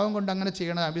 അവരുടെ സ്വഭാവം കൊണ്ട് അങ്ങനെ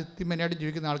ചെയ്യണത് അഭിത്തിമനായിട്ട്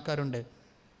ജീവിക്കുന്ന ആൾക്കാരുണ്ട്.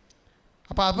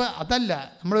 അപ്പോൾ അതല്ല,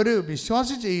 നമ്മളൊരു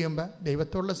വിശ്വാസി ചെയ്യുമ്പോൾ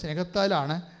ദൈവത്തോടുള്ള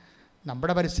സ്നേഹത്താലാണ്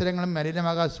നമ്മുടെ പരിസരങ്ങളും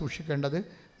മലിനമാകാതെ സൂക്ഷിക്കേണ്ടത്.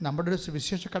 നമ്മുടെ ഒരു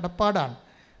സുവിശേഷ കടപ്പാടാണ്.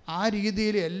 ആ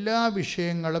രീതിയിൽ എല്ലാ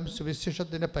വിഷയങ്ങളും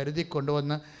സുവിശേഷത്തിൻ്റെ പരിധി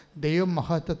കൊണ്ടുവന്ന്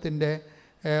ദൈവമഹത്വത്തിൻ്റെ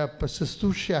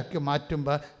ശുശ്രൂഷയാക്കി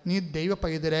മാറ്റുമ്പോൾ നീ ദൈവ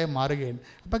പൈതലായി മാറുകയാണ്.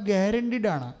 അപ്പോൾ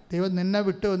ഗ്യാരൻറ്റീഡാണ് ദൈവം നിന്നെ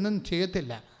വിട്ട് ഒന്നും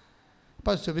ചെയ്യത്തില്ല.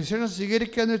 അപ്പോൾ സുവിശേഷം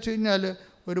സ്വീകരിക്കുക എന്ന് വെച്ച് കഴിഞ്ഞാൽ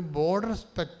ഒരു ബോർഡർ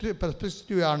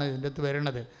പെർസ്പെക്റ്റീവ് ആണ് ഇതിൻ്റെ അകത്ത്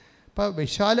വരണത്. അപ്പോൾ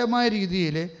വിശാലമായ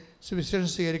രീതിയിൽ സുവിശേഷം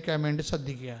സ്വീകരിക്കാൻ വേണ്ടി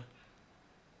ശ്രദ്ധിക്കുക.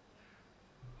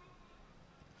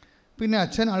 പിന്നെ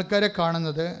അച്ഛൻ ആൾക്കാരെ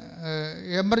കാണുന്നത്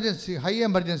എമർജൻസി, ഹൈ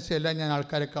എമർജൻസി അല്ല ഞാൻ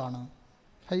ആൾക്കാരെ കാണും.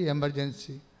 ഹൈ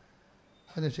എമർജൻസി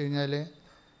എന്ന് വെച്ച് കഴിഞ്ഞാൽ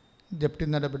ജപ്തി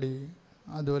നടപടി,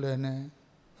 അതുപോലെ തന്നെ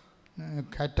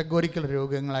കാറ്റഗോറിക്കൽ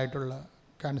രോഗങ്ങളായിട്ടുള്ള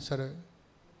ക്യാൻസർ,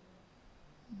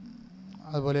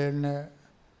 അതുപോലെ തന്നെ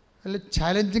നല്ല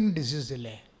ചാലഞ്ചിങ് ഡിസീസ്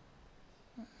ഇല്ലേ,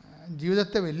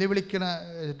 ജീവിതത്തെ വെല്ലുവിളിക്കുന്ന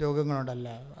രോഗങ്ങളുണ്ടല്ല,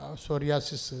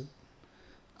 സോറിയാസിസ്,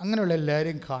 അങ്ങനെയുള്ള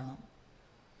എല്ലാവരെയും കാണും.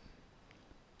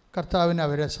 കർത്താവിന്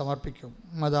അവരെ സമർപ്പിക്കും.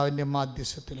 മാതാവിൻ്റെ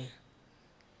മാധ്യസ്ഥത്തിൽ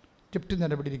ജപ്തി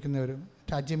നടപടിയിരിക്കുന്നവരും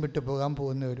രാജ്യം വിട്ടു പോകാൻ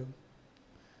പോകുന്നവരും.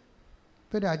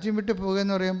 ഇപ്പോൾ രാജ്യം വിട്ടു പോകുക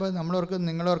എന്ന് പറയുമ്പോൾ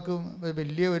നിങ്ങളോർക്കും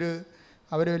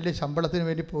അവർ വലിയ ശമ്പളത്തിന്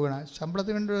വേണ്ടി പോകണം.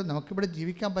 ശമ്പളത്തിന് വേണ്ടി നമുക്കിവിടെ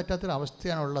ജീവിക്കാൻ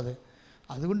പറ്റാത്തൊരവസ്ഥയാണുള്ളത്.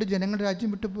 അതുകൊണ്ട് ജനങ്ങൾ രാജ്യം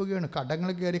വിട്ടു പോവുകയാണ്. കടങ്ങൾ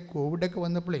കയറി കോവിഡൊക്കെ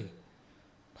വന്നപ്പോഴേ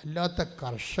വല്ലാത്ത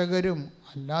കർഷകരും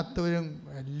അല്ലാത്തവരും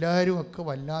എല്ലാവരും ഒക്കെ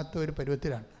വല്ലാത്ത ഒരു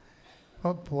പരുവത്തിലാണ്.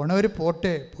 അപ്പോൾ പോണവർ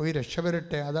പോട്ടെ, പോയി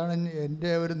രക്ഷപ്പെടട്ടെ, അതാണ് എൻ്റെ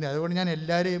ഒരു. അതുകൊണ്ട് ഞാൻ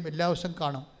എല്ലാ ദിവസവും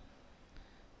കാണും.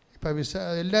 ഇപ്പോൾ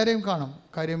എല്ലാവരെയും കാണും.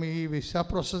 കാര്യം ഈ വിസ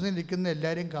പ്രോസസ്സിൽ ഇരിക്കുന്ന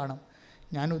എല്ലാവരെയും കാണും.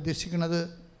 ഞാൻ ഉദ്ദേശിക്കുന്നത്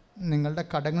നിങ്ങളുടെ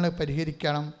കടങ്ങൾ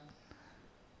പരിഹരിക്കണം.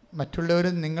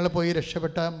 മറ്റുള്ളവരും നിങ്ങൾ പോയി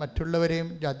രക്ഷപ്പെട്ട മറ്റുള്ളവരെയും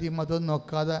ജാതിയും മതവും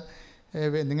നോക്കാതെ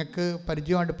നിങ്ങൾക്ക്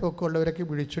പരിചയം അടുപ്പമൊക്കെ ഉള്ളവരൊക്കെ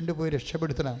വിളിച്ചുകൊണ്ട് പോയി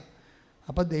രക്ഷപ്പെടുത്തണം.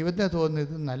 അപ്പോൾ ദൈവത്തിന് തോന്നുന്നു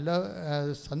ഇത് നല്ല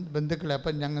ബന്ധുക്കളെ.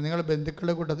 അപ്പം നിങ്ങളുടെ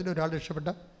ബന്ധുക്കളുടെ കൂട്ടത്തിൽ ഒരാൾ രക്ഷപ്പെട്ട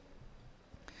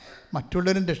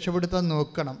മറ്റുള്ളവരും രക്ഷപ്പെടുത്താൻ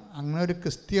നോക്കണം. അങ്ങനെ ഒരു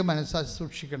ക്രിസ്തീയ മനസ്സാക്ഷി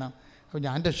സൂക്ഷിക്കണം. അപ്പോൾ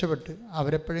ഞാൻ രക്ഷപ്പെട്ട്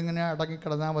അവരെപ്പോഴും ഇങ്ങനെ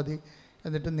അടങ്ങിക്കിടന്നാൽ മതി,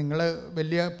 എന്നിട്ട് നിങ്ങൾ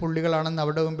വലിയ പുള്ളികളാണെന്ന്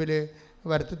അവിടെ മുമ്പിൽ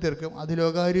വരുത്തി തീർക്കും. അത്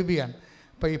ലോകാരൂപിയാണ്.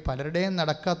 അപ്പോൾ ഈ പലരുടെയും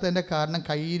നടക്കാത്തതിൻ്റെ കാരണം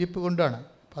കൈയിരിപ്പ് കൊണ്ടാണ്.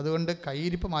 അപ്പം അതുകൊണ്ട്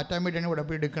കൈയിരിപ്പ് മാറ്റാൻ വേണ്ടിയാണ്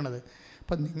ഉടമ്പടി എടുക്കുന്നത്.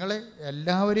 അപ്പം നിങ്ങളെ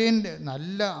എല്ലാവരെയും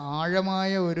നല്ല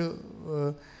ആഴമായ ഒരു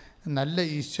നല്ല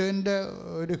ഈശോൻ്റെ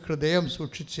ഒരു ഹൃദയം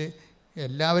സൂക്ഷിച്ച്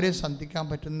എല്ലാവരെയും സന്ധിക്കാൻ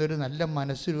പറ്റുന്നൊരു നല്ല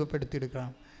മനസ്സ്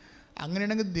രൂപപ്പെടുത്തിയെടുക്കണം.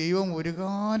 അങ്ങനെയാണെങ്കിൽ ദൈവം ഒരു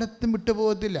കാലത്തും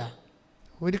വിട്ടുപോകത്തില്ല.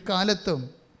 ഒരു കാലത്തും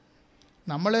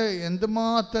നമ്മൾ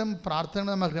എന്തുമാത്രം പ്രാർത്ഥന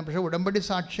നമുക്ക്. പക്ഷേ ഉടമ്പടി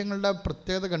സാക്ഷ്യങ്ങളുടെ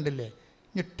പ്രത്യേകത കണ്ടില്ലേ?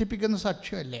 ഞെട്ടിപ്പിക്കുന്ന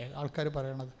സാക്ഷ്യമല്ലേ ആൾക്കാർ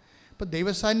പറയണത്. ഇപ്പോൾ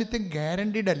ദൈവസാന്നിധ്യം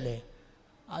ഗ്യാരൻറ്റീഡ് അല്ലേ?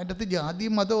 അതിൻ്റെ അകത്ത് ജാതി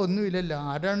മതം ഒന്നുമില്ലല്ലോ.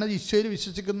 ആരാണ് ഈശോയിൽ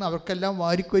വിശ്വസിക്കുന്നത് അവർക്കെല്ലാം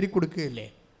വാരിക്കോരി കൊടുക്കുകയില്ലേ.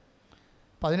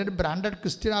 അപ്പം അതിനൊരു ബ്രാൻഡഡ്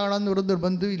ക്രിസ്ത്യൻ ആകണമെന്ന് ഒരു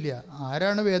നിർബന്ധമില്ല.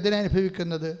 ആരാണ് വേദന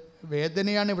അനുഭവിക്കുന്നത്?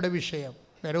 വേദനയാണ് ഇവിടെ വിഷയം,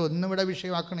 വേറെ ഒന്നും ഇവിടെ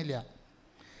വിഷയമാക്കണില്ല.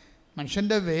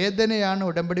 മനുഷ്യൻ്റെ വേദനയാണ്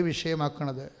ഉടമ്പടി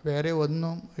വിഷയമാക്കുന്നത്, വേറെ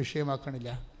ഒന്നും വിഷയമാക്കണില്ല.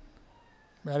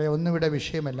 വേറെ ഒന്നും ഇവിടെ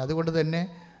വിഷയമല്ല. അതുകൊണ്ട് തന്നെ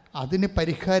അതിന്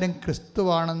പരിഹാരം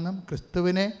ക്രിസ്തുവാണെന്നും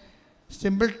ക്രിസ്തുവിനെ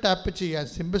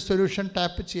സിമ്പിൾ സൊല്യൂഷൻ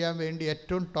ടാപ്പ് ചെയ്യാൻ വേണ്ടി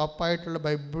ഏറ്റവും ടോപ്പായിട്ടുള്ള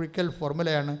ബൈബിളിക്കൽ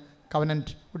ഫോർമുലയാണ്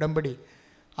കവനൻറ്റ്, ഉടമ്പടി.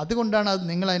 അതുകൊണ്ടാണ് അത്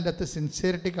നിങ്ങൾ അതിൻ്റെ അകത്ത്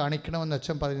സിൻസിയറിറ്റി കാണിക്കണമെന്ന്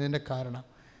അച്ഛൻ പറയുന്നതിൻ്റെ കാരണം.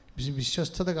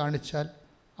 വിശ്വസ്തത കാണിച്ചാൽ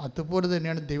അതുപോലെ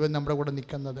തന്നെയാണ് ദൈവം നമ്മുടെ കൂടെ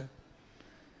നിൽക്കുന്നത്.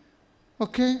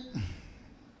 ഓക്കെ.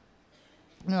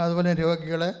 അതുപോലെ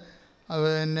രോഗികൾ,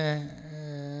 അതുപോലെ തന്നെ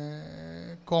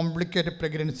കോംപ്ലിക്കേറ്റഡ്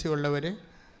പ്രഗ്നൻസി ഉള്ളവർ,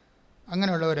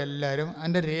 അങ്ങനെയുള്ളവരെല്ലാവരും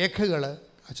അതിൻ്റെ രേഖകൾ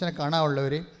അച്ഛനെ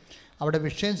കാണാനുള്ളവർ അവിടെ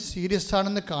വിഷയം സീരിയസ്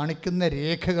ആണെന്ന് കാണിക്കുന്ന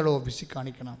രേഖകൾ ഓഫീസിൽ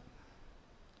കാണിക്കണം.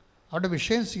 അവിടെ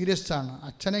വിഷയം സീരിയസ് ആണ്.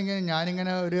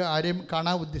 ഞാനിങ്ങനെ ആരെയും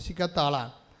കാണാൻ ഉദ്ദേശിക്കാത്ത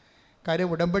ആളാണ്. കാര്യം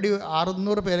ഉടമ്പടി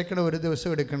 600 പേരൊക്കെയാണ് ഒരു ദിവസം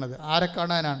എടുക്കുന്നത്. ആരെ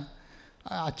കാണാനാണ്?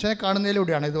 അച്ഛനെ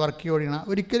കാണുന്നതിലൂടെയാണ് ഇത് വർക്ക് ചെയ്യണം.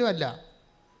 ഒരിക്കലും അല്ല.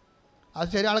 അത്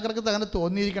ചില ആൾക്കാർക്ക് അങ്ങനെ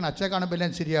തോന്നിയിരിക്കണം അച്ഛനെ കാണുമ്പോൾ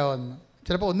എല്ലാം ശരിയാവുമെന്ന്.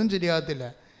 ചിലപ്പോൾ ഒന്നും ശരിയാകത്തില്ല.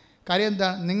 കാര്യം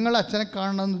എന്താണ്? നിങ്ങൾ അച്ഛനെ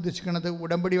കാണണമെന്ന് ഉദ്ദേശിക്കുന്നത്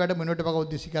ഉടമ്പടിയുമായിട്ട് മുന്നോട്ട് പോകാൻ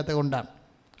ഉദ്ദേശിക്കാത്തത് കൊണ്ടാണ്.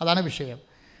 അതാണ് വിഷയം.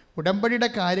 ഉടമ്പടിയുടെ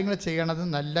കാര്യങ്ങൾ ചെയ്യണത്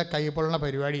നല്ല കൈപ്പൊള്ളുന്ന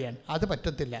പരിപാടിയാണ്. അത്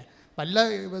പറ്റത്തില്ല.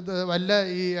 വല്ല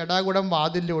ഈ എടാകുടം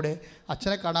വാതിലൂടെ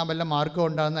അച്ഛനെ കാണാൻ വല്ല മാർഗം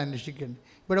ഉണ്ടാകുന്ന അന്വേഷിക്കുന്നുണ്ട്.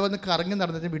 ഇവിടെ വന്ന് കറങ്ങി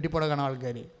നടന്നിട്ട് വീട്ടിൽ പോകാൻ കാണാൻ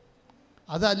ആൾക്കാർ.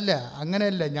 അതല്ല,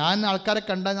 അങ്ങനെയല്ല. ഞാൻ ആൾക്കാരെ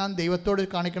കണ്ടാൽ ഞാൻ ദൈവത്തോട്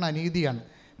കാണിക്കണ അനീതിയാണ്.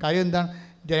 കാര്യം എന്താണ്?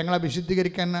 ജനങ്ങളെ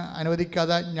വിശുദ്ധീകരിക്കാൻ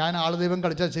അനുവദിക്കാതെ ഞാൻ ദൈവം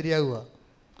കളിച്ചാൽ ശരിയാകുക.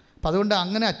 അപ്പം അതുകൊണ്ട്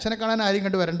അങ്ങനെ അച്ഛനെ കാണാൻ ആരും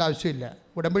കണ്ട് വരേണ്ട ആവശ്യമില്ല.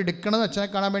 ഉടമ്പടി എടുക്കണത് അച്ഛനെ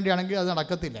കാണാൻ വേണ്ടിയാണെങ്കിൽ അത്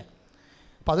നടക്കത്തില്ല.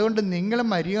 അപ്പം അതുകൊണ്ട് നിങ്ങൾ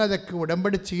മര്യാദയ്ക്ക്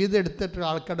ഉടമ്പടി ചെയ്തെടുത്തിട്ട്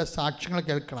ആൾക്കാരുടെ സാക്ഷ്യങ്ങൾ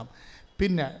കേൾക്കണം.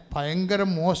 പിന്നെ ഭയങ്കര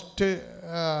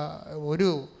ഒരു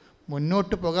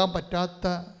മുന്നോട്ട് പോകാൻ പറ്റാത്ത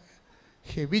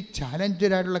ഹെവി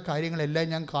ചാലഞ്ചറായിട്ടുള്ള കാര്യങ്ങളെല്ലാം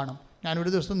ഞാൻ കാണും.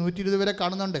 ഞാനൊരു ദിവസം 120 പേരെ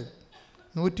കാണുന്നുണ്ട്.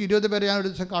 120 പേരെ ഞാനൊരു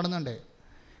ദിവസം കാണുന്നുണ്ട്.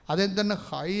 അതെന്താണ്?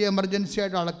 ഹൈ എമർജൻസി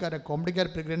ആയിട്ട് ആൾക്കാരെ,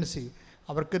 കോംപ്ലിക്കേറ്റഡ് പ്രഗ്നൻസി,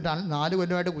 അവർക്ക് 4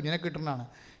 കൊല്ലമായിട്ട് കുഞ്ഞിനെ കിട്ടണതാണ്.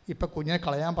 ഇപ്പം കുഞ്ഞിനെ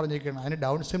കളയാൻ പറഞ്ഞിരിക്കുകയാണ്. അതിന്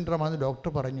ഡൗൺ സിൻഡ്രോമാണെന്ന് ഡോക്ടർ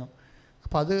പറഞ്ഞു.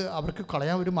 അപ്പോൾ അത് അവർക്ക്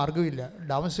കളയാൻ ഒരു മാർഗ്ഗമില്ല.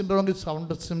 ഡൗൺ സിൻഡ്രോമെങ്കിൽ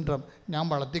സൗണ്ട് സിൻഡ്രോം ഞാൻ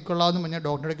വളർത്തിക്കൊള്ളാമെന്ന് പറഞ്ഞാൽ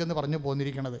ഡോക്ടറുടെ അടുത്ത് പറഞ്ഞു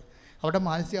പോന്നിരിക്കണത്. അവരുടെ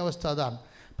മാനസികാവസ്ഥ അതാണ്.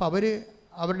 അപ്പോൾ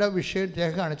അവരുടെ വിഷയം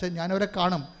രേഖ കാണിച്ചാൽ ഞാനവരെ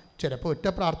കാണും. ചിലപ്പോൾ ഒറ്റ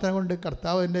പ്രാർത്ഥന കൊണ്ട്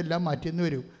കർത്താവ് എൻ്റെ എല്ലാം മാറ്റിയെന്ന്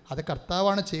വരും. അത്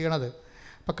കർത്താവാണ് ചെയ്യണത്.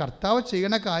 അപ്പോൾ കർത്താവ്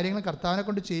ചെയ്യണ കാര്യങ്ങൾ കർത്താവിനെ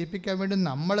കൊണ്ട് ചെയ്യിപ്പിക്കാൻ വേണ്ടി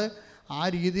നമ്മൾ ആ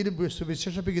രീതിയിൽ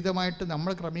സുവിശേഷവിഹിതമായിട്ട്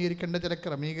നമ്മൾ ക്രമീകരിക്കേണ്ട ചില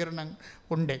ക്രമീകരണം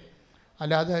ഉണ്ട്.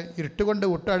 അല്ലാതെ ഇരുട്ടുകൊണ്ട്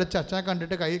ഒട്ടടിച്ച് അച്ഛനെ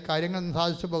കണ്ടിട്ട് കാര്യങ്ങൾ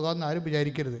സാധിച്ചു പോകാമെന്ന് ആരും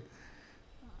വിചാരിക്കരുത്.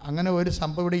 അങ്ങനെ ഒരു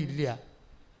സംഭവം ഇവിടെ ഇല്ല.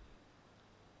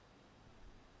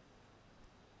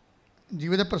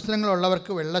 ജീവിത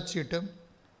പ്രശ്നങ്ങളുള്ളവർക്ക് വെള്ളച്ചീട്ടും,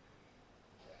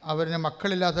 അവരുടെ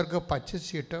മക്കളില്ലാത്തവർക്ക്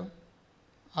പച്ചച്ചീട്ടും,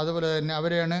 അതുപോലെ തന്നെ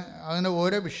അങ്ങനെ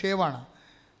ഓരോ വിഷയമാണ്.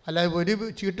 അല്ലാതെ ഒരു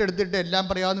ചീട്ടെടുത്തിട്ട് എല്ലാം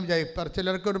പറയാമെന്ന് വിചാരിക്കും.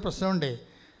 ചിലർക്കൊരു പ്രശ്നമുണ്ടേ,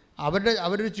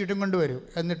 അവരൊരു ചീട്ടും കൊണ്ടുവരും.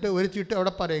 എന്നിട്ട് ഒരു ചീട്ട്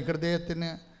അവിടെ പറയും ഹൃദയത്തിന്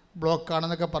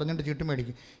ബ്ലോക്കാണെന്നൊക്കെ പറഞ്ഞുകൊണ്ട് ചീട്ട്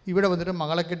മേടിക്കും. ഇവിടെ വന്നിട്ട്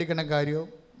മകളെ കെട്ടിക്കണ കാര്യമോ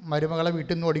മരുമകളെ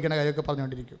വീട്ടിൽ നിന്ന് ഓടിക്കണ കാര്യമൊക്കെ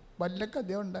പറഞ്ഞുകൊണ്ടിരിക്കും. വല്ല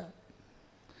കഥയുണ്ട്.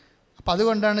 അപ്പോൾ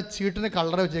അതുകൊണ്ടാണ് ചീട്ടിന്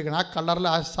കളർ വെച്ചിരിക്കുന്നത്. ആ കളറിൽ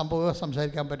ആ സംഭവം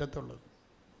സംസാരിക്കാൻ പറ്റത്തുള്ളൂ.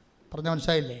 പറഞ്ഞ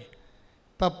മനസ്സിലായില്ലേ?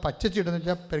 ഇപ്പം പച്ച ചീട്ടെന്ന്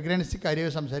വെച്ചാൽ പ്രഗ്നൻസി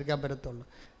കാര്യമേ സംസാരിക്കാൻ പറ്റത്തുള്ളൂ.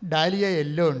 ഡാലിയ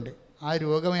യെല്ലോ ഉണ്ട്, ആ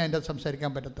രോഗമേ അതിൻ്റെ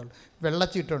സംസാരിക്കാൻ പറ്റത്തുള്ളൂ.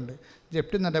 വെള്ളച്ചീട്ടുണ്ട്,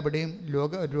 ജപ്തി നടപടിയും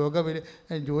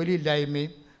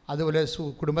ജോലിയില്ലായ്മയും അതുപോലെ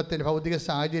കുടുംബത്തിൻ്റെ ഭൗതിക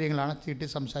സാഹചര്യങ്ങളാണ് ചീട്ടി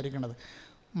സംസാരിക്കുന്നത്.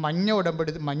 മഞ്ഞ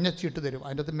ചീട്ട് തരും,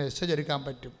 അതിൻ്റെ അകത്ത് മെസ്സേജ് എടുക്കാൻ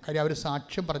പറ്റും. കാര്യം അവർ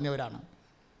സാക്ഷ്യം പറഞ്ഞവരാണ്.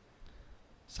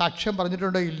 സാക്ഷ്യം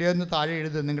പറഞ്ഞിട്ടുണ്ടോ ഇല്ലയോ എന്ന് താഴെ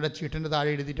എഴുതും, നിങ്ങളുടെ ചീട്ടിൻ്റെ താഴെ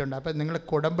എഴുതിയിട്ടുണ്ട്. അപ്പം നിങ്ങളുടെ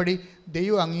ഉടമ്പടി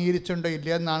ദൈവം അംഗീകരിച്ചുണ്ടോ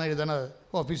ഇല്ലയോ എന്നാണ് എഴുതണത്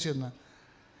ഓഫീസിൽ നിന്ന്.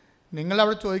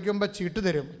 നിങ്ങളവിടെ ചോദിക്കുമ്പോൾ ചീട്ട്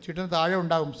തരും, ചീട്ടിന് താഴെ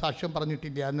ഉണ്ടാകും സാക്ഷ്യം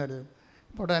പറഞ്ഞിട്ടില്ല എന്ന് എഴുതും.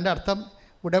 അപ്പോൾ എൻ്റെ അർത്ഥം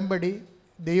ഉടമ്പടി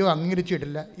ദൈവം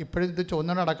അംഗീകരിച്ചിട്ടില്ല, ഇപ്പോഴും ഇത്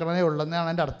ചുവന്നുകൊണ്ട് നടക്കണതേ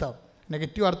ഉള്ളതെന്നാണ് എൻ്റെ അർത്ഥം.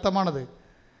 നെഗറ്റീവ് അർത്ഥമാണത്.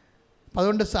 അപ്പം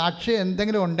അതുകൊണ്ട് സാക്ഷ്യം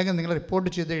എന്തെങ്കിലും ഉണ്ടെങ്കിൽ നിങ്ങൾ റിപ്പോർട്ട്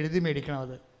ചെയ്ത് എഴുതി മേടിക്കണം.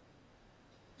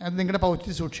 അത് നിങ്ങളുടെ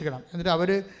പൗച്ചിൽ സൂക്ഷിക്കണം. എന്നിട്ട്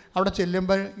അവിടെ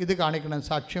ചെല്ലുമ്പോൾ ഇത് കാണിക്കണം,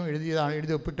 സാക്ഷ്യം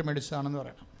എഴുതി ഒപ്പിട്ട് മേടിച്ചതാണെന്ന്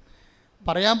പറയണം.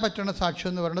 പറയാൻ പറ്റുന്ന സാക്ഷ്യം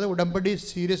എന്ന് പറയുന്നത് ഉടമ്പടി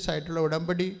സീരിയസ് ആയിട്ടുള്ള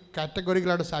ഉടമ്പടി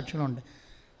കാറ്റഗറികളായിട്ട് സാക്ഷ്യങ്ങളുണ്ട്.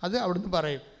 അത് അവിടുന്ന്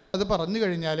പറയും. അത് പറഞ്ഞു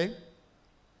കഴിഞ്ഞാൽ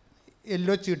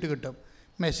യെല്ലോ ചീട്ട് കിട്ടും,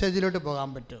 മെസ്സേജിലോട്ട് പോകാൻ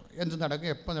പറ്റും. എന്ത് നടക്കും,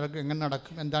 എപ്പോൾ നടക്കും, എങ്ങനെ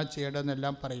നടക്കും, എന്താണ്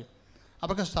ചെയ്യേണ്ടതെന്നെല്ലാം പറയും.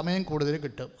 അവർക്ക് സമയം കൂടുതൽ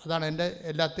കിട്ടും. അതാണ് എൻ്റെ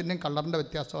എല്ലാത്തിൻ്റെയും കളറിൻ്റെ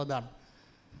വ്യത്യാസം. അതാണ്.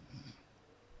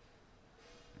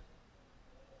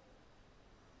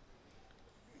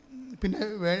 പിന്നെ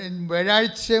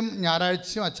വ്യാഴാഴ്ചയും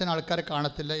ഞായറാഴ്ചയും അച്ഛൻ ആൾക്കാരെ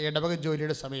കാണത്തില്ല. ഇടവക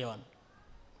ജോലിയുടെ സമയമാണ്.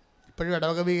 ഇപ്പോഴും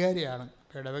ഇടവക വികാരിയാണ്.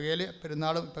 ഇടവകയിൽ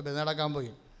പെരുന്നാളും ഇപ്പോൾ പെരുന്നാളാക്കാൻ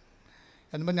പോയി.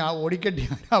 എന്നുമ്പോൾ ഞാൻ ഓടിക്കട്ടി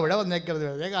അവിടെ വന്നേക്കരുത്,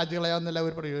 വെറുതെ കാഴ്ച കളയാവുന്നില്ല,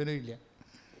 ഒരു പ്രയോജനമില്ല.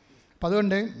 അപ്പം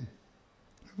അതുകൊണ്ട്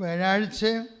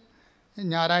വ്യാഴാഴ്ചയും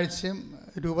ഞായറാഴ്ചയും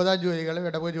രൂപതാ ജോലികളും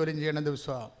ഇടവക ജോലിയും ചെയ്യേണ്ട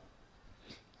ദിവസമാണ്.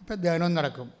 അപ്പോൾ ധ്യാനവും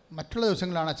നടക്കും. മറ്റുള്ള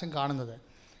ദിവസങ്ങളാണ് അച്ഛൻ കാണുന്നത്.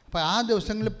 അപ്പോൾ ആ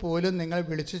ദിവസങ്ങളിൽ പോലും നിങ്ങൾ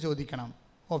വിളിച്ച് ചോദിക്കണം,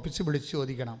 ഓഫീസിൽ വിളിച്ച്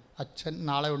ചോദിക്കണം, അച്ഛൻ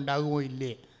നാളെ ഉണ്ടാകുമോ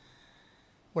ഇല്ലേ.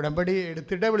 ഉടമ്പടി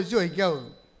എടുത്തിട്ടേ വിളിച്ച് ചോദിക്കാവൂ.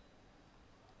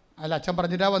 അല്ല അച്ഛൻ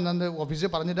പറഞ്ഞിട്ടാ വന്നത്, ഓഫീസിൽ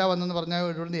പറഞ്ഞിട്ടാ വന്നതെന്ന് പറഞ്ഞാൽ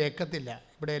ഇവിടുന്ന് ഏക്കത്തില്ല.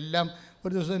 ഇവിടെ എല്ലാം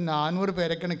ഒരു ദിവസം 400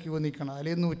 പേരൊക്കെയാണ് ക്യൂ നിൽക്കണം,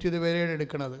 അല്ലെങ്കിൽ 120 പേരെയാണ്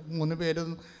എടുക്കുന്നത്. 3 പേര്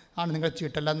ആണ് നിങ്ങളുടെ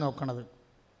ചീട്ടെല്ലാം നോക്കണത്.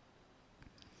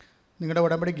 നിങ്ങളുടെ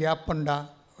ഉടമ്പടി ഗ്യാപ്പുണ്ടാ,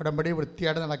 ഉടമ്പടി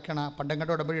വൃത്തിയായിട്ട് നടക്കണം.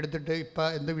 പണ്ടങ്ങോട്ട് ഉടമ്പടി എടുത്തിട്ട് ഇപ്പോൾ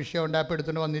എന്ത് വിഷയം ഉണ്ടായപ്പോൾ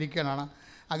എടുത്തുകൊണ്ട് വന്നിരിക്കുകയാണ്.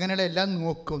 അങ്ങനെയുള്ള എല്ലാം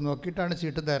നോക്കിയിട്ടാണ്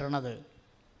ചീട്ട് തരണത്.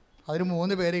 അതിന്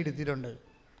 3 പേരെ ഇരുത്തിയിട്ടുണ്ട്.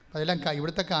 അപ്പോൾ അതെല്ലാം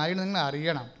ഇവിടുത്തെ കാര്യങ്ങൾ നിങ്ങൾ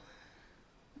അറിയണം.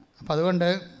 അപ്പം അതുകൊണ്ട്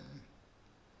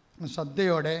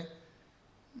ശ്രദ്ധയോടെ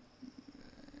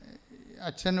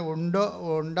അച്ഛൻ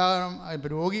ഉണ്ടാകണം. ഇപ്പം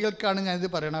രോഗികൾക്കാണ് ഞാനിത്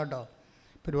പറയണം കേട്ടോ.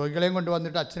 ഇപ്പോൾ രോഗികളെയും കൊണ്ട്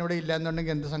വന്നിട്ട് അച്ഛനിവിടെ ഇല്ല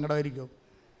എന്നുണ്ടെങ്കിൽ എന്ത് സങ്കടമായിരിക്കും.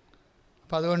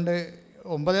 അപ്പം അതുകൊണ്ട്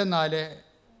 94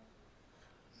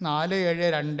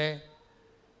 472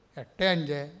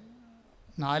 85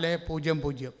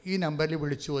 400 ഈ നമ്പറിൽ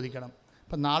വിളിച്ചു ചോദിക്കണം.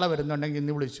 അപ്പം നാളെ വരുന്നുണ്ടെങ്കിൽ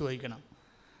ഇന്ന് വിളിച്ചു ചോദിക്കണം,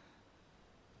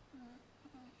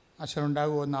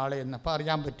 അച്ഛനുണ്ടാകുമോ നാളെ എന്ന്. അപ്പോൾ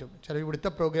അറിയാൻ പറ്റും. ചില ഇവിടുത്തെ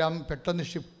പ്രോഗ്രാം പെട്ടെന്ന്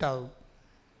ഷിഫ്റ്റാകും.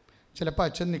 ചിലപ്പോൾ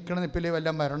അച്ഛൻ നിൽക്കണ നിപ്പിൽ വല്ല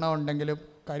മരണം ഉണ്ടെങ്കിലും,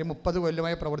 കാര്യം 30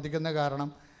 കൊല്ലമായി പ്രവർത്തിക്കുന്ന കാരണം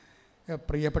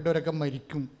പ്രിയപ്പെട്ടവരൊക്കെ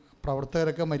മരിക്കും,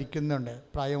 പ്രവർത്തകരൊക്കെ മരിക്കുന്നുണ്ട്,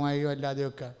 പ്രായമായോ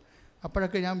അല്ലാതെയൊക്കെ.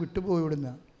 അപ്പോഴൊക്കെ ഞാൻ വിട്ടുപോയി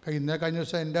ഇവിടുന്ന്. കഴിഞ്ഞ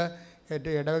ദിവസം എൻ്റെ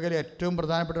ഇടവകയിൽ ഏറ്റവും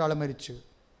പ്രധാനപ്പെട്ട ഒരാൾ മരിച്ചു.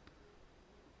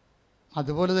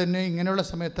 അതുപോലെ തന്നെ ഇങ്ങനെയുള്ള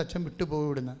സമയത്ത് അച്ഛൻ വിട്ടുപോയി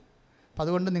ഇവിടുന്ന്. അപ്പം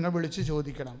അതുകൊണ്ട് നിങ്ങൾ വിളിച്ച്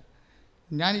ചോദിക്കണം.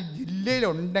 ഞാൻ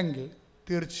ജില്ലയിലുണ്ടെങ്കിൽ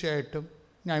തീർച്ചയായിട്ടും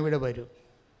ഞാൻ ഇവിടെ വരും.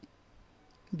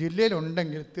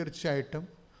 ജില്ലയിലുണ്ടെങ്കിൽ തീർച്ചയായിട്ടും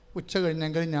ഉച്ച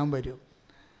കഴിഞ്ഞെങ്കിലും ഞാൻ വരും.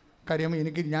 കാര്യം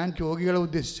ഞാൻ രോഗികളെ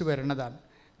ഉദ്ദേശിച്ച് വരണതാണ്.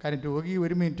 കാര്യം രോഗി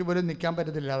 1 മിനിറ്റ് പോലും നിൽക്കാൻ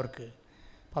പറ്റത്തില്ല അവർക്ക്.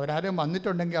 അപ്പോൾ അവരാരും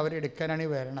വന്നിട്ടുണ്ടെങ്കിൽ അവരെ എടുക്കാനാണ് ഈ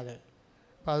വരണത്.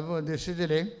 അപ്പോൾ അത്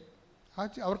ഉദ്ദേശിച്ചാൽ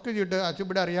അവർക്ക് ചീട്ട് അച്ഛൻ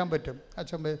ഇവിടെ അറിയാൻ പറ്റും.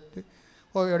 അച്ഛൻ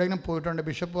എവിടെയെങ്കിലും പോയിട്ടുണ്ട്,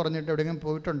 ബിഷപ്പ് പറഞ്ഞിട്ട് എവിടെയെങ്കിലും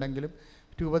പോയിട്ടുണ്ടെങ്കിലും,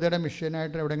 രൂപതയുടെ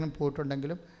മിഷനായിട്ട് എവിടെയെങ്കിലും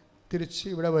പോയിട്ടുണ്ടെങ്കിലും തിരിച്ച്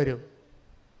ഇവിടെ വരും.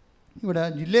 ഇവിടെ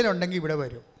ജില്ലയിലുണ്ടെങ്കിൽ ഇവിടെ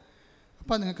വരും.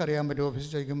 അപ്പോൾ നിങ്ങൾക്കറിയാൻ പറ്റും, ഓഫീസിൽ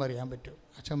ചോദിക്കുമ്പോൾ അറിയാൻ പറ്റും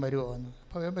അച്ഛൻ വരുമോ എന്ന്.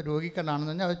 അപ്പോൾ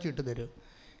രോഗിക്കണ്ടാണെന്ന് പറഞ്ഞാൽ അവർ ചീട്ട് തരും.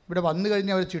 ഇവിടെ വന്നു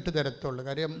കഴിഞ്ഞാൽ അവർ ചീട്ട് തരത്തുള്ളൂ.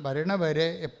 കാര്യം വരണ വരെ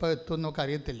എപ്പോൾ എത്തുമെന്ന് നമുക്ക്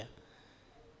അറിയത്തില്ല.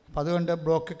 അപ്പോൾ അതുകൊണ്ട്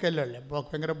ബ്ലോക്കൊക്കെ അല്ലേ,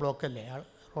 ഭയങ്കര ബ്ലോക്കല്ലേ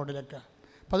റോഡിലൊക്കെ.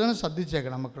 അപ്പോൾ അതൊന്ന്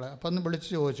ശ്രദ്ധിച്ചേക്കണം മക്കൾ. അപ്പോൾ ഒന്ന് വിളിച്ച്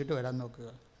ചോദിച്ചിട്ട് വരാൻ നോക്കുക.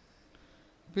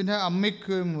 പിന്നെ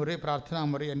അമ്മയ്ക്ക് മുറി, പ്രാർത്ഥനാ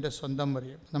മുറി, എൻ്റെ സ്വന്തം മുറി.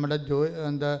 നമ്മുടെ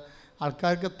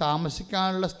ആൾക്കാർക്ക്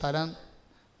താമസിക്കാനുള്ള സ്ഥലം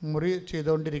മുറി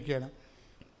ചെയ്തുകൊണ്ടിരിക്കുകയാണ്.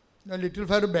 ലിറ്റിൽ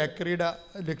ഫയർ ബേക്കറിയുടെ,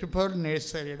 ലിറ്റിൽ ഫയർ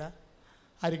നേഴ്സറിയുടെ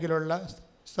അരികിലുള്ള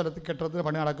സ്ഥലത്ത് കെട്ടിടത്തിൽ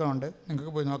പണി നടക്കുന്നുണ്ട്.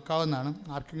 നിങ്ങൾക്ക് പോയി നോക്കാവുന്നതാണ്.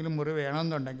 ആർക്കെങ്കിലും മുറി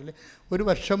വേണമെന്നുണ്ടെങ്കിൽ ഒരു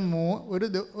വർഷം 4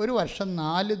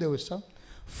 ദിവസം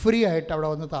ഫ്രീ ആയിട്ട് അവിടെ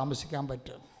വന്ന് താമസിക്കാൻ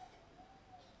പറ്റും.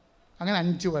 അങ്ങനെ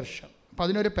 5 വർഷം. അപ്പോൾ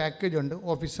അതിനൊരു പാക്കേജ് ഉണ്ട്.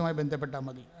 ഓഫീസുമായി ബന്ധപ്പെട്ടാൽ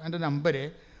മതി. അതിൻ്റെ നമ്പർ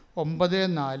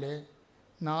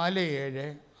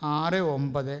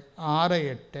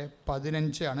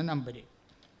 9447696815 ആണ് നമ്പർ.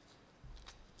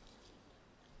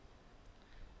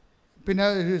 പിന്നെ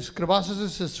കൃപാസനത്തിൽ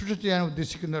ശുശ്രൂഷ ചെയ്യാൻ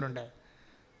ഉദ്ദേശിക്കുന്നവരുണ്ട്,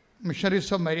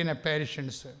 മിഷണറീസ് ഓഫ് മരീൻ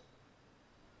അപ്പാരിഷൻസ്.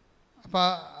 അപ്പോൾ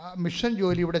മിഷൻ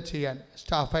ജോലി ഇവിടെ ചെയ്യാൻ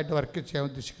സ്റ്റാഫായിട്ട് വർക്ക് ചെയ്യാൻ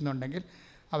ഉദ്ദേശിക്കുന്നുണ്ടെങ്കിൽ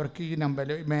അവർക്ക് ഈ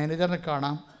നമ്പറിൽ മാനേജറിനെ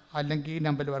കാണാം, അല്ലെങ്കിൽ ഈ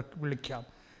നമ്പറിൽ വിളിക്കാം.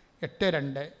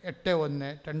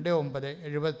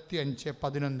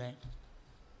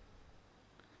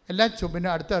 8281297511. പിന്നെ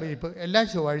അടുത്ത അറിയിപ്പ് എല്ലാ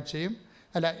ചൊവ്വാഴ്ചയും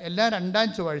എല്ലാ 2ാം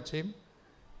ചൊവ്വാഴ്ചയും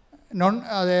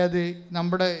അതായത്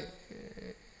നമ്മുടെ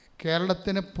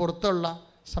കേരളത്തിന് പുറത്തുള്ള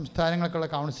സംസ്ഥാനങ്ങൾക്കുള്ള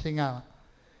കൗൺസിലിങ്ങാണ്.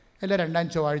 എല്ലാ 2ാം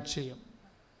ചൊവ്വാഴ്ചയും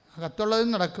അകത്തുള്ളതും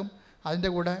നടക്കും. അതിൻ്റെ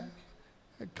കൂടെ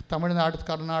തമിഴ്നാട്,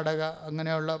 കർണാടക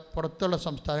അങ്ങനെയുള്ള പുറത്തുള്ള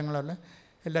സംസ്ഥാനങ്ങളുള്ള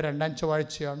എല്ലാ 2ാം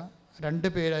ചൊവ്വാഴ്ചയാണ്. 2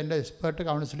 പേര് അതിൻ്റെ എക്സ്പേർട്ട്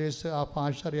കൗൺസിലേഴ്സ്, ആ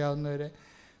ഭാഷ അറിയാവുന്നവരെ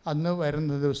അന്ന്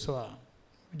വരുന്ന ദിവസമാണ്,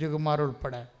 വിജയകുമാർ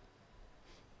ഉൾപ്പെടെ.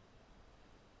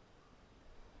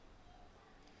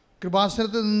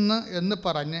 കൃപാസനത്തിൽ നിന്ന് എന്ന്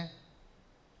പറഞ്ഞ്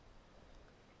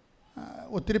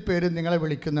ഒത്തിരി പേര് നിങ്ങളെ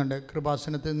വിളിക്കുന്നുണ്ട്.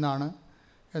 കൃപാസനത്തിൽ നിന്നാണ്,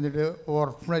 എന്നിട്ട്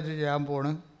ഓർഫനേജ് ചെയ്യാൻ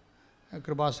പോണ്,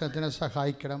 കൃപാസനത്തിനെ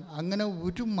സഹായിക്കണം. അങ്ങനെ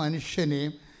ഒരു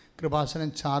മനുഷ്യനെയും കൃപാസനം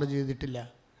ചാർജ് ചെയ്തിട്ടില്ല.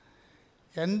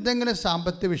 എന്തെങ്കിലും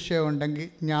സാമ്പത്തിക വിഷയം ഉണ്ടെങ്കിൽ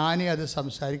ഞാനേ അത്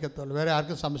സംസാരിക്കത്തുള്ളൂ. വേറെ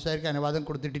ആർക്കും സംസാരിക്കാൻ അനുവാദം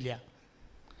കൊടുത്തിട്ടില്ല.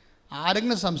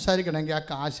 ആരെങ്കിലും സംസാരിക്കണമെങ്കിൽ ആ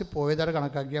കാശ് പോയതോടെ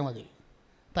കണക്കാക്കിയാൽ മതി.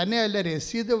 തന്നെയല്ല,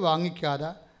 രസീത്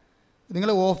വാങ്ങിക്കാതെ നിങ്ങൾ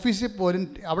ഓഫീസിൽ പോലും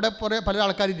അവിടെ പല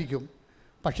ആൾക്കാരിരിക്കും,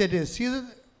 പക്ഷേ രസീത്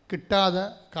കിട്ടാതെ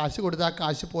കാശ് കൊടുത്താൽ ആ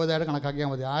കാശ് പോയതായിട്ട് കണക്കാക്കിയാൽ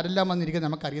മതി. ആരെല്ലാം വന്നിരിക്കും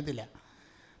നമുക്കറിയത്തില്ല.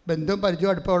 ബന്ധുവും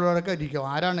പരിചയവും അടുപ്പമുള്ളവരൊക്കെ ഇരിക്കും.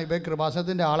 ആരാണ് ഇവ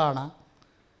കൃപാസനത്തിൻ്റെ ആളാണ്,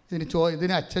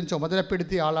 ഇതിന് അച്ഛൻ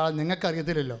ചുമതലപ്പെടുത്തിയ ആളാണ്,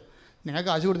 നിങ്ങൾക്കറിയത്തില്ലല്ലോ. നിങ്ങൾ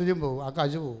കാശ് കൊടുത്തിട്ടും പോകും, ആ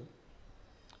കാശ് പോകും.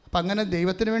 അപ്പം അങ്ങനെ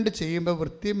ദൈവത്തിന് വേണ്ടി ചെയ്യുമ്പോൾ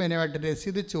വൃത്തിയും മെനവായിട്ട്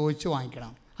രസീത് ചോദിച്ച് വാങ്ങിക്കണം.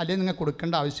 അല്ലെങ്കിൽ നിങ്ങൾ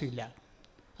കൊടുക്കേണ്ട ആവശ്യമില്ല.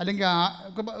 അല്ലെങ്കിൽ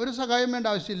ഒരു സഹായം വേണ്ട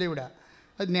ആവശ്യമില്ല ഇവിടെ.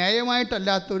 അത്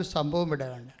ന്യായമായിട്ടല്ലാത്ത ഒരു സംഭവം ഇവിടെ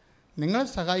വേണ്ട. നിങ്ങളെ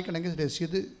സഹായിക്കണമെങ്കിൽ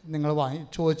രസീത് നിങ്ങൾ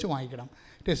ചോദിച്ച് വാങ്ങിക്കണം.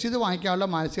 രസീത് വാങ്ങിക്കാനുള്ള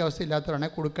മാനസികാവസ്ഥ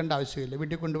ഇല്ലാത്തവരാണെങ്കിൽ കൊടുക്കേണ്ട ആവശ്യമില്ല.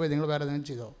 വീട്ടിൽ കൊണ്ടുപോയി നിങ്ങൾ വേറെ എന്തെങ്കിലും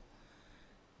ചെയ്തോ.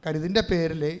 കാര്യം ഇതിൻ്റെ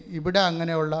പേരിൽ ഇവിടെ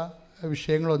അങ്ങനെയുള്ള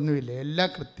വിഷയങ്ങളൊന്നുമില്ല. എല്ലാം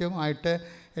കൃത്യമായിട്ട്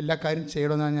എല്ലാ കാര്യം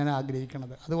ചെയ്യണമെന്നാണ് ഞാൻ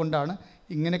ആഗ്രഹിക്കുന്നത്. അതുകൊണ്ടാണ്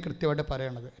ഇങ്ങനെ കൃത്യമായിട്ട്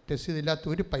പറയണത്. രസീതില്ലാത്ത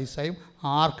ഒരു പൈസയും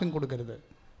ആർക്കും കൊടുക്കരുത്.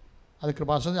 അത്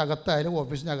കൃപാസനത്തിൻ്റെ അകത്തായാലും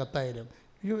ഓഫീസിൻ്റെ അകത്തായാലും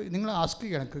നിങ്ങൾ ആസ്ക്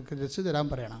ചെയ്യണം, രസീത് തരാൻ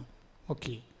പറയണം.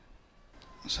 ഓക്കെ,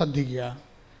 ശ്രദ്ധിക്കുക.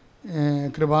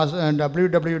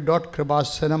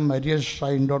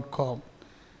 www.kribasanamariashrine.com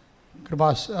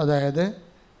അതായത്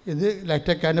ഇത്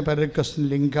ലൈറ്റക്കാൻ്റെ പെർ റിക്വസ്റ്റ്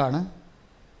ലിങ്കാണ്.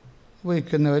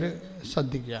 ഉപയോഗിക്കുന്നവർ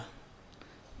ശ്രദ്ധിക്കുക.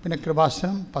 പിന്നെ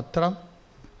കൃപാസനം പത്രം,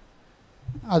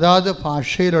 അതാത്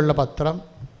ഭാഷയിലുള്ള പത്രം,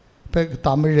 ഇപ്പം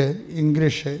തമിഴ്,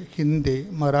 ഇംഗ്ലീഷ്, ഹിന്ദി,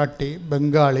 മറാഠി,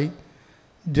 ബംഗാളി,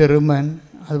 ജർമ്മൻ,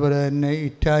 അതുപോലെ തന്നെ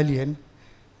ഇറ്റാലിയൻ,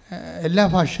 എല്ലാ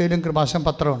ഭാഷയിലും കൃപാസനം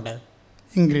പത്രമുണ്ട്,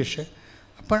 ഇംഗ്ലീഷ്.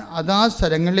 അപ്പോൾ അതാ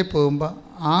സ്ഥലങ്ങളിൽ പോകുമ്പോൾ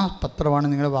ആ പത്രമാണ്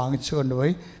നിങ്ങൾ വാങ്ങിച്ചു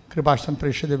കൊണ്ടുപോയി കൃപാസനം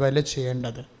പ്രേക്ഷിത വില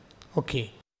ചെയ്യേണ്ടത്. ഓക്കെ.